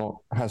route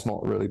has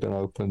not really been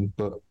open,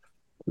 but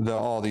there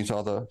are these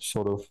other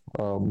sort of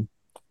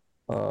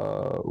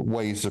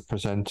ways of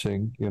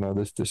presenting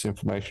this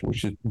information,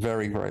 which is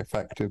very, very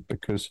effective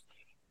because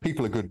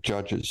people are good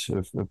judges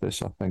of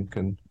this, I think,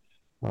 and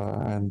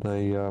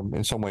they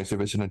in some ways, if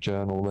it's in a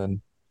journal,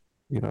 then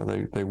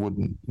they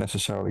wouldn't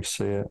necessarily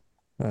see it.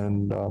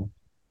 And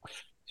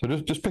so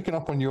just picking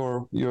up on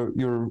your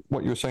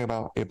what you were saying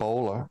about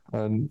Ebola,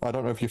 and I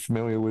don't know if you're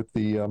familiar with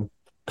the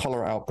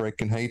cholera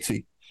outbreak in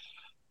Haiti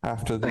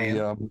after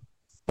the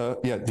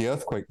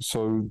earthquake.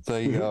 So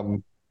they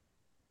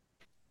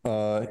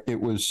it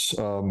was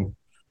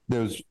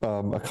there was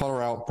a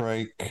cholera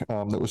outbreak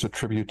that was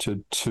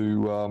attributed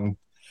to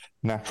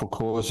natural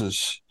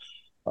causes.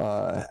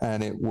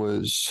 And it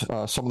was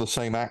some of the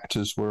same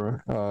actors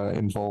were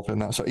involved in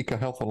that. So Eco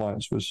Health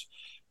Alliance was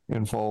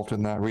involved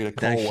in that. Rita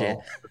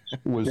Colwell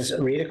was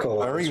very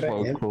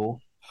vocal.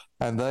 Yeah.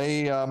 And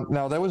they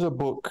now there was a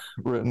book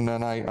written,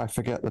 and I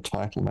forget the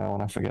title now,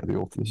 and I forget the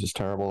author. This is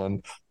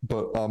terrible.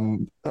 But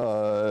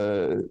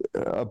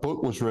a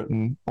book was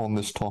written on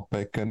this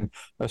topic, and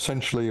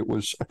essentially it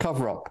was a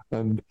cover-up.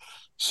 And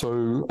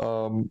so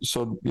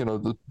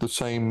the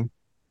same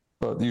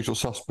the usual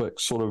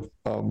suspects sort of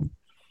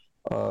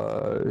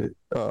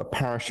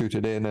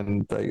parachuted in,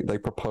 and they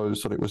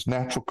proposed that it was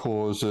natural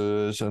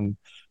causes, and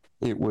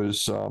it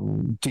was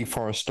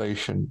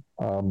deforestation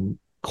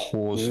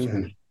caused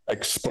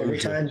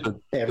exposure.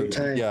 Every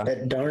time, yeah.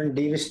 That darn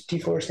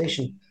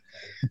deforestation.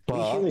 We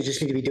humans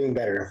just need to be doing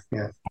better.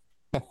 Yeah.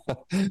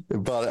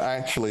 But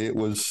actually, it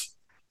was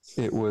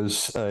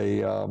caused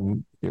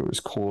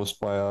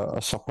by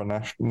a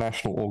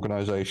supranational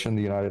organization,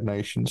 the United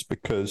Nations,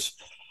 because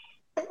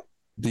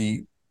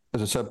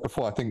as I said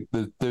before, I think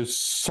there's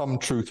some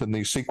truth in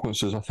these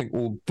sequences. I think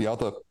all the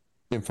other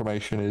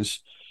information is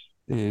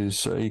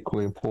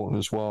equally important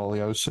as well, the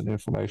OSINT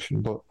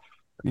information. But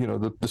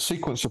the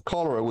sequence of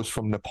cholera was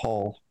from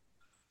Nepal.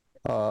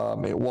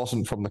 It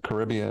wasn't from the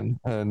Caribbean,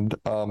 and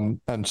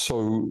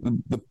so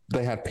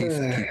they had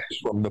peacekeepers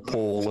from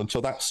Nepal, and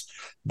so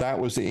that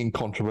was the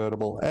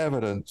incontrovertible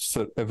evidence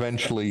that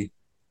eventually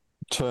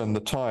turned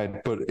the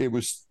tide. But it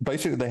was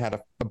basically they had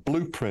a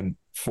blueprint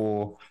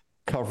for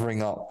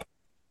covering up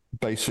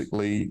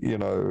basically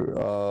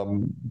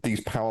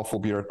these powerful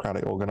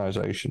bureaucratic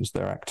organizations,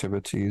 their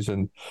activities.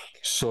 And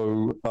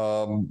so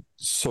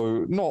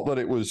not that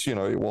it was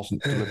it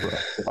wasn't deliberate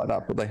like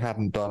that, but they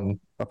hadn't done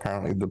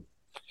apparently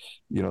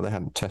they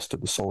hadn't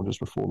tested the soldiers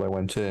before they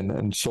went in,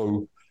 and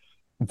so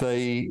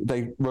they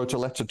wrote a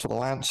letter to the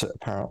Lancet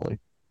apparently.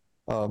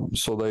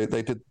 So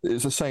they did.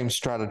 It's the same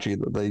strategy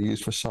that they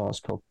used for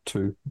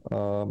SARS-CoV-2,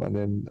 and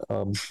then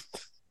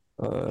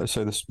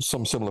so there's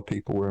some similar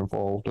people were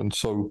involved, and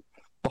so.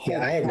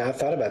 I had not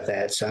thought about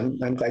that, so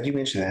I'm glad you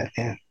mentioned that.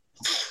 Yeah.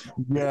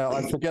 Yeah,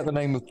 I forget the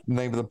name of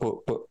the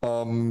book, but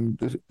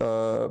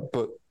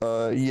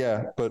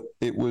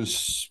it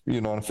was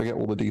and I forget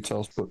all the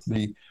details, but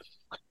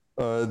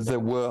there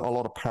were a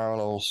lot of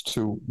parallels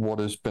to what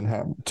has been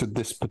happening to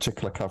this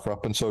particular cover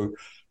up, and so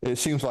it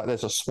seems like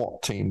there's a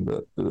SWAT team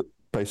that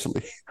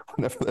basically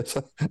whenever there's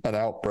an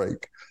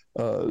outbreak,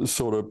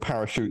 sort of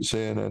parachutes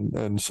in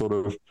and sort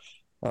of.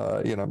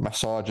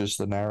 Massages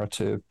the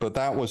narrative. But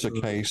that was a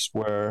case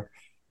where,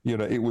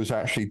 it was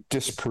actually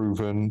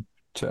disproven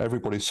to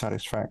everybody's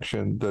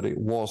satisfaction that it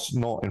was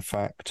not, in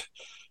fact,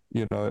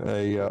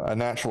 a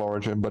natural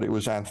origin, but it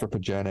was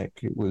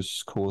anthropogenic. It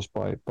was caused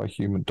by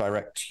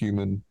direct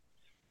human,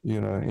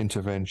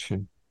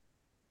 intervention.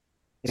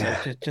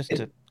 Yeah. So just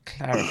to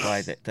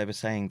clarify, that they were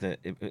saying that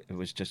it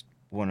was just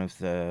one of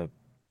the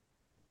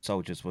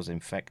soldiers was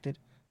infected,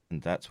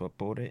 and that's what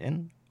brought it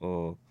in,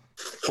 or.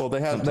 Well, they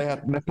had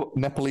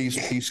Nepalese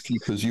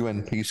peacekeepers,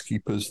 UN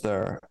peacekeepers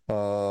there,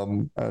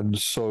 and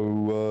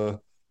so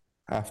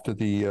after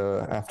the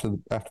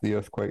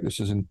earthquake, this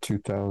is in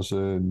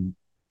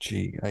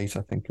 2008, I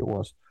think it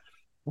was,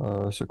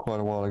 so quite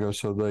a while ago.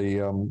 So they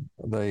had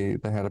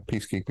a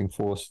peacekeeping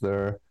force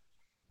there,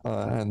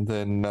 and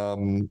then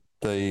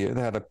they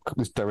had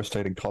this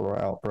devastating cholera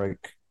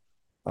outbreak,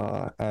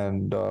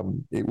 and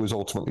it was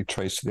ultimately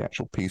traced to the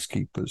actual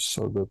peacekeepers.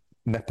 So the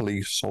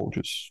Nepalese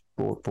soldiers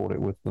brought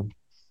it with them.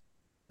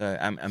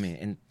 I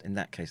mean, in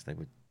that case, they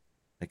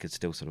could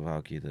still sort of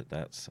argue that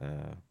that's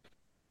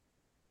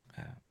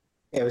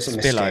it was a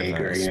mistake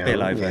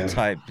spillover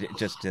type,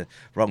 just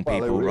wrong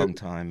people, wrong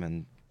time,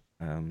 and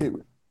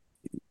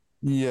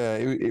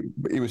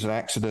it was an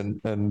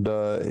accident, and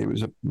it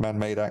was a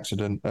man-made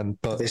accident,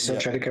 but they still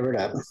try to cover it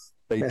up.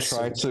 They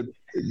tried to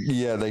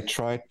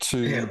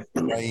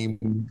blame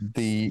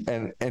the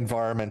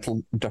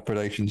environmental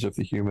depredations of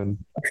the human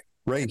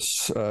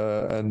race,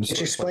 and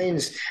which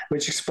explains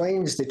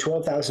the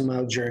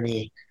 12,000-mile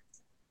journey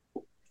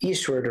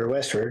eastward or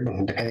westward,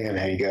 depending on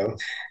how you go,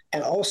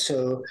 and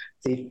also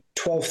the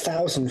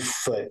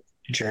 12,000-foot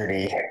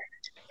journey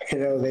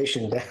in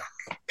elevation down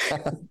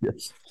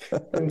yes.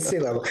 in sea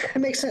level. It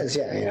makes sense,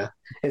 yeah.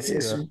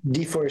 It's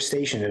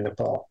deforestation in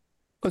Nepal.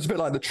 It's a bit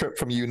like the trip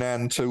from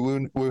Yunnan to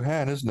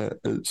Wuhan, isn't it?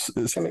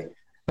 It's... I mean,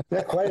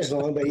 not quite as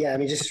long, but yeah, I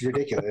mean, just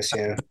ridiculous,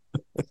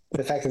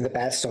 The fact that the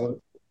bats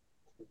don't,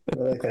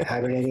 like, they're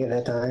hibernating at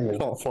that time. And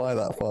can't fly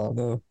that far,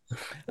 no.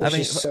 I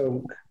mean,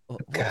 so,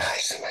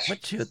 gosh.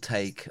 What's your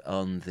take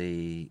on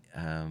the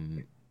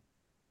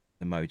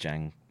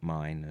Mojang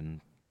mine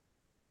and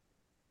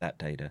that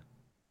data?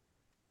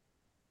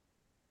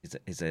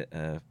 Is it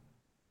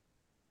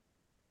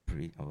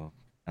pre or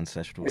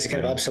ancestral? Is it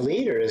kind of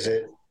obsolete, or is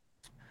it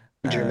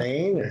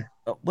germane?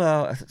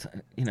 Well,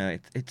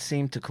 it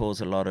seemed to cause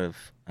a lot of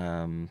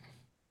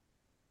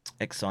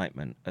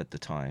excitement at the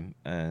time,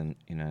 and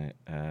I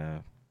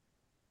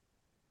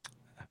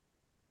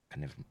can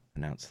never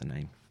pronounce the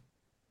name.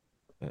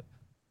 But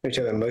you're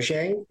talking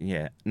Mojang?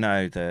 Yeah,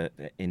 no, the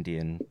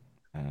Indian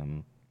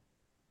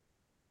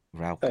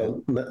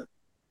Rauka.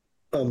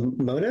 Mona?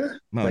 Mona,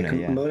 like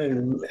yeah. Mona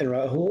and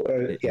Rahul?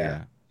 Or,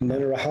 yeah.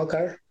 Mona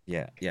Rahalkar?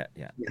 Yeah.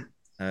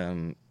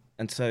 And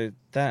so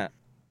that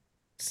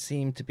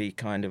seemed to be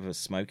kind of a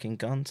smoking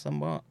gun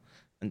somewhat,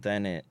 and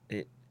then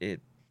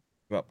it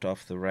dropped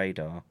off the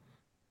radar,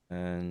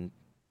 and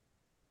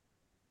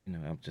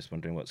I'm just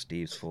wondering what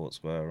Steve's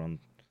thoughts were on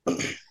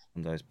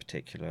those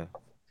particular.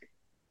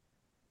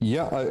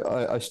 Yeah,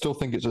 I still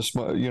think it's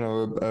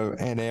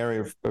an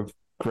area of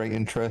great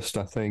interest.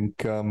 I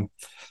think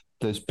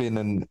there's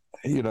been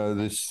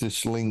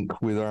this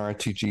link with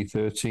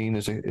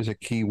RITG-13 is a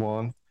key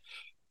one.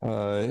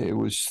 It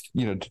was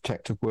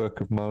detective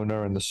work of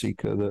Mona and the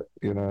Seeker that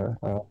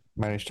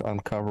managed to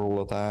uncover all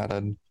of that,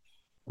 and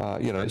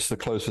it's the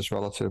closest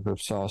relative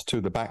of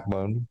SARS-2, the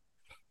backbone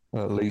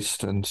at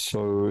least, and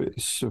so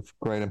it's of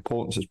great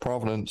importance. Its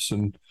provenance,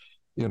 and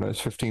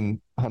it's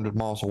 1,500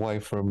 miles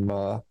away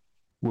from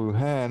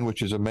Wuhan,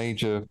 which is a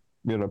major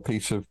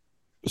piece of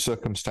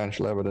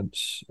circumstantial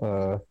evidence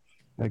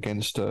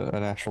against a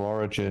natural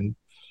origin,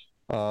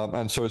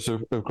 and so it's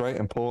of great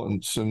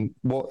importance. And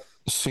what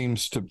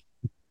seems to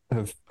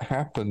have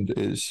happened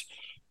is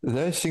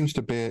there seems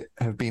to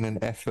have been an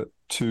effort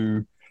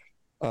to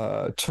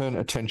turn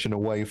attention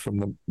away from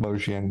the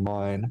Mojang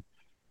mine,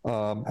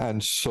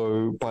 and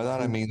so by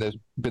that I mean there's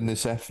been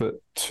this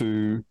effort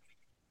to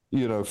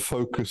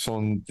focus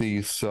on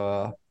these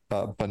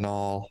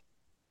banal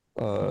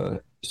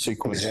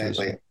sequences.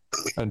 Exactly.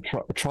 And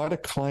try to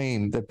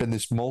claim there've been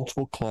this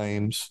multiple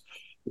claims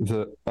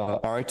that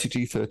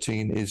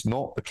RITG-13 is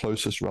not the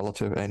closest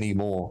relative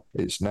anymore.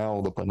 It's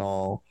now the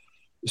banal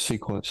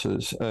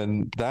sequences,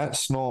 and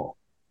that's not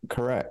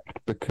correct,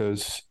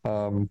 because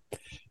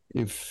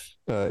if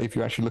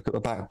you actually look at the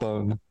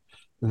backbone,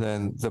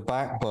 then the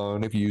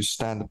backbone, if you use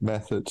standard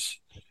methods,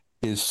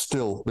 is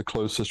still the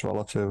closest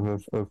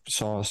relative of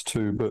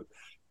SARS-2, but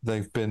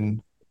they've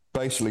been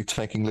basically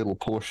taking little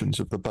portions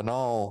of the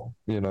banal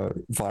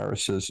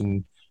viruses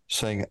and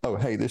saying, oh,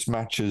 hey, this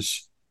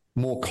matches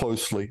more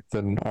closely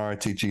than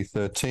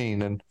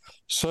RITG-13, and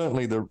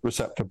certainly the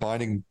receptor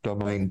binding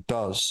domain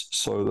does.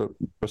 So the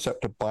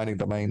receptor binding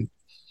domain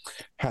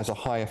has a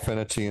high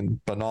affinity in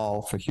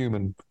banal for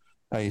human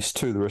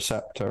ACE2, the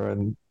receptor,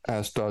 and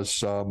as does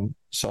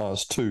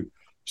SARS-2.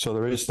 So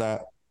there is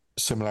that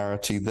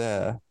similarity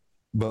there,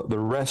 but the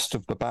rest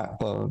of the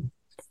backbone,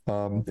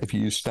 if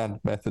you use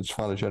standard methods,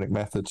 phylogenetic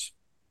methods,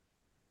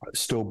 it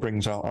still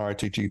brings out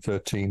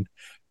RITG-13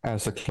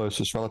 as the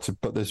closest relative.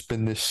 But there's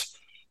been this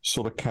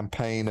sort of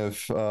campaign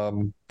of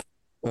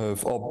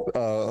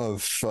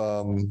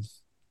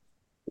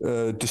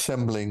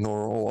dissembling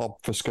or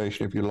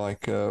obfuscation, if you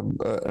like, an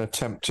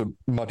attempt to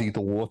muddy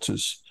the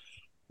waters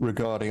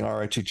regarding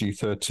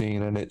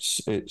RITG-13 and its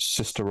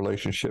sister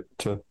relationship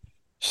to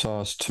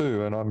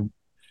SARS-2, and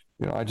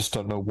I just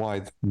don't know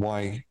why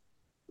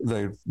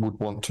they would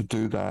want to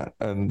do that,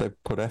 and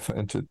they've put effort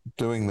into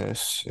doing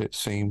this, it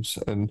seems,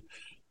 and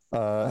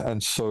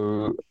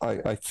so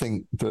I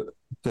think that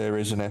there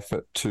is an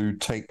effort to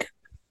take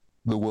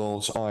the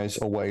world's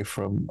eyes away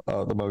from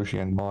the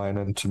Mojang mine,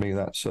 and to me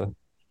that's a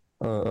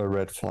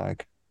red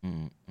flag.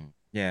 Mm-hmm.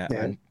 Yeah.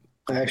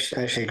 I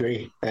actually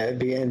agree.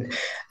 And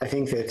I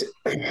think that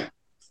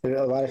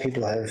a lot of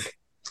people have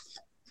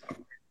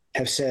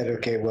said,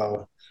 okay,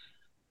 well,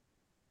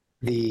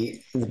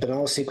 the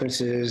banal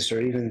sequences,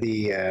 or even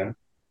the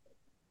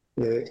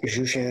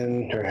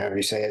Jushan, or however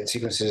you say it,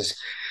 sequences,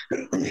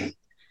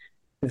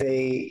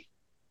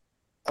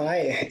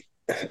 I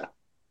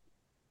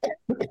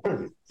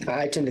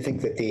tend to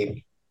think that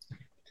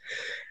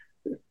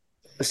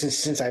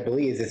since I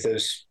believe that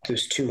those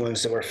two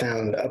ones that were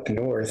found up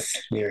north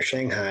near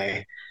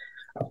Shanghai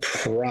are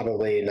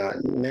probably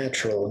not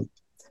natural,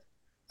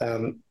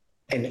 and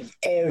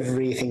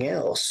everything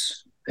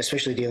else,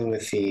 especially dealing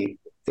with the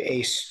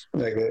ACE,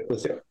 like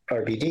with the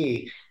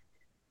RBD,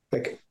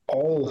 like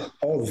all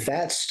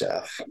that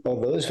stuff, all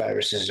those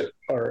viruses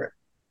are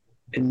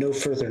no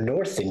further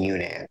north than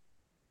Yunnan.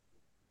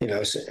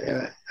 So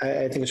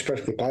I think it's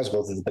perfectly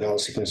possible that the banal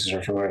sequences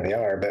are from where they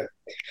are, but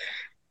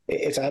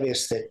it's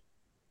obvious that,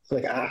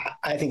 like,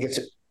 I think it's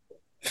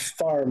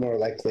far more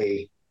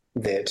likely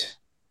that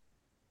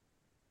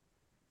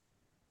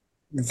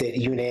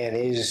Yunnan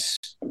is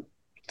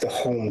the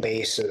home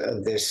base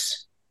of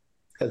this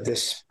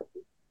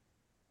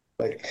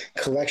like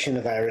collection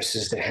of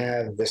viruses that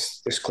have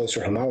this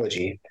closer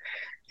homology,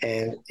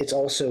 and it's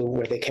also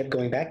where they kept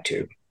going back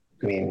to.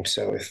 I mean,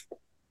 so if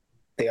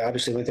they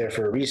obviously went there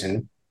for a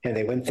reason, and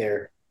they went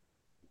there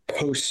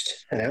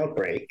post an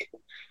outbreak.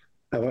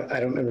 I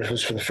don't remember if it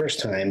was for the first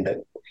time,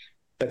 but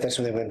that's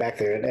when they went back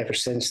there, and ever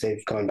since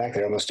they've gone back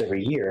there almost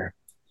every year.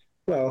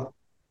 Well,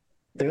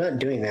 they're not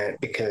doing that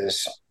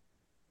because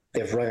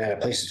they've run out of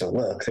places to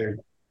look. They're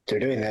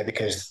doing that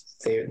because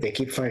they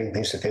keep finding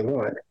things that they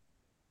want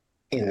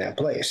in that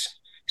place.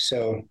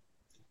 So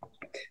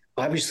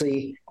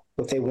obviously,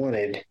 what they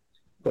wanted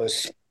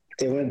was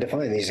they wanted to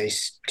find these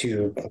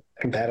ACE2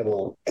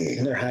 compatible,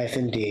 they're high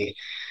affinity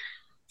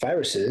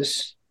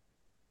viruses,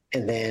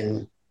 and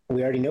then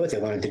we already know what they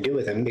wanted to do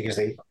with them because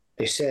they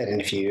said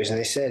in fuse, and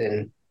they said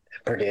in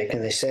predict,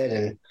 and they said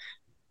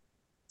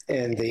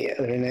in the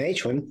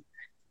NIH one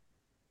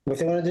what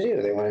they wanted to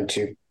do. They wanted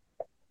to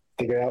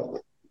figure out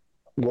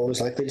what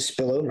was likely to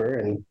spill over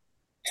and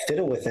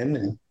fiddle with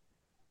them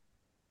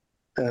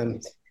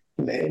and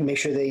make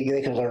sure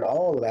they can learn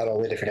all about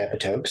all the different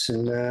epitopes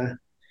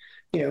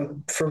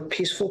and for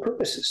peaceful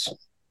purposes,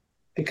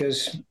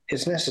 because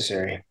it's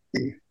necessary,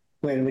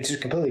 which is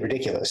completely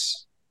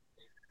ridiculous.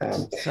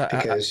 So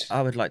because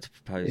I would like to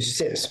propose it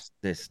just is.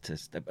 this to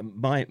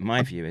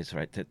my view is,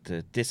 right, that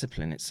the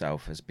discipline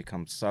itself has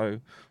become so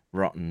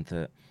rotten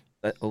that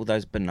all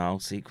those banal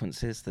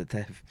sequences that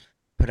they've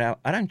put out,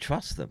 I don't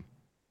trust them.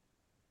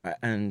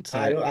 And so,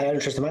 I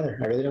don't trust them either.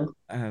 I really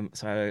don't.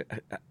 So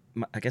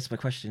I guess my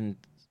question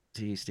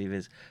to you, Steve,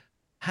 is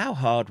how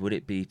hard would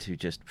it be to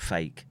just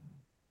fake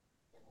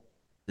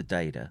the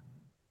data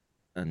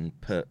and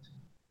put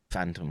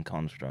phantom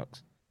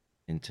constructs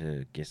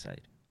into GISAID?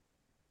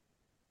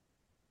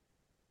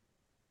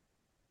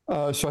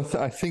 So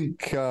I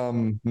think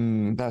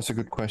that's a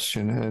good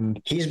question,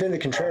 and he's been the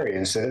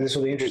contrarian, so this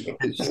will be interesting.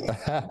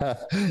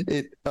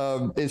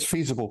 It's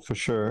feasible for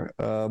sure.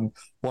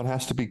 One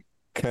has to be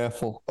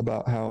careful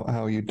about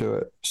how you do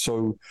it.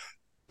 So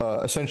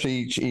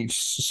essentially, each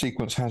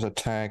sequence has a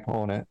tag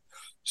on it,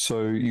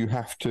 so you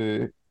have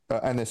to,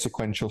 and they're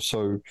sequential,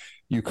 so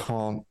you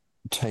can't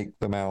take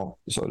them out,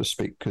 so to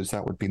speak, because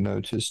that would be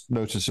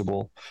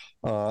noticeable,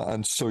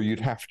 and so you'd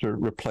have to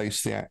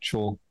replace the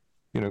actual.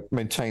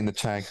 Maintain the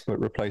tag, but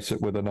replace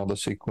it with another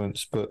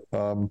sequence. But,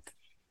 I've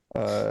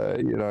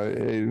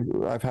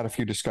had a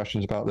few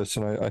discussions about this,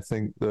 and I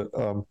think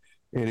that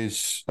it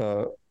is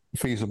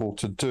feasible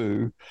to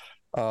do.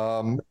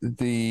 And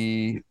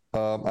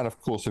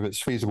of course, if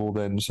it's feasible,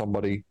 then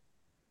somebody,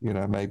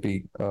 may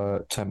be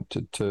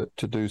tempted to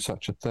do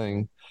such a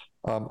thing.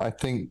 I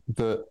think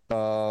that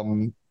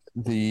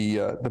the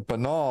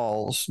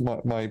banals,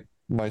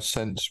 my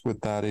sense with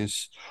that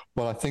is,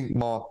 well, I think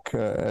Marc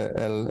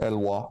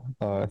Eloy,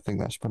 I think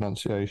that's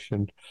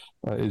pronunciation,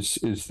 is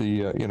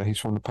the he's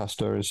from the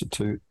Pasteur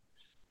Institute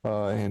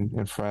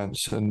in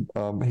France, and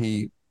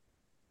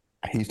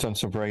he's done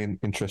some very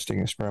interesting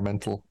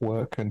experimental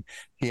work, and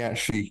he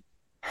actually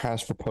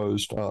has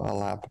proposed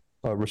a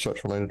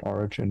research-related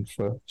origin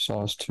for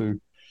SARS-2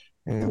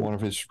 in one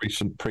of his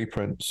recent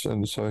preprints,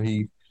 and so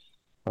he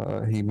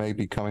may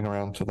be coming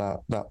around to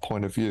that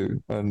point of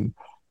view. And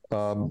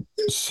I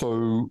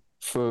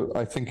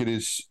think it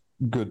is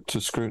good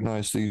to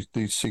scrutinize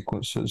these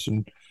sequences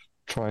and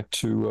try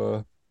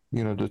to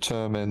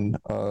determine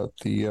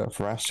the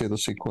veracity of the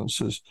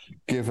sequences,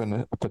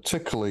 given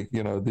particularly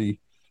the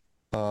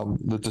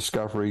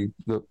discovery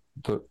that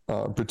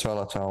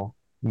Boutel et al.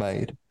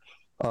 Made.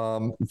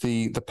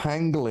 The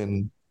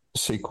pangolin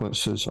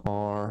sequences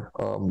are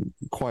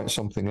quite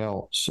something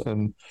else,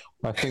 and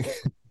I think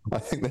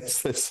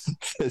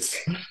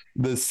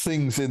there's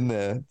things in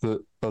there that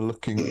are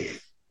looking,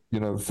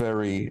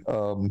 very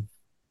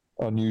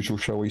unusual,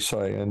 shall we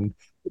say, and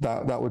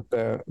that would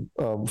bear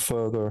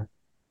further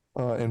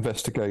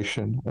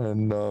investigation.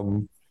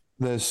 And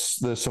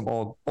there's some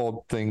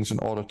odd things and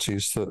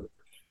oddities that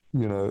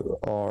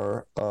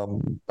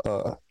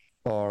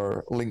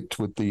are linked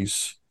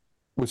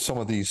with some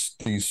of these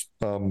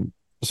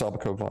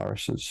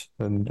sarbecoviruses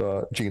and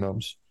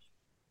genomes.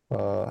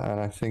 And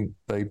I think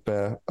they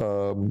bear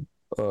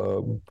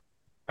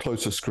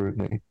closer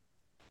scrutiny,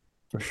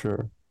 for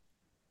sure.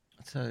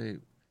 So,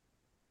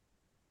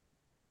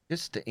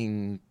 just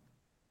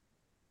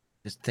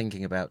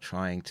thinking about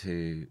trying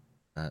to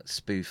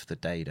spoof the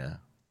data.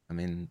 I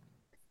mean,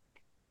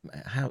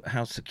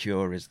 how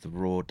secure is the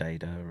raw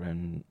data?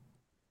 And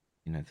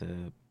I'm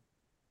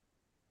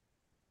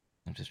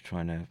just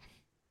trying to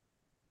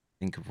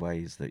think of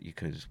ways that you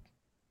could.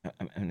 I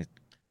mean,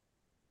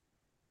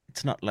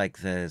 it's not like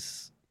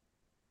there's.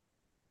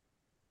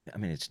 I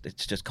mean,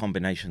 it's just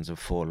combinations of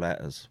 4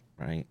 letters,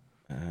 right?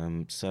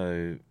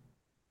 So,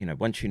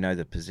 once you know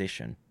the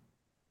position,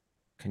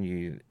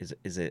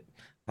 is it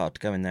hard to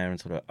go in there and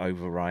sort of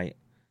overwrite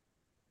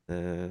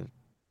the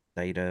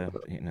data,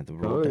 the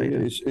raw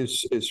data?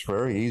 It's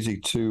very easy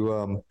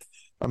to,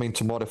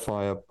 to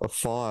modify a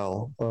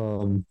file.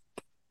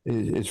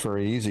 It's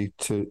very easy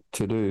to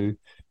do.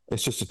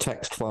 It's just a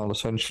text file,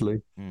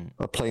 essentially,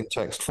 a plain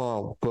text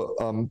file. But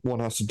one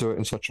has to do it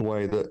in such a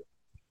way that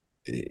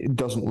it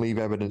doesn't leave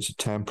evidence of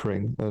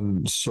tampering.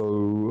 And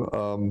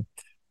so,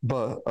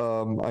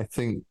 I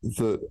think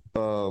that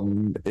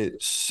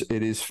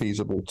it is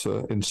feasible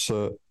to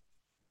insert,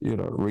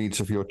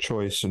 reads of your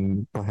choice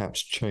and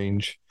perhaps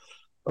change,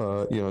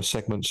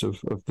 segments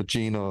of the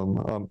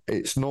genome.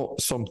 It's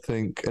not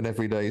an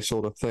everyday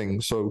sort of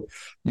thing. So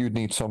you'd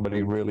need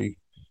somebody really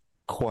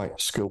quite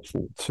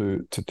skillful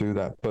to do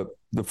that. But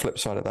the flip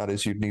side of that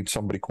is you'd need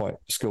somebody quite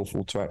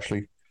skillful to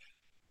actually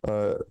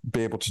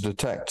be able to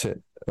detect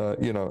it.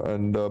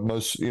 And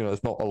most,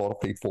 there's not a lot of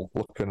people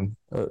looking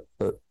at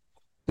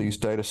these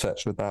data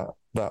sets with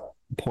that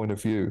point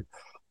of view.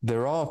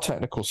 There are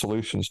technical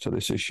solutions to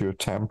this issue of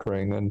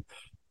tampering, and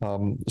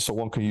so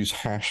one can use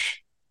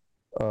hashes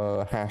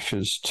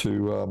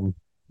to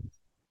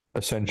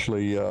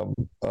essentially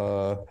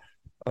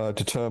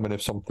determine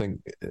if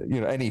something,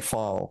 if any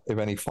file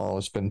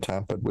has been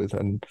tampered with,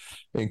 and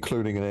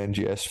including an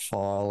NGS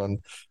file,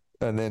 and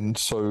then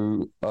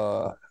so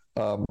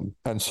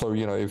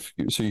if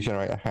you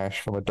generate a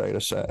hash from a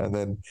data set, and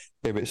then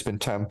if it's been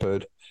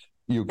tampered,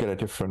 you'll get a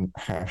different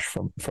hash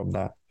from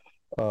that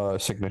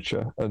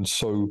signature. And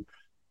so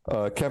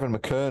Kevin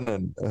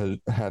McKernan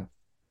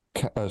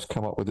has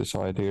come up with this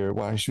idea.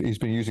 Well, he's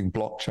been using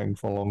blockchain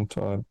for a long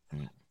time,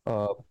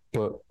 but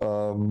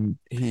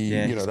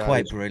he's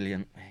quite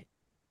brilliant.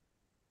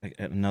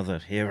 Another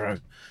hero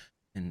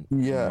in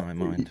my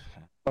mind.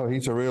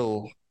 He's a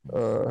real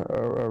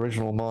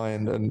original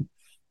mind, and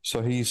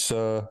so he's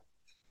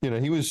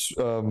he was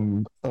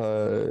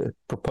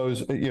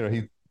proposed.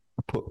 He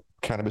put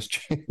cannabis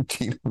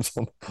genomes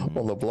on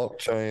the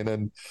blockchain,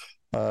 and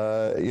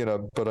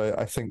but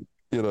I think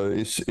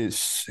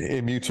it's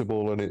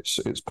immutable and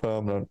it's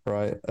permanent,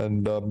 right?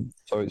 And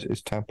so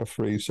it's tamper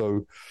free.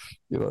 So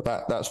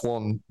that's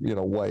one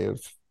way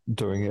of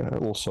doing it.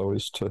 Also,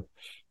 is to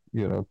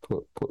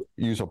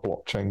use a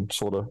blockchain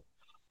sort of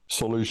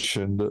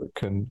solution that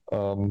can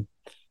with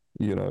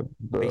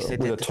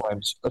a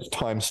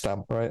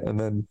timestamp, right? And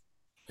then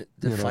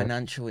the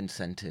financial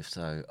incentive,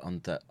 so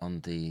on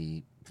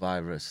the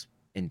virus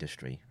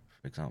industry,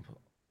 for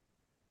example,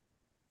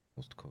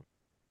 what's it called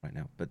right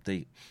now? But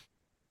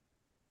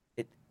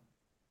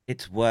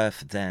it's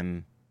worth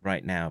them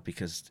right now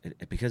because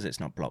it's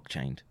not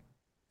blockchained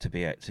to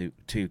be able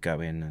to go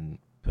in and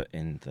put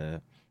in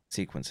the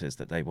sequences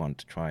that they want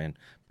to try and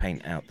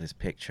paint out this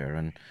picture.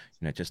 And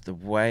just the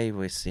way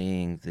we're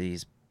seeing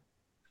these,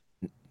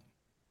 I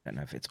don't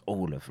know if it's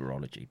all of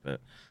virology,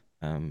 but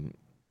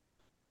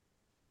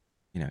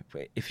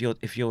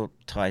if you're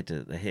tied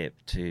to the hip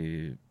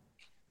to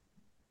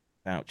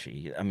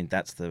Fauci, I mean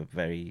that's the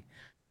very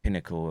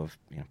pinnacle of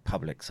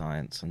public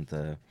science and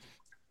the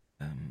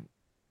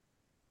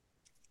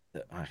I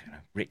don't know,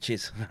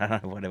 riches,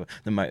 whatever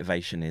the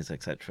motivation is,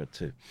 etc.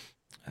 To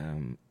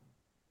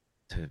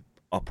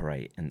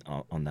operate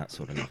on that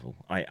sort of level.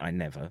 I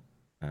never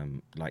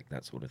like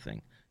that sort of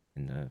thing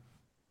in the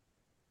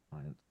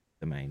science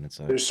domain, and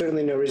so there's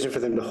certainly no reason for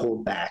them to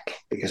hold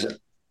back, because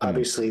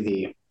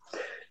obviously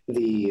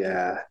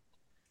the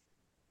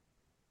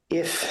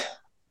if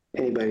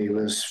anybody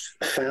was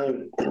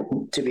found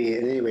to be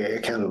in any way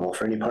accountable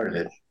for any part of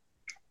it,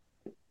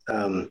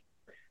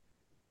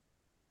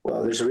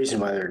 well, there's a reason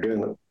why they're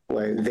doing it,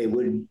 why they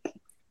would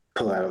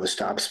pull out all the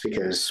stops,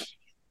 because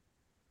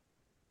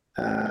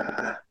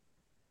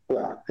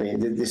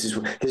this is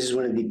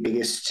one of the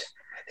biggest,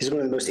 this is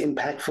one of the most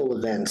impactful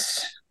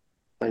events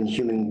on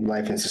human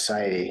life and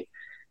society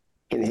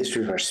in the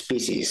history of our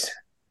species,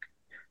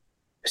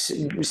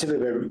 simply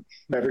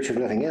by virtue of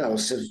nothing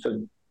else, of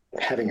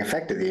having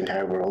affected the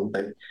entire world,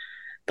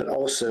 but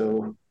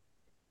also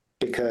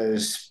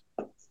because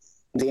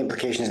the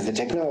implications of the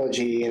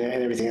technology and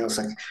everything else,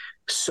 like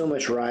so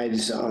much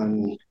rides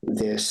on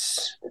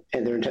this.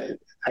 And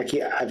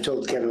I've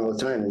told Kevin all the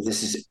time that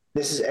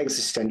this is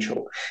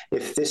existential.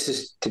 If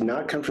this did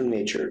not come from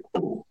nature,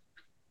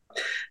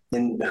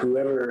 then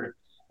whoever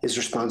is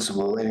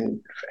responsible,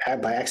 and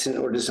by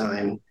accident or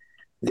design,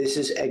 this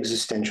is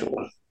existential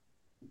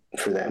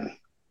for them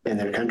and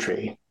their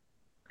country.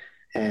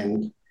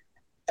 And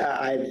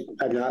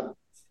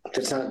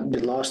that's not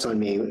been lost on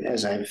me,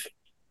 as I've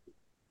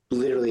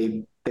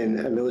literally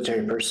been a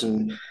military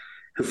person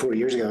who 4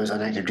 years ago was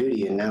on active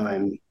duty, and now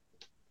I'm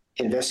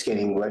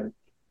investigating what,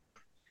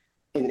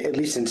 at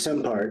least in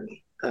some part,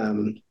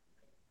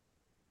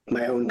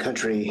 my own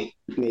country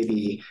may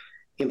be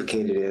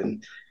implicated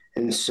in.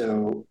 And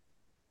so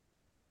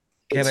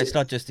but it's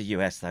not just the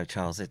US though,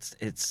 Charles. It's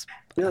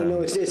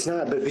no, it's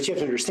not. But you have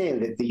to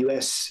understand that the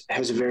US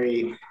has a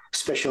very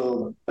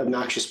special,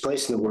 obnoxious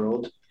place in the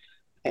world,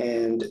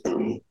 and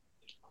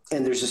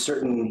there's a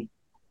certain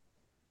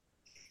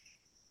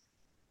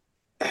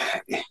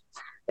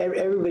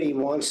everybody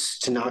wants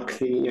to knock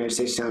the United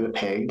States down a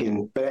peg,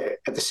 but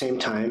at the same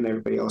time,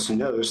 everybody also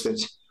knows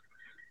that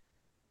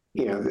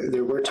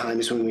there were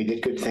times when we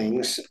did good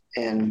things,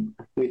 and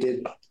we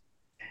did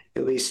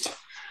at least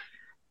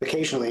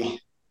occasionally.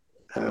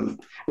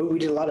 We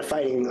did a lot of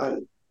fighting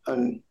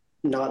on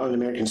not on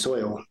American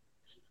soil.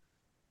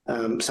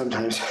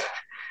 Sometimes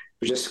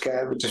for just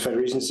justified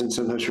reasons, and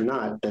sometimes for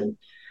not. But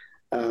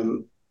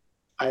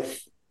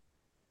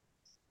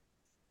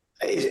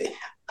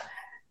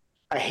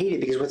I hate it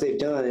because what they've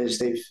done is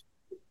they've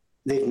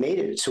made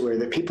it to where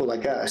the people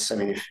like us. I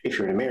mean, if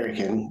you're an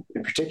American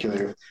in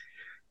particular,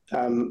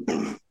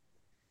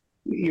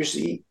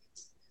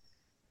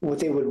 what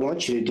they would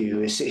want you to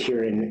do is sit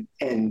here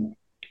and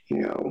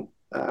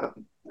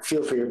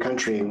feel for your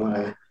country and want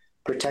to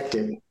protect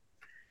it.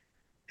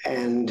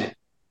 And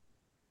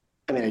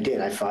I mean, I did.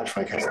 I fought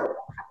for my country.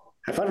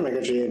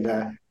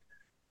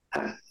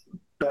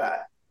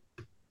 But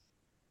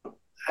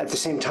at the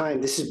same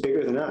time, this is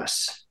bigger than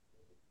us.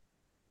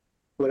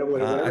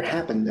 Whatever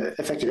happened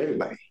affected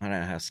everybody. I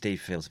don't know how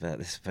Steve feels about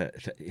this, but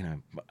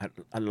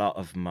a lot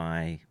of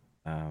my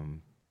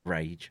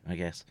rage, I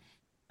guess,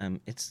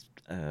 it's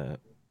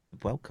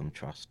Wellcome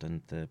Trust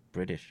and the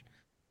British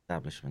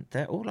establishment.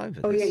 They're all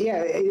over. Oh this.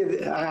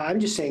 Yeah. I'm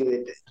just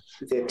saying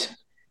that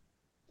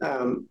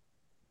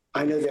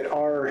I know that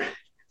our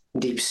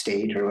deep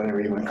state, or whatever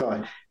you want to call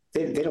it,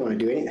 they don't want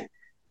to do anything.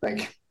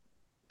 Like,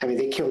 I mean,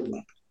 they killed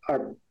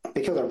our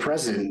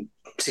president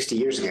 60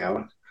 years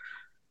ago.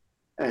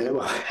 And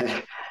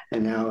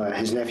now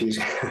his nephew's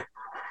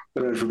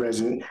running for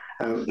president.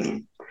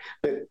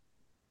 But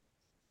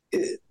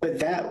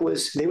that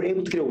was, they were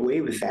able to get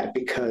away with that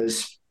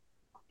because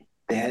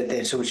they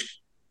had so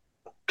much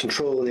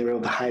control, and they were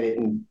able to hide it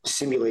and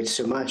simulate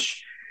so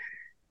much.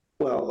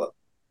 Well,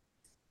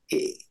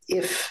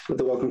 if with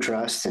the Wellcome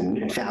Trust and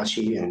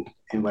Fauci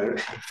and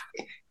whatever,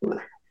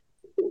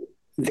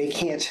 they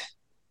can't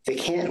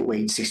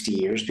wait 60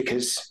 years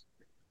because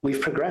we've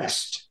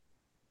progressed.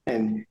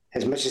 And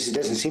as much as it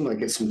doesn't seem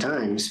like it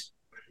sometimes,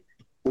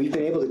 we've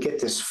been able to get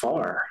this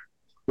far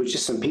with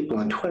just some people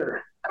on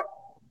Twitter.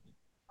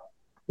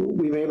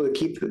 We've been able to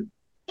keep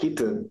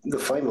the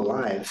flame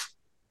alive.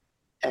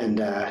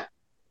 And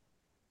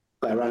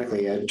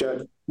ironically,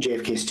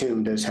 JFK's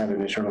tomb does have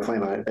an eternal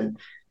flame on it.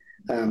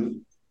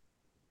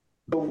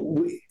 But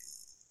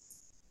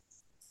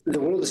the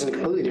world is in a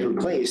completely different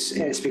place,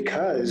 and it's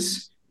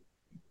because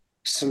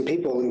some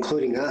people,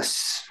 including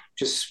us,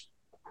 just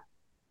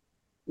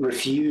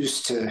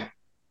refused to,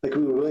 like,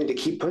 we were willing to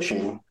keep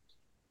pushing.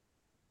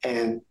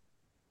 And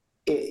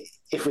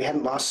if we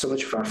hadn't lost so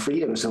much of our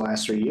freedoms in the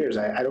last 3 years,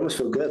 I'd almost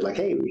feel good, like,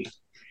 hey, we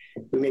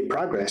made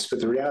progress. But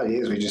the reality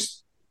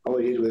is all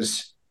we did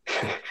was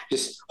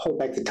just hold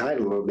back the tide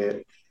a little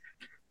bit.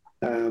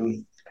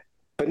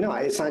 But no,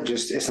 it's not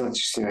just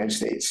the United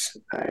States.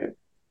 And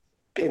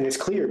it's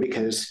clear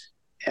because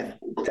at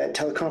that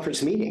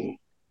teleconference meeting,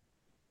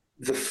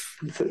 the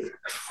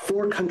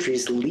 4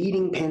 countries'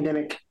 leading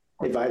pandemic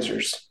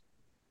advisors,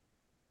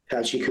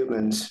 Fauci,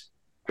 Koopmans,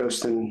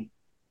 Groston,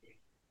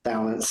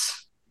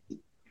 Balance,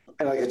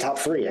 and like the top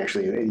 3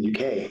 actually in the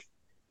UK.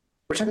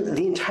 We're talking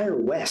the entire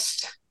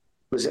West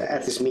was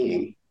at this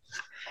meeting,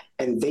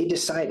 and they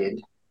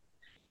decided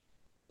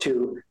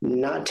to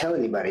not tell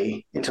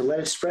anybody and to let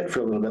it spread for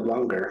a little bit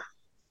longer,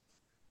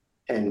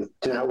 and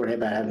to not worry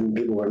about having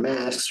people wear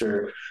masks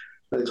or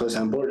really close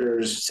down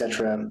borders,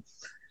 etc.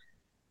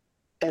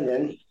 And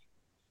then,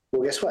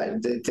 well, guess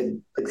what?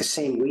 The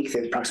same week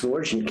that Proximate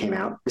Origin came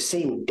out, the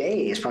same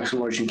day as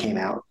Proximate Origin came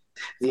out,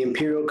 the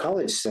Imperial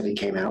College study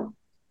came out.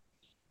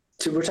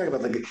 So we're talking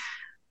about like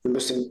the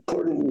most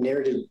important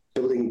narrative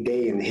building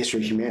day in the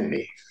history of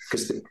humanity,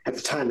 because at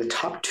the time, the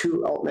top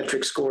 2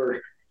 altmetric score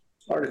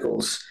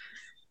articles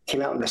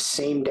came out on the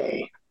same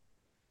day,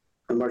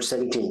 on March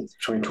 17th,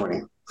 2020.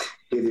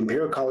 You had the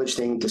Imperial College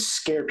thing to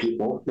scare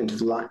people into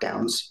the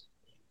lockdowns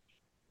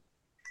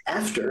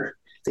after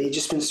they had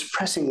just been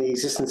suppressing the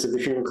existence of the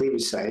fusion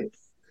cleavage site,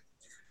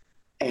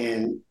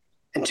 and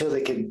until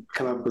they could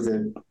come up with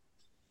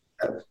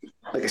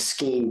a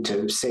scheme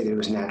to say that it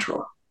was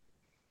natural.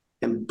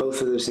 And both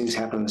of those things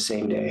happened on the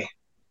same day.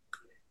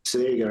 So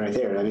there you go, right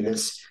there. I mean,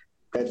 that's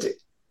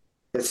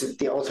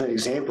the ultimate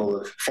example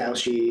of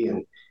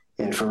Fauci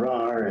and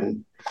Farrar,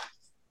 and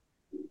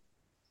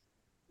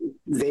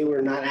they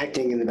were not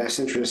acting in the best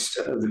interest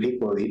of the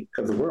people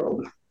of the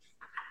world.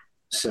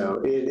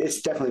 So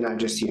it's definitely not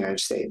just the United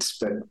States,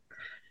 but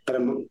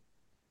the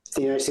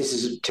United States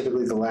is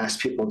typically the last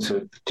people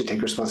to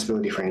take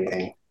responsibility for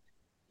anything,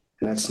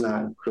 and that's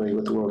not really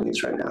what the world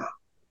needs right now.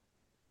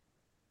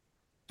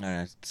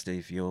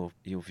 Steve, your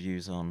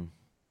views on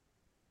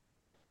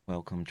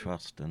Wellcome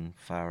Trust and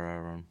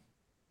Farrar?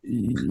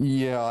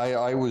 Yeah,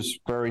 I was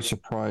very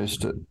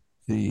surprised at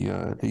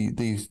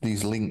these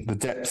the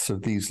depth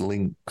of these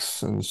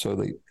links, and so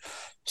they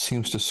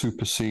seems to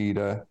supersede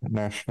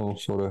national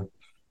sort of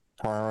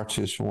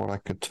priorities from what I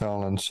could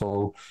tell. And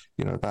so,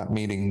 that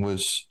meeting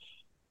was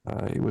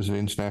it was an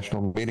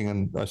international meeting,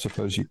 and I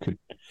suppose you could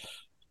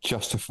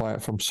justify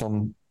it from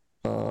some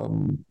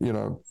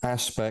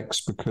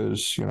aspects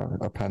because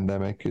a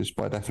pandemic is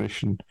by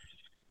definition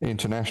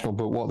international.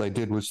 But what they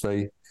did was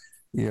they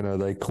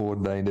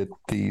coordinated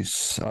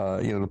these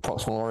the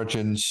proximal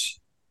origins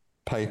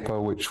paper,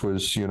 which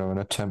was an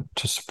attempt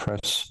to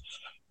suppress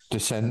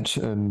dissent,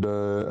 and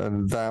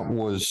that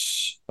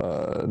was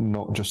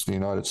not just the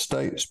United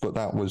States, but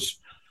that was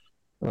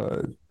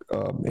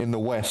in the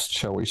West,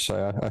 shall we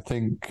say? I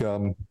think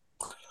I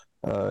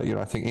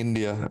think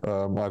India.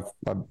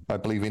 I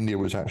believe India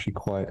was actually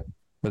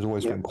has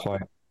always been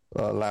quite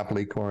lab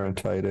leak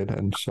orientated,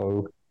 and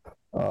so.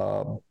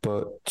 And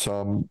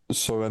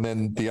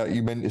then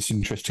it's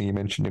interesting you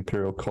mentioned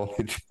Imperial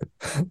College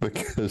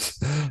because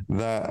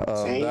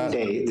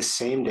the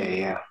same day,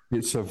 yeah.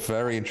 It's a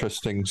very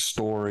interesting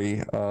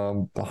story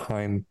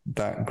behind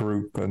that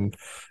group, and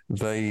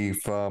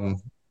they've got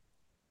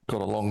a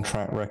long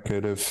track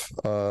record of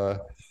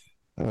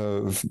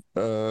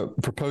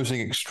proposing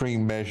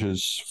extreme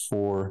measures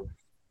for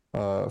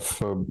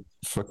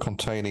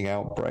containing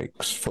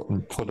outbreaks, foot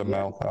and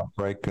mouth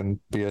outbreak and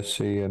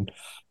BSE, and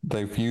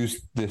they've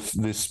used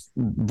this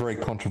very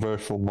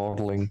controversial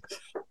modeling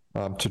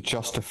to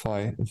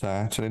justify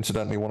that. And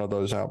incidentally, one of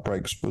those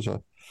outbreaks was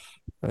a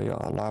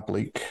lab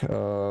leak. Foot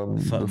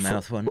and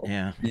mouth one,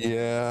 yeah.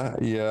 Yeah.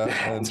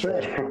 That's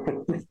right.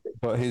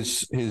 But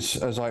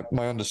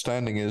my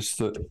understanding is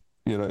that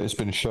it's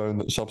been shown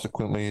that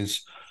subsequently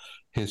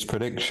his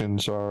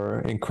predictions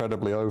are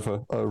incredibly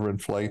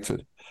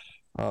overinflated.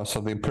 So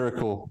the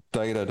empirical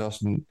data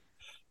doesn't,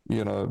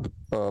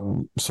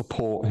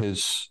 support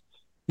his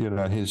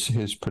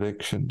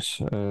predictions.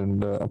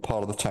 And a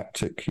part of the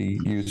tactic he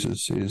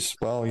uses is,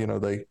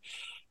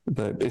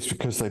 it's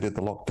because they did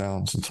the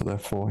lockdowns, and so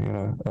therefore,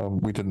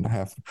 we didn't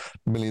have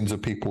millions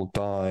of people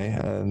die,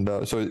 and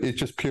so it's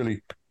just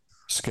purely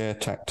scare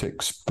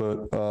tactics.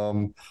 But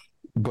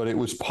it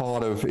was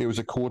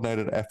a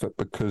coordinated effort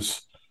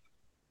because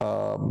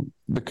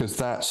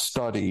that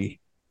study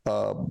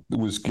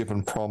was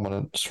given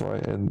prominence,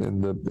 right,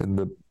 in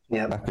the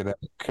academic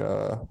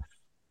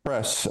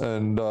press,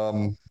 and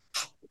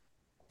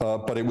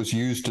but it was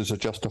used as a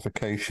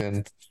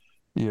justification,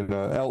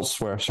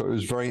 elsewhere. So it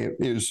was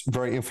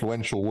very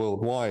influential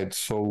worldwide.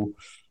 So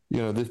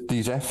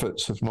these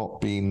efforts have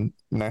not been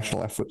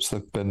national efforts;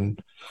 they've been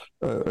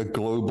a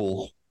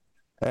global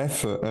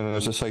effort. And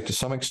as I say, to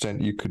some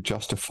extent, you could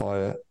justify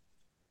it.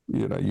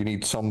 You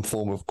need some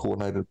form of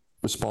coordinated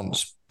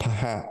response,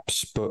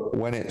 perhaps, but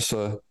when it's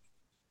a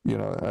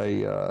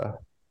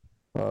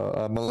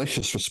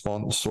malicious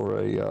response or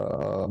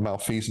a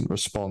malfeasant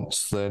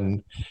response,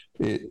 then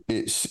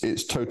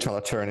it's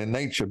totalitarian in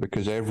nature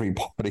because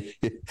everybody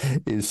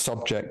is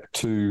subject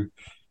to,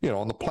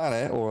 on the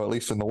planet, or at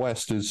least in the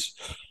West, is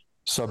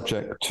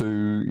subject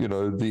to,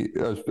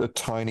 a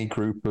tiny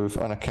group of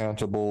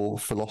unaccountable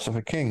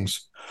philosopher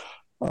kings.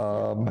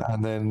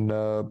 And then,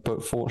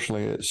 but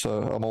fortunately, it's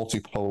a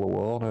multipolar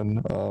world,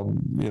 and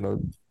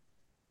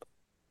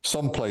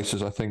some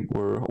places I think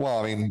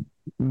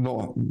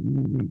not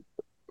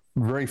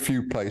very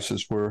few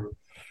places were,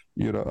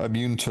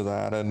 immune to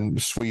that,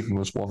 and Sweden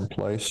was one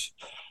place.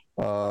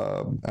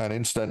 And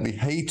incidentally,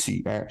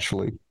 Haiti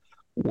actually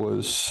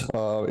is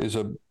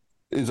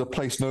a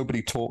place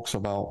nobody talks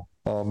about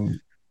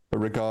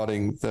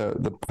regarding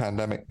the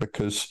pandemic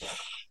because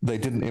they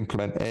didn't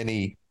implement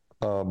any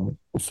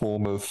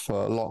form of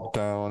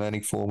lockdown, any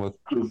form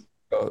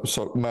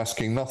of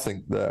masking,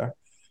 nothing there,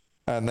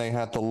 and they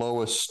had the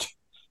lowest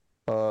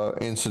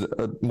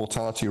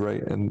mortality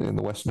rate in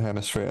the Western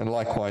Hemisphere, and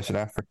likewise in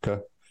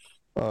Africa,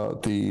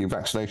 the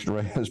vaccination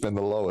rate has been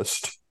the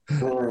lowest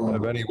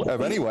of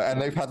anywhere,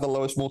 and they've had the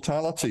lowest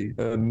mortality,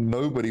 and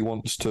nobody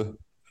wants to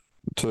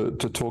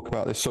talk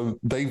about this. So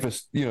they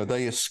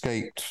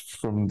escaped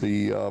from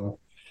these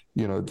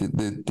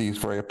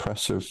very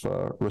oppressive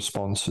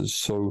responses.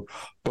 So,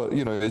 but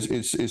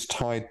it's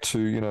tied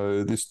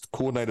to this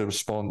coordinated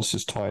response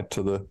is tied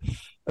to the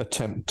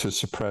attempt to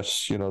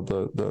suppress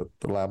the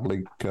lab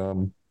leak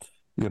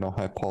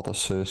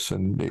hypothesis,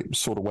 and it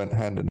sort of went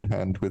hand in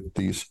hand with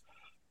these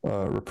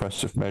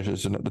repressive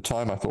measures. And at the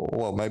time, I thought,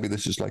 well, maybe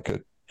this is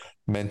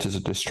meant as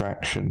a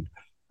distraction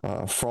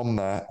from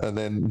that. And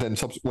then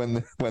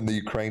when the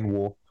Ukraine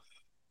war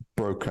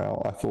broke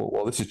out, I thought,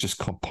 well, this is just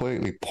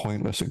completely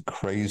pointless and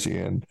crazy,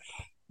 and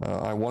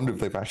I wonder if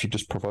they've actually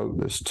just provoked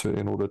this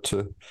in order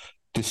to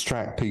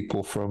distract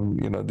people from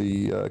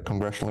the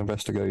congressional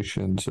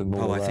investigations and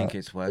all that. I think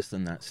it's worse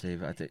than that,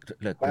 Steve. I think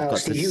wow,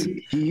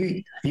 Steve,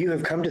 you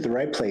have come to the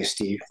right place,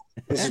 Steve.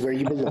 This is where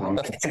you belong.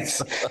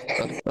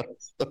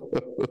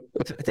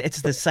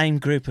 It's the same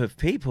group of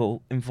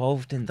people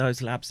involved in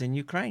those labs in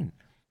Ukraine.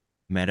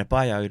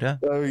 Metabiota.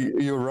 Oh,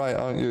 you're right,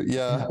 aren't you?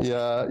 Yeah.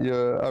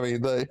 I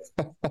mean,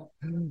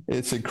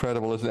 it's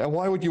incredible, isn't it? And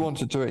why would you want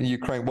to do it in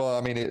Ukraine? Well,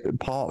 I mean,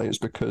 partly it's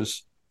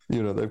because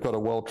they've got a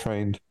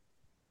well-trained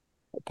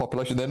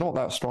population. They're not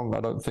that strong,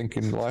 I don't think,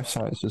 in life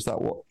sciences.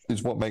 That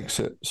what makes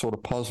it sort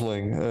of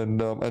puzzling, and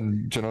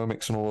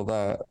genomics and all of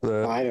that.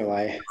 I know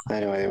why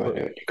they want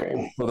to do it,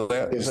 Graham. Well,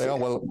 they are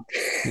well,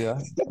 yeah.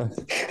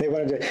 They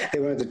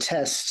wanted to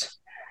test.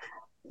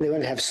 They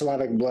wanted to have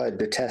Slavic blood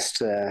to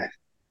test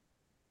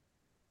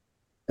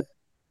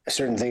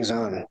certain things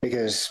on,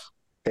 because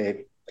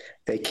they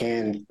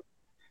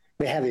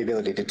have the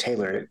ability to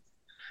tailor it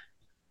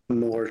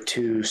more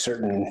to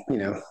certain,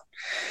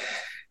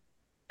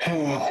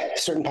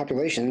 certain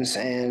populations.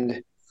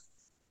 And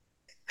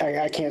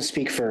I can't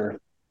speak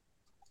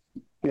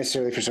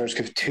necessarily for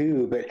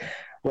SARS-CoV-2, but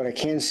what I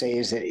can say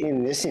is that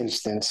in this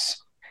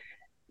instance,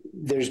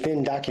 there's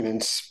been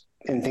documents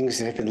and things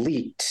that have been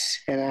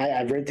leaked, and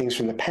I've read things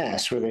from the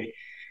past where they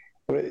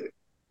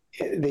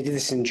did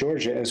this in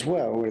Georgia as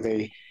well, where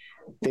they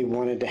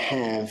wanted to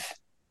have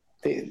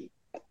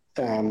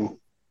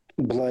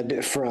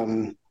blood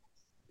from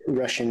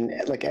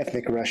Russian, like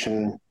ethnic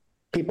Russian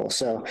people.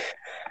 So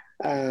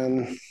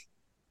joint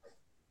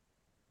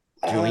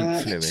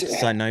fluid,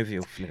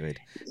 synovial fluid.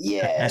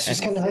 Yeah, it's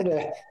just kind of hard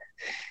to.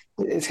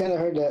 It's kind of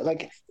hard to,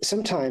 like,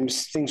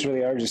 sometimes things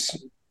really are just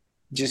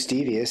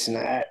devious, and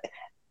I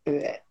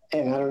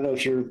don't know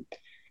if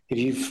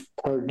you've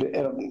heard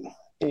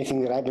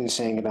anything that I've been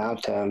saying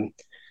about the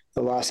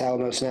Los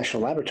Alamos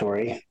National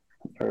Laboratory,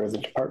 or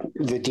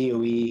the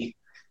DOE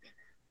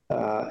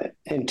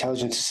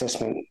intelligence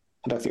assessment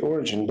about the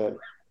origin. But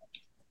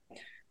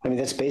I mean,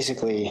 that's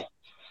basically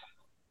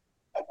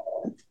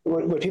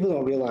what people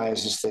don't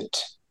realize is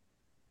that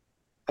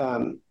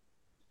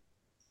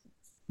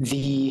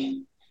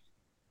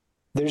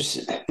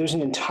there's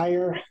an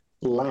entire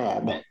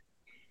lab that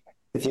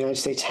the United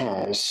States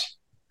has,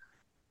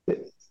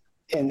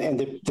 and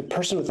the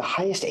person with the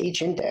highest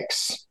H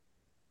index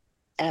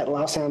at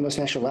Los Alamos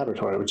National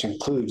Laboratory, which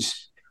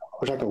includes,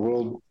 we're talking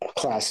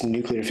world-class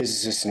nuclear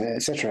physicists and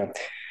et cetera,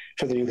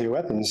 for the nuclear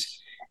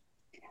weapons,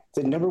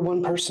 the number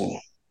one person,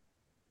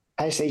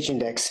 highest H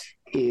index,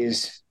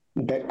 is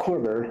Bet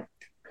Korber,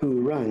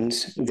 who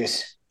runs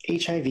this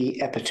HIV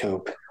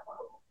epitope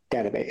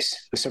database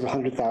with several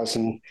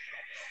 100,000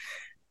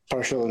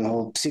 partial and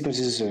whole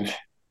sequences of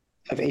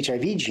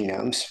HIV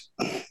genomes.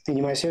 And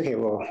you might say, okay,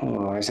 well,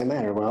 why does that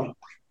matter? Well,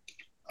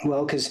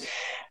 because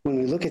when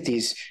we look at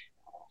these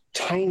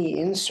tiny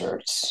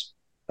inserts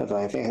of,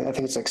 I think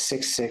it's like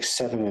 6, 6,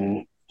 7,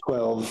 and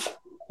 12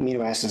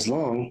 amino acids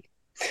long,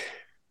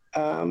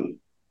 one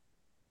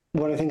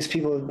of the things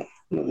people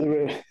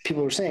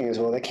were saying is,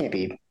 well, that can't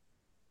be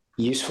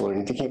useful,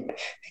 or they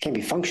can't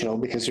be functional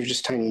because they're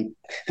just tiny.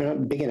 They're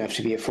not big enough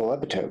to be a full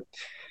epitope.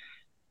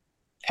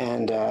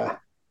 And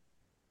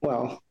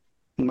well,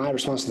 my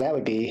response to that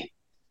would be,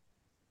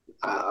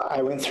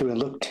 I went through and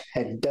looked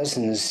at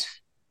dozens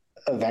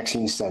of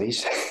vaccine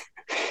studies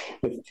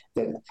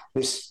that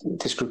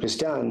this group has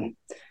done,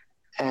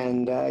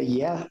 and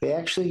yeah, they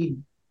actually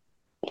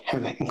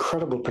have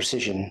incredible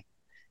precision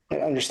at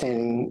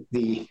understanding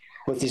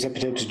what these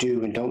epitopes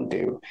do and don't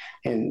do.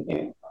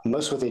 And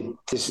most what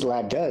this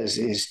lab does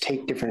is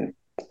take different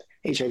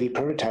HIV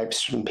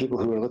prototypes from people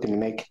who are looking to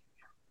make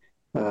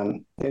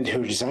and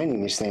who are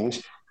designing these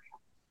things,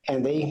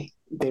 and they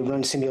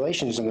run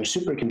simulations on their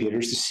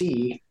supercomputers to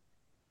see,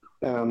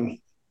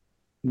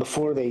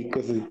 before they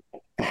go through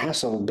the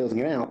hassle of building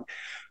it out,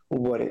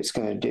 what it's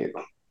going to do.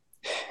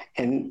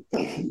 And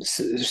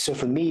so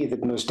for me, the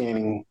most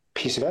damning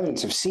piece of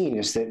evidence I've seen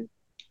is that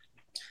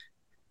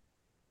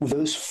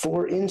those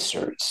 4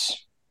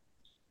 inserts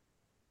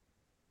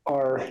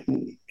are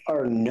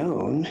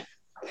known,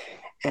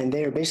 and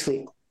they are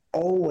basically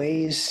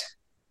always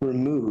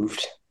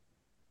removed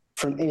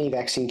from any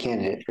vaccine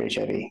candidate for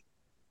HIV.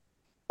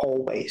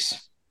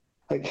 Always.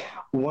 Like,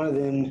 one of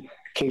them,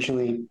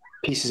 occasionally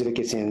pieces of it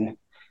gets in,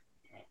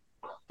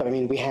 but I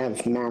mean, we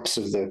have maps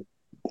of the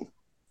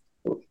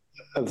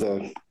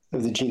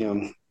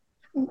genome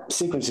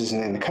sequences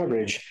and the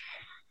coverage,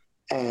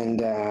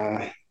 and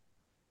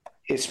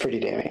it's pretty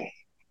damning.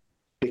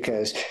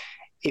 Because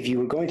if you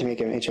were going to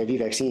make an HIV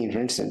vaccine, for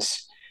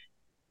instance,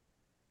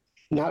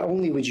 not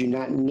only would you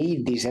not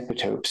need these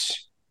epitopes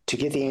to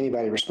get the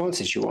antibody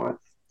responses you want,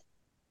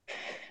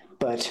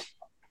 but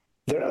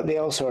they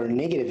also are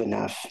negative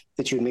enough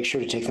that you would make sure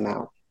to take them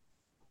out.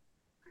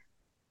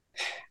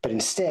 But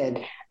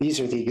instead, these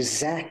are the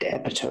exact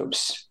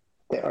epitopes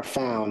that are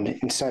found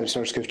inside of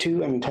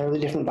SARS-CoV-2, an entirely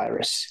different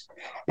virus,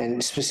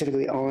 and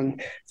specifically on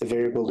the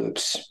variable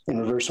loops in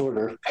reverse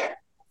order,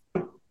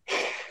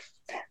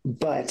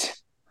 but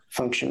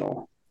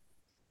functional,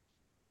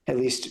 at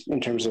least in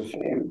terms of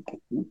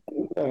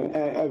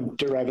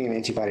deriving an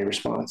antibody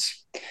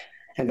response.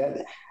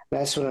 And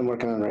that's what I'm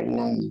working on right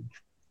now,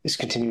 is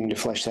continuing to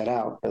flesh that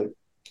out. But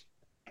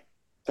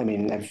I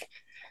mean,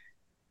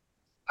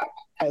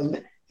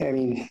 I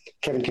mean,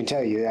 Kevin can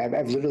tell you,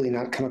 I've literally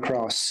not come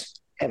across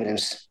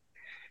evidence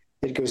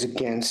that goes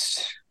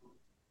against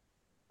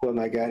what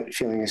my gut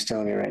feeling is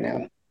telling me right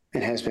now,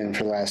 and has been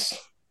for the last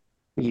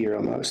year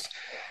almost.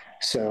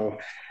 So,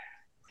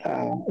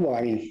 well,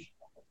 I mean,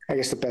 I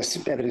guess the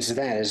best evidence of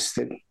that is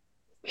that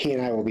he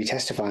and I will be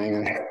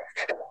testifying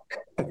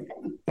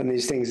on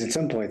these things at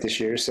some point this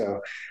year.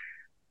 So,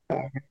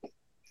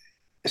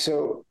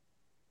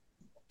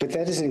 but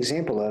that is an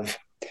example of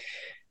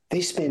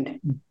they spend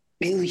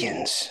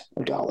billions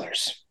of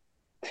dollars.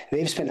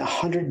 They've spent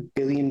 $100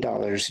 billion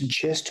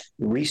just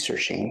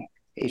researching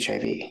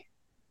HIV,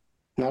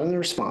 not on the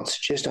response,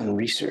 just on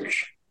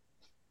research,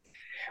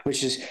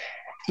 which is,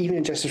 even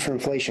adjusted for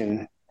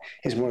inflation,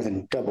 is more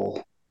than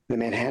double the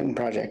Manhattan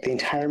Project, the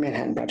entire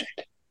Manhattan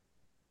Project,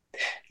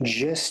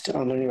 just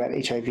on learning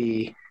about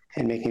HIV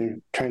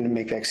and trying to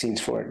make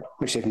vaccines for it,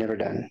 which they've never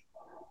done.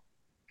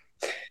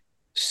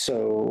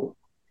 So,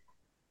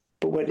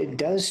 but what it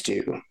does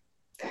do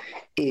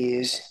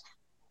is,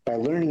 by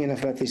learning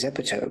enough about these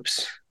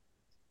epitopes,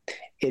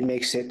 it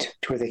makes it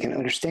to where they can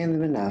understand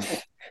them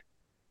enough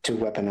to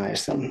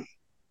weaponize them.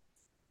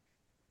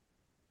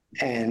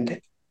 And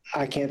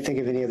I can't think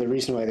of any other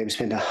reason why they've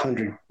spent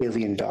 $100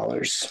 billion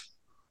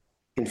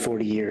in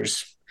 40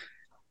 years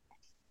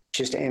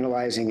just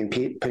analyzing and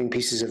putting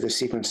pieces of the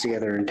sequence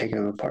together and taking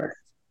them apart.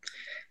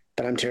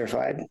 But I'm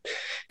terrified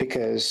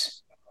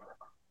because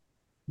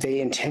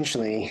they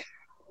intentionally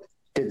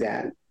did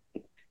that.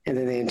 And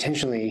then they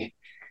intentionally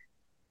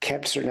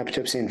kept certain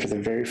epitopes in for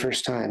the very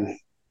first time.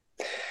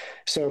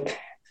 So,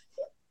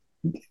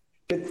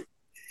 but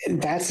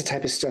that's the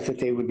type of stuff that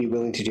they would be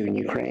willing to do in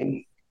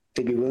Ukraine.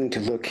 They'd be willing to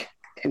look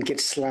and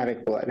get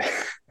Slavic blood.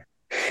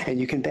 And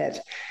you can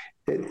bet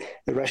that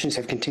the Russians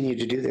have continued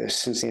to do this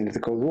since the end of the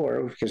Cold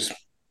War, because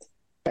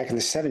back in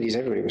the 70s,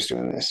 everybody was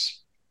doing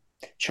this,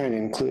 China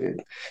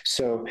included.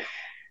 So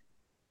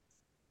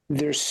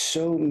there's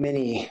so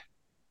many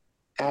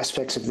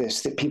aspects of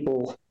this that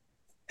people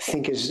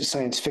think is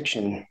science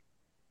fiction.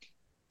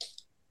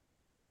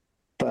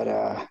 But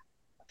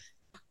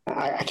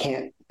I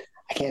can't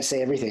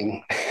say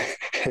everything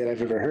that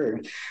I've ever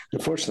heard,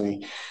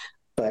 unfortunately.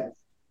 But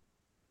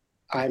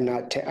I'm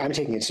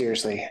taking it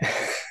seriously.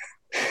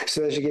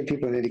 So that should give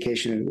people an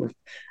indication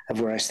of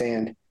where I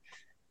stand.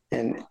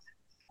 And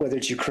whether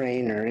it's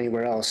Ukraine or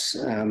anywhere else,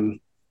 I'm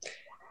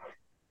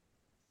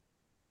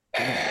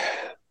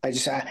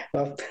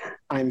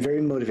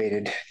very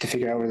motivated to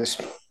figure out where this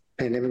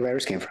pandemic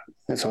virus came from.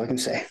 That's all I can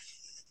say.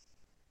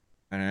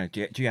 I don't know.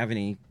 Do you have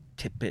any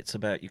tidbits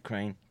about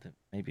Ukraine that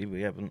maybe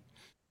we haven't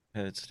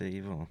heard,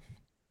 Steve? Or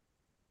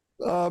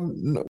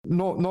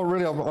not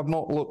really. I've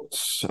not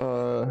looked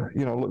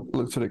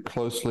looked at it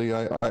closely.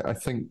 I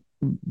think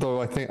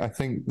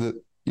that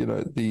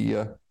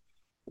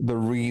the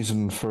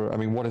reason for,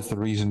 what is the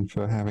reason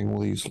for having all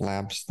these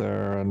labs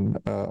there? And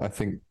I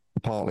think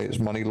partly it's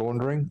money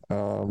laundering.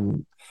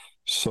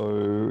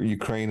 So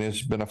Ukraine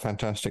has been a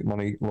fantastic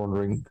money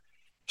laundering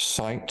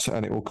site,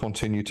 and it will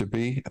continue to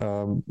be,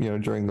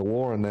 during the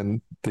war and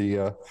then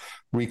the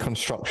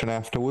reconstruction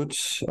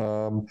afterwards.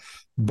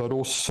 But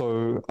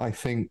also, I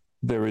think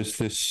there is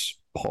this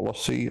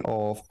policy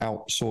of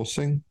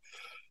outsourcing,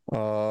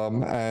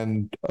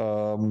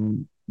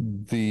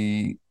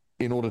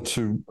 in order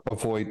to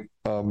avoid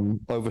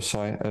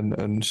oversight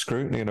and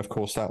scrutiny. And of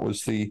course, that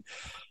was the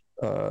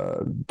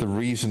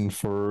reason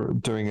for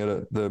doing it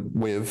at the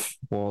WIV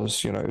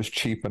was, it was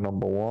cheaper,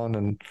 number one,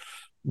 and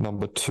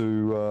number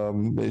two,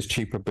 it's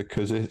cheaper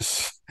because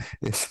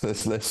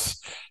there's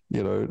less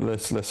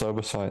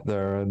oversight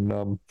there.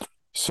 And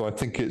so I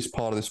think it's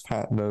part of this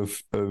pattern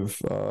of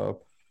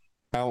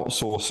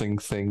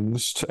outsourcing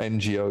things to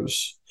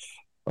NGOs,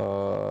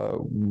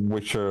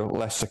 which are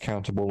less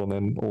accountable, and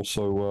then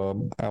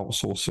also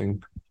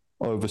outsourcing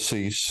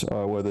overseas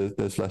where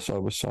there's less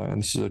oversight.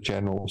 And this is a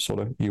general sort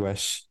of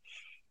US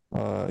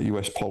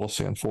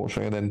policy,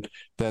 unfortunately. And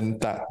then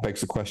that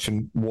begs the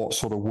question: what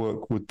sort of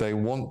work would they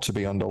want to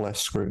be under less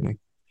scrutiny?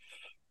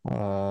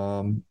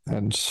 And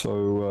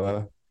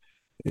so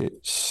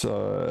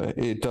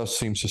it does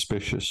seem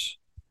suspicious.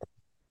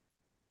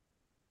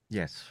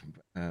 yes,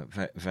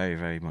 very,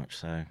 very much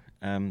so.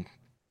 I'm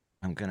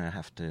gonna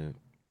have to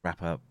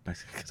wrap up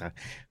because I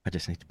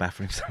just need the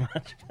bathroom so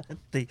much.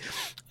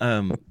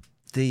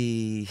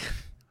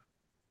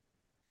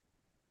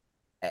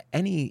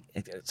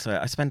 So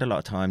I spend a lot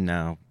of time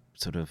now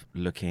sort of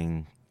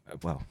looking.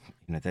 Well,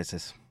 there's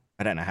this.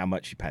 I don't know how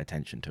much you pay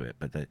attention to it,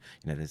 but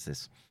there's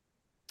this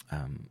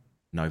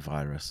no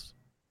virus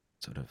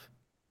sort of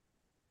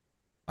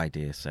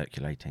idea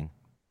circulating,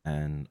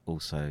 and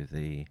also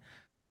the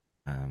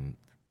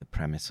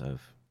premise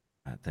of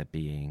there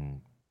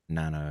being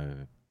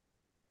nanotech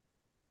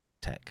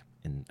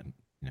in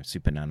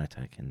super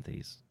nanotech in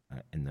these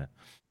in the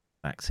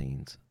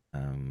vaccines,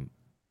 and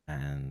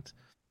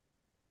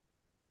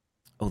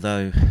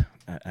although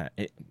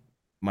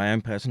my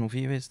own personal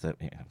view is that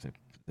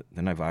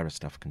the no virus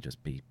stuff can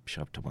just be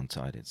shoved to one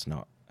side. It's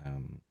not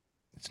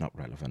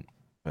relevant.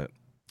 But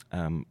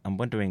I'm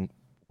wondering,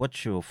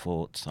 what's your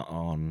thoughts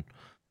on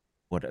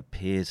what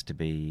appears to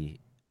be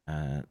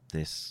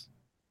this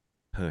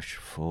push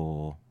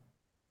for?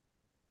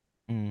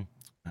 But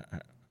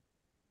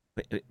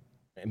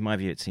in my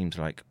view, it seems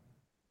like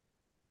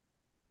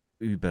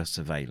uber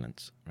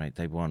surveillance, right?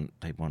 They want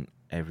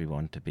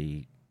everyone to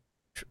be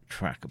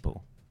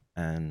trackable,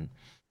 and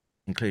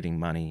including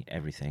money,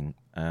 everything.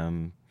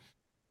 Do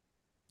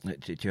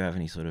you have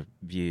any sort of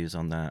views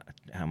on that?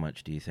 How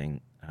much do you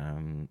think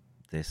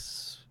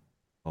this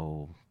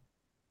whole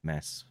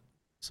mess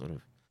sort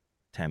of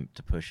attempt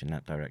to push in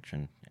that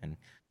direction? And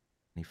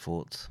any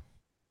thoughts?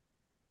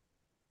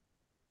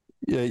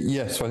 Yeah,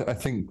 yes, I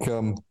think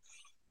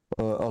a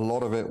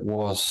lot of it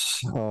was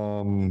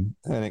an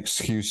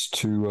excuse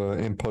to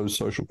impose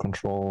social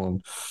control,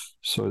 and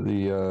so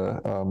the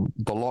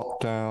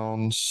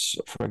lockdowns,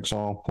 for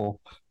example,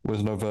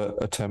 was an overt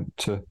attempt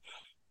to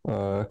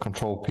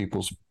control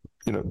people's,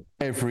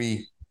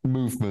 every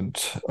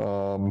movement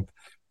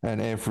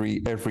and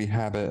every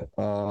habit,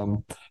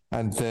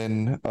 and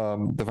then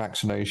the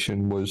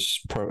vaccination was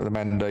the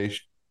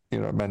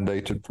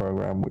mandated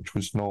program, which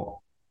was not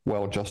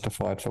well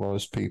justified for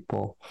most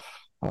people.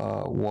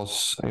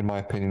 Was, in my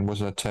opinion,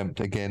 was an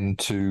attempt again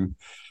to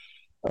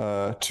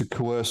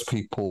coerce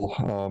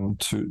people,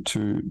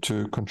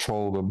 to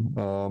control them,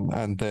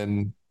 and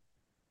then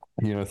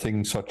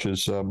things such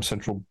as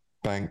central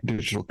bank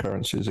digital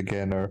currencies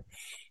again are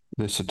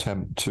this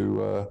attempt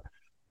to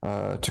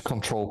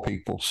control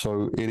people.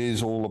 So it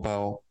is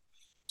all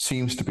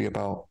seems to be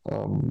about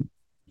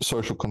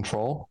social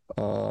control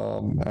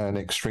and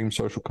extreme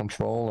social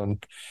control,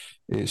 and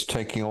it's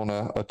taking on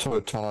a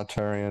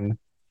totalitarian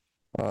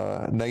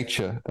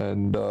nature,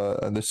 and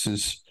this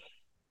is,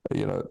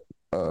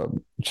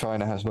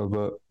 China has an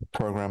overt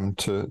program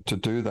to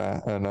do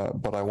that,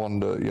 and but I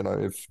wonder,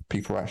 if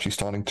people are actually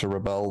starting to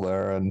rebel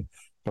there,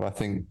 but I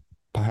think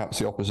perhaps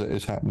the opposite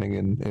is happening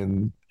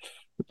in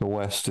the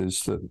West,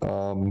 is that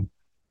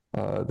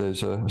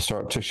there's a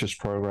surreptitious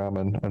program,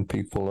 and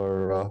people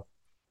are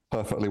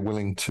perfectly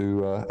willing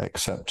to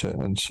accept it,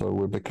 and so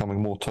we're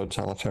becoming more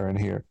totalitarian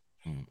here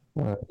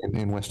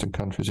in Western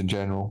countries in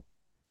general.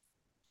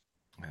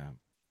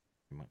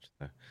 Much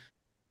so.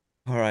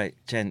 All right,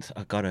 gents,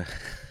 I got a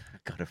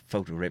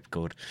photo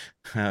ripcord.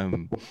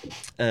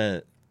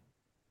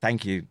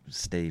 Thank you,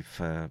 Steve,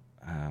 for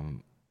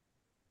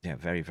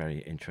very, very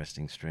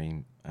interesting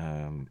stream.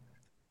 Well,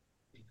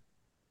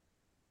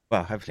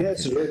 hopefully,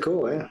 it's really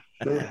cool.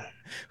 Yeah.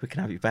 We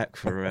can have you back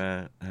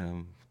for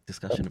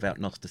discussion about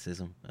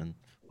Gnosticism and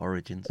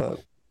origins.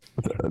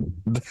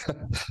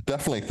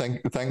 Definitely.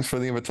 Thanks for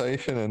the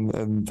invitation,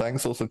 and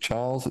thanks also,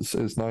 Charles.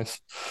 It's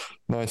nice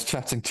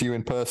chatting to you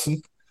in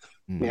person.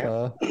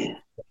 Yeah.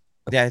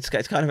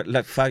 It's kind of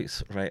like,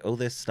 folks, right? All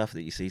this stuff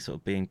that you see sort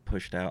of being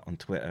pushed out on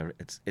Twitter,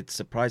 it's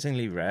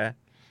surprisingly rare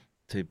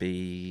to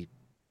be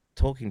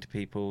talking to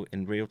people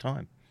in real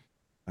time.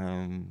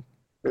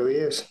 Really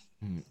is.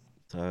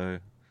 So,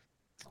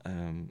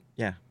 a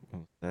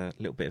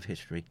little bit of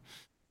history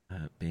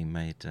being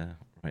made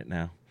right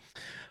now.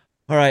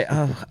 All right,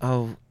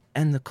 I'll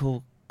end the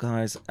call,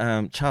 guys.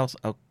 Charles,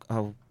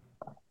 I'll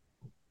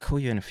call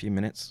you in a few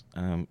minutes.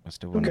 I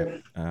still want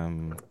to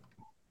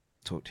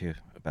talk to you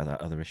about that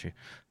other issue,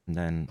 and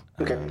then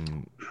with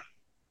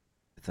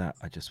that,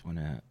 I just want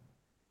to.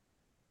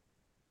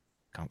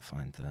 Can't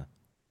find the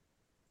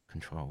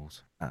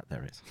controls.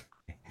 There it is.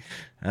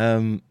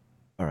 All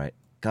right,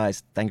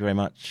 guys. Thank you very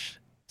much,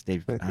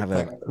 Steve. Thanks,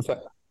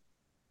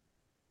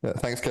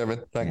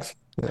 Kevin. Thanks.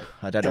 Yeah.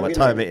 I don't know what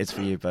time it is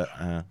for you, but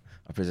I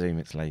presume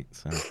it's late.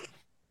 So,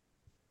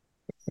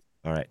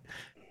 all right.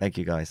 Thank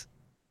you, guys.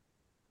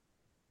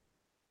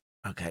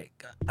 Okay.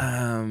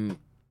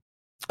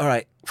 All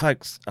right,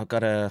 folks. I've got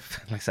to,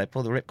 like I said,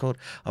 pull the ripcord.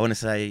 I want to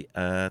say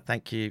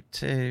thank you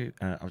to.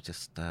 I'll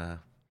just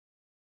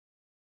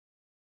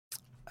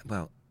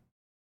Brew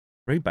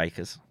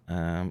Bakers.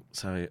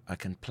 So I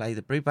can play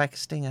the Brew Baker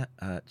stinger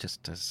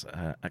just as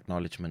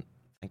acknowledgement.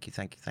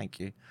 Thank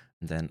you.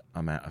 And then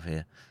I'm out of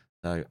here.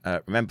 So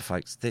remember,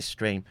 folks, this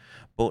stream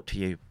brought to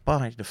you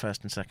by the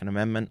First and Second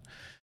Amendment.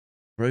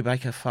 Brew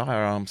Baker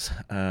firearms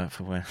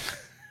for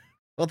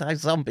those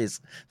zombies,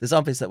 the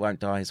zombies that won't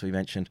die, as we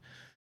mentioned.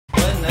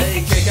 When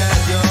they kick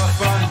at your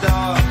front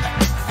door,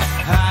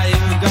 how you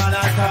gonna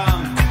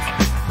come?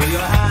 Put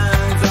your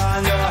hands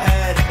on your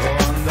head,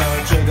 on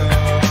the trigger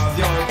of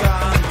your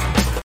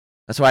gun.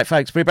 That's right,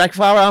 folks. Brew Baker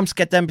firearms.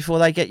 Get them before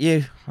they get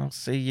you. I'll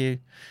see you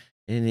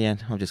in the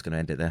end. I'm just going to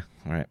end it there.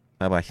 All right.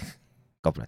 Bye-bye.